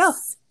 Nice. There you go.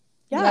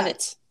 Yeah. Love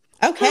it.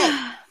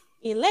 Okay.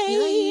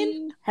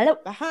 Elaine. Hello.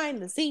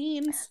 Behind the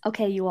scenes.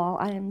 Okay, you all,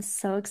 I am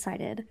so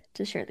excited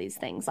to share these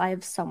things. I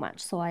have so much,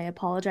 so I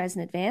apologize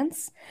in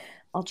advance.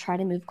 I'll try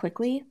to move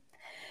quickly.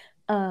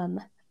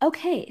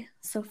 Okay,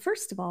 so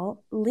first of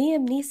all,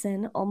 Liam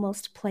Neeson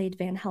almost played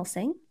Van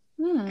Helsing.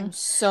 I'm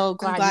so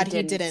glad,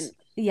 he didn't.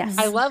 Yes.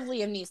 I love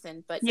Liam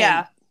Neeson, but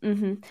yeah.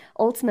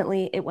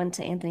 Ultimately, it went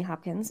to Anthony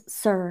Hopkins,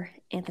 Sir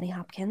Anthony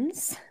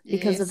Hopkins,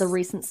 because of the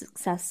recent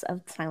success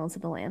of Silence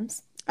of the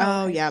Lambs.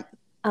 Oh, yeah.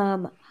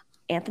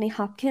 Anthony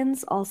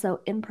Hopkins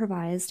also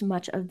improvised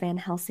much of Van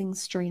Helsing's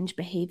strange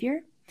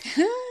behavior.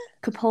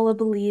 Coppola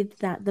believed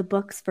that the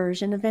book's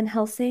version of Van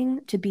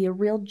Helsing to be a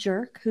real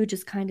jerk who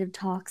just kind of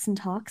talks and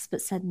talks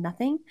but said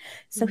nothing.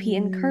 So he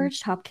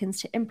encouraged Hopkins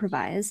to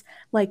improvise,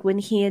 like when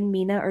he and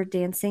Mina are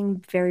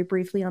dancing very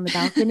briefly on the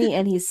balcony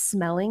and he's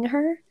smelling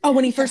her. Oh,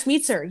 when he first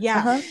meets her.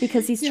 Yeah.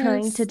 Because he's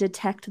trying to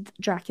detect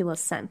Dracula's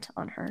scent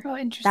on her. Oh,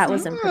 interesting. That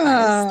was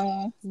improvised.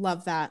 Oh.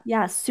 Love that.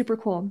 Yeah, super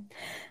cool.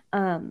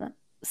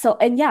 So,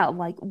 and yeah,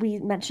 like we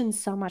mentioned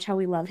so much how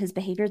we love his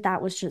behavior.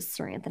 That was just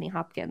Sir Anthony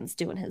Hopkins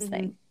doing his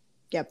thing.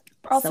 Yep.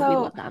 Also, so we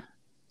love that.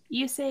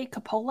 You say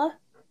Coppola?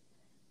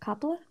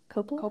 Coppola?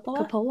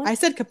 Coppola? I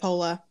said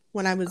Coppola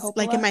when I was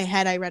like in Coppola? my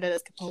head. I read it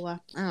as Coppola.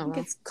 I I don't think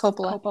know. it's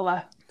Coppola.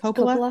 Coppola.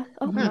 Coppola.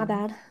 Oh, my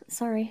bad.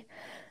 Sorry.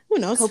 Who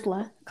knows?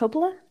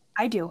 Coppola?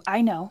 I do.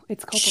 I know.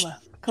 It's Coppola.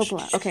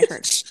 Coppola. Okay,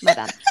 heard. My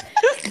bad.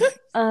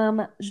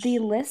 The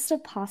list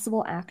of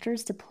possible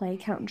actors to play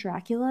Count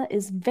Dracula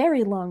is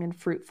very long and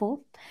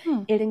fruitful.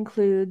 It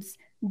includes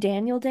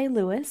Daniel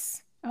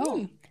Day-Lewis,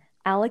 Oh.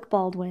 Alec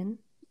Baldwin,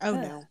 Oh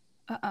no.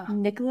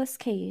 Nicolas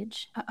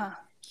Cage,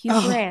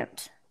 Hugh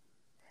Grant,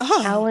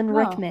 Oh. Alan Oh.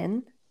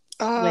 Rickman,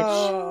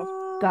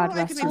 Oh. God I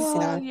rest could his maybe see soul.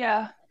 that.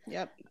 Yeah.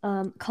 Yep.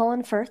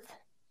 Colin Firth,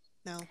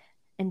 No.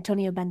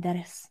 Antonio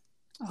Banderas,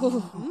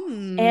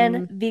 Mm.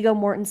 and Viggo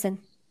Mortensen.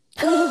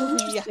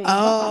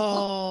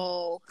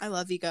 Oh, I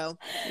love Vigo.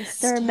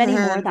 There are many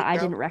more Stern that I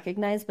Viggo. didn't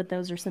recognize, but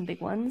those are some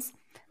big ones.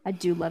 I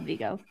do love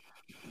Vigo.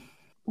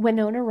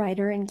 Winona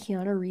Ryder and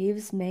Keanu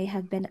Reeves may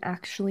have been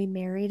actually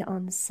married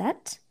on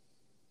set.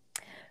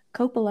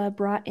 Coppola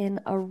brought in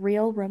a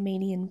real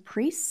Romanian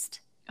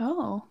priest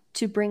Oh.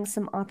 to bring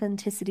some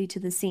authenticity to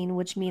the scene,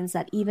 which means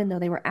that even though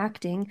they were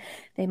acting,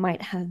 they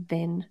might have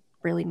been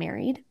really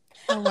married.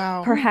 Oh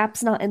wow.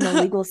 Perhaps not in the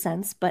legal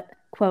sense, but,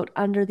 quote,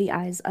 under the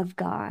eyes of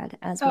God,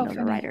 as Oh, Winona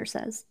funny. Ryder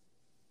says.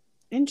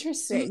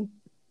 Interesting.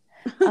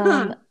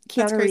 Keanu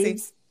crazy.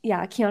 Reeves.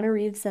 Yeah, Keanu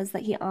Reeves says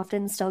that he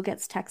often still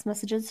gets text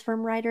messages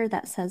from Ryder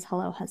that says,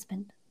 "Hello,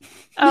 husband."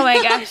 Oh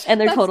my gosh. And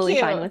they're That's totally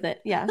cute. fine with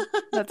it. Yeah.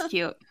 That's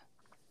cute.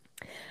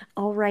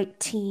 All right,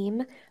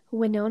 team.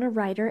 Winona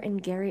Ryder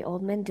and Gary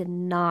Oldman did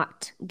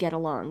not get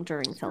along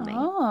during filming.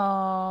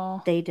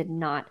 Oh. They did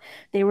not.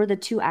 They were the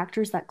two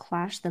actors that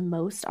clashed the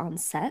most on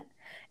set.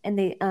 And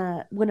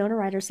Winona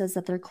Ryder says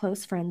that they're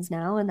close friends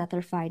now and that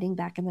their fighting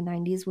back in the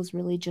 90s was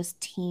really just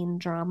teen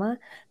drama,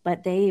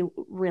 but they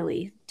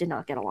really did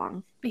not get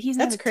along. But he's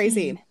not That's a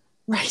crazy. teen.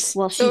 Right.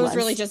 Well, she so it was was.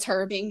 really just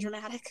her being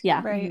dramatic.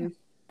 Yeah. Right.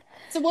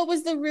 So what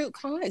was the root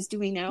cause? Do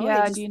we know?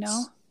 Yeah, They just- do you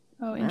know?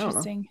 Oh, don't know.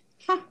 interesting.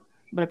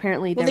 But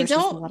apparently Well, there they was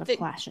just a don't- lot of they-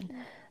 clashing.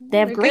 They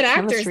have They're great good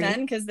actors chemistry. then,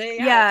 because they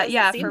Yeah, it doesn't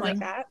yeah, seem for like real.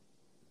 that.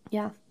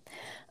 Yeah.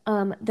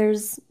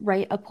 There's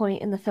a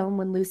point in the film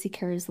when Lucy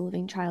carries the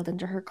living child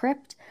into her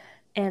crypt,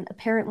 and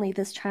apparently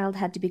this child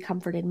had to be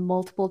comforted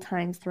multiple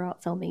times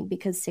throughout filming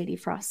because Sadie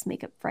Frost's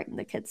makeup frightened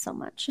the kids so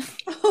much.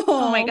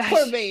 Oh my gosh.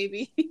 poor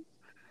baby.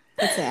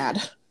 That's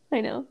sad.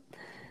 I know.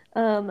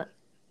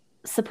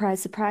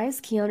 Surprise, surprise,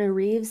 Keanu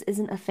Reeves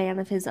isn't a fan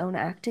of his own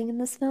acting in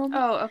this film.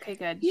 Oh, okay,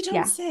 good. You don't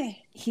Yeah.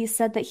 say. He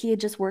said that he had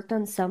just worked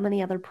on so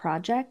many other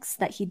projects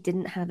that he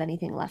didn't have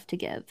anything left to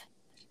give.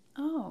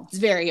 Oh. It's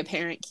very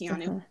apparent,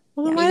 Keanu. Uh-huh.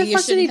 Well, then Yeah. why Maybe the you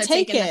fuck did he shouldn't have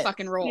take taken the it?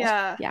 fucking role.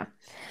 Yeah.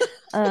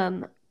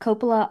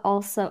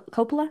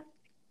 Coppola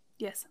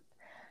Yes.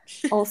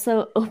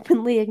 also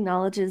openly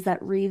acknowledges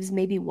that Reeves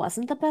maybe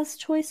wasn't the best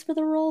choice for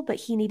the role, but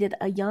he needed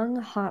a young,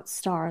 hot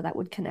star that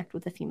would connect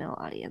with the female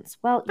audience.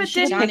 Well, you But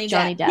should have then- picked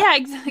Johnny Depp. Yeah,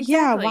 exactly.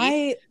 Yeah,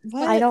 why?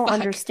 What? I don't Fuck.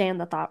 understand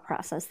the thought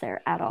process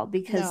there at all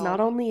because No. not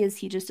only is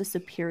he just a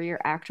superior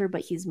actor,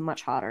 but he's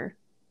much hotter.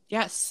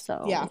 Yes.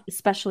 So, Yeah.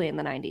 especially in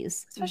the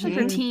 90s. Especially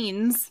for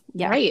teens.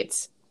 Yeah.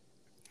 Right.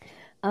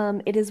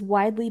 It is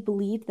widely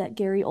believed that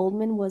Gary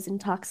Oldman was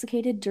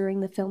intoxicated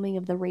during the filming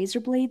of the razor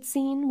blade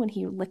scene when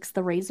he licks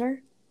the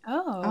razor.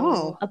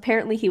 Oh.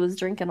 Apparently, he was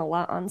drinking a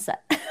lot on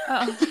set.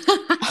 Oh.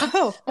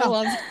 Oh, I well,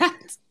 love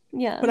that.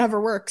 Yeah. whatever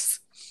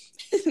works.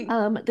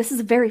 This is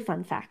a very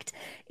fun fact.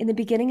 In the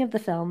beginning of the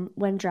film,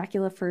 when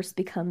Dracula first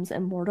becomes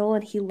immortal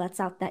and he lets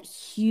out that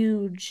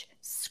huge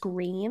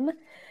scream,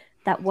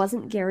 that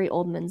wasn't Gary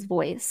Oldman's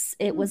voice.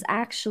 It was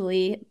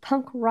actually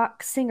punk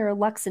rock singer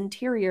Lux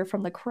Interior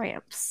from the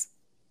Cramps.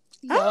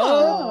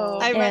 Oh.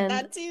 I read And-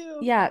 that too.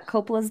 Yeah,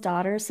 Coppola's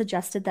daughter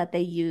suggested that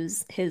they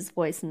use his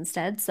voice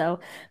instead, so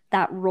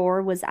that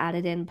roar was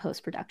added in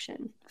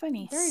post-production.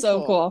 Funny. Very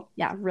So cool.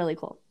 Yeah, really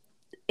cool.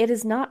 It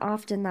is not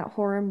often that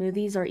horror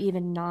movies are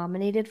even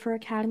nominated for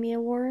Academy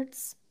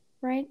Awards,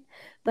 right?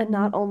 But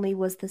not only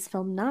was this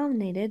film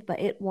nominated, but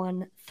it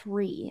won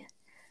 3.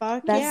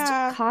 Fuck Best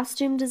yeah.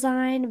 costume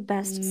design,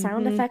 best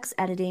sound Mhm. effects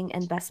editing,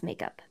 and best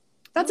makeup.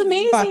 That's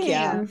amazing. Fuck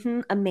yeah.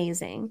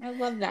 Amazing. I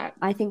love that.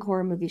 I think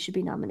horror movies should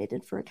be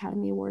nominated for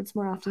Academy Awards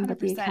more often, but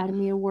the 100%.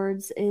 Academy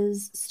Awards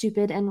is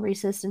stupid and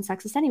racist and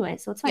sexist anyway,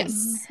 so it's fine.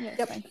 Yes. Yeah, it's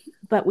Yep. fine.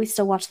 But we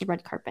still watch the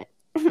red carpet.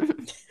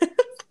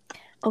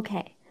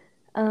 Okay.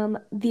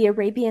 The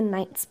Arabian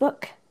Nights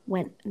book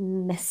went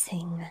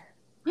missing.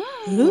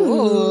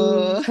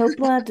 Ooh.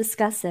 Coppola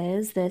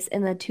discusses this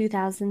in the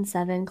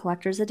 2007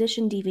 collector's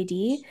edition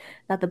DVD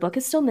that the book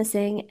is still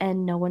missing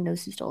and no one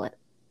knows who stole it.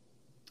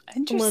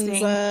 Interesting.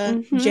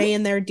 Someone's Mhm. J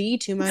in their D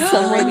too much.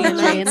 Someone Arabian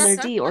J in Nights. their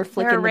D or They're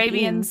flicking the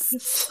Arabians.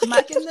 beans.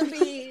 Smack in the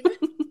bean.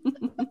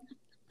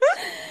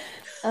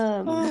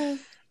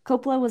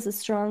 Coppola was a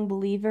strong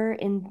believer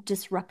in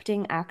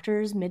disrupting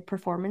actors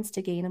mid-performance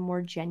to gain a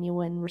more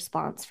genuine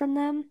response from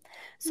them.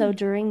 So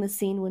during the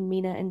scene when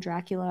Mina and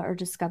Dracula are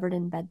discovered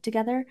in bed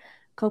together,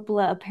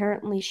 Coppola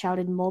apparently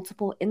shouted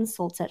multiple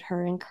insults at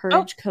her,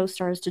 encouraged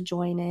co-stars to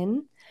join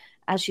in,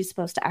 as she's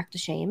supposed to act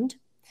ashamed.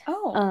 I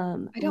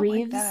don't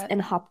Reeves like that.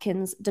 and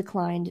Hopkins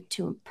declined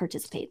to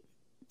participate.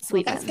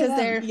 Sweet That's men. because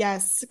they're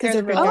Yes, because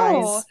They're they're the good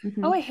Oh, guys.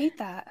 Mhm. oh, I hate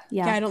that.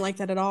 Yeah, Yeah. I don't like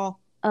that at all.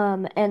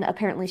 And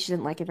apparently she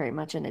didn't like it very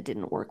much, and it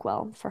didn't work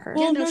well for her.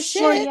 Well, no no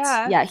shit. Well, shit.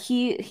 yeah. Yeah,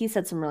 he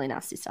said some really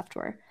nasty stuff to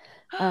her.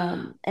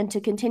 And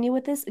to continue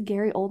with this,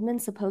 Gary Oldman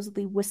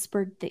supposedly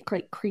whispered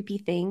creepy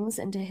things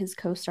into his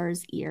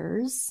co-star's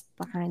ears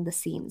behind the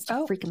scenes to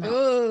Oh. freak him out.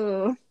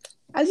 Oh,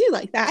 I do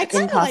like that. I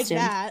kind of like costume.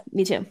 that.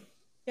 Me too.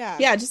 Yeah.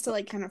 Yeah, just to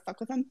like kind of fuck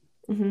with them.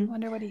 hmm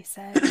Wonder what he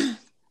said.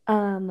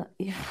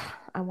 Yeah,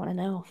 I want to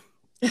know.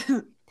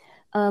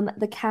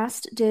 The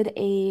cast did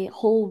a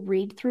whole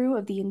read-through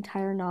of the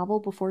entire novel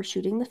before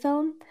shooting the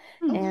film,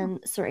 Hmm. and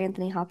Sir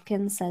Anthony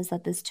Hopkins says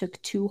that this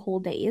took 2 whole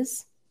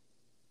days.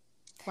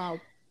 Wow.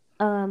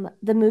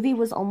 The movie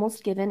was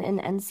almost given an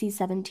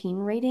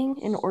NC-17 rating.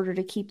 In order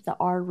to keep the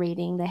R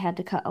rating, they had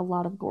to cut a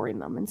lot of gory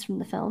moments from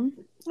the film.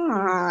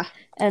 Ah.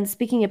 And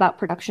speaking about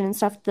production and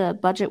stuff, the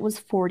budget was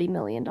 $40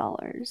 million.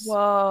 Whoa.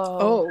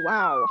 Oh,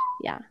 wow.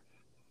 Yeah,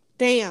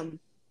 Damn.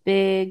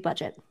 big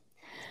budget.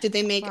 Did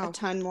they make Wow. a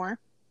ton more?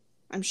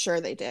 I'm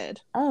sure they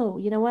did. Oh,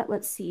 you know what?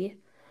 Let's see.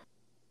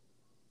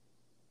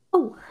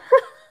 Oh,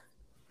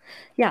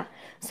 yeah.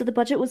 So the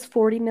budget was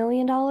 $40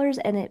 million,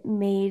 and it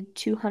made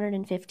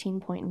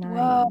 $215.9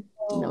 Whoa.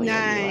 million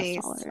Nice.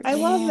 US dollars. I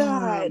love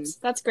that. Damn.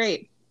 That's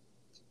great.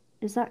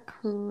 Is that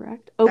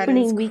correct? That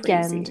Opening is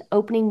weekend. crazy.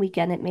 Opening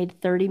weekend, it made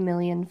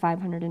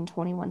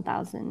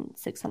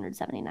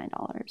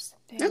 $30,521,679.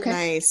 Damn. Okay.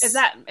 Nice. Is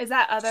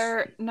that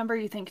other number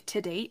you think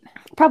to date?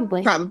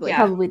 Probably. Probably. Yeah.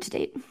 Probably to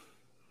date.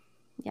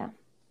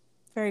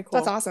 very cool?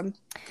 That's awesome.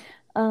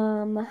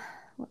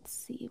 Let's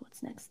see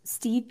what's next.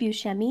 Steve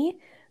Buscemi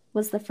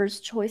was the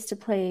first choice to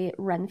play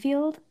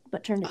Renfield,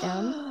 but turned it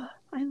down.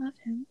 I love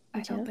him. I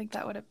Me don't too. think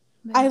that would have.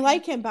 I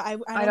like him, but I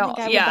don't think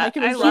I would Yeah, like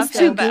him. I as love He's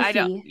too him, but I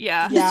don't. goofy.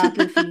 Yeah. He's Yeah.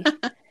 too goofy.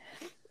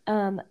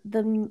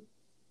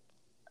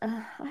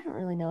 I don't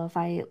really know if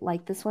I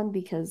like this one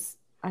because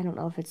I don't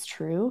know if it's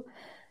true.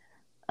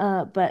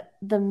 But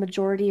the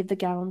majority of the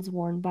gowns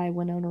worn by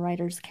Winona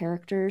Ryder's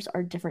characters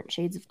are different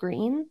shades of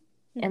green.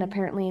 And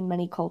apparently in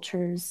many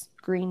cultures,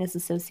 green is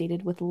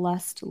associated with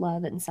lust,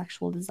 love, and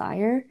sexual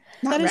desire.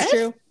 Not That is red?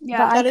 true. Yeah.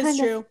 But That I is kind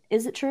true. of,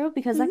 is it true?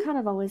 Because I kind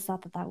of always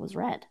thought that was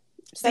red.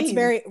 That's Same.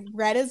 very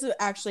red is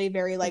actually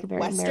very like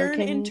very Western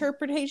American.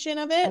 interpretation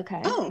of it.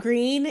 Okay. Oh.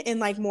 Green in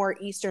like more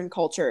Eastern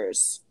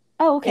cultures.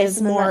 Oh, okay. It's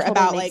So then more that totally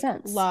about makes like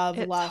sense. love,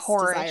 It's lust,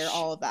 whorish. desire,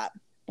 all of that.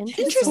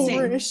 Interesting.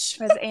 Whorish.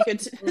 Was Aunt Good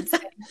to- would say.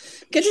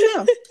 Good to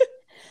know.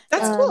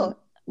 That's Um, cool.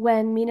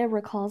 When Mina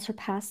recalls her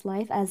past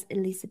life as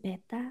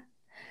Elisabetta,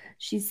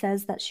 she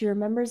says that she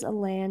remembers a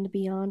land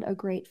beyond a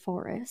great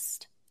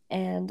forest.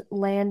 And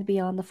land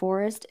beyond the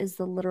forest is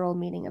the literal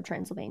meaning of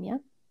Transylvania.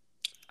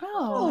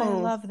 Oh, I Oh.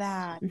 love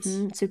that.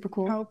 Super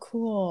cool. How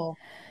cool.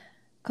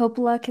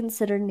 Coppola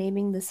considered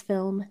naming this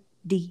film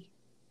D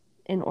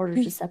in order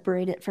to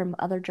separate it from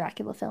other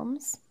Dracula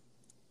films.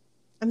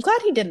 I'm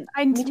glad he didn't.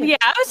 Me too. Yeah,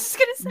 I was just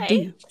gonna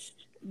say.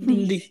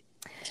 D.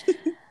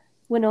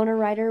 Winona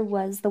Ryder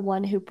was the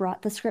one who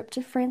brought the script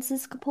to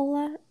Francis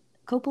Coppola.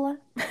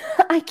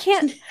 I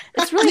can't.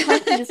 It's really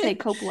hard for me to say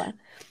Coppola.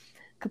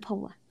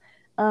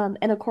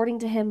 And according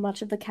to him,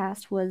 much of the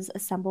cast was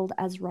assembled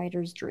as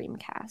Ryder's dream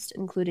cast,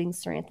 including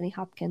Sir Anthony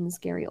Hopkins,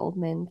 Gary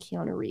Oldman,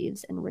 Keanu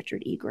Reeves, and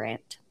Richard E.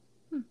 Grant.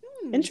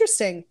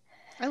 Interesting.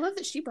 I love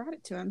that she brought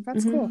it to him.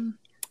 That's Mhm. cool.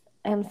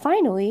 And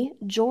finally,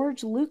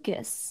 George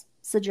Lucas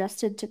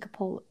suggested to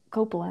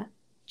Coppola.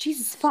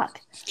 Jesus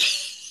fuck.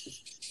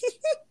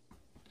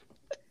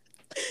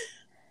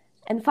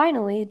 And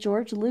finally,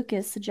 George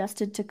Lucas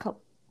suggested to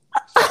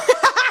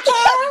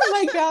Oh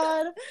my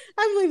god.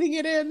 I'm leaving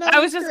it in. That I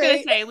was just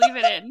great. gonna say, leave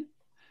it in.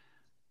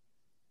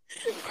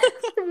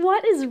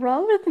 What is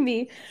wrong with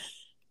me?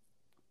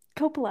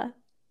 Coppola.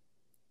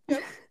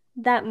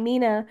 That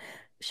Mina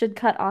should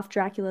cut off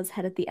Dracula's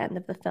head at the end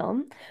of the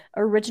film.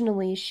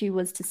 Originally, she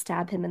was to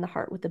stab him in the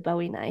heart with a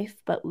Bowie knife,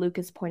 but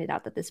Lucas pointed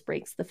out that this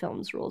breaks the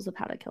film's rules of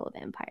how to kill a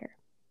vampire.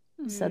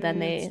 So then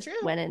they It's true.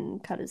 went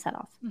and cut his head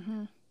off.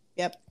 Mm-hmm.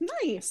 Yep.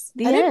 Nice.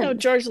 The I didn't know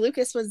end. George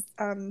Lucas was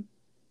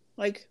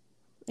like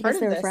I part guess of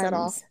they were this friends. at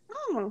all.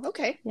 Oh,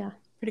 okay.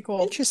 Pretty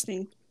cool.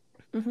 Interesting.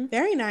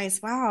 Very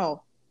nice.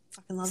 Wow.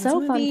 Fucking love So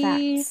this fun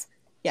movie. facts.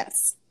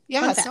 Yes.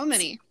 Yeah, Fun so facts.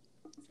 many.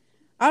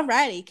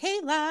 Alrighty,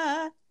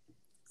 Kayla.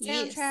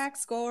 Yes. Soundtrack,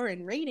 score,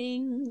 and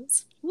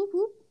ratings. Whoop,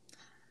 whoop.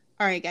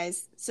 All right,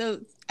 guys.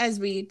 So as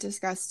we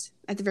discussed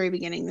at the very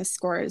beginning, this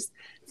score is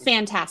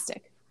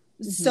fantastic.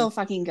 So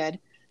fucking good.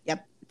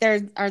 Yep.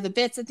 There are the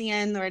bits at the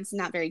end where it's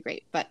not very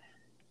great, but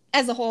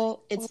as a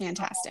whole, it's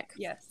fantastic.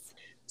 Yes.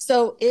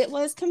 So it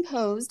was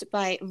composed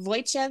by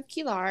Wojciech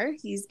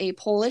Kilar. He's a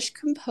Polish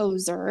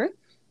composer.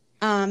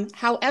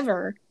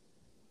 However,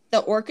 the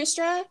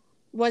orchestra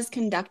was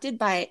conducted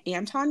by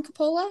Anton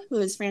Coppola, who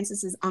is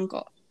Francis's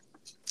uncle.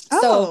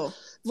 So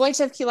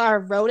Wojciech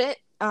Kilar wrote it,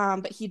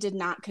 but he did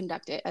not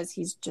conduct it, as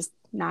he's just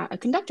not a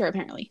conductor,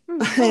 apparently.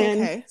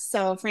 And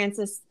so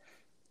Francis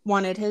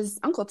wanted his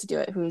uncle to do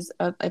it, who's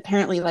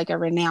apparently like a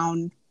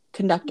renowned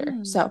conductor.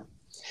 So,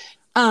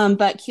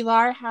 but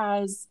Kilar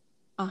has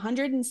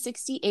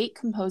 168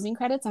 composing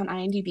credits on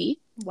IMDb.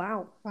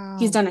 Wow.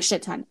 He's done a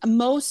shit ton,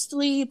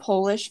 mostly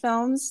Polish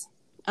films.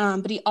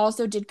 But he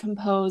also did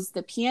compose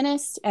The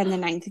Pianist and The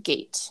Ninth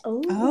Gate.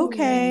 Oh,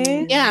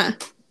 okay. Yeah.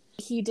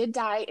 He did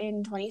die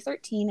in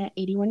 2013 at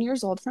 81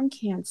 years old from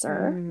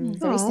cancer.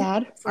 Very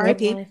sad.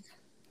 R.I.P.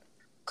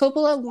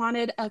 Coppola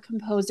wanted a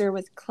composer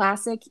with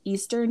classic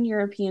Eastern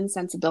European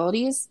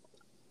sensibilities.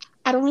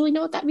 I don't really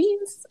know what that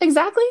means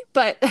exactly,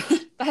 but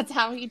that's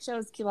how he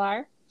chose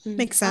Kilar.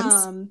 Makes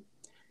sense.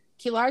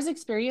 Kilar's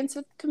experience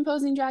with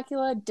composing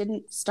Dracula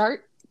didn't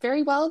start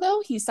very well,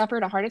 though. He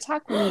suffered a heart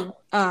attack when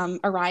he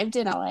arrived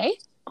in LA.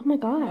 Oh my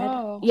god.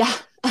 Oh. Yeah.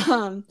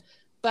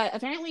 But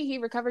apparently he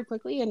recovered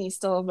quickly and he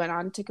still went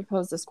on to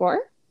compose the score.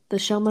 The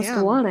show must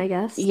go on, I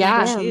guess.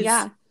 Yeah, Damn.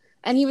 yeah.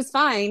 And he was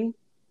fine.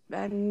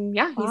 And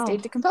yeah, he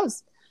stayed to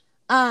compose.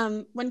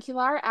 When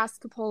Kilar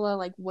asked Coppola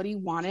like what he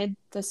wanted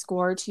the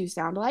score to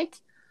sound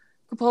like,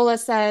 Coppola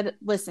said,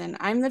 "Listen,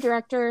 I'm the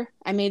director.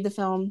 I made the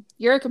film.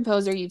 You're a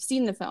composer. You've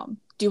seen the film.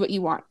 Do what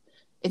you want.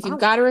 If you've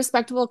got a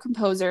respectable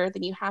composer,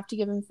 then you have to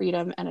give him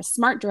freedom, and a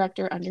smart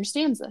director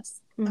understands this."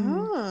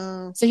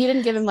 So he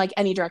didn't give him like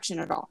any direction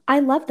at all. I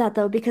love that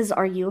though, because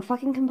are you a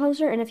fucking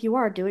composer? And if you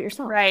are, do it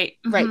yourself. Right.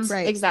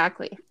 Right.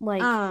 Exactly.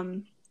 Like,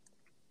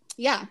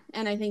 yeah,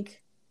 and I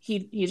think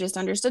he just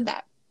understood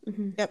that.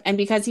 Yep. And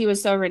because he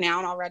was so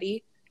renowned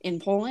already in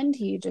Poland,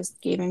 he just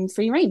gave him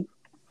free reign.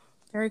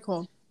 Very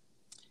cool.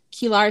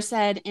 Kilar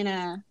said in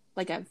a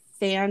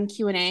fan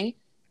Q&A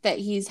that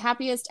he's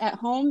happiest at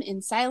home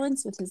in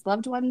silence with his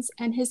loved ones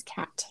and his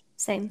cat.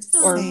 same.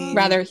 Or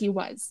rather he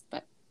was,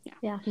 but yeah.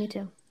 Yeah, me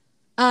too.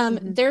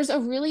 There's a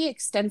really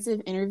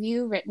extensive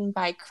interview written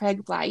by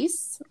Craig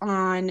Weiss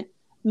on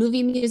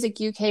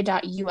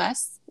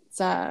moviemusicuk.us.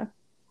 It's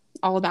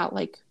all about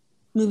like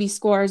movie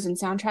scores and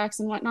soundtracks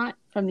and whatnot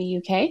from the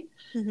UK.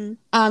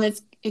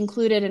 It's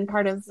included in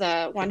part of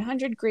the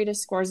 100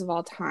 greatest scores of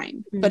all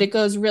time, but it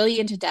goes really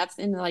into depth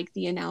in like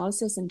the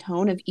analysis and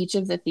tone of each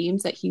of the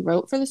themes that he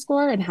wrote for the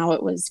score and how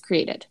it was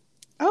created.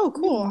 Oh,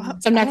 cool.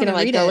 So I'm not going to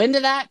like go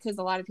into that because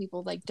a lot of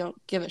people like don't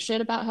give a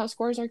shit about how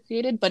scores are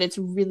created, but it's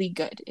really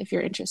good if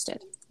you're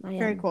interested.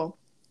 Very cool.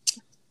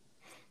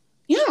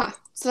 Yeah.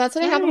 So that's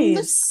what I have on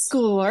the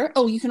score.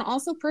 Oh, you can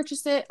also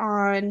purchase it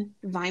on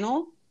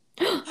vinyl.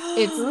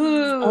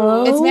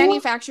 It's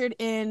manufactured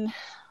in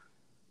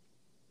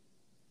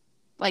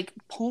like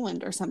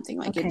Poland or something.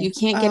 Like you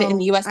can't get it in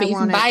the US, but you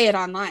can buy it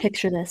online.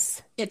 Picture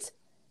this. It's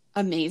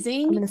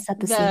amazing. I'm gonna set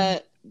the scene.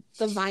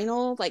 The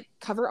vinyl like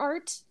cover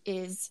art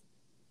is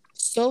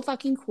so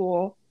fucking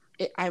cool.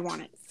 I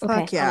want it.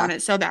 Fuck yeah. I want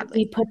it so badly.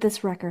 We put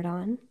this record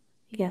on.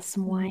 You get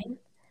some wine.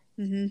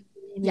 Maybe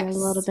a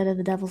little bit of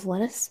the devil's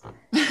lettuce.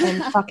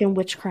 And fucking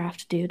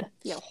witchcraft, dude.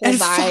 Yeah, whole And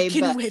vibe.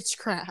 fucking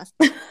witchcraft.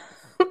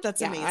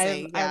 That's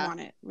amazing. I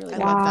want it really. I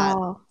bad.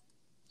 love that.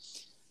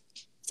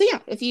 So yeah,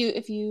 if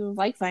you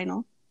like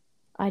vinyl,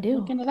 I do.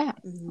 look into that.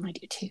 I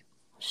do too.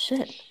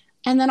 Shit.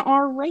 And then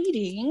our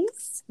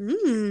ratings.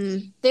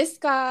 This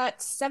got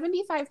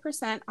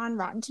 75% on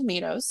Rotten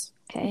Tomatoes,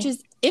 which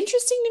is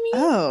interesting to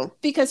me.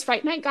 Because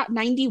Fright Night got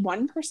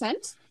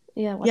 91%.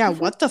 Yeah.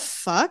 What the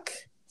fuck?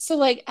 So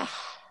like,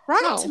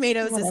 Rotten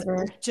Tomatoes is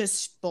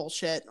just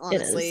bullshit.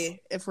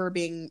 Honestly, if we're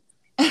being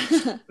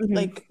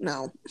like,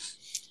 no.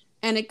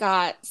 And it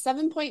got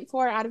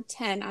 7.4 out of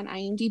 10 on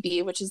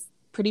IMDb, which is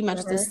pretty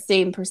much the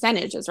same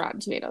percentage as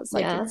Rotten Tomatoes.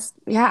 Like,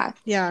 yeah.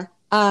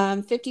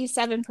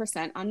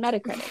 57% on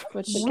Metacritic,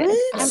 which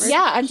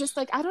I'm just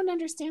like, I don't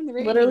understand the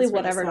ratings. Literally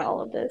whatever to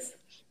all of this.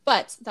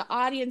 But the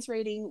audience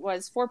rating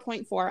was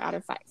 4.4 out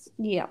of 5.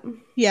 Yeah.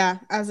 Yeah,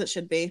 as it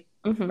should be.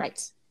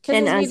 Right.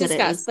 Because as we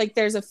discussed, like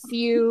there's a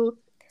few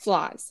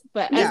flaws,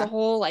 but as a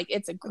whole, like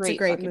it's a great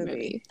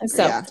movie.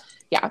 So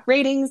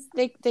ratings,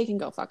 they can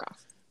go fuck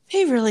off.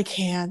 They really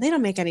can. They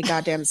don't make any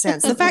goddamn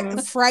sense. The fact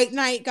that Fright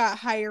Night got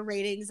higher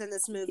ratings in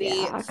this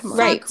movie,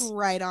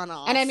 right on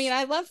off. And I mean,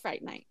 I love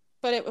Fright Night,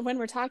 but when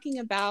we're talking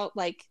about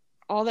like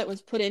all that was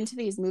put into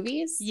these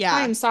movies,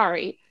 I'm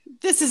sorry,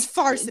 this is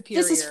far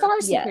superior. This is far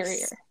superior.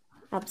 Yes,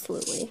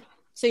 absolutely.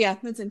 So yeah,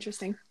 that's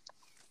interesting.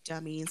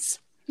 Dummies.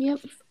 Yep.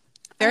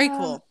 Very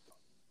cool.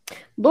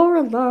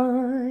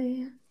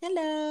 Lorelai.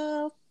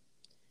 Hello.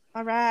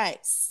 All right.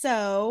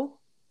 So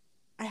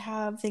I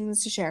have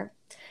things to share.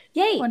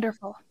 Yay.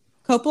 Wonderful.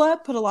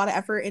 Coppola put a lot of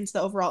effort into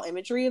the overall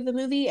imagery of the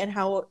movie and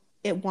how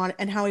he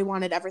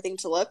wanted everything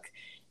to look.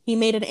 He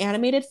made an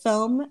animated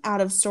film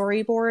out of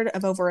storyboard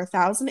of over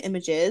 1,000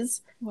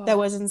 images that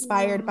was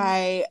inspired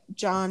by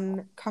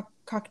John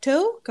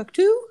Cocteau.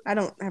 I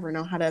don't ever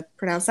know how to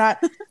pronounce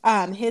that.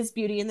 His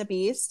Beauty and the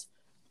Beast.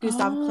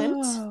 Gustav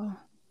Klimt. Oh.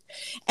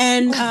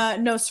 And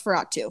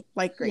Nosferatu,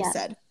 like Grace Yeah.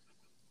 said.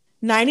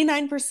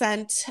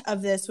 99%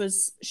 of this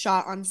was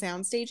shot on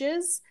sound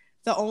stages.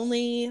 The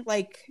only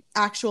like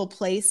actual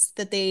place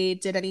that they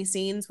did any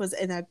scenes was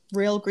in a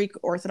real Greek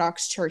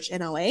Orthodox church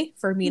in LA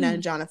for Mina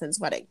and Jonathan's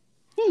wedding.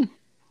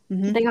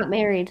 They got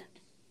married.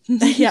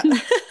 Yeah.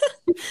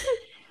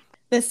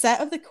 The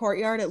set of the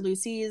courtyard at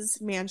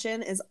Lucy's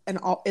mansion is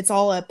it's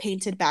all a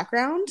painted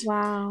background.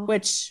 Wow.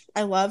 Which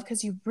I love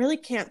because you really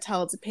can't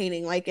tell it's a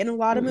painting. Like in a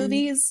lot of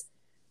movies,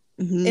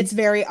 Mhm. it's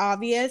very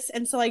obvious.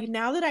 And so like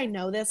now that I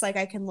know this, like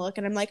I can look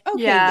and I'm like,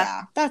 okay,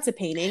 yeah, that's a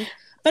painting.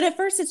 But at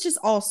first it's just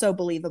all so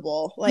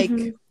believable. Like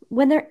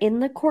when they're in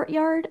the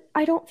courtyard,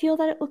 I don't feel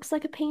that it looks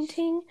like a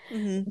painting.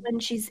 mhm. When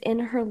she's in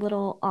her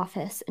little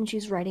office and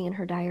she's writing in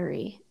her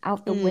diary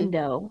out the Mm.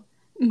 window,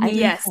 I can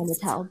Yes. kind of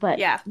tell. But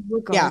Yeah.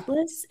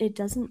 regardless, it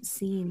doesn't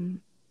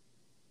seem.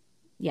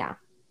 Yeah,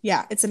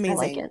 Yeah, it's I amazing.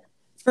 like it.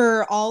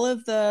 For all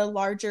of the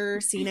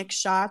larger scenic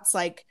shots,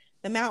 like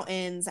the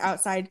mountains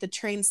outside the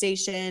train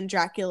station,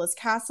 Dracula's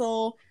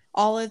castle,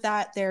 all of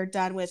that, they're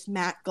done with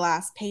matte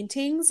glass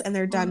paintings, and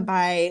they're done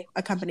by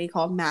a company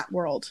called Matte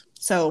World.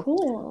 So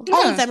Cool.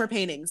 all Yeah. of them are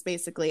paintings,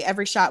 basically.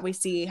 Every shot we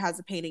see has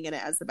a painting in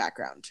it as the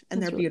background, and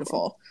That's they're really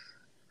beautiful.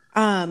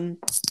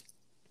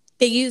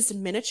 They used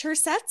miniature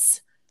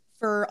sets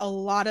for a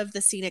lot of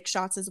the scenic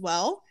shots as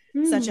well,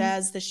 such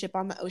as the ship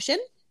on the ocean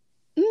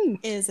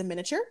is a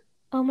miniature.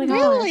 Oh my gosh.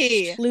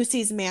 Really?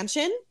 Lucy's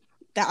mansion,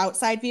 the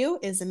outside view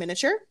is a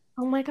miniature.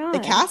 Oh my god. The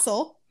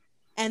castle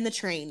and the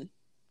train.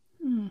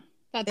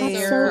 That's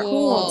They're so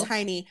all cool.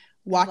 tiny.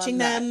 Love Watching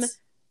that. them,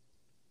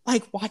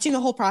 like watching the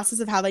whole process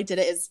of how they did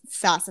it is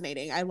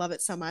fascinating. I love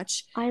it so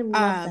much. I love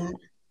that.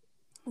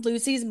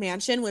 Lucy's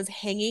mansion was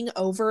hanging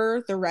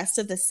over the rest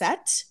of the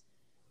set,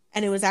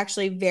 and it was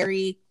actually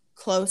very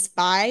close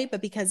by,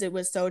 but because it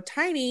was so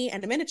tiny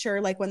and a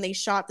miniature, like when they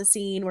shot the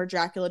scene where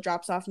Dracula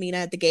drops off Mina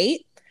at the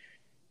gate,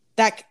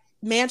 that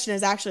mansion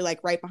is actually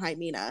like right behind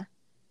Mina.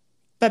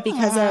 But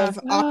because of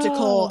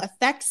optical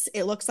effects,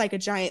 it looks like a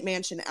giant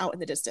mansion out in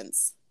the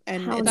distance.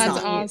 And How it's That's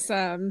not.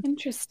 awesome.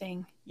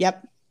 Interesting.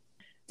 Yep.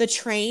 The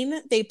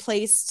train, they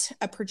placed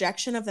a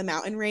projection of the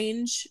mountain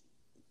range,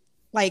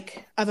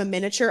 like of a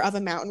miniature of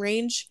a mountain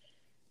range,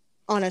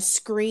 on a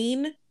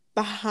screen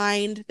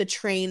behind the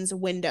train's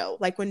window,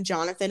 like when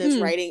Jonathan is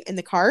riding in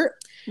the cart.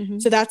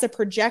 So that's a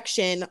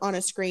projection on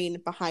a screen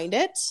behind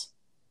it.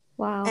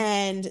 Wow.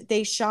 And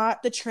they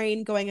shot the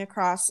train going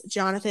across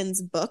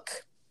Jonathan's book,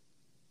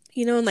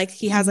 you know, and like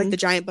he has like the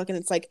giant book and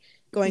it's like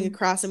going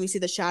across and we see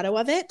the shadow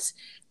of it.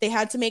 They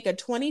had to make a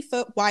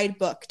 20-foot wide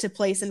book to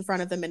place in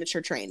front of the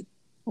miniature train.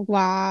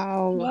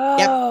 Wow. Whoa.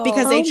 Yep,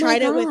 because they Oh my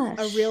tried it with a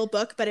gosh. real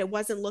book, but it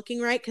wasn't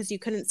looking right because you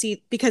couldn't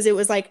see, because it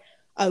was like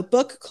a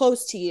book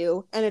close to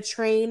you and a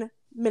train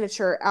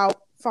miniature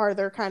out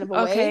farther kind of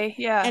away. Okay,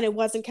 yeah. And it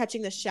wasn't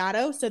catching the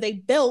shadow. So they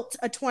built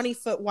a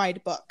 20-foot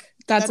wide book.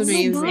 That's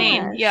amazing.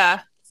 Insane. gosh. Yeah.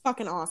 It's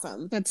fucking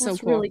awesome. That's so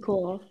That's cool. really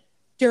cool.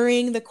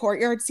 During the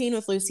courtyard scene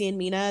with Lucy and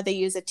Mina, they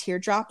use a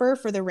teardropper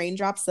for the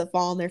raindrops that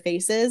fall on their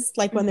faces,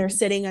 like when they're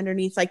sitting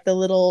underneath like the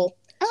little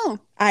Oh,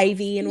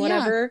 ivy and Yeah.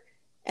 whatever,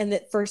 and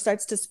it first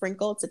starts to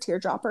sprinkle. It's a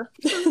teardropper.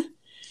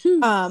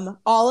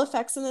 All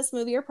effects in this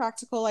movie are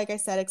practical, like I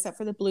said, except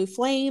for the blue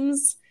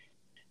flames.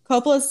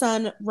 Coppola's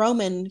son,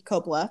 Roman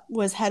Coppola,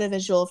 was head of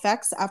visual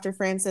effects after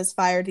Francis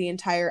fired the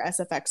entire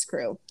SFX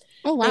crew.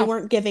 oh They wow.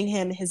 weren't giving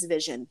him his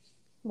vision.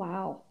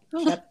 Wow.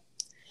 Yep.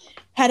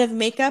 Head of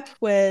makeup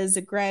was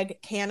Greg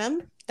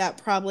Canham.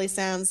 That probably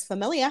sounds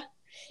familiar.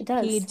 It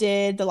does. He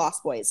did The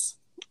Lost Boys.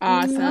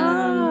 Awesome.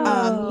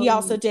 Oh. He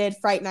also did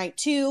Fright Night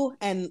 2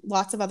 and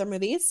lots of other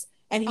movies.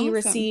 And he Awesome.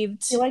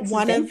 received He likes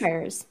one his of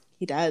vampires.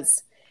 he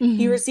does.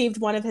 He received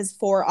one of his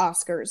 4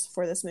 Oscars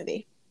for this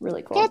movie.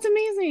 Really cool. That's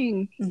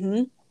amazing.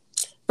 Mm-hmm.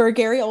 For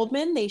Gary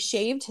Oldman, they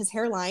shaved his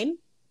hairline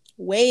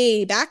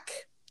way back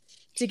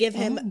to give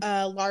him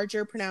a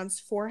larger,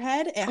 pronounced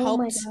forehead. It Oh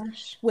my helped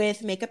gosh.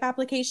 with makeup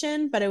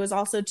application, but it was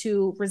also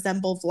to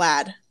resemble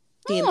Vlad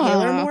the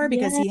Impaler more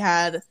because he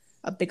had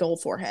a big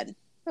old forehead.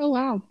 Oh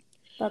wow.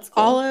 That's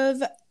cool. All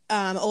of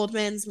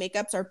Oldman's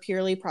makeups are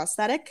purely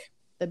prosthetic.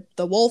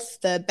 The wolf,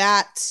 the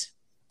bat,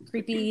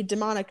 creepy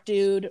demonic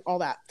dude, all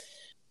that.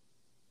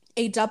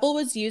 A double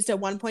was used at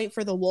one point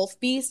for the wolf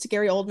beast.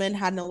 Gary Oldman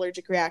had an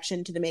allergic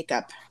reaction to the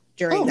makeup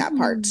during that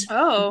part.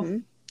 Oh.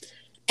 Mhm.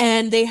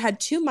 And they had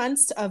 2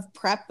 months of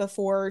prep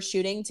before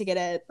shooting to get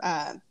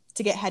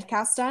head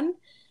cast done.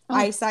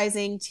 Eye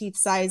sizing, teeth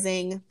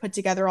sizing, put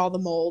together all the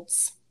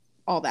molds,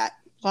 all that.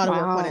 A lot of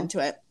work went into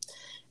it.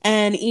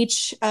 And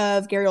each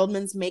of Gary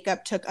Oldman's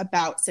makeup took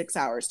about 6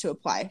 hours to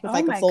apply with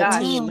like a my full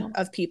gosh. team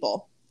of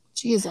people.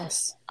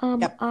 Jesus.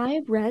 Yep.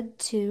 I read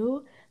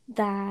too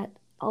that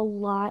a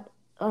lot,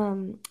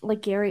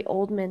 like Gary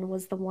Oldman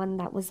was the one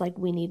that was like,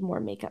 we need more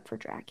makeup for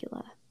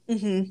Dracula.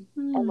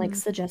 Mm-hmm. And like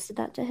suggested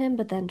that to him,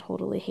 but then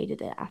totally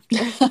hated it after.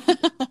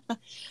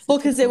 Well,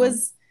 because it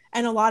was,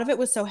 and a lot of it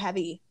was so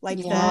heavy, like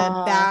the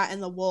Yeah. bat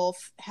and the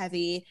wolf,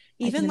 heavy.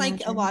 I Even can like a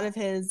imagine. lot of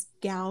his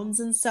gowns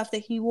and stuff that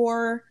he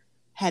wore,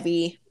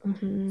 heavy.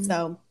 Mhm.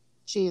 So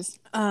Jeez.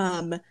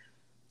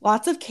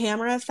 Lots of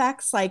camera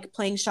effects, like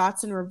playing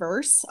shots in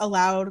reverse,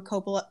 allowed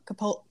Coppola.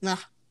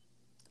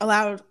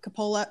 Allowed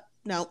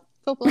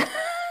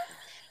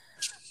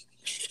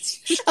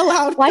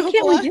Why Coppola,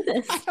 can't we do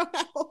this? I don't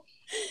know,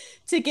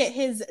 to get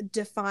his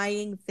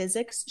defying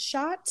physics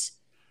shot.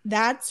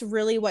 That's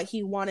really what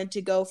he wanted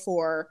to go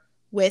for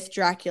with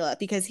Dracula,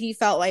 because he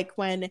felt like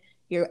when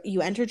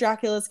you enter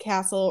Dracula's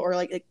castle, or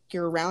like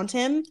you're around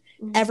him,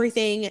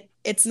 everything,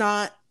 it's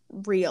not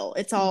real.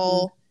 It's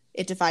all,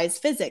 it defies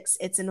physics.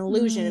 It's an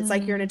illusion. It's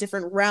like you're in a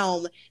different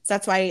realm. So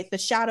that's why the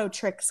shadow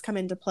tricks come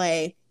into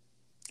play.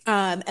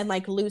 And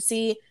like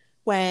Lucy,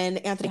 when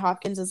Anthony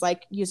Hopkins is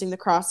like using the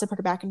cross to put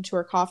her back into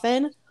her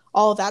coffin,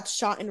 all of that's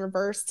shot in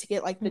reverse to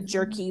get like the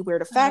jerky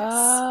weird effects.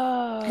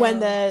 Oh. When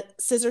the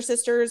Scissor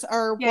Sisters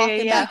are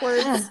walking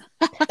backwards,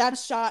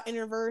 that's shot in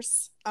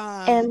reverse.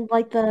 And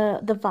like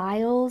the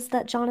vials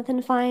that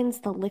Jonathan finds,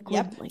 the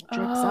liquid like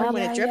drips up.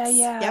 When it drips.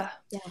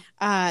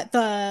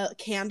 The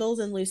candles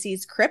in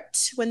Lucy's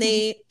crypt, when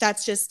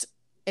that's just,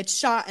 it's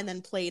shot and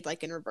then played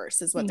like in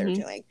reverse is what they're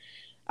doing.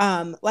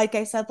 Like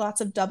I said,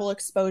 lots of double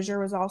exposure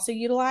was also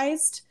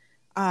utilized.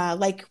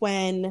 Like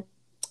when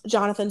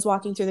Jonathan's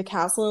walking through the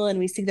castle and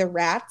we see the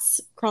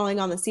rats crawling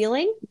on the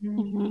ceiling.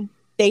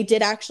 They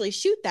did actually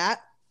shoot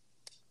that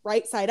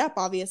right side up,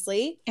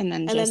 obviously. And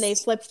then they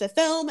flipped the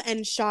film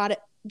and shot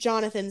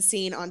Jonathan's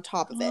scene on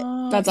top of it.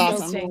 That's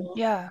awesome. Cool.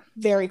 Yeah.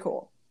 Very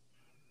cool.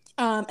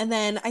 And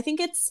then I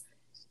think it's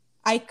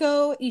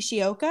Aiko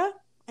Ishioka.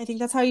 I think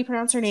that's how you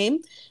pronounce her name.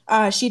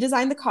 She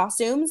designed the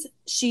costumes.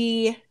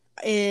 She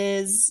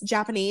is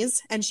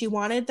Japanese, and she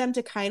wanted them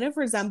to kind of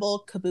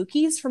resemble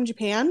kabukis from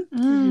Japan,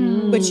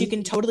 which you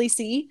can totally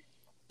see.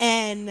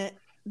 And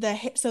the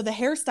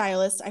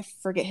hairstylist, I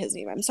forget his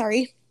name, I'm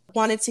sorry,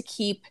 wanted to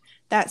keep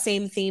that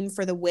same theme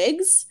for the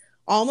wigs,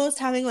 almost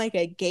having like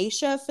a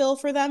geisha feel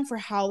for them, for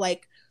how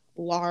like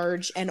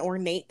large and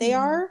ornate they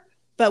are,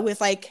 but with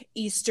like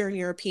Eastern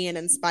European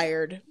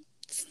inspired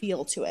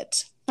feel to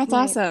it. That's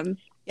awesome.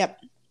 Yep.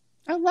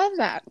 I love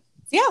that.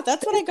 Yeah,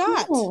 that's what I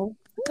got. Cool.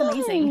 That's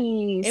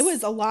amazing. It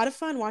was a lot of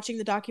fun watching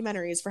the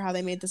documentaries for how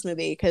they made this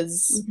movie,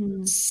 because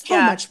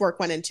so much work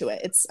went into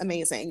it. It's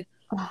amazing.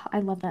 Oh,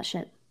 I love that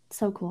shit.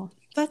 So cool.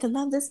 Fucking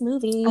love this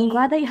movie. I'm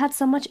glad that you had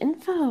so much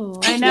info.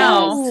 I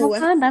know. So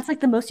fun. That's like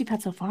the most you've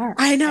had so far.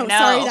 I know.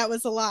 Sorry, that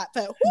was a lot,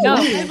 but No,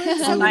 I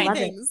learned so many love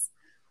things.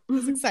 It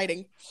was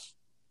exciting.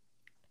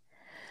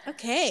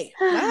 Okay.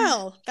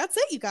 Wow. That's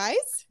it, you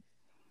guys.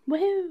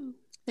 Woohoo.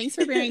 Thanks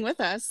for bearing with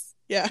us.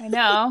 Yeah. I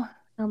know.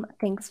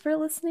 Thanks for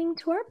listening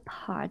to our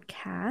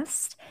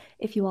podcast.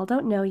 If you all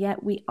don't know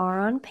yet, we are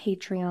on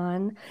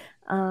Patreon.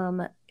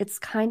 It's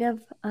kind of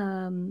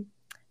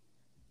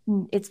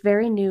it's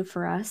very new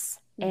for us,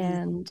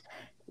 and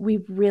we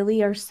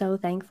really are so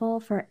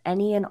thankful for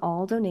any and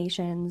all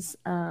donations.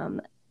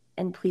 And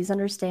please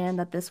understand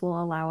that this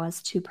will allow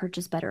us to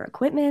purchase better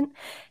equipment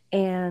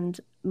and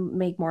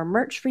make more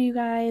merch for you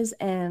guys,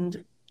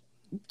 and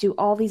do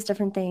all these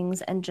different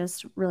things, and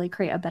just really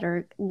create a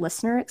better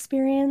listener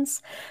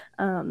experience,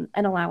 and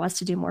allow us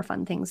to do more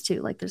fun things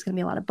too. Like there's going to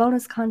be a lot of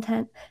bonus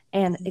content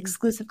and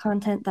exclusive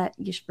content that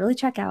you should really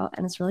check out,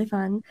 and it's really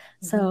fun.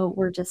 So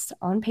we're just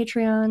on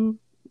Patreon,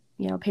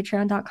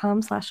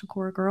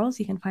 patreon.com/AgoraGirls.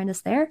 You can find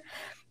us there.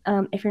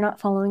 If you're not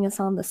following us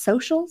on the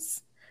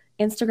socials,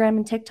 Instagram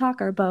and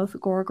TikTok are both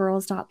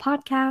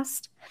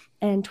goragirls.podcast,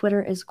 and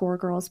Twitter is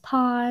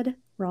goragirlspod.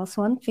 We're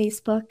also on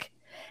Facebook.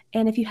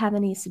 And if you have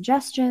any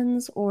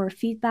suggestions or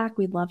feedback,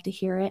 we'd love to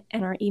hear it.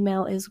 And our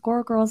email is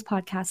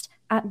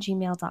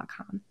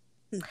goragirlspodcast@gmail.com.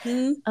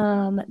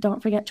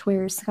 Don't forget to wear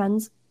your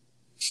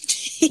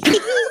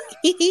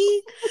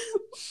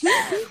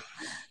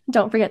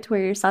Don't forget to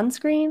wear your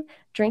sunscreen,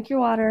 drink your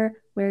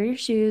water, wear your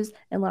shoes,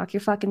 and lock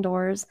your fucking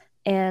doors.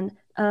 And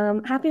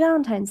happy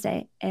Valentine's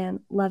Day.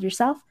 And love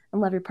yourself and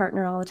love your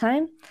partner all the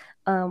time,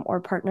 or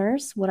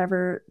partners,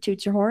 whatever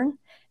toots your horn.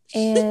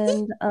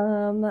 And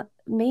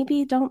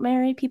maybe don't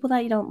marry people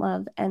that you don't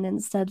love, and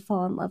instead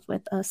fall in love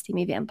with a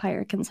steamy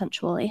vampire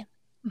consensually.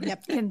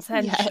 Yep.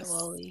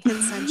 Consensually. Yes.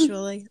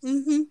 Consensually.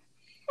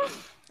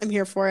 I'm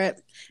here for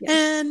it. Yes.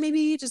 And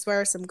maybe just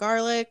wear some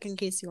garlic in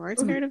case you aren't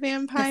scared of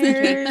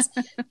vampires.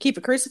 Keep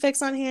a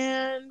crucifix on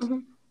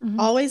hand.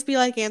 Always be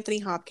like Anthony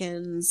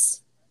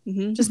Hopkins.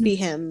 Just be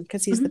him,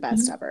 because he's the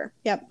best ever.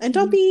 Yep. And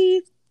don't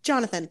be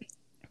Jonathan.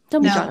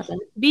 Don't be Jonathan.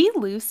 Be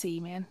Lucy,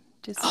 man.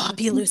 Just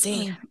be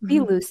Lucy.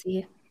 Be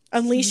Lucy.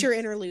 Unleash your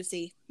inner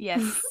Lucy.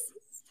 Yes.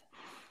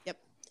 Yep.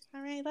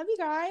 All right. Love you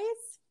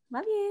guys.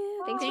 Love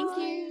you. Thank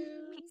you.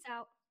 Peace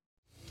out.